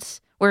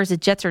upwards, whereas the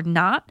Jets are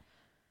not?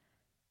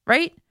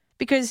 Right?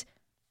 Because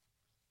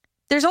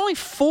there's only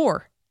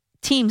 4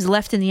 teams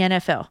left in the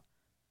NFL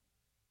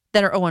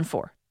that are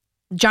 0-4.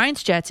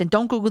 Giants, Jets, and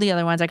don't Google the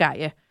other ones. I got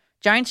you.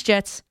 Giants,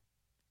 Jets,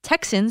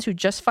 Texans, who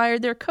just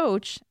fired their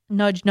coach,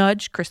 nudge,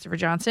 nudge, Christopher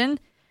Johnson,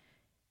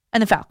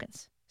 and the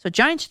Falcons. So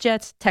Giants,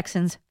 Jets,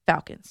 Texans,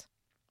 Falcons.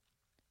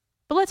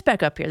 But let's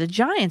back up here. The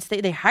Giants,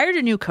 they hired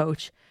a new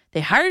coach.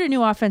 They hired a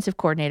new offensive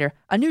coordinator,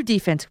 a new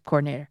defensive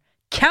coordinator,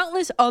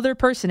 countless other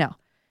personnel.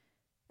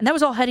 And that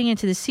was all heading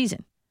into this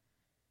season,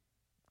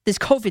 this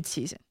COVID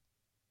season.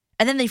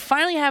 And then they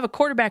finally have a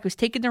quarterback who's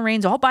taking the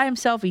reins all by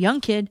himself, a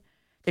young kid.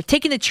 They're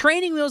taking the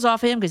training wheels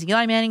off of him because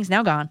Eli Manning's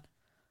now gone.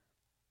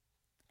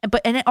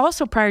 And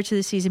also prior to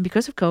the season,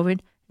 because of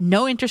COVID,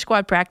 no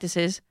inter-squad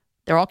practices.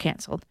 They're all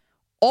canceled.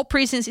 All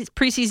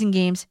preseason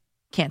games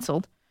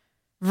canceled.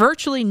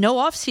 Virtually no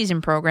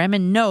off-season program.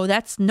 And no,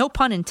 that's no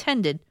pun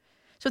intended.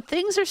 So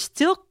things are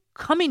still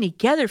coming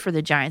together for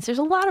the Giants. There's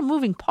a lot of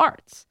moving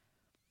parts.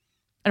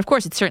 And of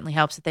course, it certainly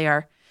helps that they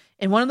are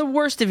in one of the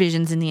worst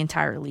divisions in the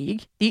entire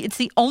league. It's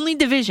the only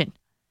division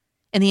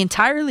in the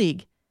entire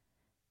league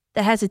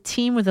that has a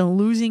team with a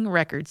losing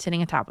record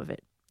sitting atop of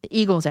it. The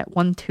Eagles at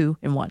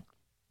 1-2-1.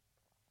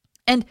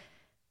 And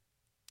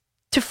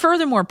to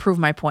furthermore prove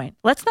my point,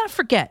 let's not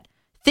forget,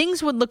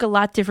 things would look a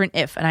lot different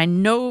if, and I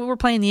know we're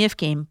playing the if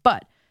game,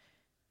 but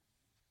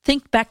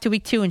think back to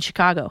week 2 in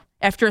Chicago.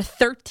 After a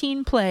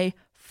 13-play,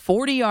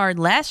 40-yard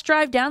last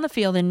drive down the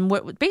field in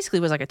what basically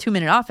was like a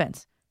 2-minute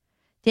offense,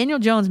 Daniel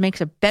Jones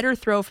makes a better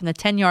throw from the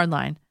 10-yard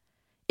line,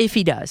 if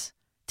he does,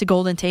 to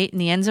Golden Tate in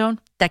the end zone.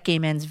 That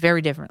game ends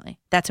very differently.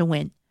 That's a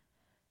win.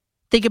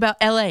 Think about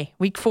L.A.,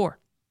 week 4.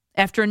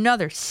 After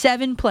another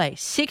 7-play,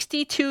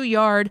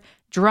 62-yard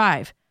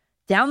drive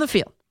down the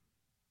field.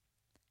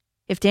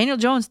 If Daniel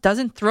Jones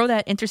doesn't throw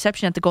that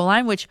interception at the goal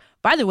line, which,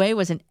 by the way,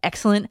 was an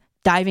excellent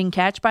diving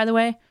catch, by the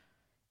way.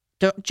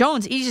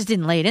 Jones, he just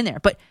didn't lay it in there.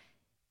 But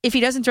if he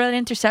doesn't throw that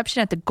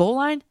interception at the goal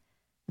line,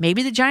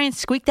 maybe the Giants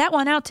squeak that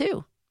one out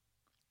too.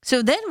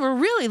 So then we're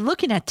really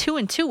looking at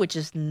 2-2, which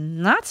is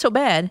not so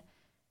bad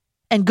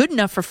and good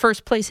enough for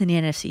first place in the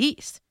NFC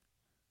East.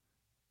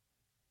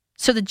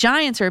 So the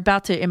Giants are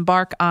about to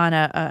embark on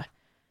a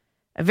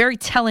very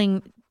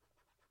telling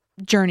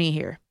journey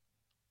here,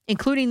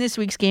 including this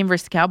week's game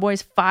versus the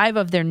Cowboys. 5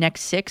 of their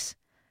next 6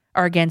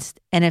 are against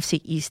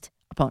NFC East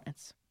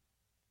opponents.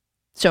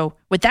 So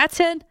with that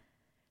said,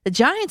 the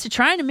Giants are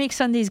trying to make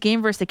Sunday's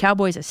game versus the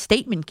Cowboys a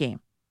statement game.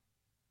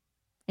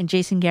 And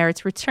Jason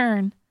Garrett's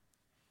return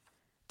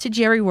to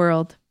Jerry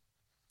World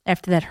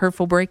after that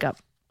hurtful breakup.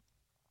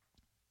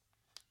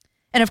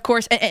 And of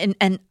course,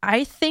 and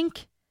I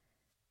think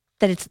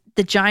that it's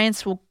the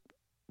Giants will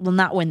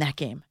not win that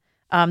game.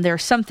 There are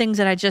some things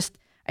that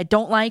I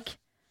don't like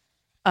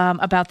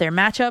about their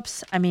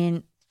matchups. I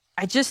mean,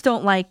 I just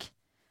don't like.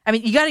 I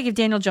mean, you got to give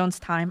Daniel Jones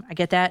time. I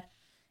get that.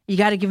 You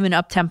got to give him an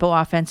up-tempo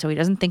offense so he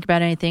doesn't think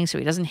about anything, so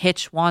he doesn't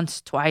hitch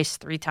once, twice,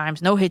 3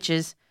 times. No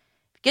hitches.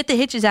 Get the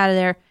hitches out of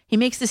there. He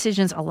makes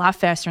decisions a lot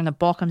faster, and the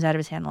ball comes out of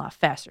his hand a lot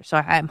faster. So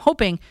I'm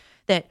hoping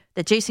that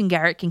Jason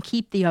Garrett can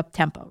keep the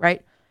up-tempo,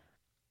 right?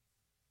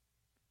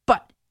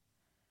 But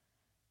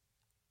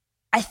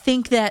I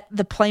think that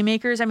the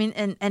playmakers, I mean,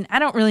 and I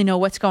don't really know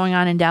what's going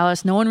on in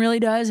Dallas. No one really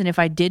does. And if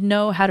I did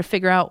know how to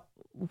figure out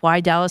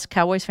why Dallas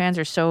Cowboys fans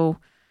are so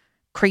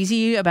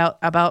crazy about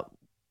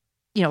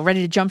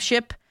ready to jump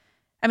ship,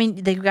 I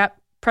mean, they've got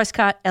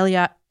Prescott,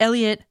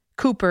 Elliott,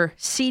 Cooper,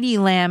 CeeDee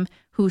Lamb,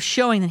 who's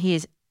showing that he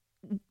is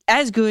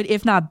as good,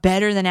 if not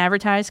better than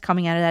advertised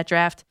coming out of that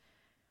draft.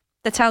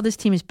 That's how this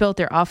team is built,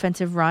 their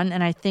offensive run.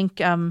 And I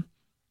think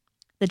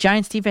the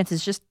Giants defense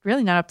is just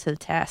really not up to the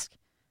task.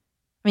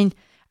 I mean,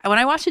 when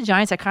I watch the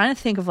Giants, I kind of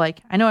think of like,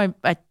 I know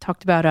I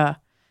talked about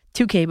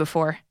 2K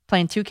before,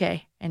 playing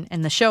 2K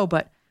and the show,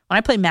 but when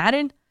I play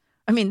Madden,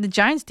 I mean, the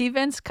Giants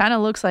defense kind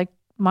of looks like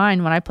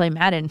mine when I play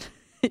Madden.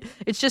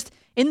 It's just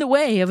in the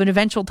way of an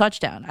eventual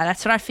touchdown.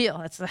 That's what I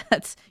feel.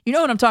 That's you know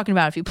what I'm talking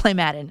about if you play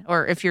Madden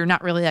or if you're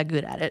not really that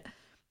good at it.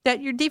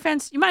 That your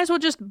defense, you might as well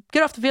just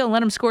get off the field and let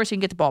them score so you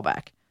can get the ball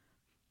back.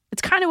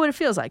 It's kind of what it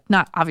feels like.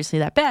 Not obviously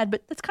that bad,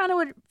 but that's kind of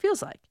what it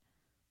feels like.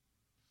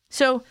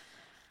 So,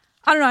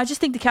 I don't know. I just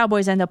think the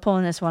Cowboys end up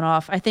pulling this one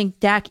off. I think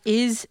Dak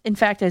is, in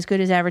fact, as good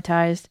as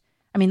advertised.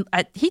 I mean,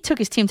 he took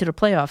his team to the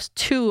playoffs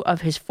 2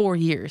 of his 4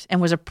 years and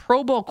was a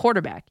Pro Bowl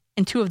quarterback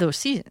in 2 of those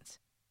seasons.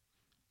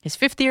 His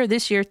 5th year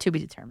this year, to be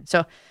determined.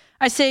 So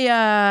I say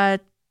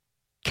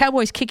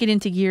Cowboys kick it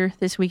into gear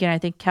this weekend. I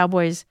think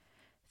Cowboys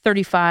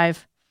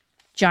 35,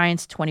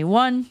 Giants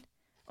 21.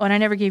 Oh, and I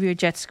never gave you a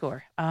Jets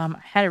score. I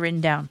had it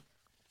written down.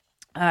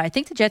 I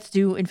think the Jets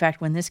do, in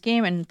fact, win this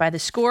game. And by the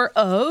score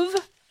of...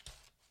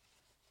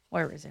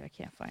 Where is it? I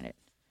can't find it.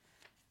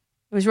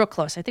 It was real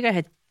close. I think I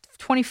had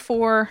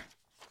 24-21,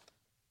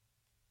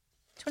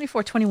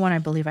 I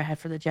believe I had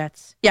for the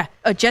Jets. Yeah,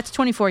 Jets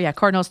 24. Yeah,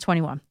 Cardinals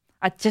 21.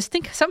 I just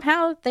think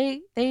somehow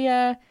they've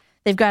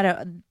got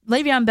a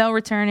Le'Veon Bell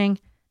returning.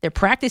 They're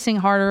practicing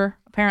harder,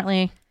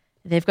 apparently.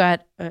 They've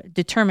got a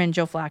determined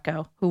Joe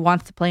Flacco who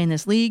wants to play in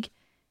this league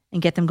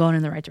and get them going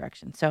in the right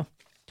direction. So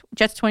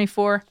Jets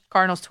 24,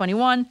 Cardinals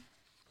 21.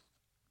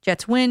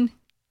 Jets win.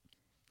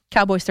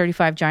 Cowboys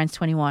 35, Giants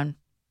 21.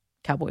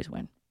 Cowboys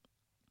win.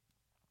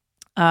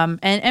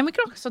 And we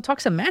can also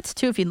talk some Mets,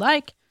 too, if you'd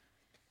like.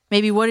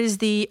 Maybe what is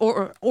the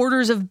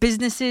orders of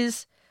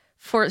businesses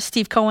for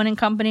Steve Cohen and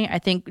company? I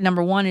think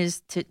number one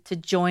is to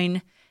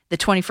join the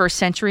 21st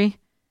century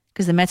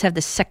because the Mets have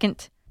the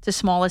second to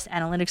smallest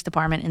analytics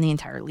department in the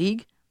entire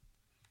league.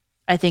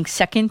 I think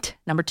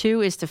number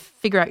 2 is to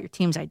figure out your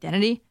team's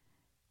identity.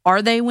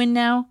 Are they win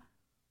now?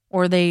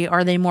 Or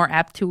are they more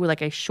apt to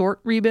like a short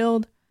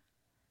rebuild?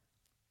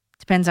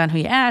 Depends on who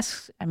you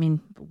ask. I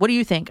mean, what do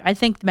you think? I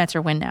think the Mets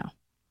are win now.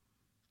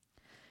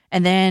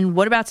 And then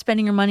what about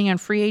spending your money on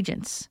free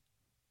agents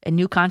and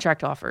new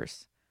contract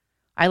offers?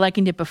 I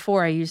likened it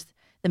before. I used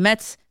the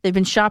Mets. They've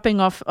been shopping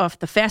off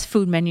the fast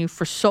food menu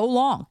for so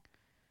long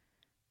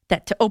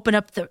that to open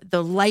up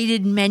the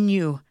lighted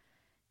menu.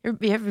 You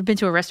ever been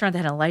to a restaurant that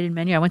had a lighted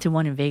menu? I went to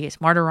one in Vegas,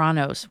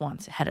 Martirano's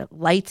once. It had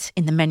lights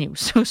in the menu.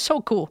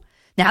 So cool.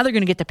 Now they're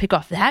going to get to pick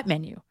off that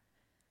menu.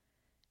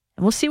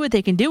 And we'll see what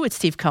they can do with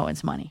Steve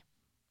Cohen's money.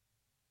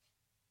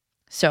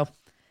 So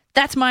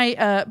that's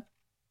my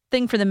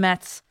thing for the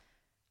Mets.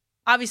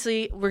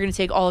 Obviously, we're going to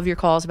take all of your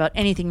calls about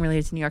anything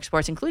related to New York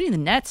sports, including the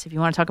Nets, if you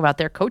want to talk about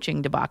their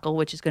coaching debacle,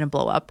 which is going to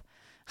blow up.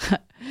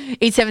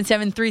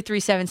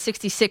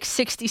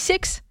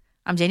 877-337-6666.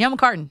 I'm Danielle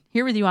McCartan,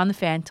 here with you on The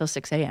Fan till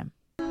 6 a.m.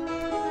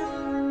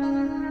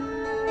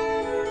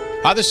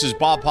 Hi, this is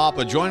Bob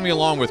Papa. Join me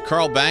along with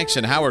Carl Banks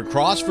and Howard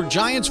Cross for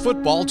Giants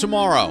football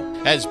tomorrow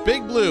as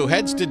Big Blue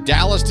heads to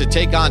Dallas to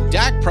take on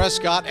Dak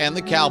Prescott and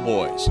the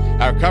Cowboys.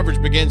 Our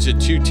coverage begins at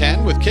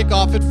 2:10 with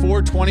kickoff at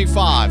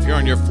 4:25 here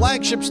on your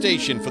flagship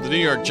station for the New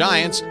York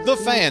Giants, The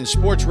Fan,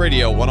 Sports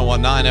Radio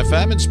 101.9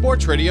 FM and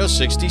Sports Radio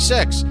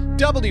 66,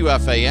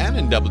 WFAN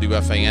and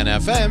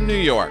WFAN-FM, New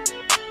York.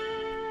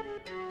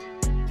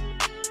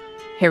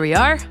 Here we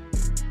are,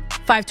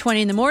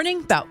 5:20 in the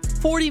morning, about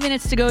 40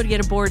 minutes to go to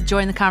get aboard.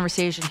 Join the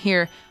conversation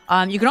here.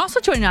 You can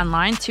also join in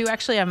online, too.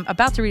 Actually, I'm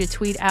about to read a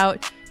tweet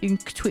out. You can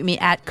tweet me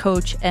at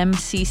Coach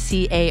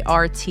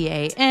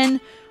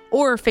MCCARTAN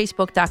or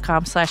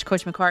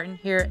Facebook.com/Coach McCartan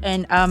here.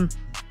 And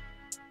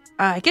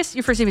I guess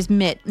your first name is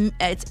Mitt.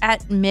 It's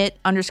at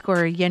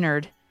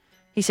Mitt_Yinard.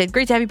 He said,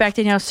 great to have you back,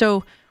 Danielle.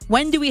 So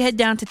when do we head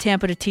down to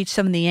Tampa to teach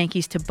some of the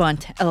Yankees to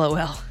bunt?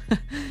 LOL.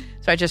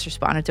 So I just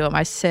responded to him.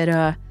 I said,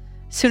 as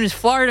soon as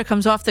Florida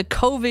comes off the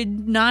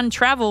COVID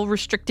non-travel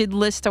restricted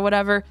list or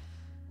whatever,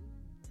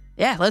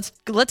 yeah, let's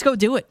go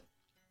do it.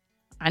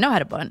 I know how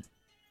to bunt.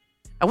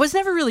 I was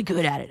never really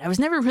good at it. I was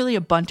never really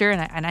a bunter,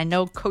 and I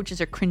know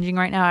coaches are cringing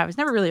right now. I was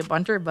never really a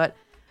bunter, but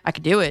I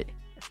could do it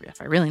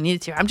if I really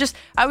needed to. I'm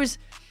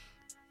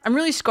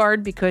really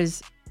scarred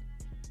because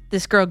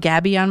this girl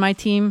Gabby on my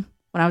team,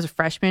 when I was a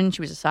freshman, she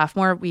was a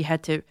sophomore. We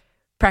had to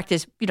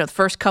practice. The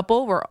first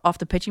couple were off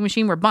the pitching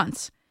machine were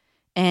bunts,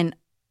 and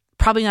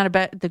probably not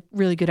the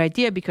really good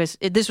idea because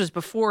this was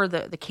before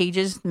the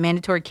cages, the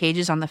mandatory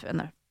cages on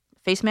the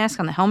face mask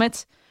on the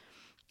helmets.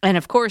 And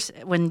of course,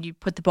 when you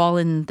put the ball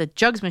in the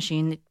jugs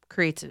machine, it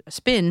creates a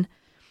spin.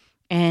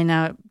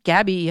 And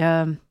Gabby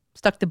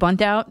stuck the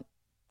bunt out,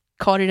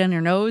 caught it on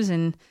her nose,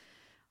 and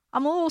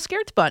I'm a little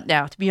scared to bunt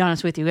now, to be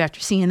honest with you.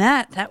 After seeing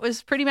that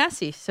was pretty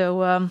messy.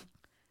 So,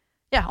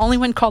 yeah, only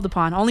when called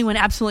upon, only when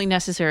absolutely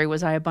necessary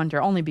was I a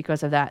bunter, only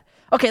because of that.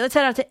 Okay, let's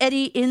head out to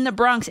Eddie in the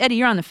Bronx. Eddie,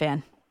 you're on The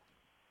Fan.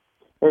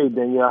 Hey,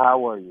 Danielle,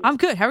 how are you? I'm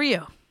good. How are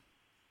you?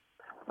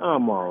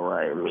 I'm all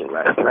right. I mean,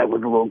 last night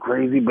was a little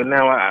crazy, but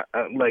now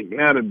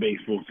now the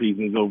baseball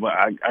season's over,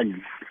 I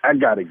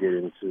got to get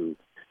into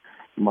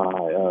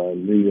my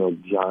New York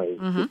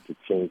Giants, just to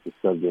change the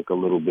subject a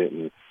little bit.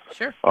 And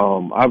sure.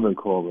 I've been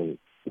calling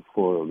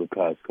for the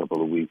past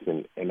couple of weeks,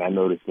 and I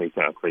know this may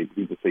sound crazy.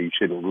 People say you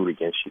shouldn't root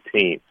against your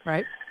team.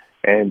 Right.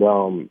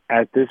 And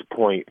at this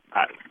point,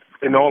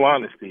 in all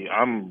honesty,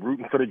 I'm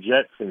rooting for the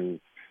Jets, and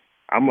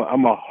I'm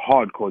a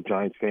hardcore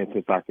Giants fan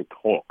since I could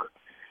talk.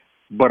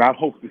 But I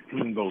hope this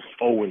team goes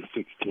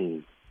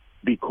 0-16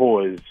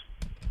 because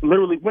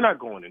literally we're not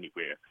going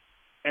anywhere.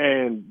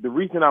 And the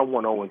reason I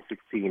want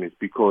 0-16 is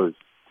because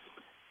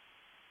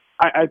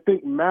I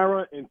think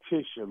Mara and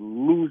Tish are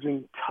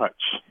losing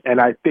touch.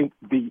 And I think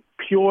the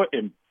pure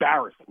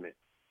embarrassment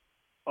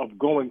of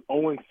going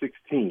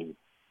 0-16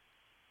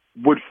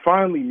 would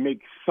finally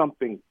make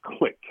something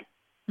click.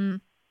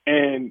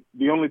 And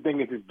the only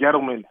thing is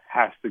Gettleman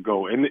has to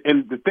go. And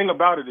the thing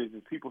about it is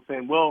people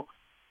saying, well,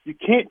 you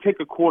can't take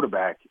a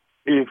quarterback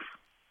if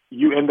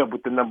you end up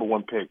with the number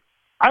one pick.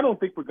 I don't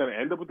think we're going to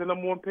end up with the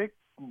number one pick,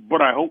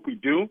 but I hope we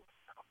do.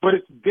 But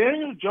it's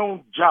Daniel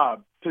Jones'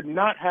 job to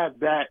not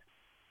have that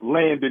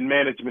land in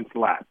management's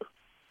lap.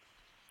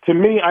 To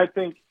me, I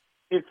think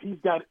if he's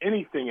got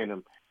anything in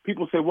him,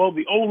 people say, well,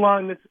 the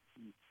O-line,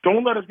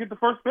 don't let us get the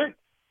first pick.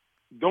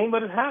 Don't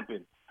let it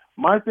happen.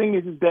 My thing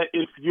is that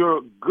if you're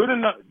good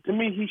enough, to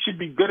me, he should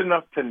be good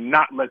enough to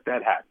not let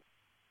that happen.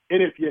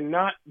 And if you're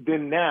not,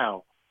 then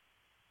now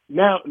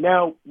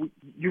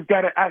you've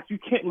got to ask. You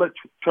can't let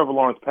Trevor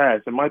Lawrence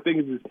pass. And my thing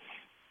is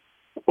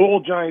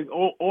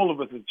all of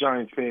us as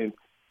Giants fans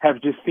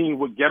have just seen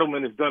what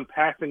Gettleman has done,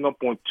 passing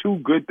up on two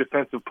good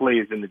defensive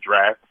players in the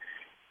draft,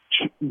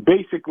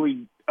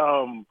 basically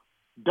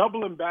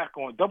doubling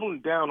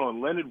down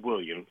on Leonard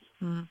Williams.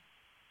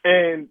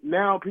 And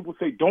now people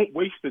say, don't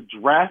waste the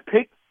draft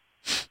pick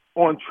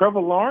on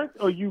Trevor Lawrence.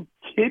 Are you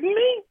kidding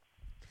me?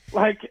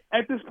 Like,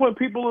 at this point,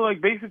 people are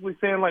like basically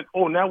saying like,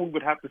 oh, now we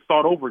would have to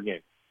start over again.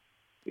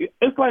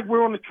 It's like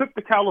we're on a trip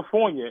to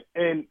California,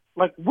 and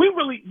like we're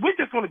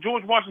just on the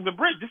George Washington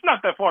Bridge. It's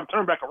not that far to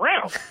turn back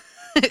around.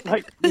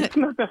 Like, it's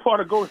not that far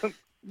to go.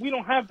 We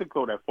don't have to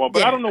go that far.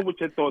 But I don't know what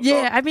your thoughts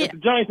are. I mean, if the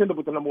Giants end up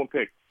with the number one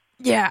pick.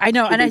 Yeah, I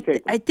know, and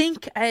I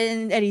think,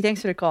 and Eddie,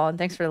 thanks for the call and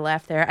thanks for the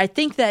laugh there. I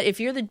think that if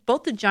you're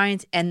both the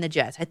Giants and the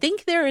Jets, I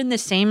think they're in the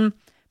same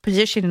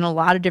position in a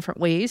lot of different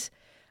ways,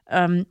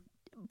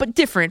 but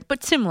different,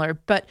 but similar.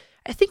 But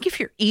I think if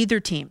you're either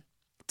team,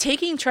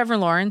 taking Trevor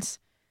Lawrence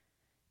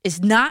is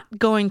not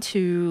going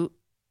to,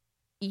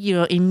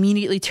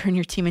 immediately turn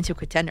your team into a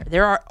contender.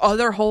 There are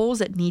other holes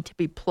that need to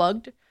be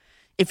plugged.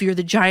 If you're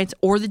the Giants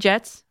or the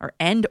Jets,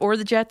 or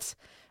the Jets,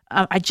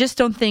 I just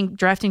don't think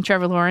drafting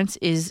Trevor Lawrence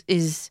is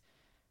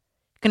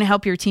going to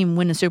help your team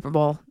win a Super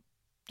Bowl,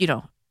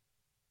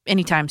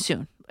 anytime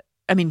soon.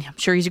 I mean, I'm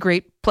sure he's a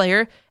great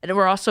player, and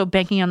we're also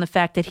banking on the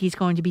fact that he's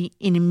going to be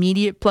an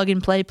immediate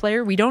plug-and-play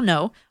player. We don't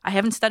know. I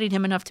haven't studied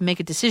him enough to make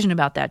a decision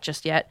about that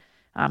just yet,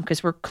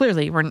 because we're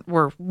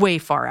way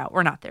far out.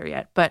 We're not there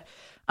yet. But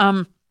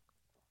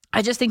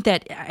I just think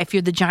that if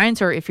you're the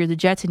Giants or if you're the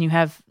Jets and you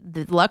have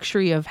the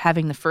luxury of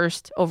having the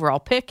first overall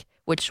pick,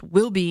 which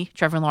will be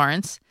Trevor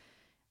Lawrence,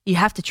 you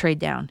have to trade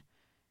down,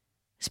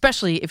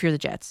 especially if you're the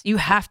Jets. You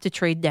have to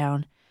trade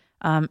down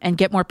and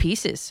get more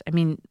pieces. I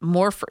mean,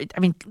 wait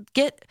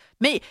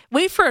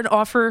for an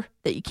offer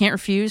that you can't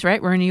refuse,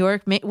 right? We're in New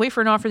York. Wait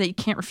for an offer that you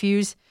can't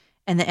refuse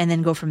and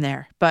then go from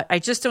there. But I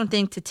just don't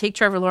think to take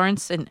Trevor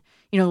Lawrence and,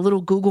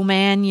 little Google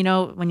man,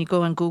 when you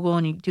go on Google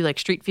and you do like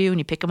Street View and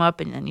you pick him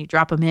up and then you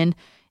drop him in.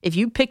 If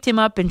you picked him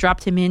up and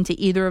dropped him into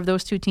either of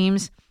those two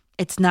teams,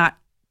 it's not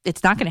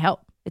going to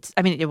help.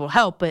 It will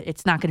help, but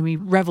it's not going to be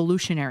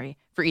revolutionary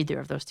for either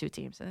of those two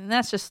teams. And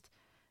that's just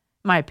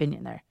my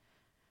opinion there.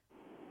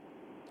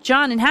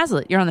 John and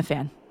Hazlitt, you're on the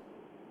Fan.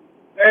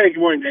 Hey, good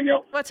morning,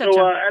 Danielle. What's up,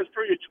 John? As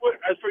per your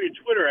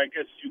Twitter, I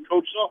guess you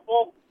coach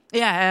softball?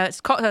 Yeah, it's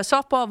called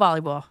softball,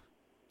 volleyball.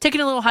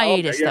 Taking a little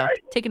hiatus, though.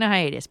 Taking a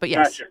hiatus, but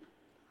yes. Gotcha.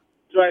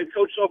 So I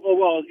coach softball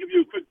well. I'll give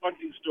you a quick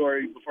bunting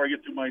story before I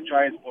get to my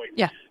Giants point.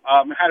 Yeah.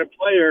 I had a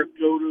player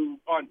go to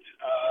bunt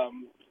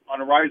on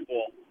a rise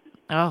ball.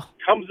 Oh.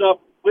 Comes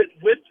up with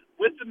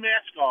the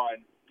mask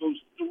on, goes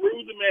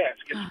through the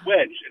mask, gets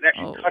wedged, and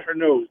actually cut her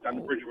nose down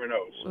the bridge of her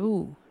nose.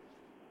 Ooh.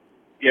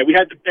 Yeah, we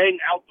had to bang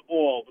out the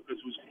ball because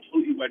it was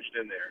completely wedged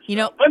in there. So,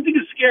 bunting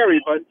is scary,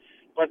 but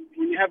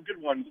when you have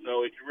good ones,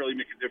 though, it can really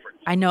make a difference.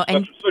 I know,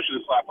 especially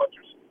the slap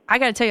punchers. I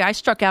got to tell you, I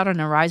struck out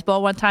on a rise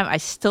ball one time. I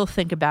still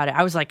think about it.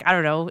 I was like, I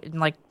don't know, in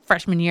like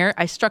freshman year,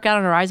 I struck out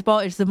on a rise ball.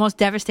 It's the most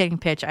devastating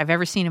pitch I've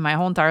ever seen in my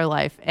whole entire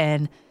life,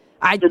 and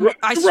I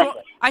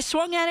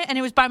swung at it, and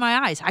it was by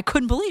my eyes. I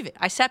couldn't believe it.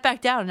 I sat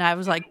back down, and I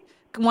was like,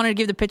 wanted to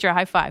give the pitcher a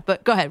high five.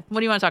 But go ahead.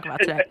 What do you want to talk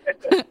about today?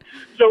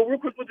 So real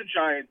quick with the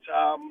Giants,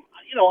 I'm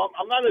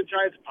not a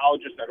Giants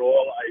apologist at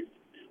all.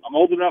 I'm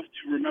old enough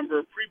to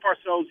remember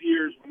pre-Parcells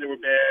years when they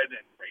were bad and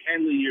Ray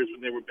Handley years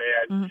when they were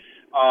bad.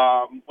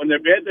 Mm-hmm. When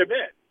they're bad, they're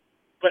bad.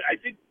 But I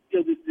think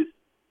this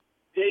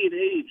day and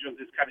age of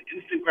this kind of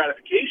instant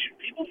gratification,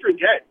 people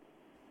forget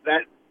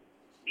that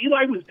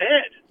Eli was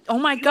bad. Oh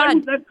my Eli God!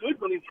 was not good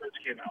when he first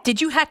came out.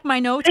 Did you hack my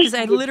notes? Because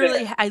I Peyton was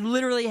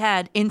literally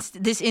had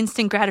this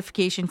instant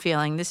gratification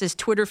feeling. This is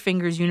Twitter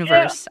fingers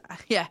universe.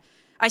 Yeah.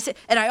 I said,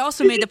 and I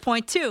also made the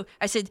point too.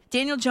 I said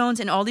Daniel Jones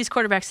and all these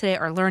quarterbacks today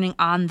are learning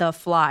on the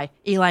fly.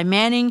 Eli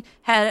Manning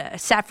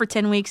sat for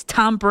 10 weeks.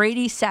 Tom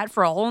Brady sat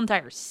for a whole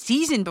entire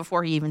season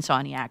before he even saw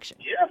any action.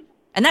 Yeah,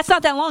 and that's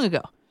not that long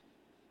ago.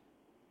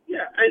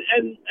 Yeah,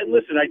 and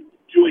listen, I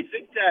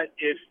think that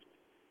if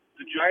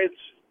the Giants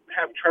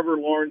have Trevor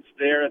Lawrence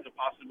there as a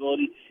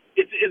possibility,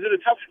 is it a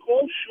tough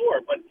call?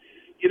 Sure, but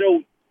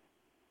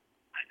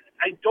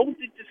I don't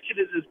think this kid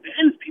is as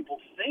bad as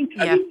people think.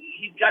 Yeah. I mean,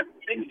 he's got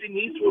things he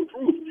needs to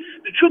improve.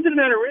 The truth of the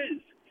matter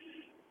is,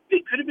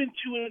 they could have been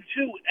 2-2,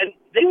 and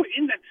they were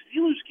in that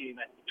Steelers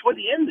game toward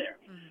the end there.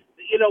 Mm-hmm.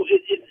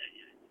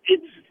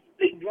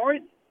 They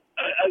weren't.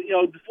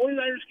 The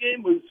 49ers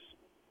game was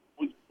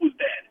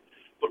bad,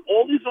 but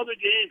all these other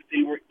games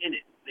they were in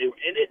it.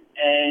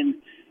 And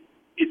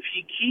if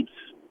he keeps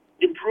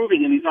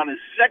improving, and he's on his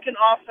second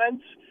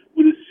offense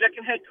with his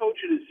second head coach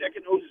and his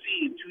second OC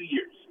in 2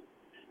 years.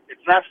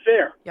 It's not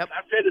fair. Yep. It's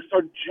not fair to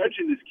start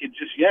judging this kid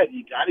just yet.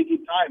 You got to give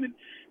time, and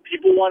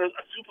people want a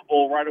Super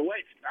Bowl right away.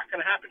 It's not going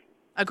to happen.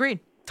 Agreed.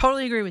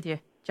 Totally agree with you,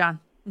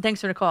 John.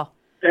 Thanks for the call.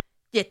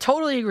 Yeah,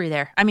 totally agree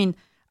there. I mean,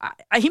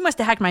 he must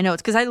have hacked my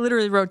notes because I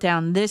literally wrote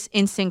down this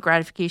instant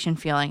gratification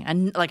feeling,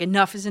 and like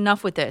enough is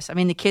enough with this. I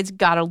mean, the kid's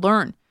got to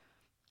learn.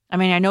 I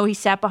mean, I know he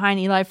sat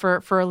behind Eli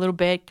for a little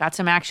bit, got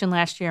some action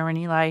last year when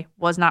Eli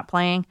was not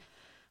playing,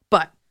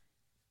 but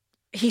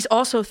he's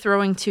also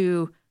throwing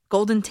to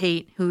Golden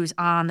Tate, who's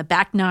on the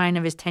back nine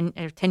of his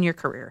 10-year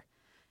career.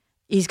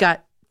 He's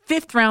got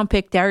 5th-round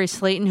pick Darius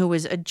Slayton, who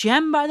was a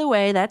gem, by the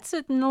way. That's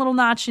a little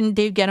notch in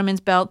Dave Gettleman's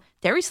belt.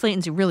 Darius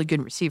Slayton's a really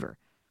good receiver.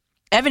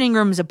 Evan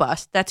Ingram's a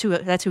bust. That's who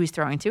he's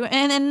throwing to.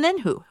 And then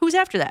who? Who's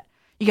after that?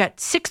 You got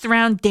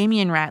 6th-round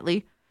Damian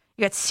Ratley.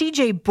 You got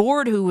C.J.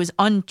 Board, who was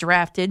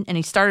undrafted, and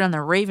he started on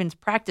the Ravens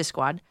practice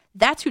squad.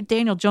 That's who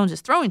Daniel Jones is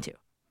throwing to.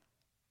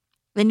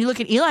 Then you look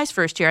at Eli's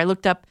first year. I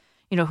looked up,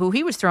 who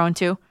he was throwing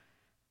to.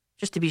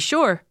 Just to be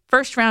sure,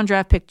 1st-round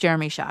draft pick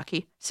Jeremy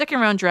Shockey,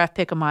 2nd-round draft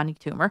pick Amani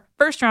Toomer,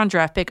 1st-round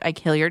draft pick Ike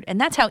Hilliard,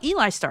 and that's how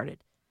Eli started.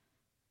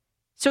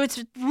 So it's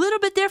a little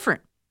bit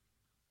different.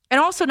 And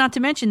also not to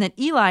mention that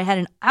Eli had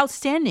an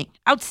outstanding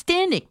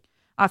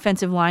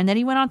offensive line that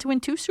he went on to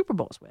win 2 Super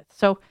Bowls with.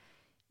 So,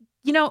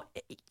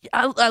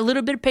 a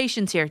little bit of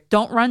patience here.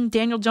 Don't run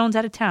Daniel Jones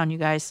out of town, you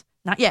guys.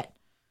 Not yet.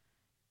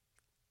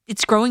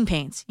 It's growing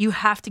pains. You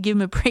have to give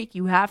him a break.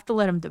 You have to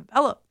let him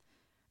develop.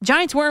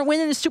 Giants weren't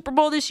winning the Super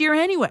Bowl this year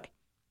anyway.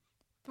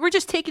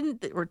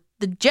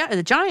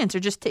 The Giants are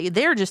just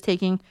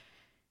taking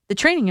the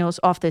training wheels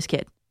off this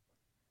kid.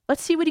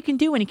 Let's see what he can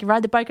do when he can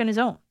ride the bike on his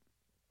own.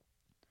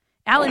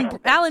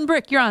 Alan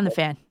Brick, you're on the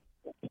Fan.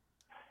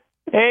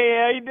 Hey,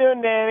 how you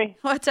doing, Danny?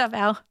 What's up,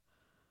 Al?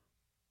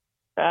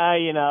 So I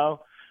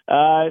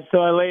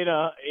laid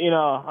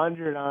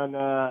 100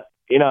 on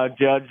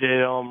Judge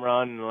hit a home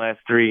run in the last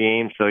 3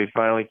 games, so he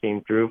finally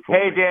came through for me.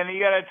 Hey, Danny,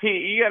 you got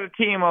a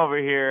team over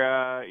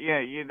here.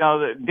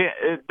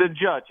 The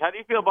Judge. How do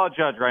you feel about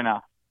Judge right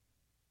now?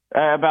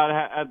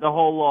 About the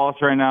whole loss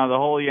right now, the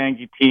whole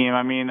Yankee team.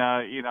 I mean,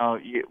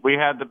 we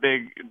had the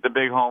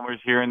big homers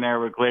here and there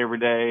with Labor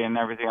Day and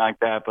everything like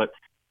that. But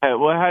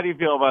how do you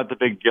feel about the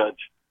big Judge?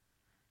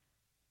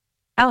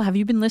 Al, have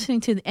you been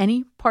listening to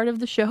any part of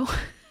the show?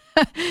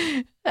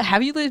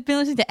 Have you been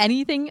listening to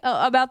anything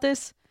about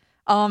this?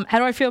 How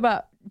do I feel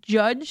about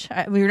Judge?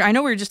 I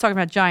know we were just talking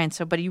about Giants,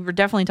 but you were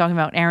definitely talking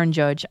about Aaron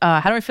Judge.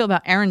 How do I feel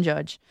about Aaron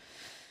Judge?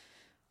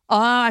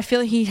 I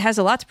feel he has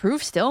a lot to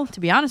prove still, to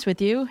be honest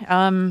with you.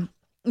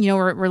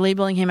 We're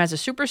labeling him as a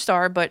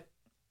superstar, but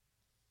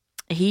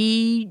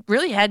he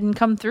really hadn't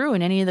come through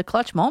in any of the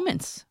clutch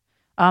moments.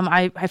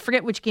 I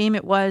forget which game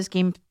it was,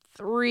 game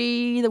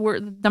 3. The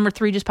word number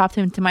 3 just popped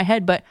into my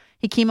head, but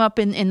he came up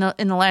in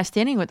the last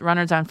inning with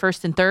runners on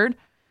 1st and 3rd,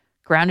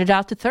 grounded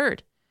out to 3rd.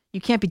 You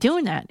can't be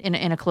doing that in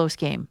a close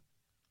game.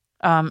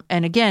 And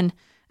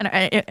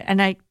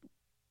I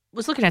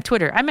was looking at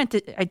Twitter.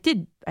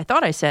 I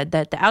thought I said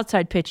that the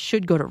outside pitch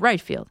should go to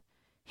right field.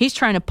 He's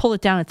trying to pull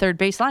it down at third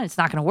base line. It's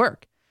not going to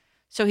work.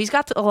 So he's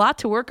got a lot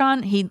to work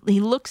on. He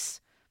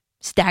looks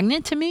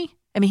stagnant to me.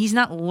 I mean, he's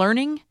not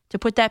learning to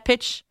put that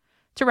pitch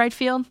to right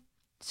field.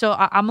 So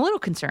I'm a little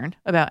concerned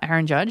about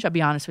Aaron Judge. I'll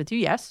be honest with you.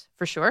 Yes,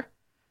 for sure.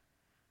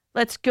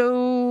 Let's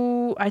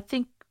go. I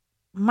think,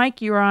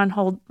 Mike, you're on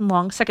hold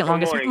second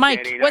longest. Morning,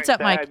 Mike, Danny. what's Nice up,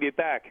 to Mike? have you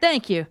back.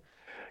 Thank you.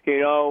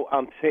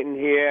 I'm sitting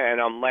here and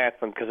I'm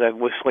laughing because I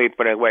was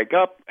sleeping. I wake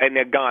up and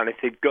they're gone. I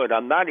said, good,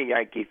 I'm not a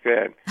Yankee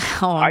fan.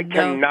 I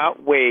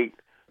cannot wait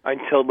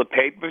until the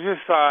papers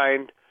are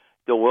signed,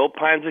 the will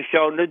plans are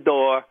shown the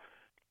door,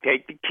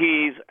 take the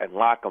keys and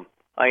lock them.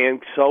 I am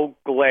so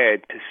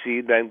glad to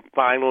see them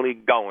finally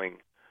going.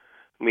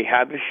 We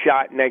have a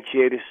shot next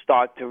year to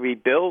start to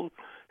rebuild,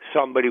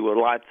 somebody with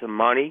lots of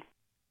money,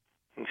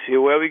 and see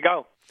where we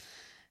go.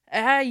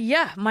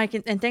 Yeah, Mike,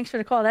 and thanks for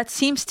the call. That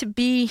seems to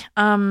be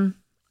the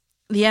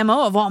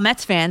MO of all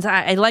Mets fans.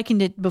 I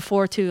likened it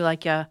before to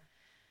like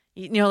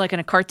like in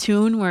a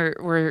cartoon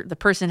where the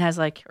person has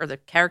like, or the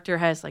character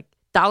has like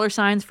dollar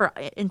signs for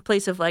in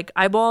place of like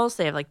eyeballs.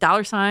 They have like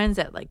dollar signs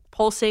that like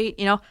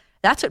pulsate.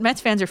 That's what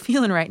Mets fans are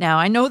feeling right now.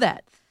 I know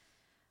that.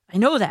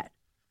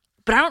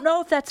 But I don't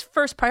know if that's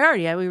first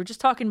priority. We were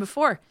just talking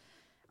before.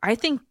 I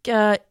think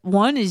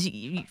one is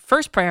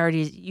first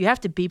priority is you have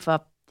to beef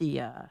up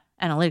the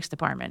analytics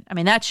department. I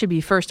mean, that should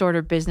be first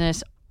order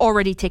business,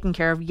 already taken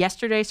care of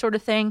yesterday sort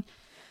of thing.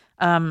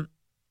 The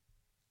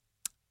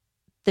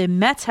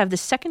Mets have the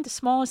second to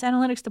smallest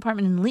analytics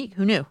department in the league.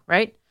 Who knew,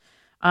 right?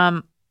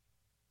 I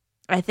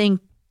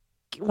think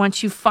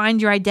once you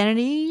find your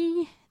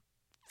identity,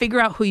 figure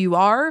out who you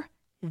are,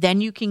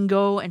 then you can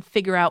go and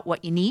figure out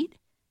what you need.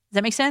 Does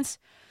that make sense?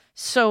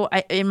 So,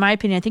 in my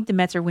opinion, I think the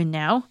Mets are win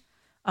now,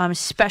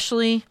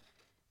 especially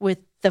with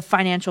the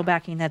financial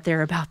backing that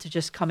they're about to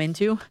just come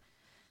into.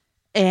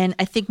 And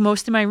I think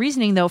most of my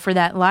reasoning, though, for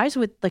that lies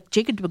with like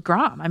Jacob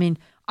deGrom. I mean,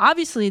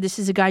 obviously, this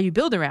is a guy you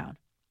build around,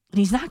 and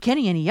he's not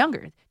getting any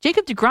younger.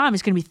 Jacob deGrom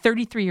is going to be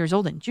 33 years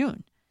old in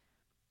June.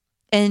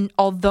 And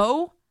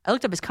although I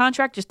looked up his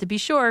contract just to be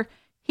sure,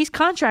 he's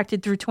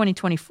contracted through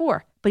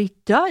 2024, but he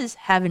does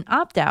have an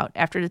opt-out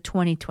after the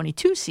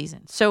 2022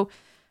 season. So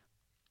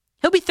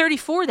he'll be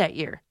 34 that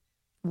year.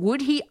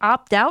 Would he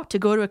opt out to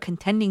go to a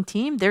contending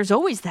team? There's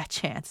always that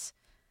chance.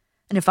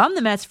 And if I'm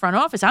the Mets front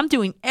office, I'm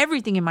doing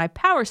everything in my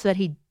power so that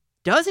he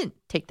doesn't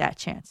take that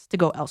chance to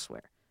go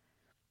elsewhere.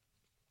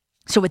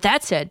 So with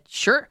that said,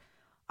 sure,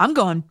 I'm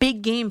going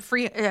big game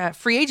free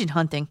agent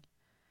hunting.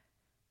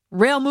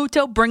 Real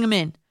Muto, bring him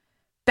in.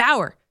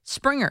 Bauer,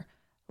 Springer,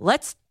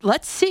 let's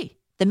see.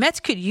 The Mets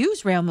could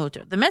use Real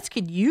Muto. The Mets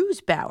could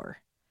use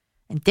Bauer.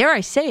 And dare I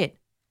say it,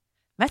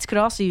 Mets could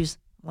also use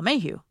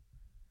LeMahieu.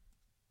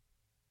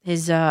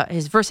 His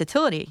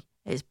versatility,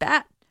 his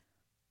bat.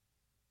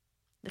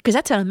 Because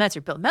that's how the Mets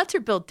are built. Mets are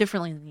built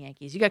differently than the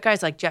Yankees. You got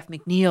guys like Jeff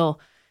McNeil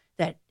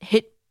that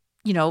hit,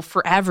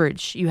 for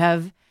average. You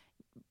have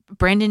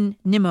Brandon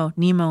Nimmo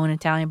in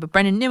Italian, but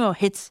Brandon Nimmo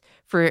hits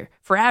for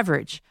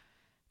average.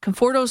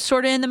 Conforto's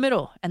sort of in the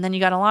middle. And then you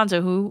got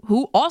Alonso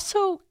who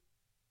also,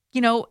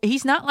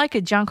 he's not like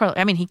a Giancarlo.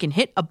 I mean, he can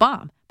hit a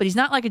bomb, but he's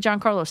not like a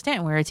Giancarlo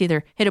Stanton where it's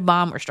either hit a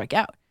bomb or strike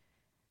out.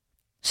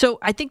 So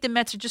I think the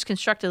Mets are just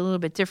constructed a little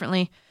bit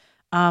differently.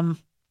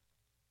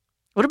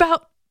 What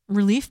about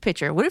relief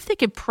pitcher? What if they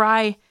could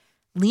pry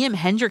Liam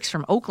Hendricks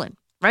from Oakland,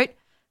 right?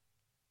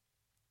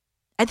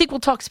 I think we'll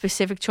talk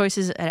specific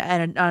choices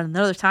at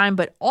another time,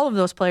 but all of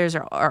those players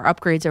are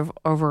upgrades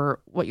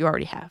over what you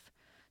already have.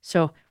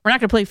 So we're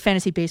not going to play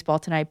fantasy baseball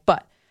tonight,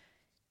 but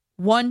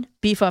 1,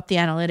 beef up the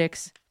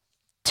analytics.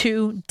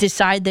 2,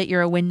 decide that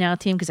you're a win now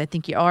team, because I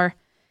think you are.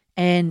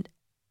 And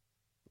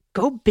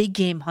go big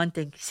game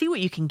hunting. See what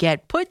you can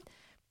get. Put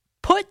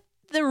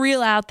the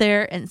reel out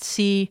there and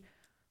see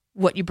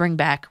what you bring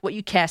back, what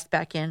you cast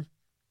back in.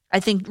 I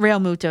think Real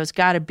Muto's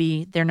got to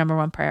be their number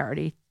one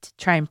priority to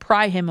try and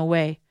pry him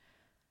away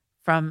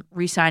from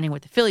re-signing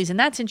with the Phillies. And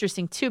that's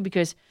interesting, too,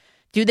 because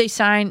do they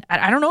sign?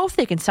 I don't know if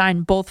they can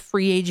sign both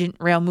free agent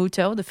Real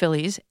Muto, the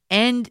Phillies,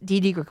 and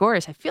Didi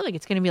Gregorius. I feel like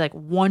it's going to be like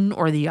one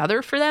or the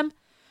other for them.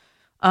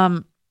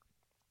 And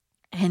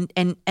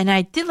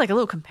I did like a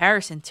little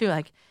comparison, too.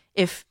 Like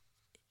if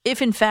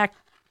in fact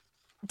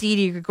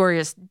Didi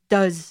Gregorius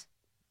does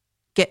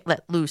get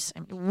let loose,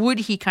 I mean, would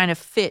he kind of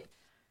fit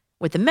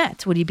with the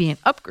Mets? Would he be an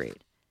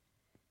upgrade?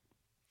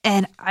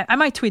 And I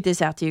might tweet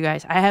this out to you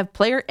guys. I have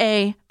player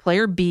A,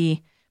 player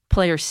B,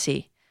 player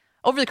C.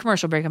 Over the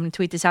commercial break, I'm going to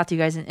tweet this out to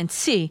you guys and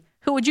see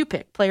who would you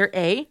pick, player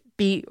A,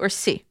 B, or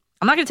C.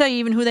 I'm not going to tell you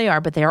even who they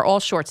are, but they are all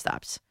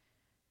shortstops.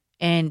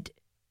 And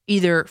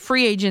either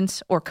free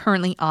agents or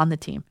currently on the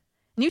team.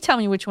 And you tell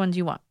me which ones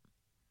you want.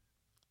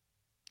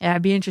 Yeah,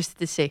 I'd be interested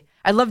to see.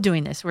 I love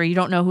doing this where you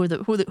don't know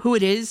who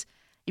it is.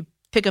 You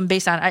pick them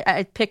based on,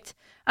 I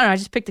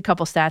just picked a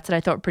couple stats that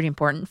I thought were pretty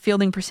important.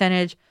 Fielding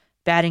percentage,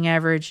 batting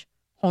average,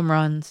 home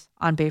runs,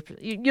 on base.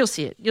 You'll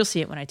see it. You'll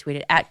see it when I tweet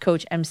it at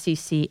Coach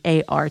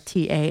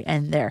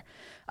MCCARTAN there.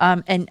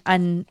 And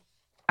I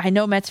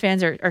know Mets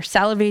fans are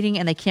salivating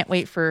and they can't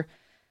wait for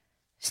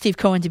Steve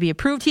Cohen to be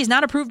approved. He's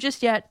not approved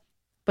just yet,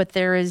 but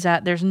there's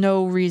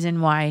no reason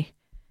why,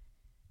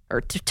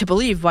 or to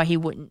believe why he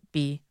wouldn't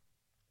be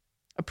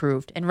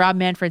approved. And Rob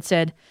Manfred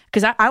said,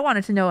 because I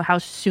wanted to know how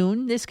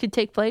soon this could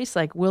take place.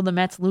 Like, will the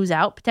Mets lose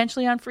out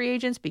potentially on free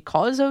agents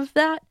because of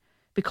that,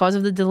 because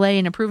of the delay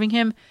in approving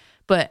him?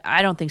 But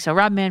I don't think so.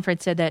 Rob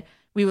Manfred said that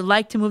we would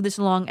like to move this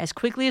along as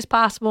quickly as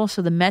possible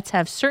so the Mets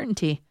have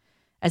certainty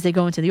as they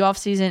go into the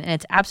offseason, and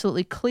it's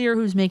absolutely clear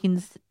who's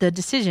making the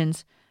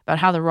decisions about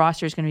how the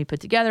roster is going to be put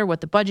together,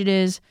 what the budget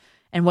is,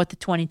 and what the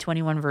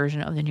 2021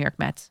 version of the New York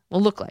Mets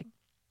will look like.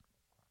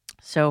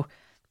 So,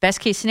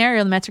 best case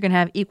scenario, the Mets are going to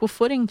have equal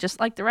footing just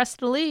like the rest of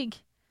the league.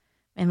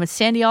 And with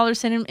Sandy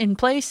Alderson in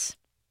place,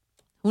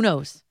 who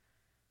knows?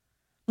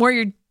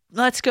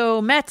 Let's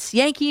go Mets,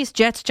 Yankees,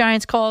 Jets,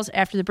 Giants calls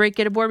after the break.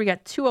 Get aboard. We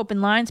got 2 open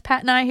lines,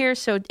 Pat and I here.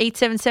 So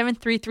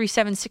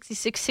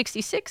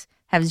 877-337-6666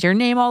 has your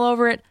name all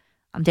over it.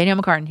 I'm Danielle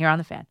McCartan here on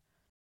The Fan.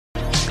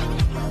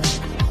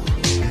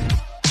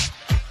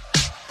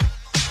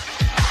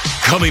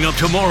 Coming up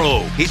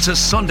tomorrow, it's a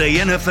Sunday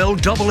NFL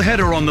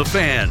doubleheader on The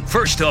Fan.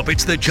 First up,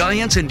 it's the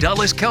Giants and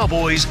Dallas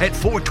Cowboys at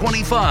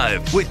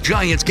 4:25 with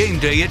Giants Game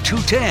Day at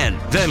 2:10.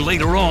 Then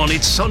later on,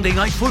 it's Sunday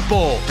Night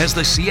Football as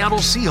the Seattle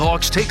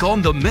Seahawks take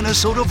on the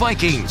Minnesota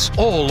Vikings.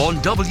 All on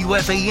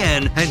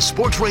WFAN and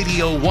Sports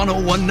Radio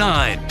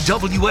 1019,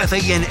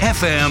 WFAN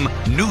FM,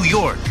 New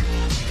York.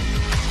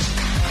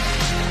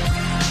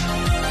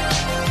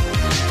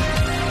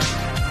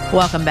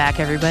 Welcome back,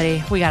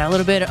 everybody. We got a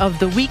little bit of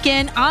the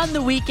weekend on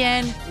the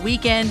weekend.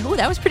 Ooh,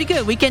 that was pretty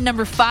good. Weekend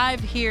number 5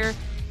 here.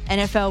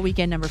 NFL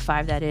weekend number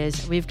 5, that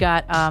is. We've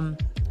got the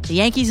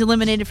Yankees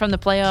eliminated from the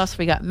playoffs.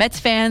 We got Mets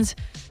fans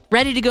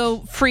ready to go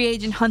free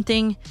agent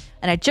hunting.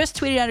 And I just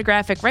tweeted out a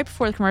graphic right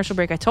before the commercial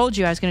break. I told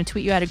you I was going to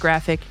tweet you out a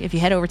graphic. If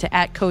you head over to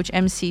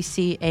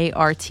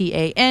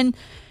 @CoachMCCARTAN,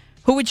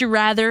 who would you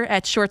rather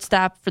at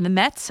shortstop for the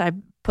Mets? I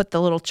put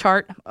the little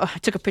chart. I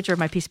took a picture of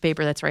my piece of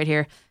paper that's right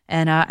here.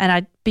 And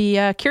I'd be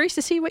curious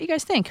to see what you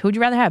guys think. Who would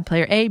you rather have,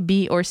 player A,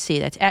 B, or C?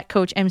 That's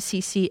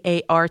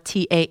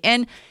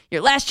 @CoachMCCARTAN.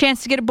 Your last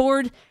chance to get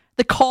aboard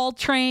the call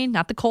train,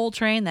 not the coal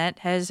train that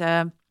has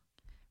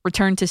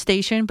returned to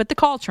station, but the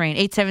call train,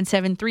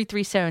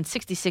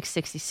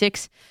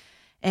 877-337-6666.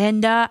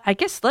 And I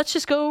guess let's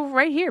just go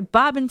right here.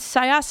 Bob and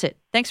Syosset,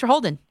 thanks for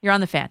holding. You're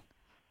on the Fan.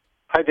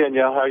 Hi,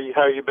 Danielle. How you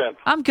been?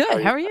 I'm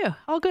good. How are you?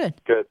 All good.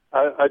 Good.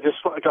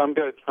 I'm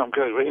good. I'm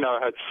good. Well,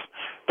 it's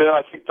been,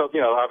 I think,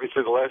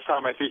 obviously the last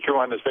time I think you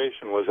were on the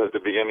station was at the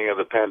beginning of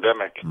the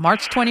pandemic.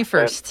 March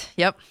 21st.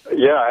 Yep.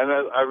 Yeah, and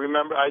I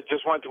remember, I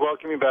just wanted to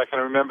welcome you back, and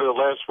I remember the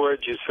last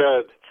words you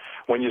said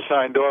when you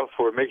signed off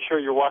for make sure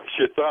you wash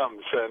your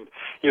thumbs. And,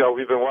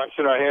 we've been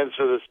washing our hands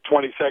for this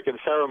 20-second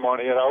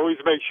ceremony, and I always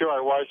make sure I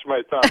wash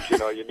my thumbs.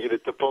 You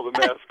needed to pull the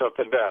mask up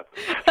and down.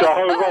 So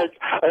I was like,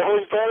 I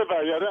always thought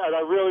about you, and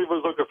I really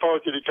was looking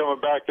forward to you coming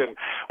back. And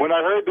when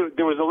I heard that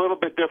there was a little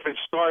bit different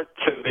start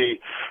to the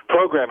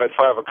program at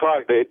 5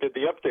 o'clock, they did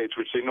the updates,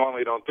 which they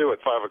normally don't do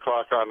at 5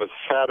 o'clock on the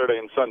Saturday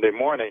and Sunday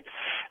morning.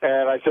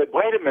 And I said,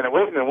 wait a minute,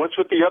 what's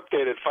with the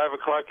update at 5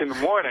 o'clock in the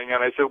morning?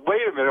 And I said,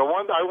 wait a minute,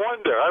 I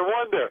wonder.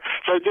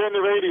 So I turned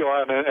the radio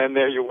on, and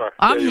there you were.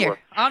 I'm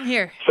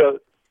here. So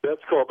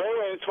that's cool. But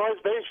anyway, as far as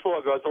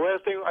baseball goes, the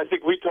last thing I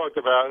think we talked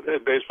about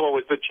in baseball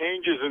was the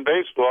changes in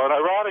baseball. And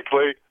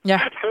ironically,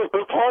 there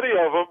were plenty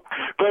of them,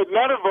 but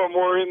none of them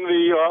were in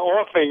the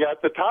offing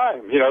at the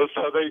time.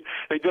 So they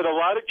did a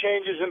lot of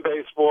changes in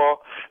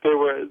baseball.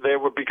 They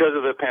were because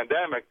of the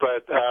pandemic,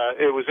 but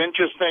it was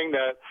interesting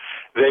that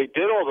they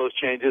did all those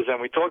changes,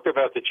 and we talked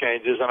about the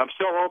changes. And I'm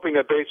still hoping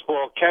that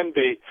baseball can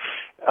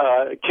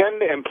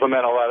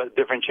implement a lot of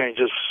different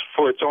changes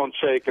for its own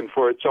sake and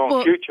for its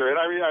own future. And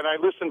I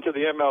listened to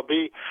the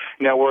MLB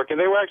network, and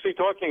they were actually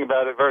talking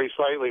about it very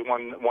slightly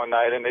one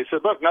night, and they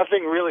said, look,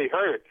 nothing really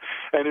hurt.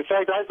 And in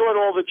fact, I thought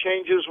all the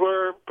changes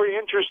were pretty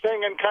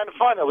interesting and kind of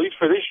fun, at least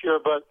for this year,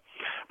 but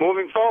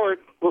moving forward,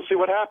 we'll see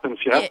what happens.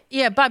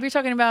 Yeah, Bob, you're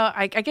talking about,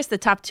 I guess the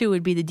top two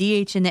would be the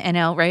DH in the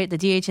NL, right? The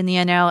DH in the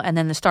NL, and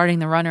then the starting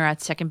the runner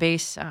at second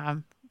base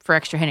for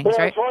extra innings,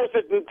 right? As far as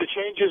the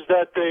changes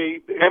that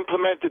they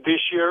implemented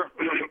this year,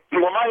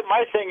 well,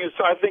 my thing is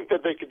I think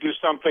that they could do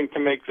something to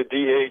make the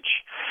DH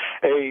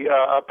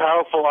a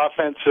powerful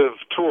offensive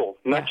tool,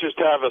 not just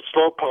have a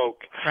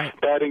slowpoke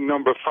batting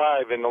number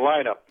 5 in the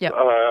lineup.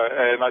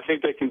 And I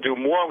think they can do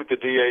more with the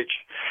DH.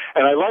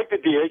 And I like the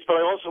DH, but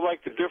I also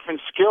like the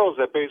different skills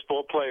that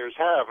baseball players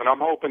have. And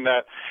I'm hoping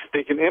that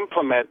they can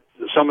implement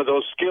some of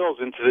those skills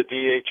into the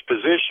DH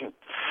position.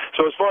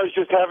 So as far as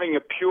just having a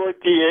pure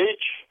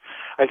DH,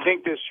 I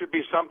think there should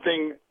be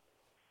something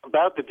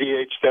about the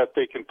DH that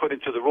they can put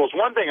into the rules.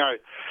 One thing I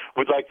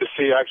would like to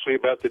see actually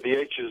about the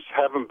DH is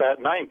have him bat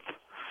 9th.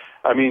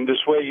 I mean,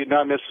 this way you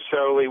not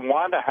necessarily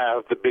want to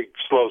have the big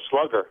slow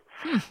slugger.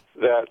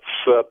 That's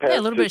a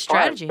little bit of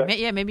strategy.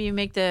 Maybe you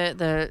make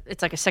the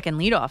it's like a second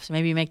leadoff. So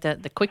maybe you make the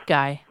quick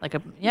guy like a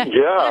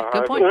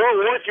good point.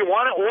 Or if you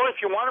want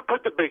to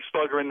put the big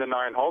slugger in the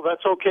 9 hole,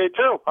 that's okay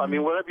too. I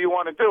mean, whatever you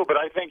want to do. But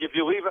I think if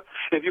you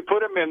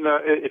put him in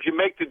if you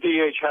make the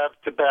DH have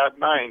to bat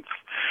 9th,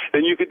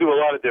 then you could do a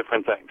lot of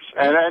different things,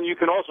 and then you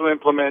can also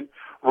implement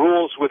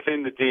rules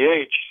within the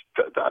DH.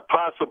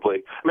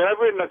 Possibly. I mean, I've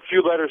written a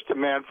few letters to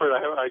Manfred.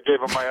 I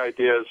gave him my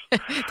ideas.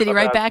 Did he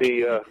write back?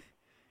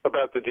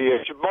 About the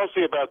DH,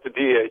 mostly about the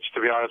DH,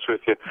 to be honest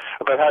with you,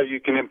 about how you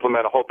can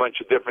implement a whole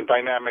bunch of different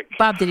dynamic.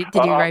 Bob, did he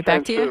write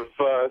back to you?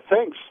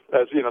 Things,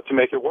 as to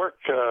make it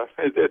work, to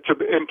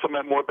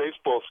implement more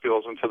baseball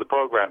skills into the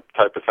program,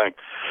 type of thing.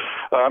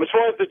 As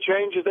far as the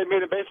changes they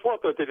made in baseball, I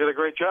thought they did a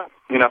great job.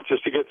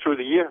 Just to get through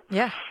the year.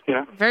 Yeah.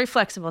 Very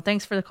flexible.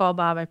 Thanks for the call,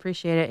 Bob. I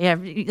appreciate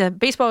it. Yeah,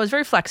 baseball was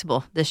very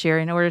flexible this year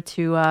in order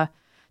to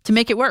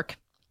make it work.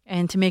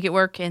 And to make it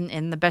work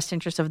in the best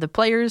interest of the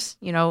players,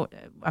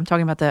 I'm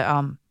talking about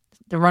the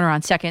runner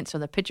on second, so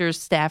the pitcher's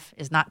staff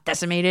is not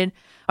decimated.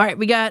 All right,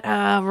 we got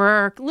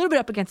we're a little bit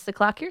up against the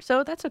clock here,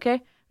 so that's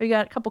okay. We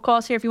got a couple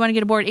calls here. If you want to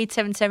get aboard,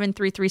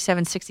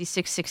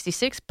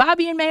 877-337-6666.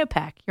 Bobby and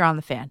Mayopack, you're on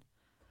the Fan.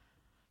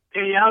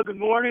 Danielle, good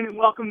morning and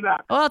welcome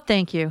back. Well,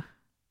 thank you.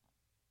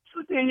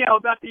 So, Danielle,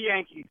 about the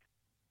Yankees.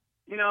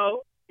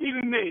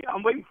 even me,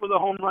 I'm waiting for the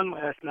home run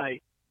last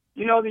night.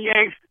 You know, the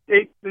Yanks,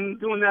 they've been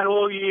doing that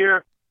all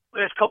year,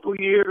 last couple of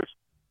years.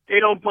 They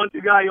don't bunt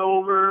the guy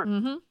over.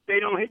 Mm-hmm. They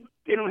don't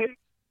hit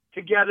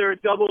together,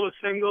 double or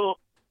single.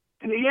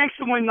 And the Yanks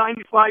can win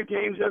 95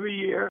 games every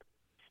year.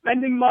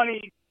 Spending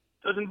money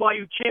doesn't buy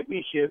you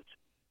championships.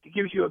 It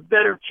gives you a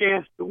better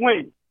chance to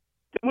win.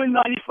 They win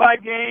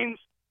 95 games,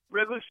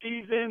 regular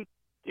season.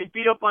 They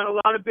beat up on a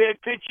lot of bad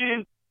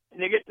pitching,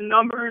 and they get the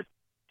numbers.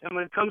 And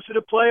when it comes to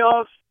the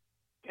playoffs,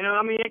 you know,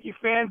 I'm a Yankee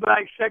fan, but I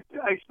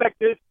expect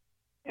this,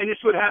 and this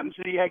is what happens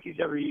to the Yankees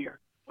every year.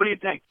 What do you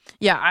think?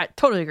 Yeah, I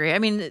totally agree. I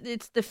mean,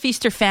 it's the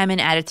feast or famine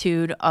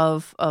attitude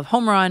of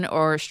home run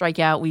or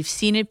strikeout. We've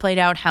seen it played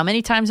out how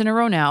many times in a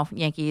row now,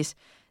 Yankees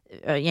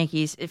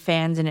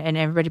fans and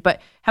everybody.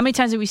 But how many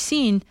times have we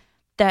seen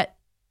that?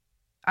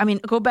 I mean,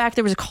 go back.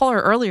 There was a caller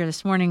earlier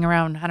this morning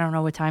around, I don't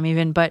know what time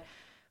even, but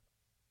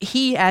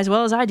he, as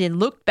well as I did,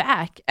 looked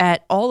back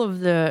at all of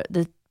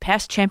the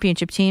past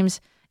championship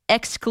teams,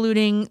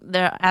 excluding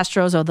the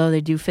Astros, although they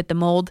do fit the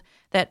mold,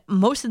 that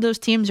most of those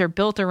teams are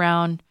built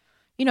around,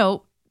 you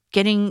know,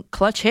 getting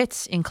clutch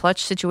hits in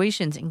clutch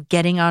situations and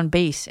getting on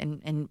base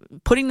and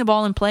putting the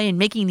ball in play and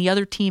making the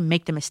other team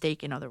make the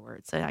mistake, in other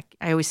words. I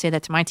always say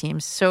that to my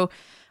teams. So,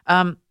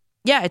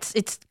 yeah,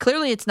 it's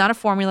clearly it's not a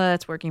formula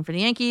that's working for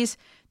the Yankees.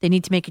 They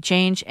need to make a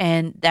change.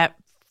 And that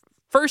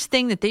first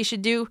thing that they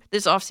should do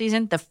this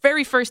offseason, the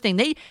very first thing,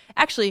 they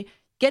actually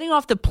getting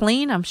off the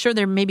plane, I'm sure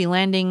they're maybe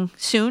landing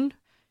soon.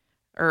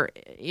 Or,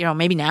 you know,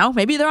 maybe now.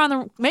 Maybe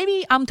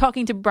I'm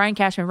talking to Brian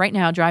Cashman right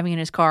now, driving in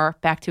his car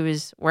back to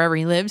his wherever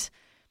he lives.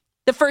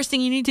 The first thing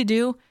you need to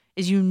do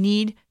is you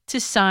need to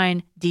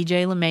sign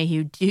DJ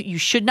LeMahieu. You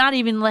should not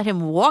even let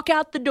him walk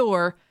out the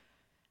door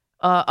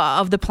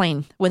of the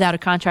plane without a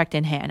contract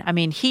in hand. I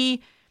mean,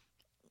 he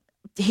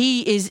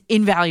is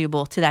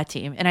invaluable to that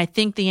team. And I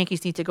think the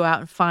Yankees need to go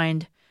out and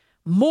find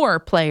more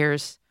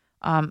players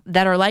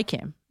that are like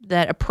him,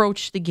 that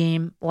approach the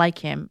game like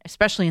him,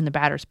 especially in the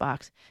batter's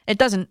box. It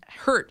doesn't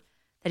hurt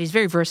that he's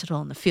very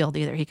versatile in the field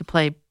either. He can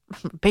play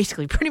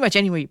basically pretty much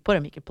anywhere you put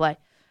him, he can play.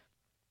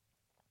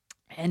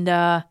 And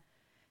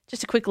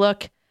just a quick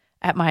look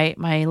at my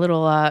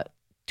little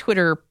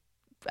Twitter,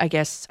 I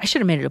guess. I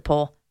should have made it a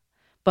poll.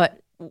 But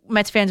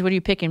Mets fans, what are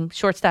you picking?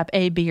 Shortstop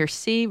A, B, or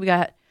C? We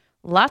got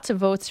lots of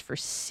votes for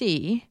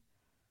C.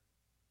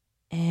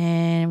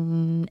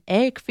 And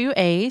a few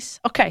A's.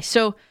 Okay,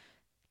 so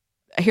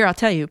here I'll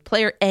tell you.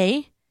 Player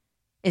A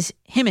is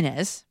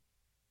Jimenez.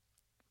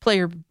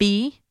 Player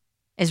B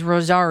is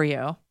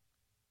Rosario.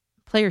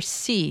 Player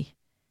C,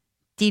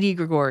 Didi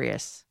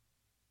Gregorius.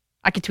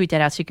 I can tweet that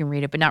out so you can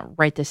read it, but not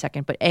right this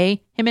second. But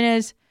A,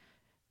 Jimenez,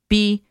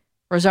 B,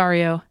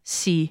 Rosario,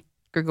 C,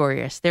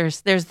 Gregorius.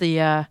 There's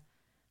the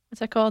what's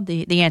that called?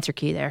 The answer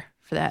key there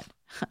for that.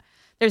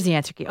 There's the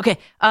answer key. Okay,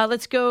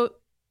 let's go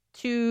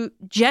to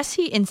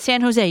Jesse in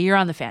San Jose. You're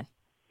on the Fan.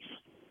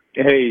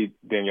 Hey,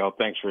 Danielle,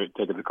 thanks for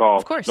taking the call.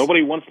 Of course.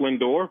 Nobody wants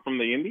Lindor from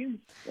the Indians?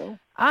 No?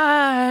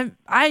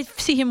 I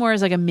see him more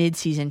as like a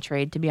mid-season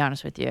trade, to be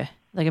honest with you.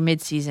 Like a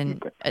mid-season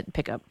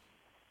pickup.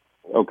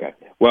 Okay.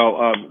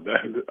 Well,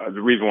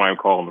 the reason why I'm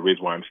calling, the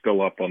reason why I'm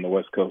still up on the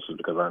West Coast is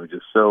because I'm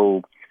just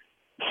so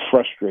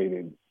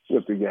frustrated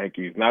with the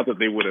Yankees. Not that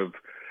they would have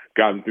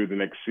gotten through the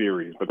next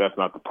series, but that's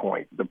not the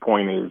point. The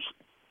point is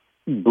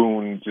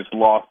Boone just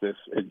lost this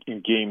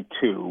in Game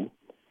 2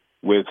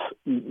 with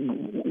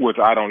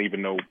I don't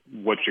even know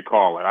what you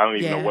call it. I don't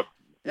even know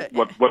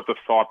what the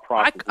thought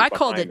process is. I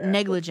called it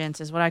negligence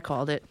is what I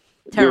called it.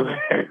 Terrible.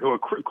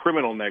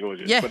 Criminal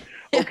negligence. Yeah. But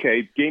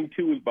okay, Game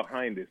 2 is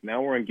behind us.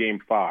 Now we're in Game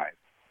 5.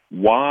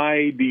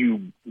 Why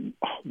do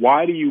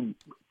you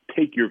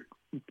take your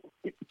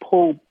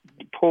pull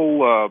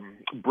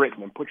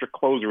Britton and put your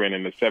closer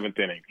in the seventh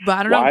inning? But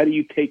I don't know. Why do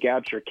you take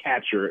out your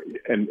catcher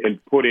and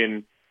put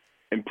in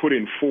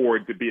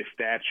Ford to be a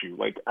statue?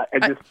 Like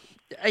I just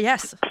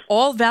yes,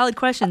 all valid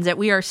questions that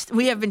we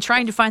have been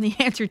trying to find the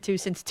answer to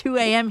since 2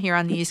 a.m. here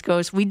on the East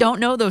Coast. We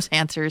don't know those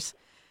answers.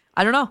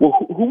 I don't know.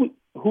 Well,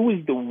 who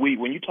is the we?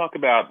 When you talk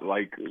about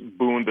like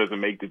Boone doesn't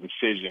make the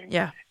decision,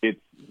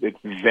 it's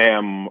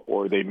them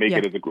or they make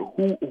it as a group.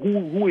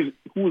 Who is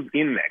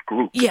in that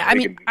group? Yeah, I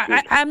mean,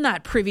 I'm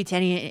not privy to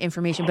any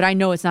information, but I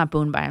know it's not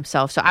Boone by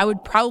himself. So I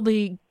would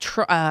probably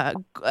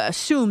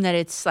assume that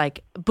it's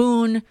like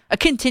Boone, a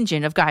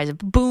contingent of guys,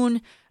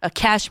 Boone, a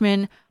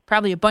Cashman,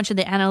 probably a bunch of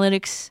the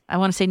analytics. I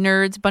want to say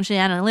nerds, a bunch of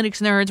the analytics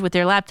nerds with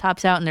their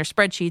laptops out and their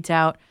spreadsheets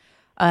out.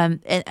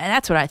 And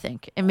that's what I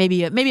think. And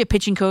maybe a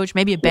pitching coach,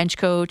 maybe a bench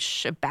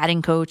coach, a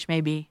batting coach,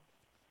 maybe.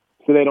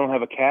 So they don't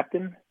have a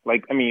captain?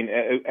 Like, I mean,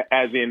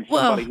 as in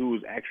somebody who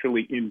is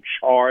actually in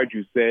charge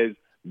who says,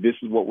 this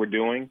is what we're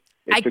doing?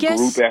 It's a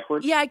group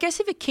effort? Yeah, I guess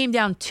if it came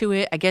down to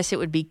it, I guess it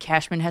would be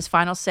Cashman has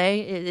final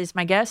say, is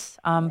my guess.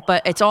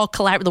 But it's all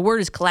collaborative. The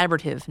word is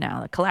collaborative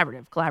now.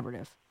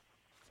 Collaborative.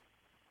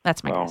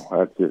 That's my guess.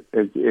 That's it.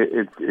 It's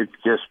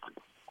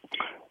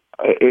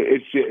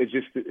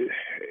just,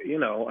 you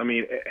know, I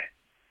mean,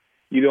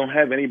 You don't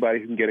have anybody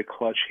who can get a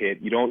clutch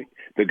hit. You don't.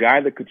 The guy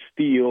that could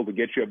steal to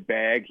get you a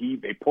bag,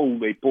 they pulled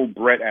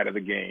Brett out of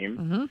the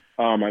game.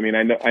 Mm-hmm. I mean,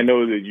 I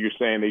know that you're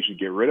saying they should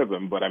get rid of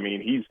him, but I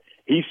mean,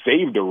 he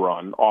saved a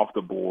run off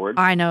the board.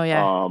 I know,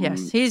 yeah.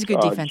 Yes, he's a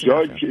good defensive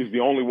Judge outfielder. is the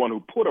only one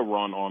who put a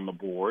run on the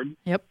board.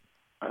 Yep.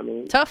 I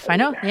mean, tough. I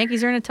know. The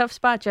Yankees are in a tough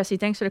spot, Jesse.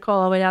 Thanks for the call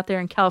all the way out there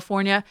in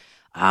California.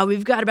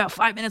 We've got about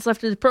 5 minutes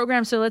left of the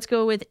program, so let's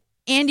go with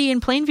Andy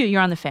in Plainview.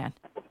 You're on the Fan.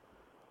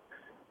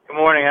 Good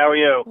morning. How are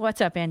you?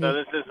 What's up, Andy? So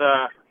this is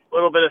a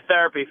little bit of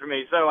therapy for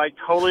me. So I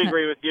totally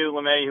agree with you,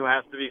 LeMay, who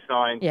has to be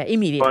signed. Yeah,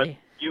 immediately.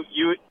 But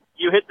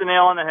you hit the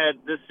nail on the head.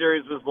 This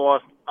series was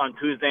lost on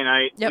Tuesday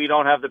night. Yep. We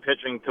don't have the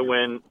pitching to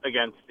win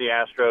against the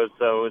Astros,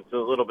 so it's a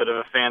little bit of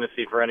a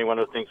fantasy for anyone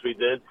who thinks we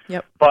did.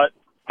 Yep. But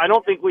I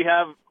don't think we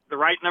have the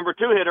right number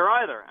 2 hitter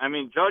either. I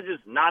mean, Judge is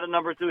not a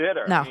number 2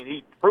 hitter. No. I mean,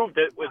 he proved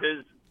it with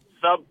his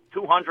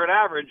sub-200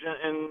 average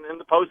in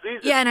the postseason.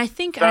 Yeah, and I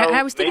think So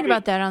I was thinking maybe-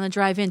 about that on the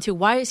drive in too.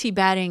 Why is he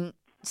batting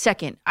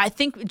second? I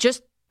think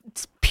just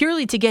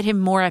purely to get him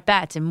more at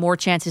bats and more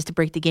chances to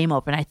break the game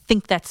open. I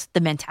think that's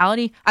the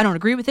mentality. I don't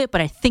agree with it,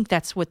 but I think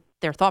that's what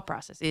their thought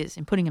process is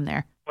in putting him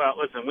there. Well,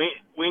 listen,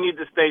 we need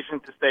the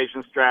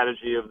station-to-station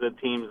strategy of the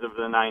teams of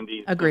the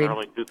 90s Agreed. and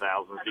early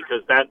 2000s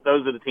because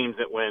those are the teams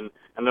that win,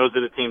 and those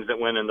are the teams that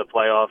win in the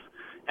playoffs.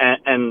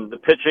 And the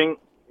pitching,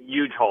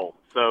 huge hole.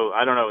 So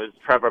I don't know, is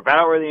Trevor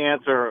Bauer the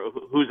answer?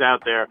 Who's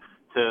out there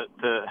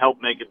to help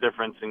make a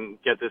difference and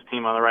get this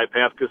team on the right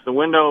path? Because the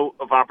window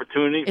of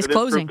opportunity It's for this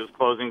closing. group is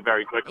closing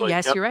very quickly.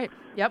 Yes, Yep. you're right.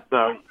 Yep.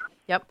 So,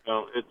 Yep.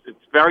 So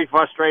it's very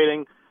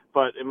frustrating,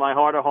 but in my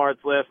heart of hearts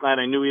last night,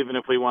 I knew even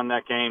if we won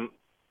that game,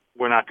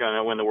 we're not going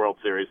to win the World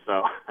Series.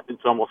 So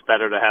it's almost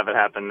better to have it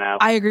happen now.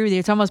 I agree with you.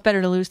 It's almost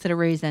better to lose to the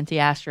Rays than to the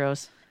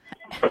Astros.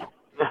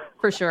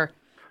 For sure.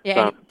 Yeah,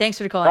 So, Andy, thanks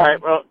for the call. All Andy.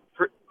 right, well,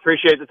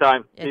 appreciate the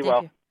time. Yeah, Be thank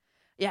well. you.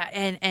 Yeah,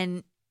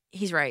 and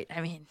he's right.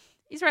 I mean,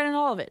 he's right on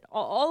all of it.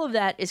 All of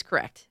that is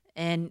correct.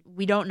 And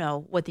we don't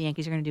know what the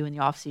Yankees are going to do in the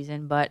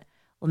offseason, but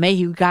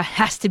LeMahieu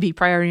has to be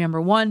priority number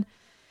 1.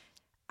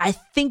 I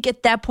think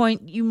at that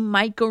point you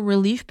might go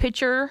relief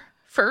pitcher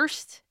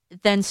first,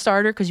 then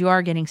starter, because you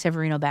are getting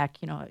Severino back,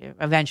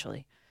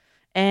 eventually.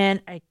 And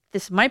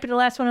this might be the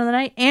last one of the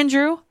night.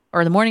 Andrew,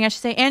 or the morning, I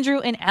should say. Andrew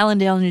in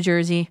Allendale, New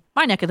Jersey,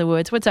 my neck of the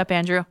woods. What's up,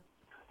 Andrew?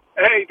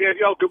 Hey,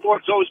 Danielle, good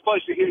morning. It's always a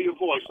pleasure to hear your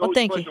voice. Well, Always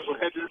thank a you. pleasure when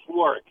heading to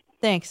work.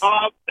 Thanks.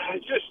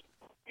 Just,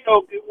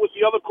 with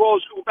the other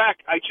callers going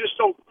back, I just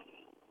don't.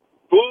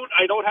 Boone,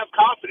 I don't have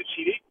confidence.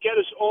 He didn't get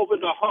us over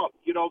the hump.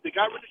 They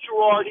got rid of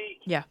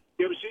Girardi. Yeah.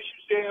 There was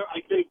issues there.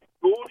 I think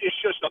Boone is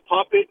just a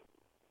puppet.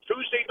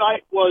 Tuesday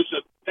night was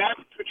a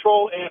damage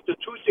control after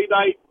Tuesday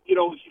night.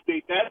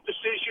 That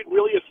decision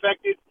really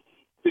affected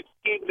the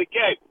team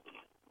again.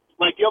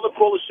 Like the other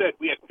caller said,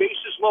 we had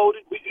bases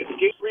loaded.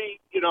 Game 3,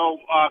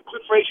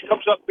 Cliff Frazier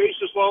comes up,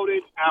 bases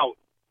loaded, out.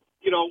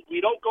 We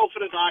don't go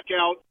for the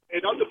knockout.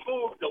 And under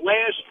Boone, the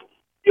last,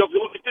 if you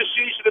look at this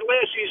season and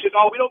last season,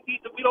 we don't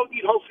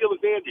need home field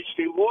advantage.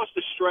 They lost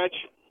the stretch.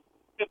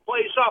 It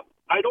plays up.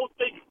 I don't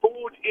think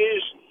Boone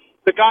is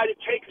the guy to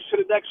take us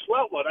to the next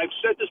level. And I've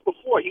said this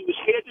before. He was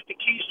handed the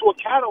keys to a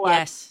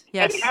Cadillac,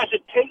 and he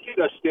hasn't taken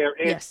us there.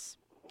 And,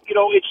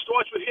 it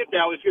starts with him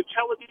now. If you're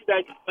telling me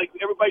that, like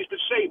everybody's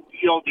been saying,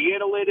 the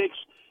analytics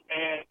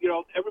and,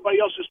 everybody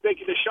else is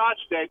making the shots,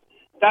 then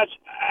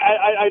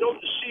I don't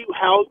see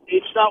how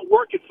it's not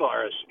working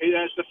for us. And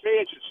as the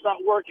fans, it's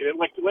not working. And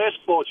like the last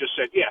call just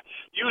said,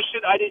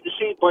 Houston, I didn't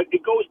see it, but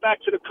it goes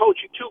back to the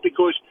coaching, too,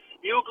 because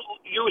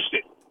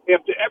Houston,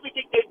 after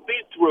everything they've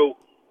been through,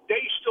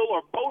 they still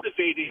are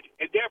motivated,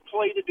 and they're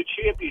playing in the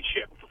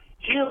championship.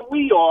 Here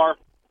we are.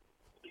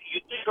 You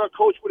think our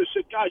coach would have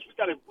said, guys, we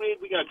got to win,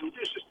 we got to do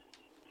this.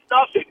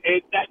 Nothing. And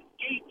that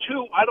game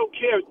 2, I don't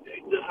care.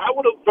 I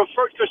would have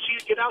preferred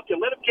Garcia to get out there.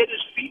 Let him get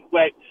his feet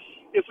wet.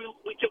 If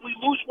we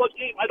lose one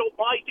game, I don't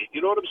mind it. You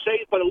know what I'm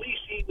saying? But at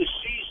least he was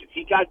seasoned.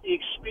 He got the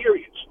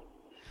experience.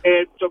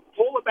 And to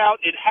pull him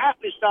out and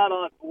half is not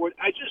on board,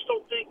 I just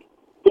don't think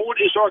Boone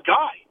is our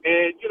guy.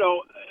 And,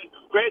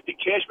 granted,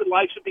 Cashman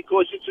likes him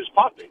because it's his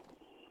puppet.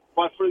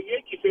 But for the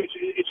Yankee fans,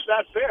 it's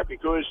not fair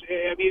because,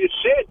 it's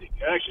sad.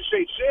 I should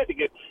say it's sad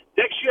again.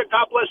 Next year,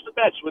 God bless the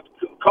Mets. With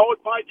Cohen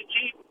behind the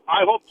team,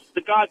 I hope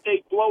to God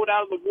they blow it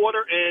out of the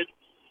water and,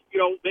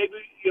 maybe,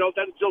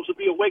 that will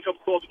be a wake-up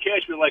call to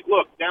Cashman. Like,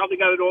 look, now they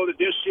got it ordered.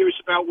 They're serious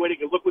about winning,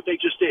 and look what they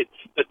just did.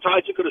 The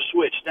tides are going to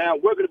switch. Now,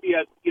 we're going to be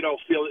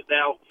feel it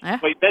now.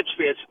 Way Mets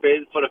fans have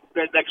been for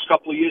the next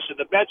couple of years. And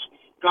the Mets,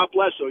 God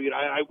bless them.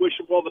 I wish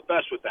them all the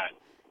best with that.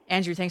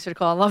 Andrew, thanks for the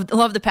call.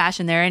 Love the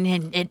passion there, and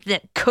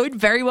it could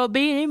very well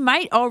be, and it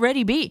might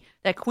already be,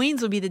 that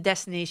Queens will be the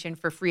destination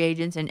for free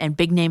agents and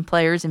big-name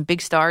players and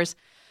big stars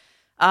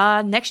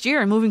next year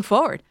and moving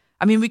forward.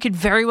 I mean, we could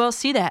very well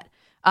see that.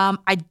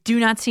 I do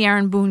not see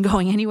Aaron Boone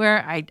going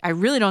anywhere. I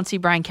really don't see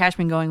Brian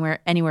Cashman going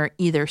anywhere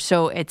either.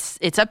 So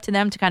it's up to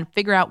them to kind of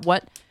figure out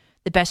what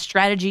the best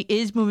strategy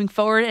is moving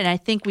forward, and I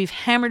think we've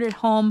hammered it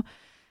home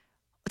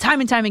time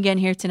and time again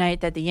here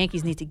tonight that the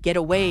Yankees need to get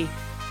away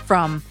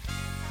from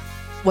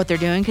what they're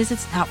doing because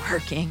it's not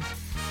working.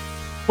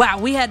 Wow,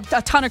 we had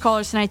a ton of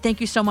callers tonight. Thank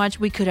you so much.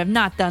 We could have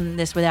not done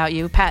this without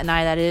you, Pat and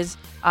I, that is.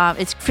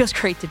 It feels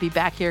great to be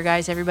back here,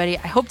 guys, everybody.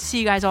 I hope to see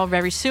you guys all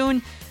very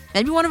soon.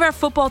 Maybe one of our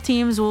football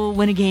teams will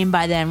win a game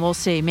by then. We'll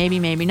see. Maybe,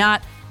 maybe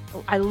not.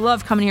 I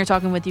love coming here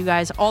talking with you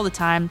guys all the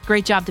time.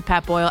 Great job to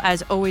Pat Boyle,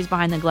 as always,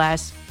 behind the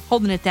glass,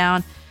 holding it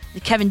down.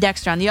 Kevin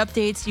Dexter on the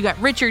updates. You got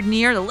Richard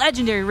Neer, the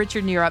legendary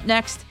Richard Neer, up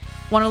next.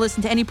 Want to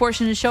listen to any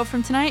portion of the show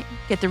from tonight?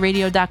 Get the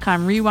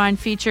radio.com rewind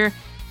feature.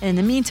 And in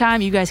the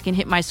meantime, you guys can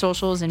hit my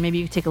socials and maybe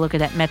you can take a look at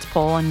that Mets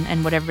poll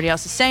and what everybody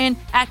else is saying.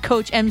 At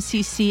Coach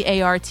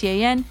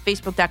MCCARTAN,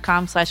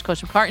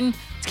 Facebook.com/Coach McCartan.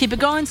 Let's keep it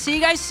going. See you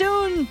guys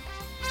soon.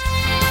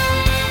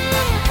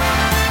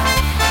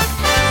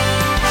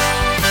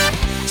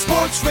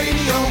 Sports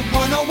Radio